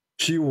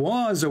 She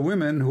was a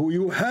woman who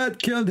you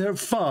had killed her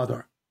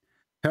father,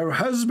 her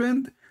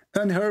husband,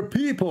 and her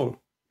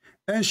people,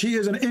 and she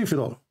is an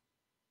infidel.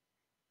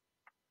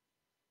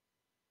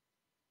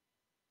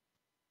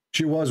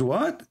 She was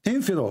what?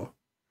 Infidel.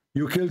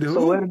 You killed who?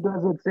 So where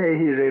does it say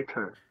he raped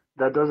her?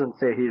 That doesn't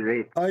say he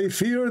raped. I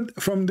feared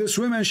from this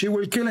woman she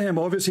will kill him.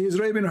 Obviously, he's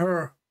raping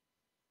her.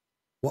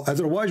 Well,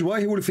 otherwise,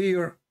 why he will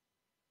fear?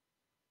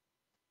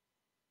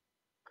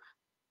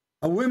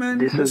 A woman,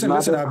 listen,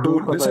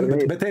 Abdul,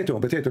 listen, potato,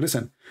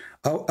 listen.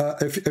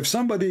 If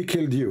somebody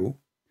killed you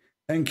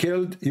and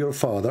killed your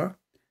father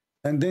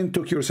and then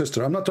took your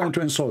sister, I'm not trying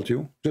to insult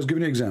you, just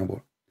giving you an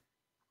example.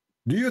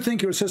 Do you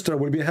think your sister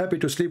will be happy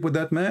to sleep with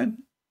that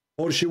man?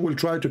 Or she will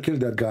try to kill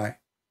that guy?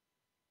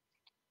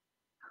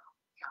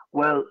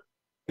 Well,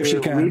 if she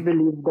can. We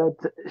believe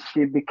that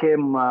she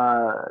became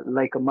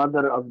like a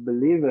mother of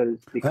believers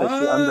because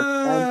she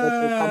understands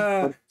that they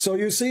come. So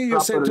you see, you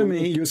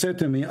said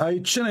to me, I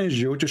challenge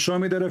you to show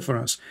me the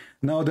reference.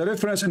 Now the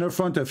reference in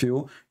front of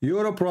you,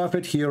 your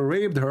prophet here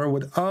raped her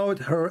without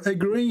her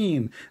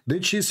agreeing.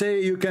 Did she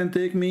say you can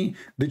take me?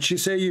 Did she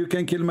say you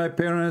can kill my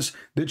parents?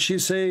 Did she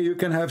say you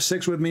can have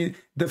sex with me?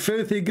 The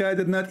filthy guy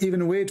did not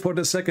even wait for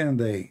the second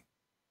day.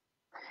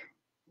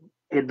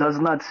 It does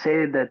not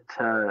say that.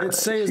 It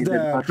says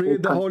that.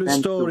 Read the whole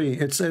story.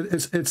 It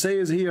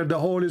says here the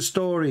whole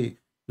story.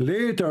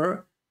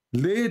 Later,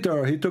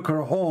 he took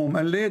her home,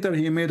 and later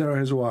he made her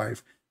his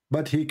wife.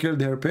 But he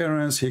killed her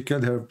parents. He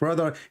killed her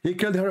brother. He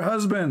killed her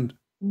husband.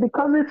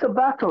 Because it's a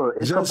battle.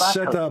 Just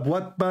shut up.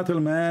 What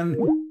battle, man?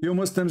 You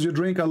Muslims, you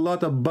drink a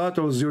lot of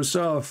bottles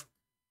yourself.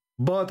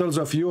 Bottles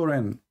of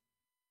urine.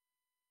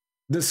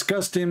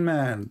 Disgusting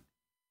man.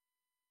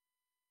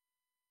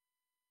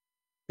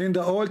 In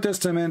the Old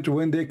Testament,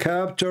 when they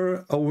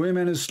capture a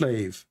woman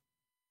slave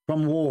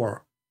from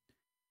war,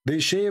 they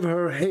shave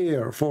her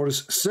hair for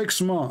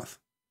 6 months,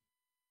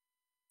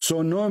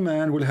 so no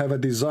man will have a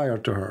desire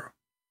to her.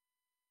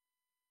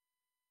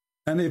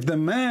 And if the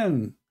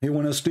man, he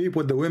want to sleep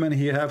with the women,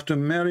 he have to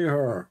marry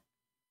her,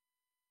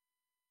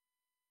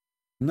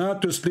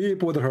 not to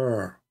sleep with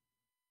her.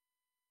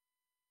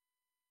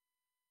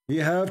 He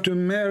have to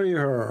marry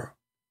her.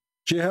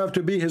 She have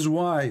to be his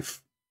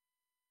wife.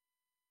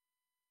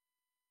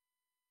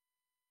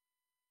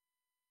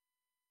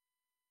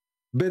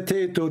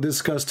 Potato,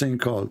 disgusting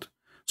cult.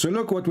 So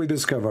look what we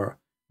discover.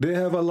 They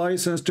have a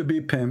license to be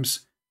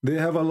pimps. They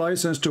have a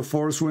license to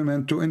force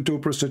women into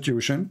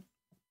prostitution.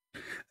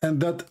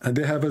 And that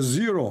they have a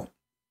 0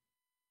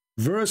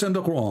 verse in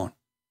the Quran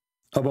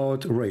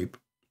about rape.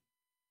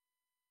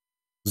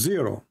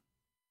 0.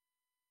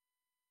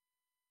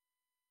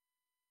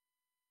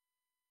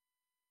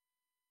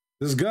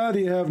 This God,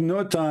 he have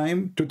no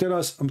time to tell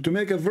us, to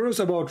make a verse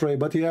about rape,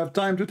 but he have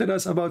time to tell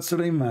us about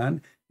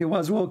Suleiman. He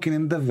was walking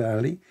in the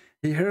valley.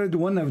 He heard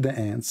one of the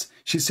ants.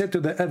 She said to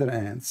the other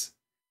ants,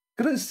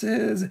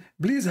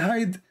 please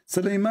hide,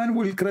 Suleiman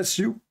will crush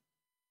you.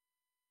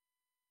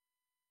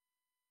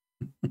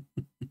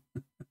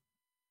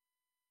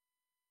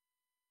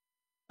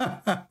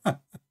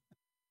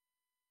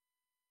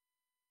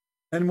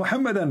 And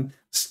Muhammadan,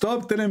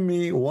 stop telling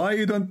me why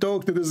you don't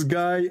talk to this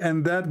guy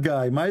and that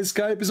guy. My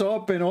Skype is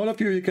open. All of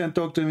you can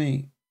talk to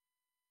me.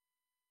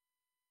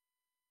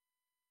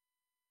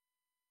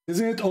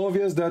 Isn't it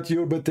obvious that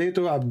your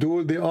potato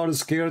Abdul, they are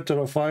scared,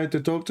 terrified to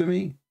talk to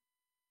me?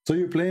 So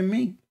you blame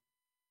me?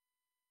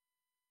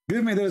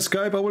 Give me their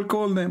Skype, I will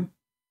call them.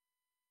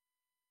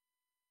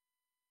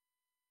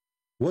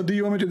 What do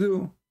you want me to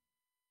do?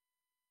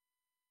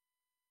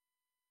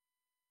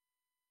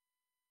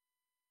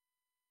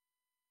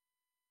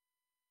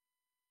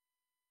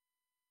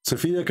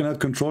 Safiya cannot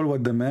control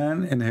what the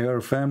man and her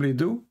family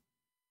do.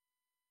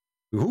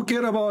 Who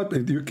care about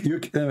it?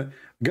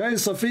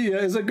 Guys,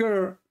 Safiya is a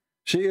girl.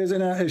 She is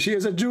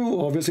a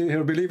Jew. Obviously,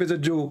 her belief is a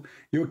Jew.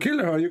 You kill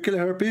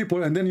her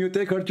people, and then you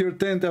take her to your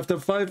tent after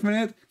 5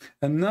 minutes.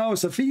 And now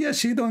Safiya,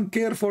 she don't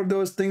care for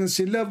those things.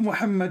 She loves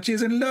Muhammad.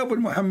 She's in love with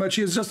Muhammad.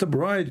 She is just a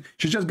bride.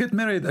 She just get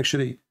married,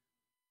 actually.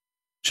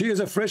 She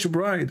is a fresh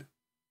bride.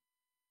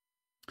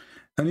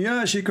 And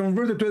yeah, she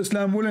converted to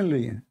Islam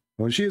willingly.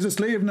 Well, she is a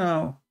slave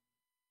now.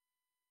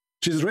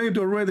 She's raped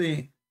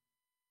already.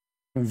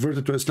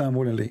 Converted to Islam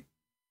willingly.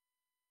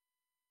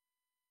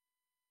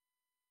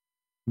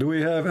 Do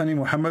we have any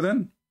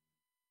Muhammadan?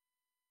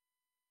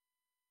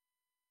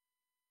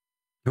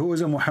 Who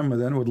is a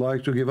Muhammadan would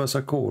like to give us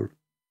a call?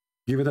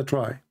 Give it a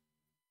try.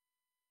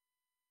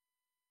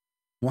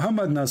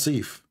 Muhammad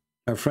Nasif,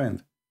 a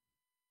friend.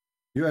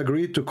 You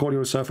agreed to call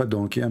yourself a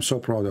donkey. I'm so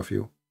proud of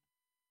you.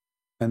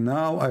 And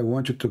now I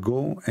want you to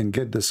go and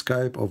get the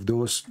Skype of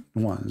those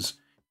ones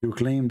you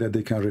claim that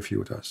they can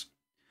refute us.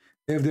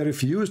 If they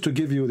refuse to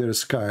give you their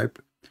Skype,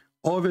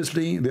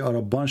 obviously they are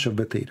a bunch of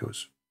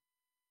potatoes.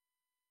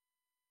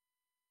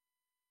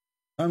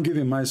 I'm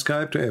giving my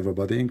Skype to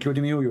everybody,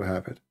 including you. You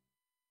have it.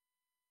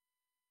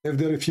 If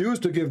they refuse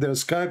to give their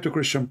Skype to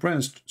Christian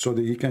Prince so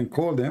that he can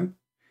call them,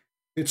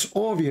 it's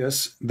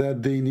obvious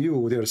that they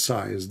knew their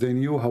size. They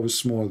knew how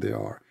small they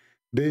are.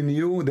 They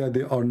knew that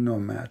they are no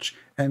match.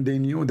 And they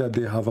knew that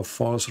they have a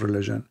false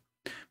religion.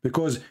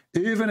 Because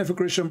even if a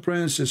Christian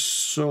Prince is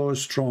so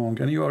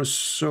strong and you are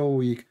so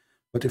weak,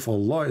 but if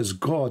Allah is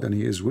God and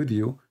He is with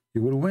you,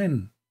 you will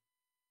win.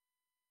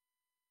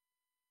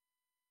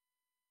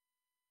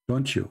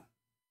 Don't you?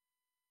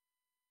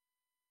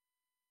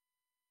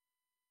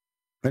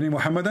 Any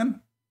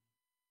Muhammadan?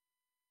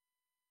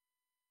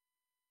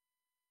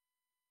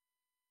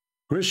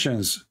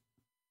 Christians,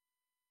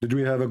 did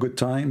we have a good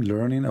time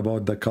learning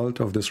about the cult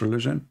of this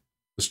religion?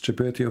 The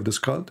stupidity of this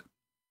cult?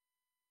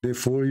 They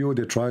fool you,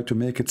 they try to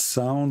make it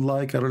sound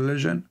like a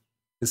religion.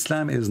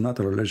 Islam is not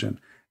a religion.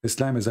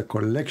 Islam is a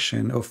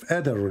collection of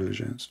other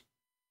religions.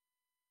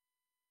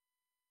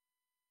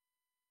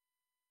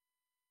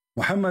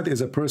 Muhammad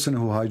is a person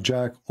who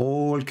hijacked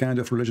all kinds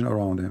of religion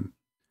around him.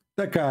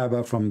 The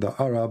Kaaba from the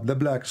Arab, the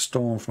black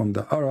stone from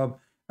the Arab,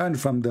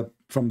 and from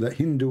the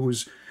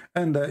Hindus,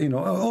 and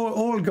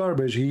all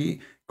garbage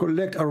he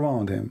collect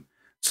around him.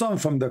 Some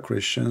from the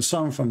Christians,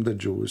 some from the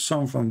Jews,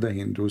 some from the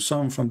Hindus,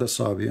 some from the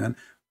Sabian,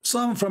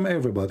 some from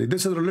everybody.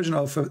 This is a religion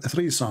of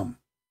threesome.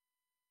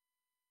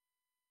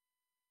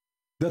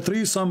 The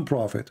threesome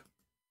prophet.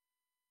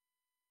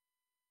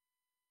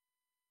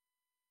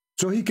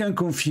 So he can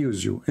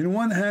confuse you. In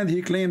one hand,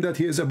 he claimed that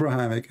he is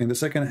Abrahamic. In the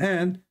second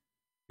hand,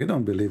 you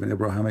don't believe in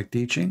Abrahamic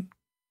teaching.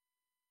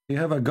 You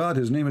have a God,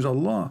 his name is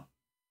Allah.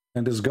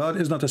 And this God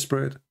is not a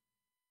spirit.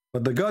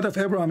 But the God of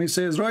Abraham, he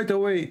says right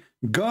away,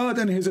 God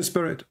and his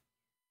spirit.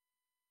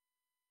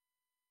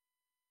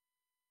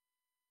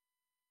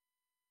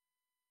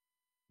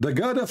 The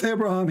God of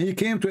Abraham, he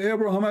came to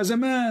Abraham as a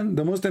man.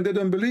 The Muslims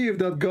didn't believe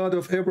that God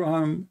of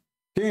Abraham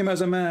came as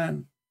a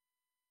man.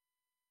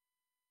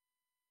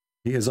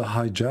 He is a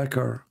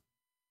hijacker,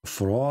 a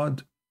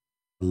fraud,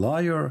 a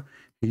liar.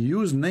 He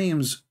used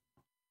names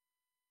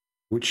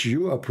which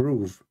you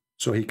approve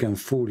so he can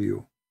fool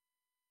you.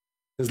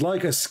 It's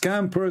like a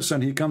scam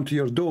person. He come to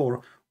your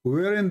door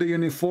wearing the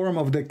uniform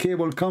of the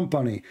cable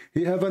company.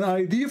 He have an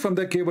ID from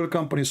the cable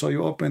company, so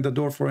you open the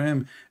door for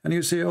him and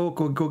you say, oh,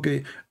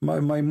 okay,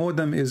 my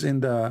modem is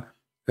in the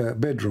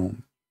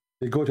bedroom.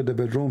 You go to the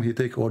bedroom, he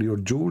take all your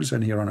jewels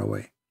and he run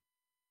away.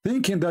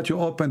 Thinking that you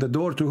open the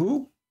door to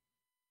who?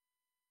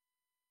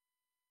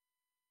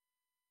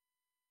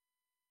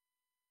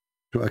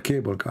 To a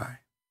cable guy.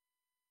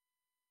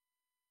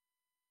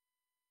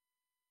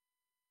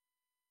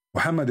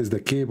 Muhammad is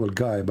the cable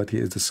guy, but he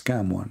is the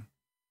scam one.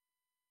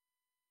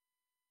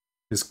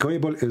 His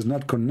cable is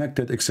not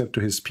connected except to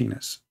his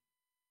penis.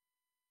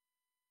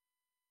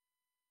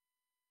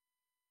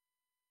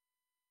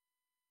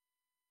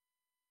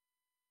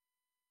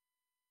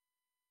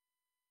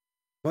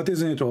 But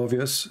isn't it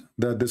obvious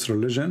that this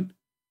religion,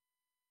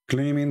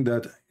 claiming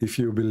that if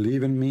you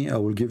believe in me, I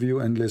will give you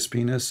endless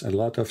penis, a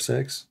lot of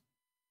sex,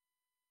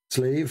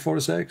 slave for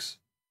sex?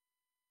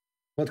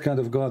 What kind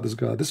of God is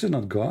God? This is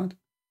not God.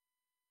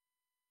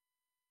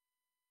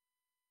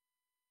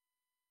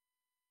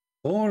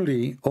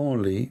 Only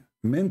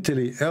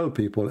mentally ill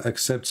people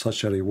accept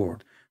such a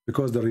reward,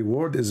 because the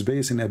reward is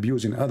based in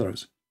abusing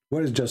others.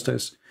 Where is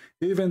justice?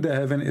 Even the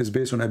heaven is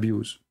based on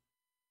abuse.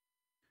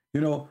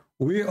 You know,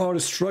 we are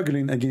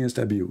struggling against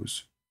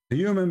abuse. A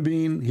human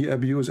being, he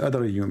abused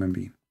other human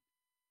being.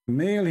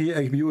 Male, he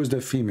abused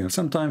the female.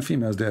 Sometimes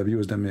females, they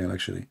abuse the male,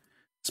 actually.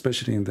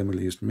 Especially in the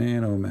Middle East.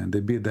 Man, oh man, they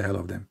beat the hell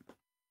out of them.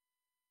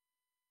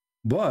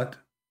 But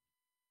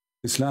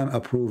Islam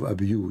approves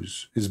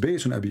abuse. It's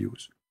based on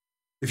abuse.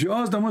 If you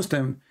ask the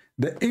Muslim,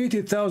 the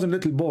 80,000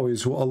 little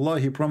boys who Allah,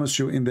 he promised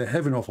you in the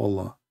heaven of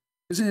Allah,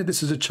 isn't it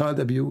this is a child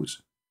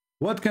abuse?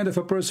 What kind of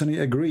a person he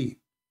agree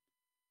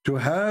to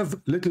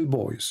have little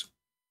boys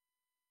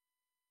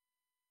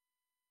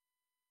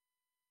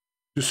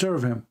to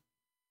serve him?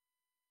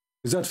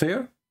 Is that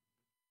fair?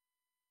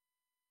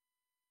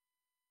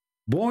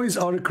 Boys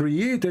are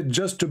created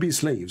just to be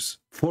slaves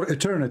for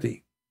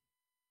eternity.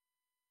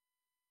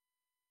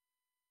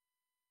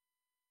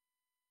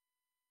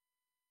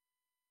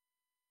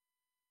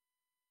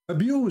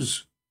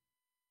 Abuse.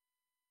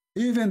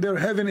 Even their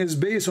heaven is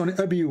based on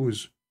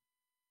abuse.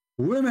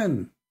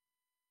 Women,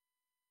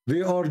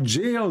 they are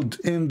jailed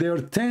in their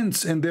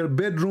tents, in their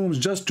bedrooms,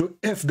 just to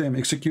F them,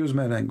 excuse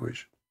my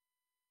language.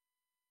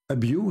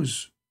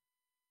 Abuse.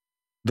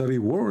 The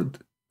reward,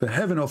 the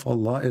heaven of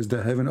Allah is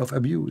the heaven of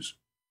abuse.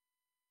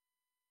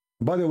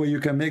 By the way, you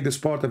can make this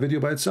part a video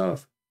by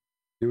itself.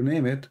 You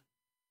name it,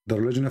 the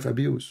religion of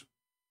abuse.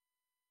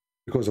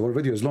 Because our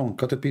video is long,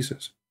 cut it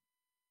pieces.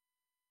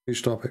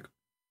 Each topic.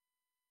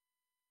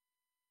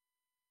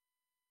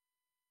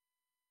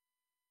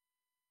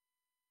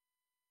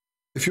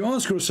 If you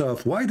ask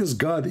yourself, why does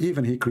God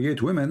even he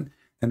create women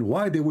and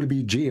why they will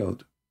be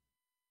jailed?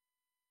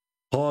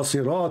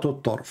 قاصرات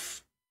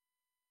الطرف.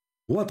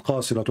 What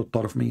قاصرات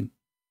الطرف mean?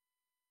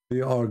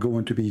 They are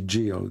going to be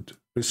jailed,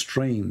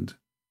 restrained.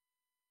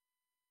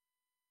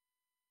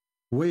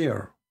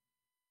 Where?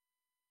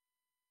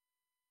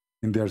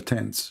 In their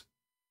tents.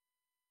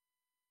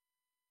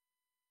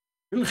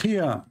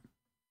 الخيام.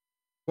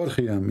 What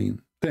khiyam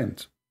mean?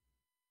 Tent.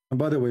 And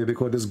by the way,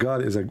 because this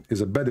God is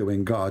a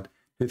Bedouin God,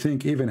 he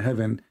think even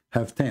heaven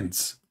have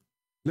tents.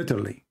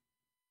 Literally.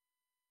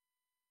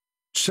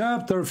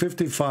 Chapter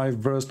 55,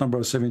 verse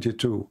number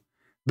 72.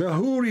 The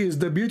Huris,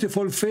 the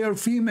beautiful fair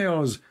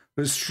females,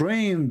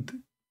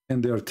 restrained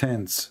in their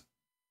tents.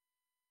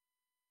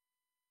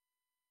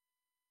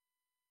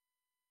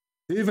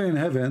 Even in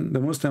heaven,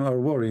 the Muslims are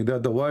worried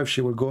that the wife,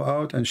 she will go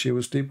out and she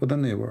will sleep with a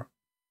neighbor.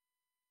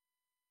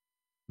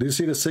 Do you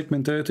see the sick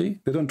mentality?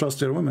 They don't trust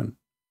their women.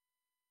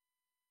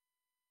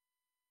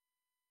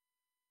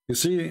 You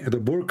see the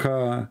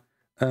burqa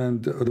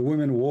and the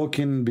women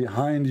walking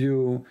behind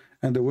you,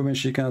 and the woman,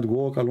 she cannot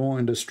walk alone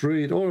in the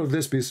street. All of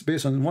this is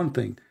based on one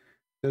thing.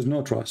 There's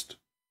no trust.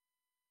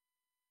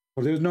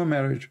 Or there's no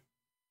marriage.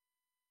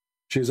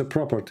 She is a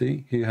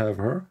property. He have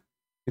her.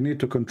 He need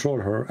to control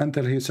her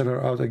until he sell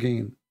her out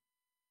again,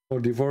 or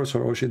divorce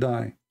her, or she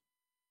die.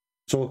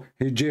 So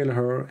he jail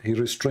her, he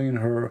restrain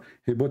her,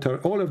 he put her.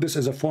 All of this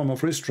is a form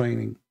of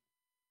restraining.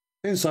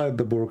 Inside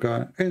the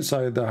burqa,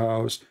 inside the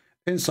house,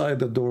 inside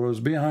the doors,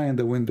 behind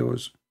the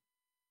windows.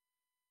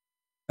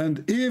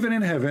 And even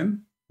in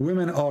heaven,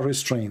 women are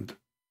restrained.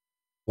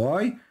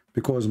 Why?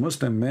 Because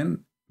Muslim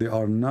men, they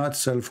are not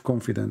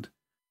self-confident.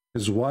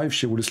 His wife,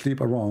 she will sleep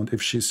around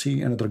if she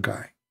see another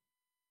guy.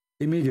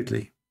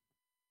 Immediately.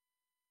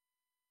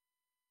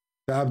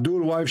 The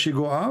Abdul wife, she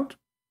go out,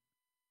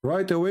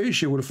 right away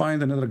she will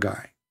find another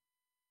guy.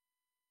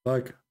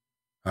 Like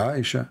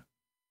Aisha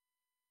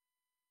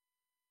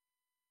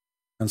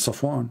and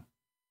Safwan,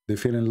 they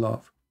fell in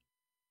love.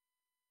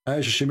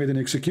 Aisha, she made an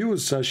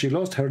excuse, says she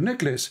lost her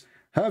necklace.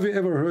 Have you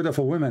ever heard of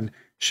a woman?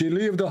 She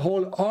left the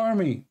whole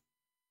army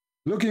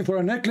looking for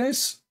a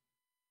necklace,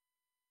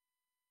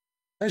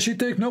 and she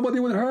take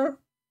nobody with her,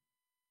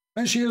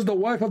 and she is the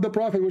wife of the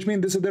Prophet, which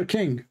means this is their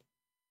king.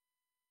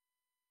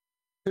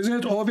 Isn't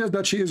it obvious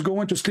that she is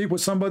going to sleep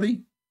with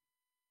somebody,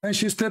 and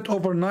she slept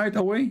overnight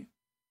away?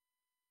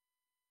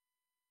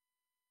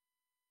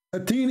 A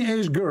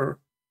teenage girl,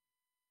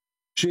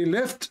 she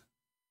left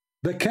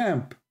the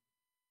camp.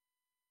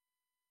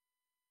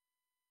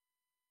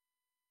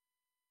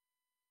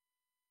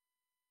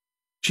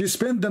 She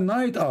spent the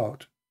night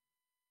out.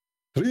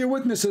 3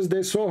 witnesses,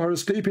 they saw her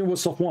sleeping with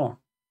Safwan.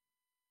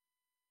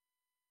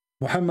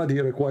 Muhammad, he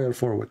required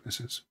 4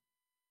 witnesses.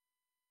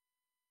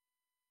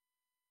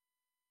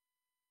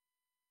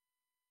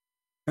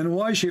 And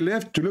why she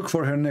left? To look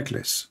for her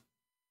necklace.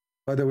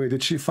 By the way,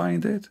 did she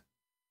find it?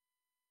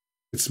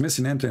 It's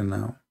missing until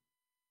now.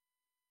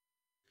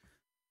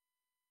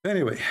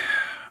 Anyway,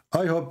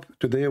 I hope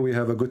today we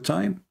have a good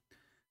time.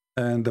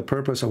 And the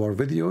purpose of our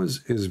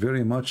videos is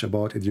very much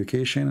about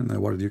education, and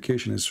our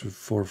education is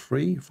for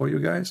free for you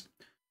guys,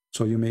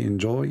 so you may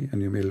enjoy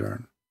and you may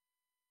learn.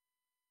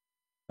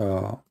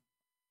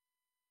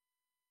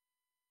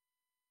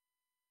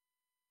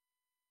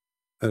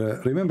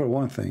 Remember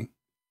one thing,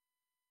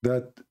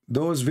 that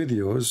those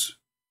videos,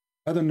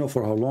 I don't know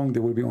for how long they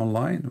will be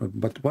online,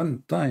 but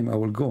one time I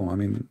will go. I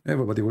mean,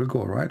 everybody will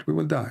go, right? We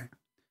will die.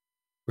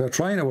 We are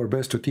trying our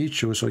best to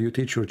teach you, so you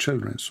teach your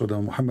children, so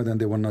the Muhammadan,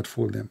 they will not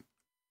fool them.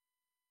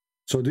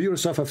 So do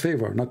yourself a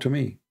favor, not to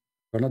me.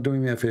 You're not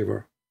doing me a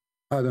favor.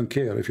 I don't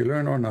care if you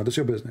learn or not. That's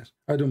your business.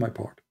 I do my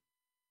part.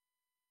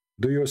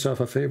 Do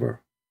yourself a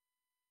favor.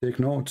 Take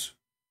notes.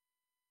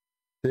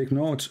 Take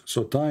notes,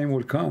 so time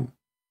will come.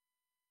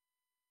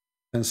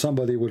 And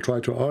somebody will try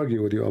to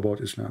argue with you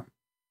about Islam.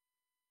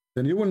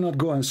 Then you will not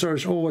go and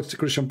search, oh, what's the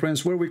Christian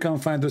Prince? Where we can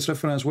find this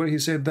reference? Where he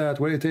said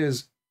that? Where it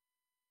is?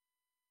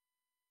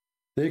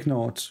 Take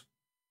notes.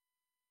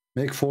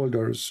 Make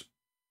folders.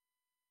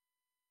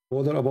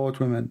 Folder about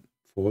women.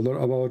 Folder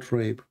about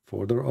rape,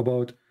 folder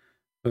about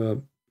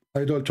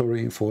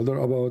adultery, folder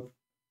about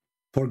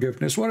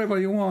forgiveness, whatever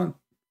you want.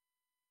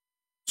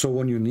 So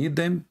when you need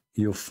them,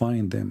 you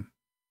find them.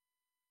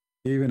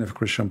 Even if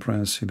Christian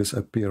Prince, he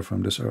disappear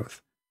from this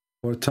earth.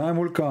 For time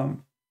will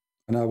come,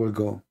 and I will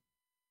go.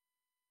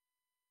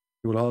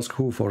 You will ask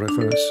who for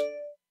reference.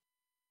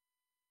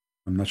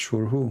 I'm not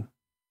sure who.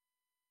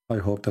 I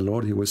hope the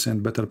Lord, he will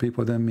send better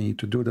people than me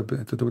to do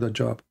the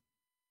job.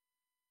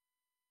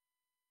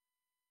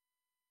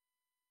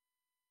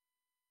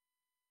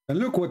 And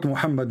look what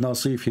Muhammad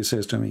Nasif, he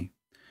says to me.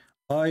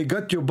 I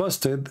got you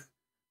busted.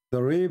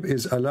 The rape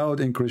is allowed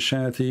in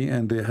Christianity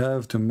and they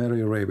have to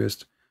marry a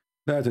rapist.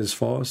 That is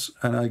false,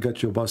 and I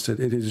got you busted.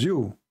 It is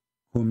you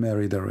who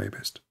married the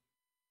rapist.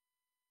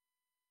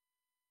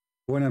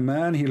 When a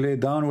man, he lay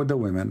down with the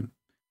women,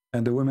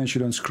 and the women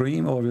shouldn't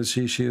scream,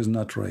 obviously she is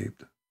not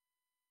raped.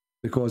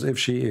 Because if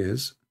she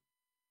is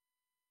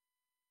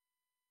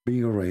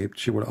being raped,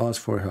 she will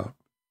ask for help.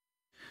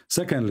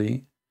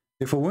 Secondly,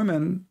 if a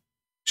woman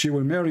she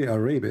will marry a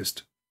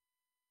rapist,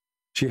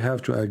 she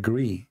have to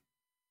agree,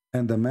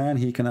 and the man,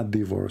 he cannot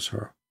divorce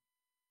her.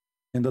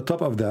 In the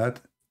top of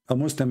that, a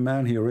Muslim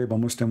man, he raped a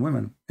Muslim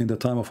woman in the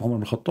time of Umar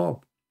ibn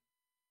Khattab.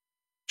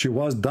 She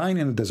was dying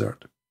in the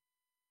desert.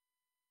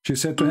 She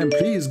said to him,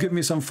 please give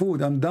me some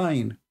food, I'm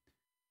dying.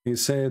 He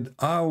said,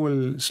 I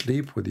will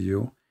sleep with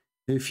you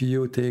if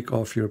you take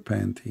off your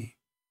panty.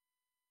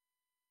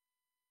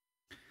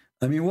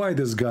 I mean, why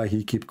this guy,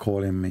 he keep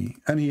calling me?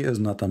 And he is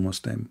not a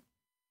Muslim.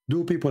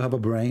 Do people have a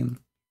brain?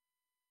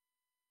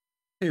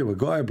 Here we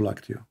go, I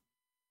blocked you.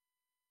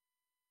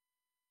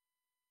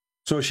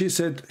 So she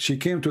said, she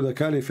came to the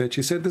caliphate.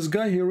 She said, this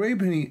guy, he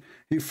raped me.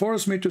 He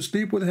forced me to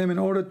sleep with him in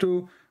order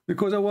to,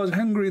 because I was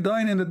hungry,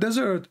 dying in the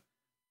desert.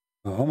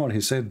 Omar,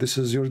 he said, this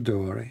is your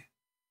dowry.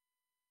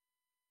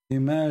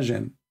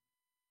 Imagine,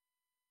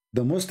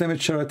 the Muslim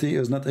charity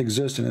does not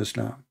exist in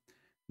Islam.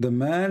 The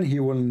man, he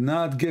will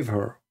not give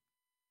her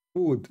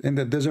food in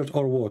the desert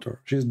or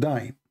water. She's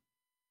dying.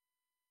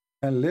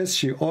 Unless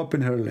she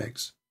open her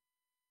legs.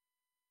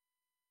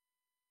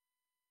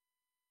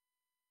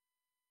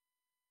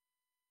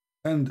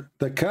 And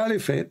the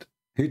caliphate,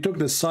 he took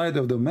the side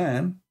of the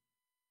man,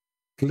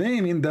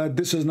 claiming that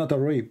this is not a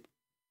rape.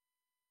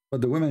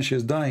 But the woman, she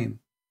is dying.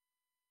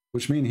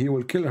 Which means he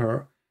will kill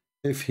her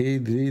if he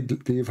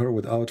did leave her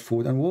without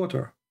food and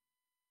water.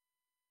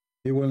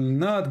 He will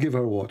not give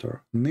her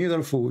water,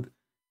 neither food,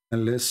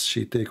 unless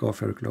she take off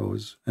her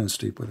clothes and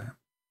sleep with him.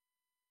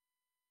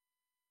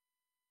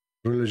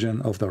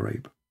 Religion of the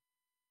rape.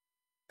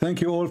 Thank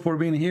you all for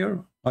being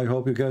here. I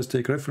hope you guys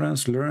take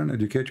reference, learn,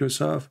 educate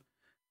yourself.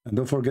 And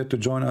don't forget to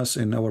join us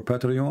in our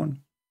Patreon.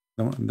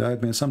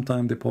 That means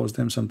sometimes they post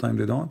them, sometimes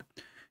they don't.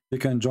 You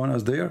can join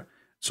us there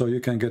so you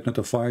can get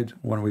notified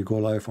when we go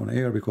live on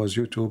air, because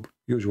YouTube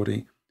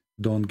usually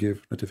don't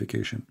give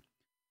notification.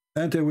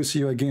 Until we see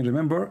you again,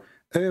 remember,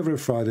 every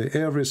Friday,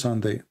 every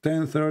Sunday,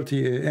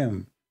 10:30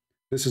 a.m.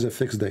 This is a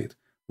fixed date.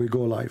 We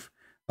go live.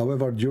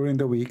 However, during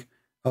the week,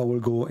 I will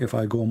go, if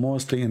I go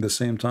mostly in the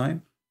same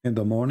time, in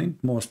the morning,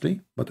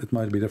 mostly, but it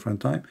might be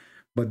different time.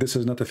 But this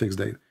is not a fixed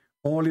date.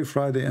 Only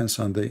Friday and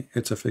Sunday,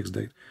 it's a fixed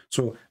date.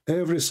 So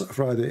every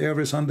Friday,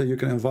 every Sunday, you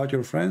can invite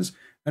your friends,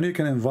 and you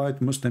can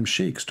invite Muslim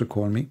sheikhs to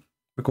call me,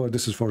 because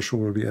this is for sure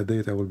will be a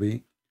date I will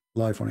be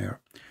live on air.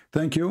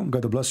 Thank you.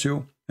 God bless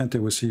you.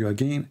 Until we see you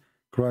again,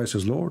 Christ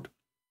is Lord.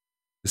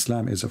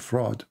 Islam is a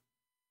fraud.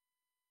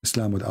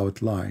 Islam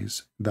without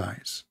lies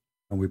dies.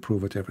 And we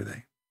prove it every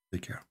day.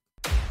 Take care.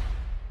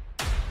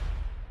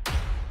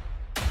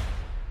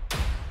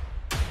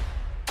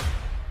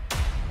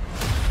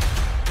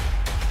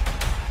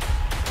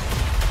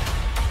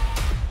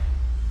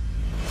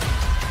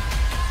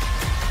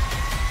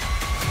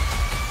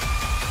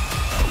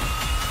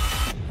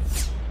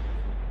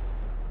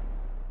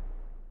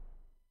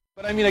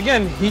 But I mean,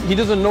 again, he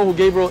doesn't know who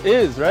Gabriel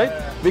is, right?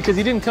 Because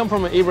he didn't come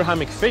from an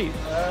Abrahamic faith.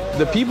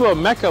 The people of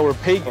Mecca were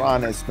pagan. The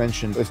Quran is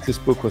mentioned, if this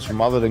book was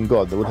from other than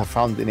God, they would have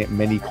found in it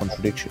many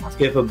contradictions.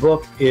 If a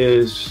book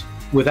is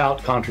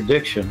without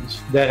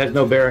contradictions, that has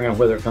no bearing on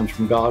whether it comes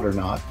from God or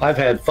not. I've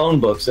had phone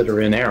books that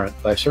are inerrant,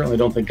 but I certainly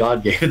don't think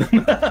God gave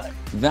them.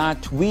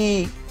 That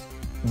we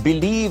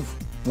believe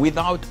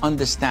without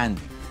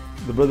understanding.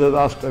 The brother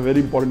asked a very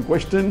important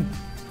question,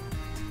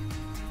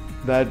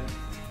 that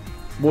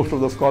most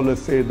of the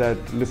scholars say that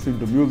listening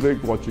to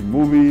music, watching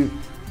movies,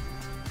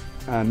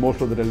 and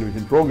most of the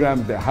television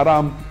programs, they're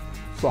haram.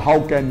 So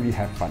how can we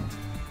have fun?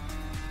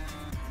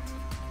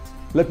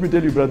 Let me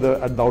tell you, brother,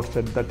 at the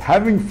outset, that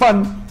having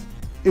fun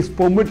is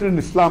permitted in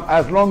Islam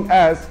as long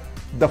as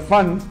the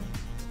fun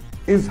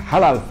is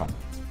halal fun.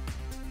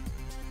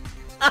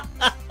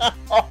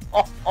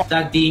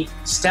 That the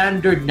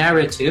standard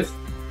narrative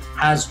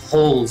has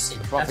holes in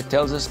it. The Prophet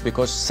tells us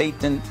because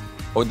Satan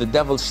or the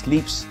devil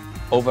sleeps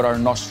over our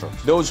nostrils.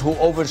 Those who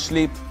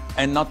oversleep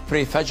and not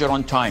pray Fajr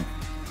on time,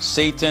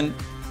 Satan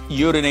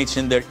urinates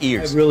in their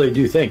ears. I really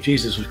do think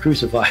Jesus was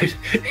crucified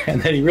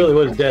and that he really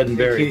was dead and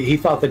buried. He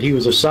thought that he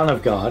was a son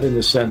of God in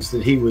the sense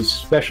that he was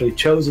specially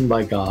chosen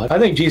by God. I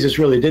think Jesus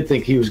really did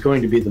think he was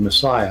going to be the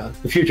Messiah,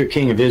 the future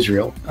king of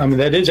Israel. I mean,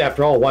 that is,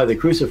 after all, why they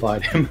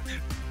crucified him.